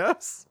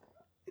 Mungo's?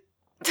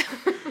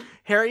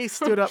 Harry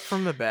stood up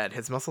from the bed.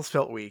 His muscles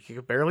felt weak. He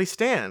could barely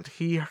stand.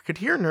 He could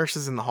hear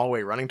nurses in the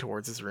hallway running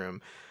towards his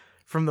room.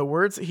 From the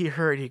words that he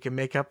heard, he could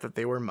make up that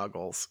they were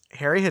muggles.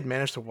 Harry had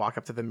managed to walk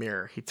up to the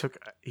mirror.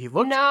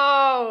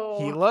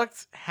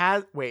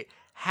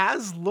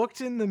 has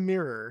looked in the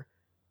mirror.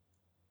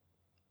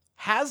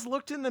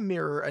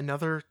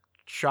 Another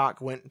shock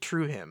went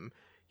through him.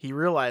 He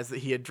realized that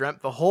he had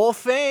dreamt the whole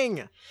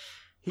thing.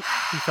 He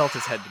felt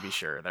his head to be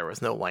sure. There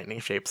was no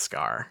lightning-shaped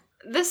scar.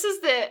 This is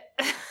the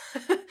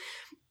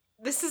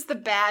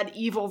bad,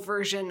 evil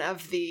version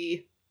of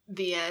the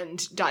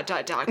end, ...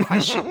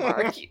 question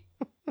mark.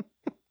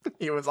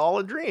 It was all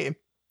a dream.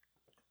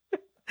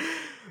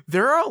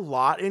 There are a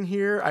lot in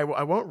here. I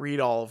won't read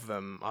all of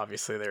them.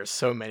 Obviously, there's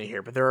so many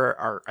here, but there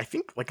are I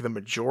think, like, the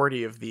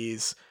majority of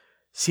these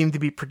seem to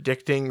be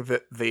predicting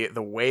that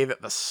the way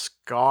that the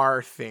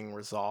scar thing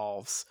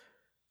resolves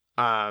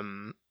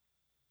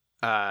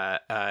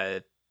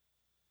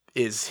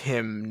is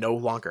him no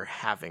longer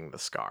having the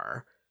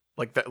scar.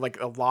 Like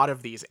a lot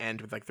of these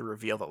end with, like, the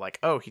reveal that, like,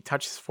 oh, he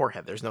touched his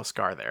forehead, there's no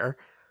scar there.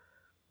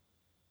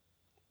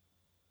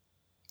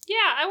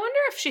 Yeah, I wonder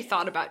if she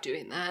thought about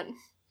doing that.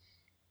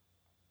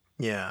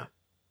 Yeah.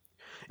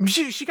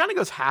 She kind of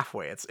goes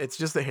halfway. It's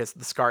just that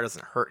the scar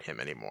doesn't hurt him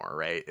anymore,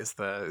 right? Is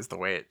the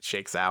way it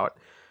shakes out.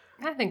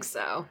 I think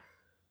so.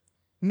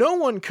 No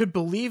one could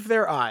believe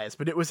their eyes,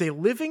 but it was a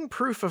living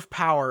proof of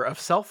power, of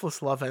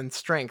selfless love and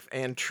strength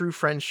and true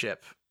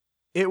friendship.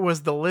 It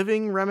was the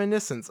living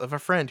reminiscence of a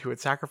friend who had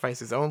sacrificed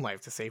his own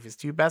life to save his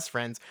two best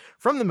friends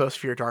from the most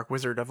feared dark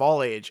wizard of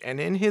all age, and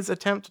in his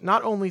attempt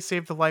not only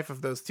saved the life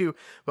of those two,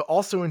 but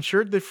also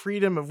ensured the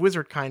freedom of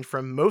wizardkind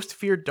from most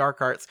feared dark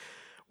arts.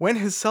 When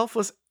his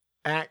selfless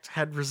act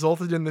had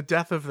resulted in the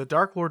death of the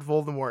Dark Lord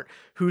Voldemort,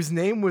 whose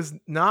name was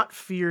not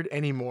feared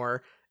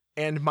anymore,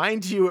 and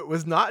mind you, it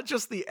was not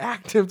just the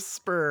active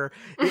spur,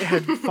 it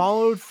had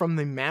followed from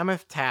the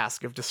mammoth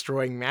task of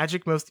destroying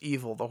magic most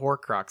evil, the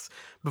Horcrux,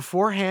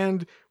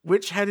 beforehand,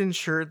 which had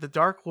ensured the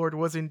Dark Lord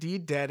was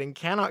indeed dead and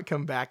cannot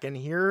come back, and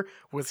here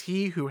was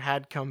he who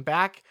had come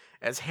back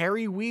as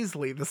Harry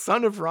Weasley, the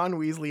son of Ron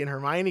Weasley and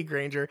Hermione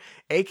Granger,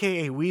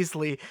 aka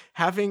Weasley,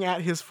 having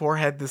at his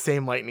forehead the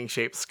same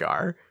lightning-shaped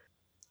scar.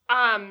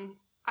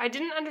 I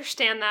didn't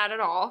understand that at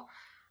all.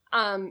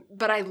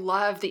 But I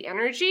love the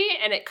energy,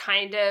 and it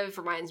kind of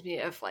reminds me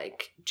of,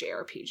 like,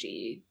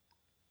 JRPG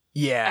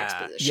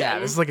exposition. Yeah,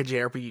 this is like a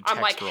JRPG text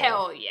I'm like, roll.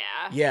 hell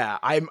yeah. Yeah,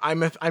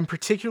 I'm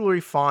particularly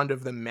fond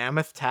of the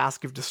mammoth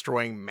task of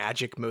destroying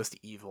magic most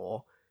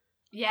evil.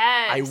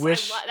 Yes, I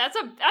wish that's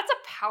a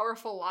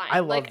powerful line. I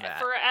love like, that.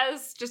 For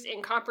as just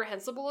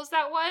incomprehensible as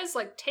that was,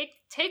 like, take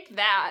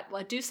that,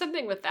 like, do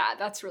something with that.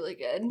 That's really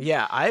good.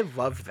 Yeah, I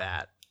love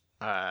that.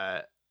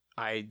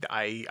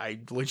 I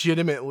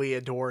legitimately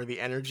adore the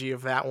energy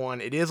of that one.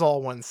 It is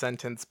all one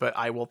sentence, but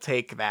I will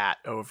take that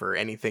over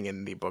anything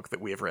in the book that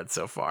we have read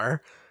so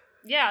far.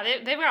 Yeah,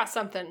 they've got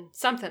something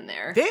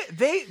there.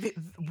 They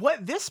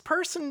what this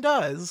person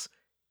does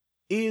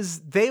is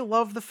they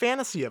love the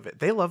fantasy of it.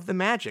 They love the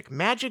magic.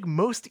 Magic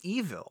most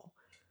evil.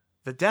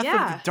 The death of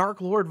the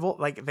Dark Lord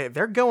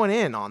they're going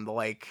in on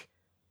the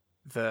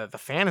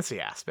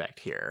fantasy aspect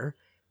here.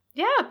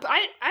 Yeah, but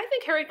I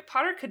think Harry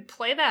Potter could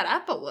play that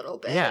up a little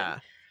bit. Yeah.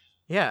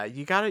 Yeah,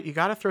 you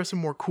gotta throw some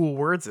more cool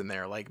words in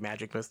there, like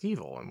magic most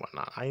evil and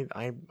whatnot. I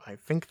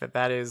think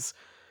that is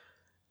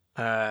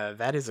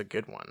a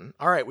good one.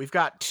 All right, we've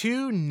got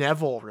two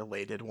Neville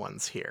related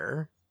ones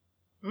here,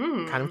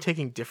 kind of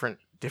taking different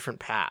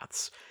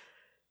paths.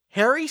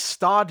 Harry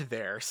stood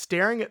there,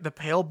 staring at the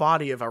pale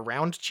body of a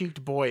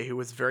round-cheeked boy who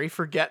was very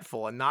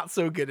forgetful and not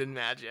so good in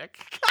magic.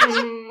 Kind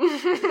of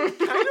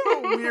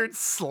a weird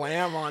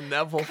slam on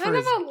Neville. Kind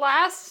of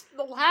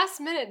the last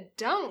minute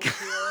dunk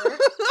here.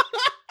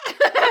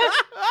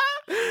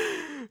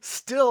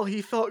 Still,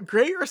 he felt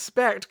great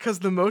respect because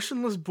the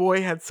motionless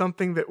boy had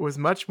something that was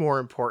much more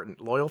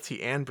important,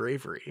 loyalty and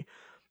bravery.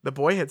 The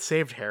boy had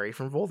saved Harry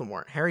from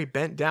Voldemort. Harry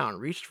bent down,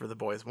 reached for the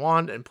boy's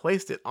wand, and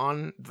placed it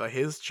on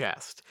his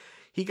chest.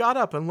 He got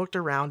up and looked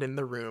around in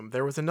the room.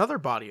 There was another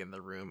body in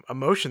the room, a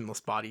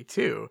motionless body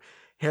too.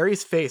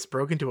 Harry's face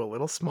broke into a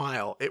little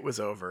smile. It was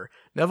over.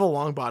 Neville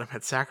Longbottom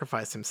had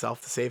sacrificed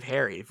himself to save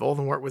Harry.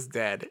 Voldemort was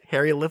dead.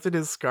 Harry lifted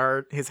his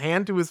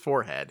hand to his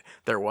forehead.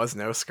 There was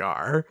no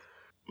scar.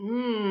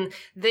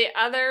 The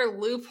other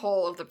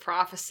loophole of the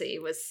prophecy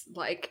was,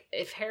 like,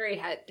 if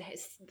Harry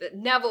that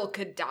Neville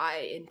could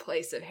die in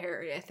place of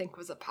Harry, I think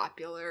was a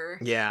popular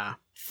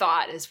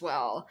thought as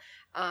well.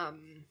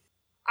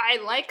 I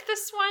like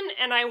this one,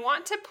 and I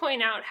want to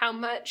point out how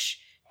much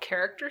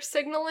character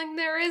signaling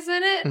there is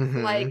in it.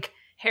 Mm-hmm. Like,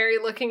 Harry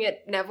looking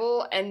at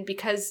Neville, and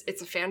because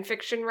it's a fan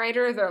fiction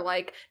writer, they're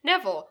like,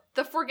 Neville,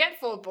 the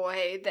forgetful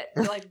boy that,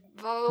 like,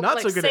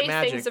 not so good at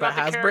magic, but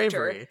has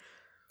bravery.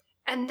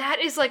 And that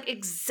is, like,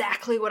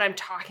 exactly what I'm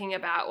talking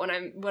about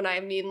when I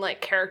mean,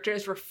 like,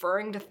 characters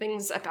referring to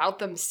things about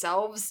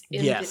themselves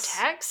in the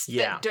text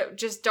that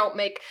just don't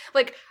make,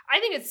 like,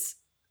 I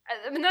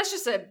mean, that's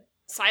just a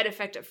side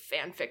effect of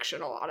fan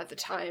fiction a lot of the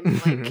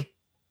time, like,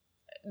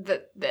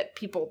 that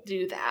people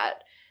do that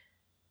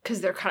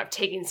because they're kind of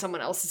taking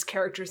someone else's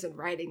characters and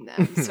writing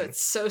them. So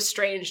it's so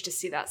strange to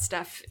see that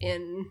stuff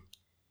in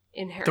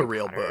Harry Potter. The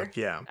real book,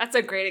 yeah. That's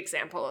a great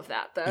example of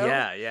that, though.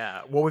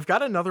 Yeah. Well, we've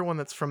got another one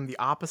that's from the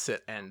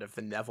opposite end of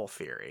the Neville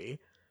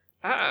theory.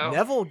 Uh-oh.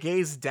 Neville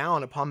gazed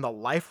down upon the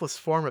lifeless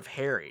form of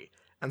Harry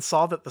and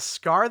saw that the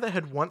scar that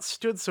had once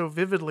stood so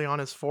vividly on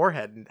his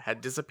forehead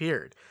had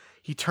disappeared.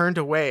 He turned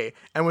away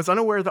and was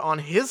unaware that on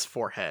his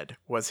forehead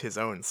was his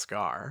own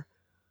scar.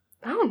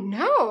 Oh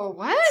no,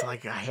 what? It's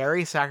like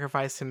Harry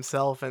sacrificed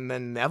himself and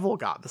then Neville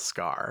got the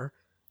scar.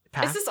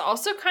 Is this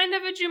also kind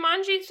of a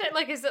Jumanji thing?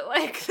 Like, is it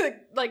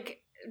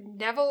like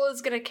Neville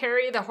is going to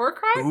carry the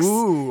Horcrux?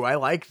 Ooh, I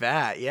like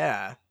that,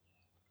 yeah.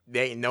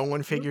 No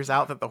one figures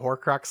out that the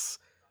Horcrux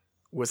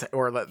was,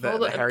 or that Harry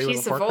was a Horcrux. A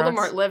piece of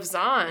Voldemort lives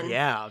on.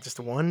 Yeah, just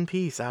one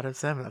piece out of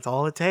 7. That's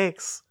all it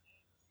takes.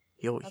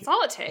 That's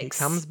all it takes.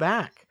 He comes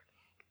back.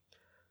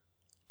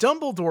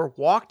 Dumbledore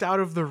walked out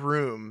of the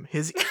room.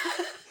 Okay.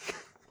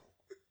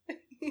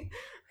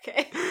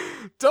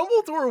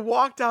 Dumbledore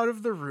walked out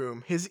of the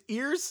room. His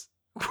ears...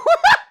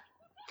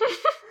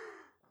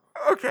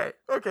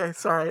 Okay,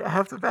 sorry. I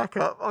have to back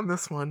up on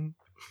this one.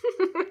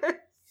 I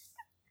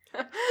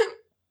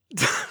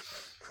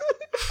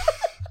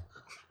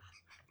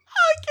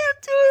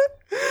can't do it.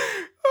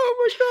 Oh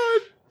my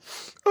god.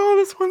 Oh,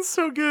 this one's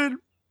so good.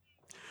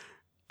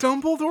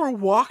 Dumbledore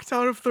walked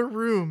out of the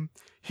room,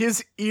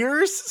 his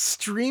ears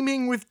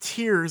streaming with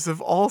tears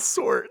of all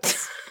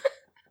sorts.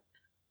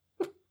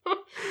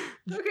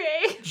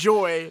 Okay.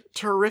 Joy,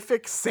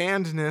 terrific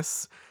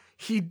sadness.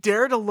 He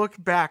dared to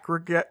look back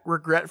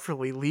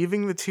regretfully,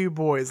 leaving the two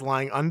boys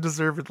lying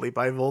undeservedly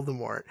by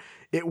Voldemort.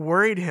 It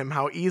worried him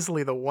how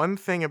easily the one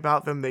thing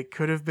about them they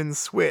could have been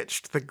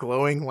switched, the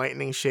glowing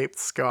lightning-shaped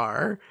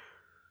scar.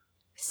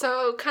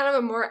 So, kind of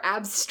a more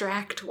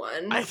abstract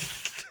one.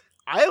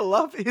 I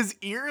love his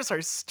ears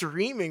are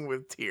streaming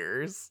with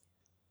tears.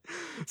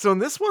 So in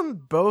this one,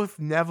 both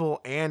Neville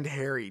and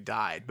Harry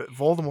died, but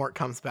Voldemort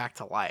comes back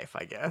to life,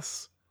 I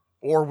guess.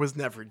 Or was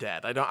never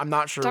dead. I'm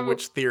not sure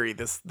which theory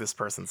this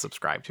person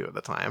subscribed to at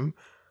the time.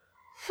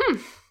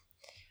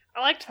 I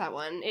liked that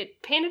one.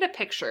 It painted a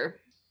picture.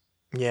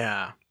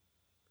 Yeah.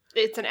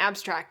 It's an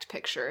abstract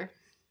picture.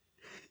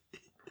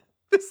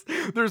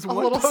 There's one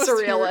little post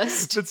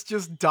surrealist. That's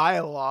just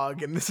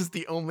dialogue, and this is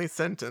the only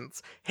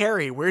sentence.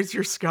 Harry, where's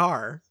your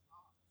scar?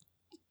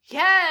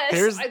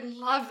 Yes! I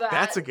love that.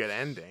 That's a good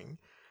ending.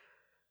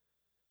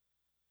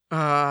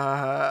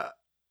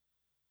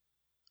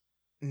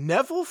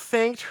 Neville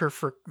thanked her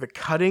for the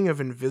cutting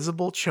of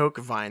invisible choke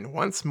vine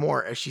once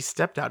more as she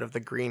stepped out of the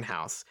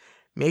greenhouse.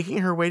 Making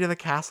her way to the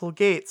castle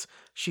gates,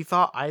 she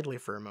thought idly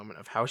for a moment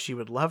of how she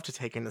would love to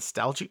take a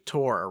nostalgic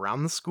tour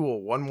around the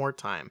school one more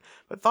time,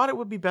 but thought it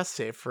would be best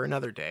saved for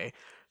another day.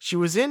 She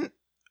was in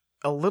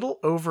a little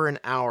over an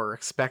hour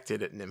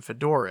expected at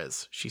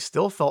Nymphadora's. She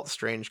still felt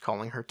strange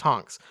calling her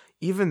Tonks,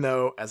 even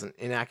though, as an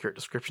inaccurate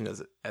description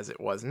as it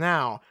was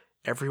now,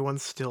 everyone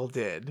still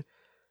did.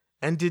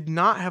 And did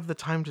not have the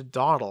time to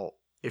dawdle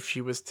if she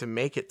was to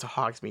make it to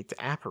Hogsmeade to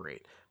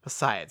apparate.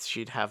 Besides,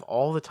 she'd have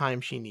all the time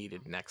she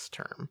needed next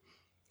term.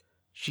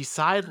 She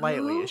sighed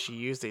lightly as she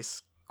used a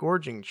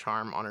scourging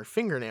charm on her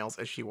fingernails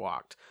as she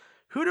walked.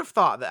 Who'd have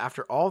thought that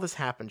after all this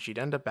happened she'd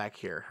end up back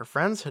here? Her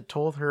friends had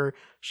told her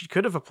she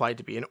could have applied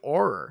to be an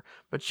Auror,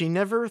 but she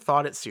never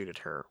thought it suited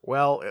her.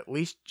 Well, at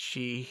least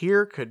she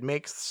here could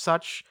make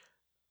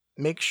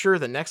sure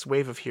the next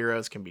wave of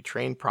heroes can be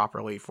trained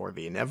properly for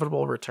the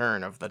inevitable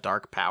return of the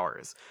dark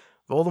powers.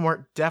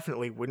 Voldemort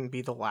definitely wouldn't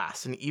be the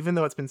last, and even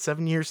though it's been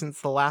 7 years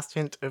since the last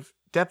hint of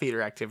Death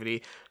Eater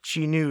activity,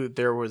 she knew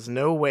there was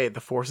no way the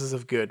forces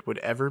of good would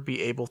ever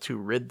be able to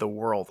rid the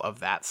world of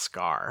that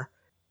scar.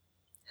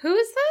 Who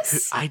is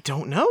this? I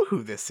don't know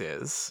who this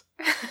is.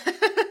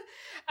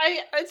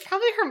 It's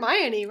probably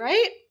Hermione,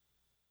 right?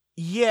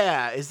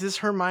 Yeah, is this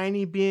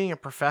Hermione being a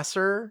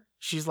professor?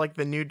 She's like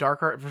the new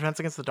Defense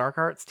Against the Dark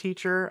Arts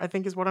teacher, I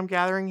think is what I'm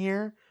gathering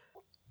here.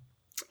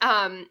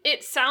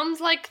 It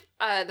sounds like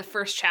the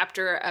first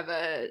chapter of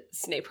a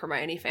Snape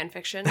Hermione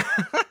fanfiction.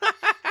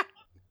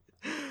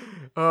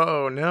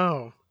 Oh,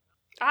 no.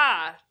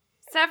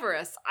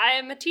 Severus, I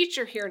am a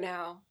teacher here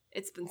now.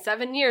 It's been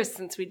 7 years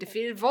since we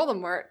defeated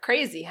Voldemort.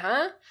 Crazy,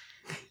 huh?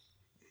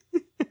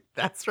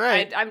 That's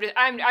right.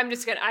 I'm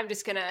just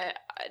gonna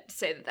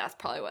say that that's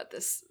probably what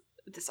this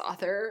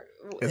author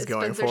is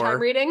going spends their time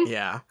reading.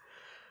 Yeah.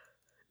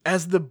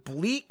 As the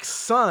bleak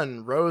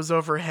sun rose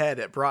overhead,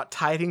 it brought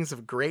tidings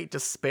of great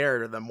despair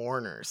to the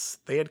mourners.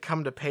 They had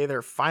come to pay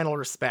their final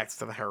respects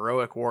to the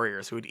heroic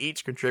warriors who had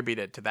each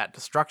contributed to that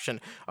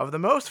destruction of the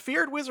most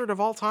feared wizard of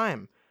all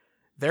time.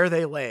 There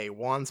they lay,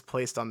 wands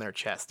placed on their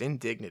chest in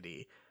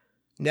dignity.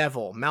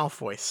 Neville,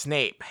 Malfoy,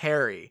 Snape,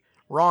 Harry.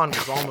 Ron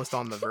was almost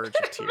on the verge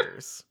of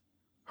tears.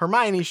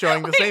 Hermione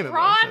showing the same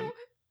emotion.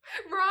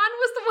 Ron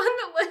was the one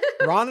that lived.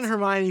 Ron and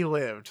Hermione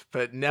lived,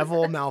 but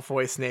Neville,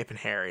 Malfoy, Snape, and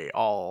Harry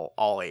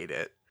all ate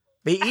it.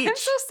 They each. I'm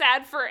so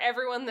sad for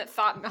everyone that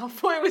thought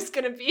Malfoy was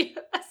going to be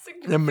a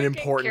significant an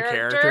important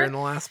character in the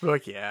last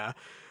book, yeah.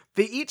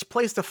 They each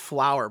placed a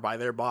flower by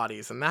their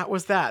bodies, and that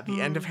was that.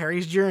 The end of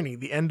Harry's journey,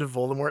 the end of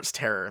Voldemort's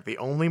terror. The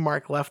only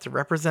mark left to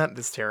represent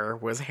this terror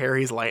was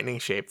Harry's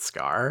lightning-shaped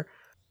scar.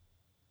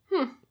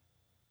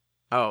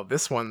 Oh,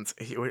 this one's...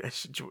 Do you want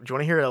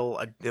to hear a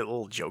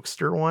little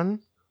jokester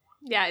one?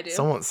 Yeah, I do.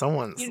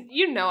 Someone's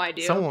you know I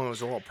do. Someone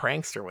was a little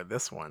prankster with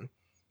this one.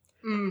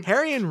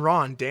 Harry and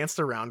Ron danced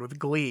around with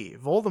glee.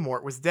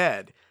 Voldemort was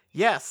dead.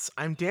 Yes,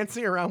 I'm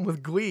dancing around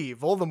with glee.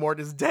 Voldemort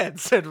is dead,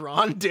 said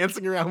Ron,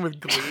 dancing around with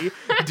glee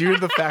due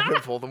to the fact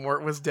that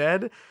Voldemort was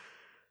dead.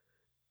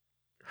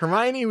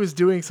 Hermione was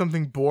doing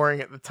something boring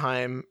at the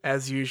time,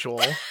 as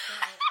usual.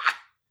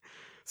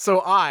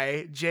 So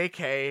I,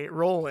 J.K.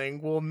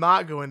 Rowling, will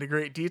not go into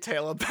great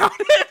detail about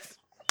it.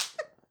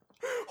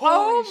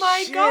 Oh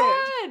my shit.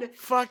 God!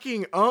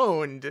 Fucking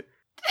owned.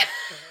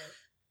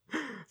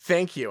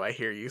 Thank you, I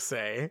hear you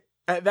say.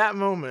 At that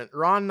moment,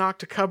 Ron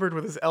knocked a cupboard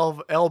with his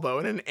elbow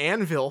and an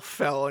anvil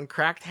fell and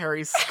cracked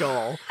Harry's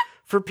skull.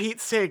 For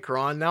Pete's sake,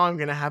 Ron, now I'm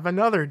gonna have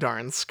another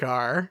darn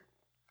scar.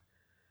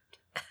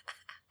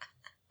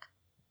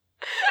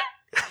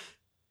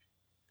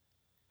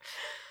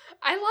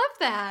 I love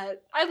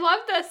that. I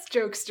love this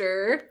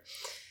jokester.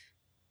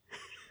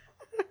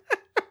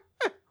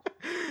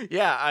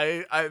 Yeah,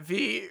 I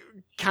the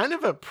kind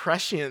of a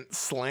prescient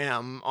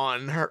slam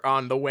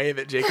on the way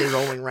that J.K.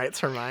 Rowling writes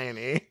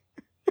Hermione.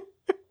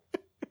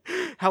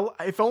 How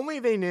if only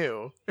they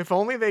knew, if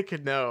only they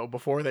could know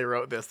before they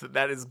wrote this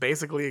that is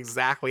basically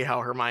exactly how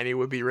Hermione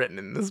would be written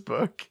in this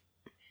book.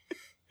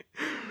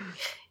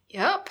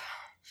 Yep.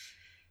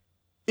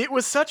 It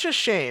was such a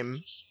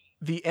shame.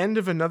 The end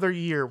of another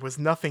year was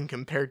nothing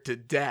compared to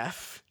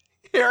death.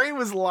 Harry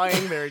was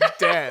lying there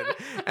dead,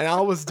 and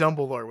Albus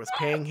Dumbledore was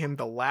paying him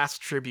the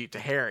last tribute to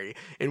Harry,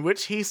 in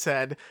which he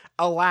said,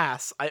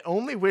 "Alas, I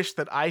only wish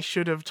that I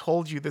should have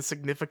told you the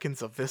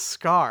significance of this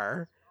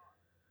scar."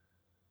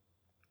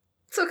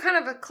 So kind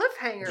of a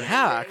cliffhanger.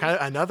 Yeah, kind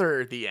of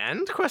another the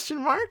end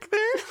question mark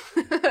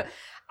there.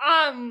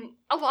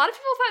 A lot of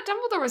people thought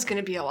Dumbledore was going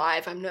to be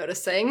alive, I'm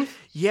noticing.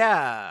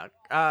 Yeah.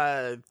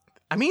 I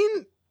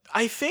mean,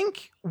 I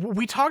think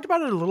we talked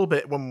about it a little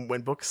bit when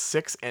book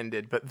 6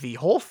 ended, but the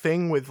whole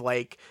thing with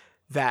like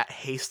that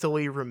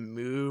hastily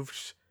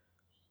removed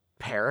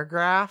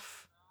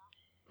paragraph,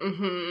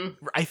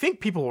 I think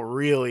people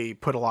really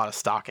put a lot of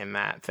stock in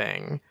that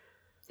thing.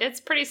 It's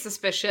pretty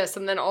suspicious.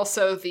 And then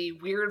also the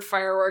weird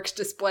fireworks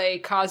display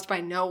caused by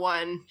no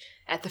one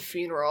at the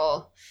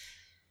funeral.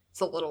 It's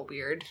a little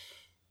weird.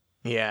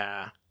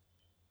 Yeah.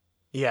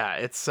 Yeah,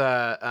 it's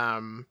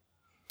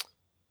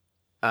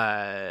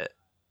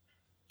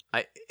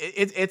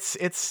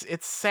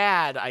it's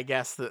sad, I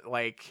guess, that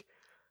like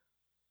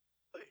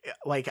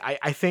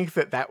I think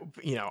that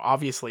you know,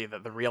 obviously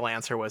that the real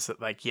answer was that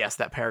like, yes,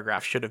 that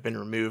paragraph should have been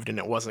removed, and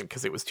it wasn't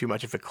because it was too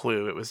much of a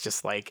clue. It was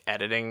just like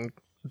editing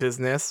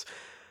business.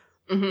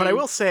 But I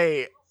will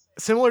say,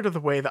 similar to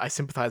the way that I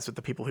sympathize with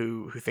the people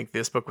who think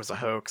this book was a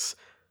hoax,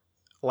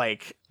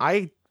 like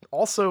I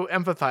also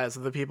empathize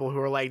with the people who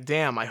are like,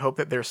 damn, I hope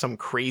that there's some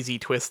crazy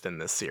twist in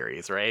this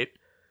series, right?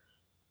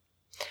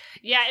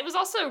 Yeah, it was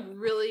also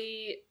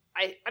really,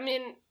 I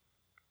mean,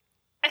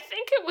 I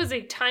think it was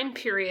a time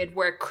period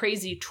where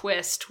crazy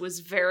twist was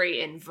very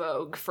in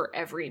vogue for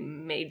every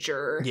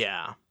major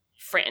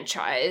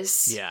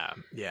franchise. Yeah.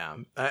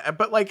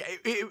 But like,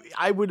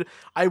 I would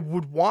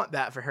want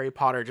that for Harry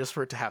Potter, just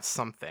for it to have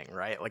something,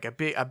 right? Like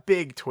a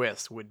big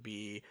twist would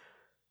be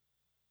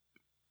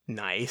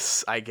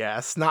nice, I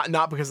guess.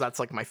 Not because that's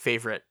like my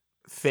favorite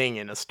thing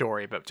in a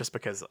story, but just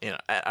because, you know,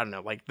 I don't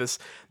know, like the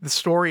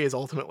story is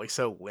ultimately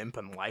so limp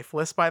and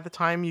lifeless by the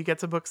time you get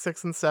to book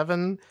 6 and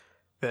 7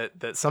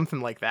 that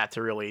something like that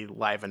to really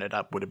liven it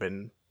up would have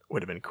been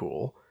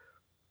cool.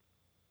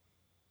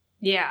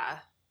 Yeah.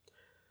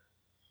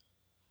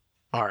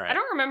 All right. I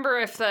don't remember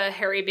if the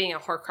Harry being a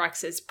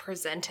Horcrux is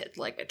presented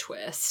like a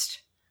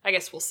twist. I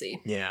guess we'll see.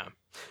 Yeah.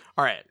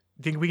 All right.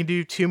 Think we can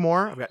do 2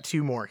 more? I've got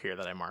 2 more here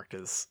that I marked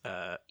as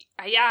yeah,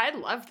 I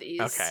love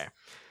these. Okay.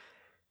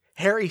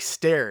 Harry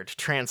stared,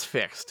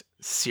 transfixed.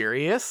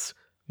 Serious?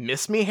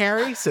 Miss me,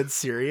 Harry? Said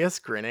Sirius,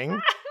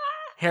 grinning.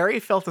 Harry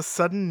felt a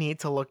sudden need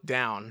to look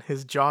down.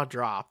 His jaw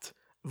dropped.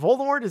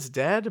 Voldemort is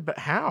dead? But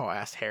how?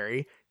 Asked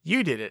Harry.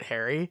 You did it,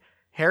 Harry.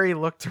 Harry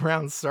looked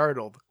around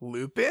startled.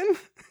 Lupin?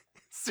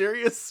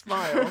 Sirius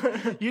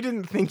smiled. You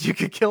didn't think you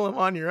could kill him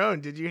on your own,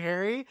 did you,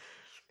 Harry?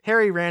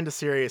 Harry ran to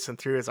Sirius and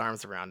threw his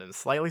arms around him,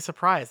 slightly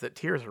surprised that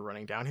tears were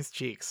running down his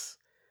cheeks.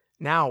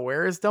 Now,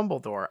 where is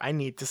Dumbledore? I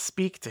need to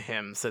speak to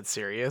him, said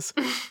Sirius.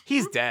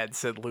 He's dead,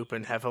 said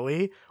Lupin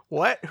heavily.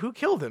 What? Who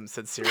killed him?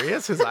 Said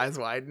Sirius, his eyes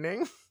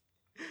widening.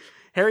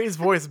 Harry's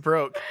voice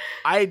broke.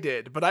 I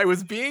did, but I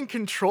was being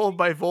controlled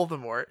by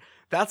Voldemort.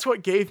 That's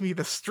what gave me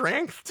the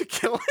strength to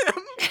kill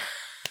him.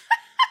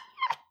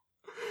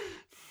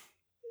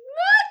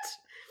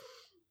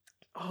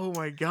 Oh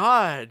my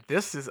god,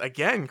 this is,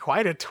 again,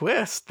 quite a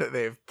twist that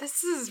they've...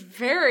 This is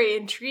very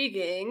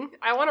intriguing.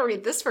 I want to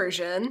read this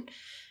version.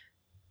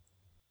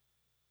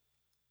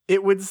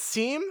 It would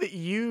seem that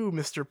you,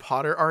 Mr.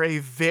 Potter, are a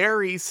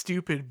very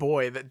stupid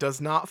boy that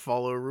does not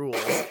follow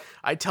rules.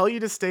 I tell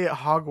you to stay at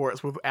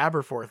Hogwarts with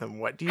Aberforth, and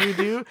what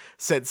do?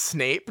 Said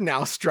Snape,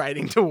 now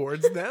striding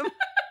towards them.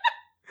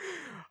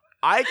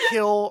 I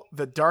kill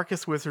the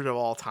darkest wizard of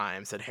all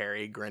time, said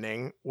Harry,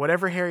 grinning.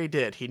 Whatever Harry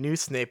did, he knew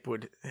Snape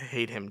would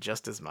hate him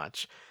just as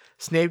much.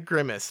 Snape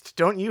grimaced.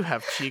 Don't you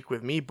have cheek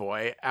with me,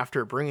 boy,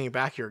 after bringing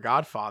back your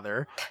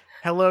godfather.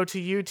 Hello to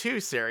you too,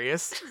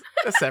 Sirius.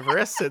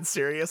 Severus, said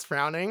Sirius,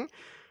 frowning.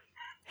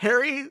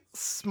 Harry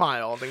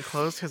smiled and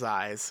closed his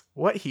eyes.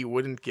 What he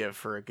wouldn't give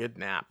for a good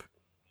nap.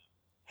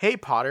 Hey,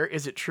 Potter,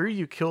 is it true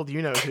you killed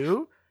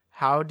you-know-who?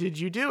 How did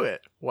you do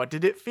it? What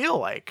did it feel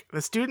like?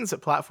 The students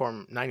at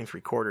platform 9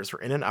 3/4 were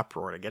in an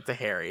uproar to get to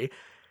Harry.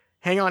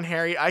 Hang on,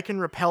 Harry, I can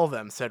repel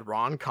them, said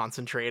Ron,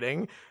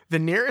 concentrating. The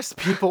nearest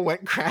people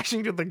went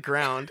crashing to the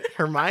ground.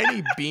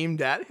 Hermione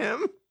beamed at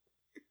him.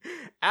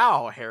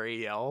 Ow,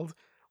 Harry yelled.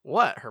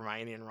 What?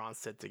 Hermione and Ron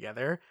said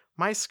together.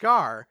 My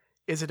scar.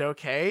 Is it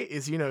okay?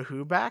 Is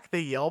you-know-who back?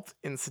 They yelped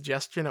in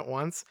suggestion at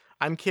once.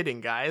 I'm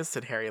kidding, guys,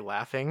 said Harry,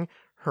 laughing.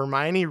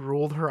 Hermione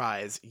rolled her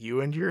eyes.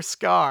 You and your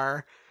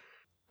scar.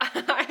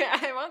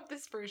 I want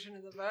this version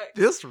of the book.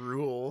 This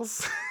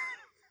rules.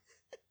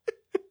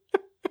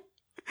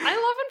 I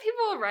love when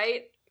people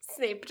write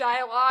Snape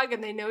dialogue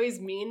and they know he's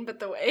mean, but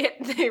the way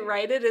they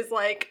write it is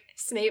like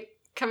Snape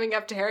coming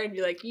up to Harry and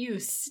be like, you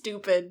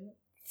stupid,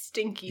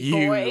 stinky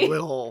boy. You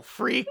little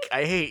freak.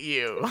 I hate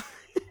you.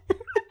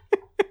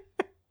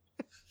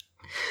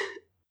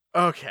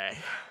 Okay,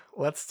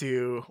 let's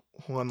do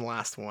one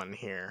last one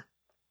here.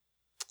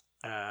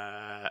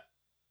 As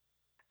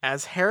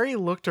Harry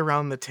looked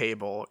around the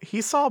table,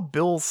 he saw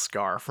Bill's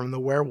scar from the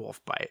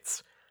werewolf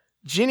bites.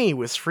 Ginny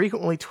was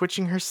frequently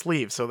twitching her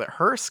sleeve so that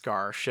her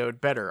scar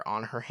showed better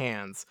on her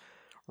hands.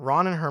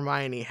 Ron and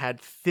Hermione had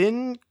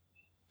thin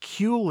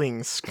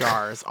culing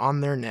scars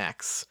on their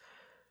necks.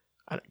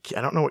 I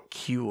don't know what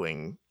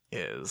culing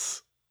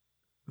is.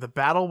 The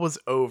battle was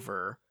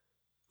over.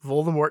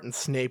 Voldemort and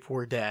Snape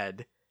were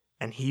dead,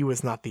 and he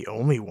was not the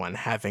only one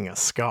having a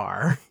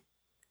scar.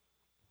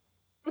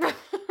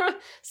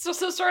 So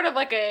sort of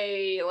like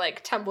a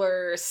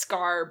Tumblr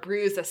scar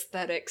bruise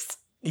aesthetics.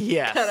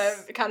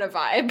 Yes. Kind of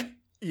vibe.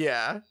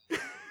 Yeah.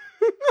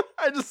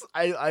 I just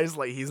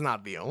like, he's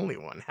not the only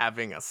one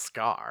having a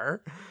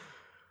scar.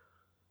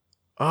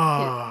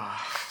 Oh,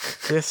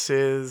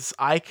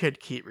 I could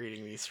keep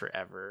reading these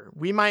forever.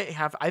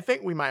 I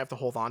think we might have to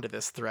hold on to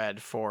this thread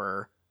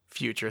for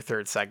future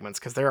third segments,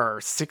 because there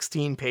are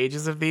 16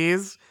 pages of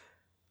these,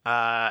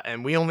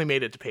 and we only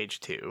made it to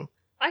page 2.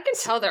 I can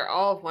tell they're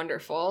all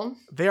wonderful.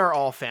 They are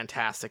all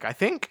fantastic. I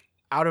think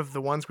out of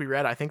the ones we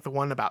read, I think the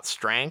one about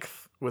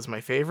strength was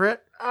my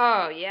favorite.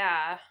 Oh,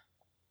 yeah.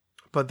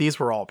 But these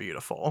were all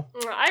beautiful.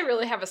 I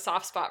really have a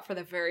soft spot for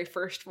the very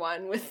first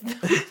one with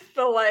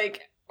the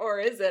or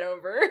is it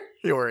over?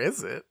 Or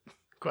is it?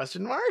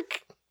 Question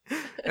mark?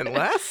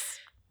 Unless?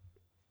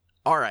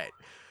 All right.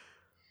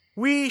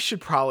 We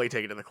should probably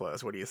take it to the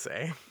close. What do you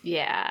say?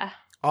 Yeah.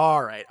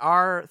 All right,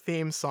 our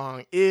theme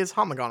song is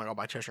Hot McGonagall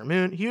by Cheshire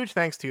Moon. Huge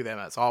thanks to them,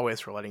 as always,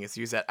 for letting us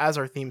use that as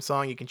our theme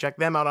song. You can check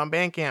them out on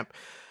Bandcamp.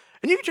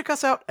 And you can check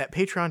us out at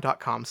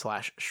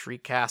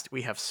patreon.com/shriekcast.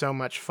 We have so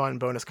much fun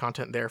bonus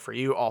content there for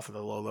you, all for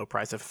the low, low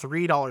price of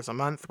 $3 a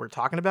month. We're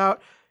talking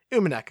about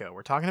Umineko.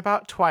 We're talking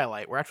about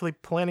Twilight. We're actually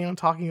planning on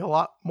talking a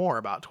lot more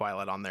about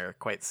Twilight on there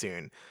quite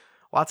soon.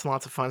 Lots and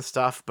lots of fun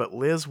stuff. But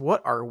Liz,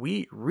 what are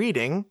we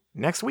reading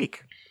next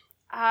week?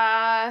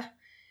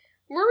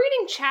 We're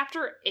reading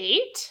chapter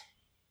 8.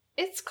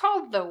 It's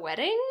called The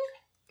Wedding.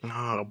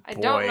 Oh, boy. I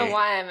don't know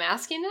why I'm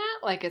asking that.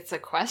 Like, it's a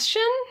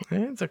question?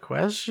 It's a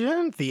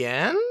question? The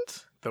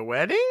end? The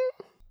wedding?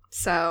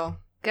 So,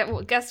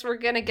 guess we're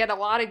gonna get a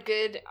lot of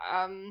good,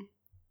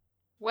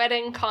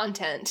 wedding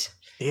content.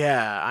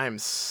 Yeah, I'm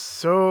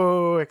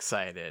so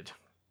excited.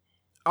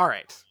 All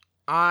right.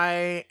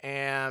 I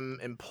am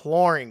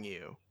imploring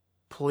you,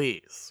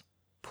 please,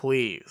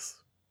 please,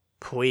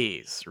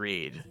 please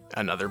read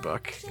another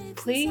book.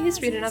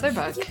 Please read another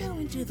book.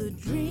 Going to the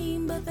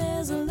dream, but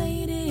there's a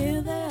lady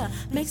there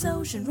makes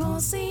ocean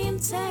roar seem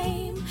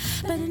tame.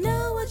 Better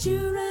know what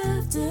you're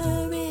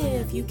after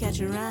if you catch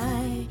her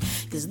eye.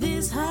 'Cause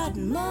this hot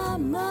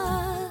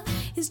mama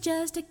is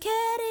just a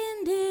cat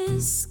in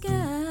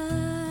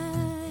disguise.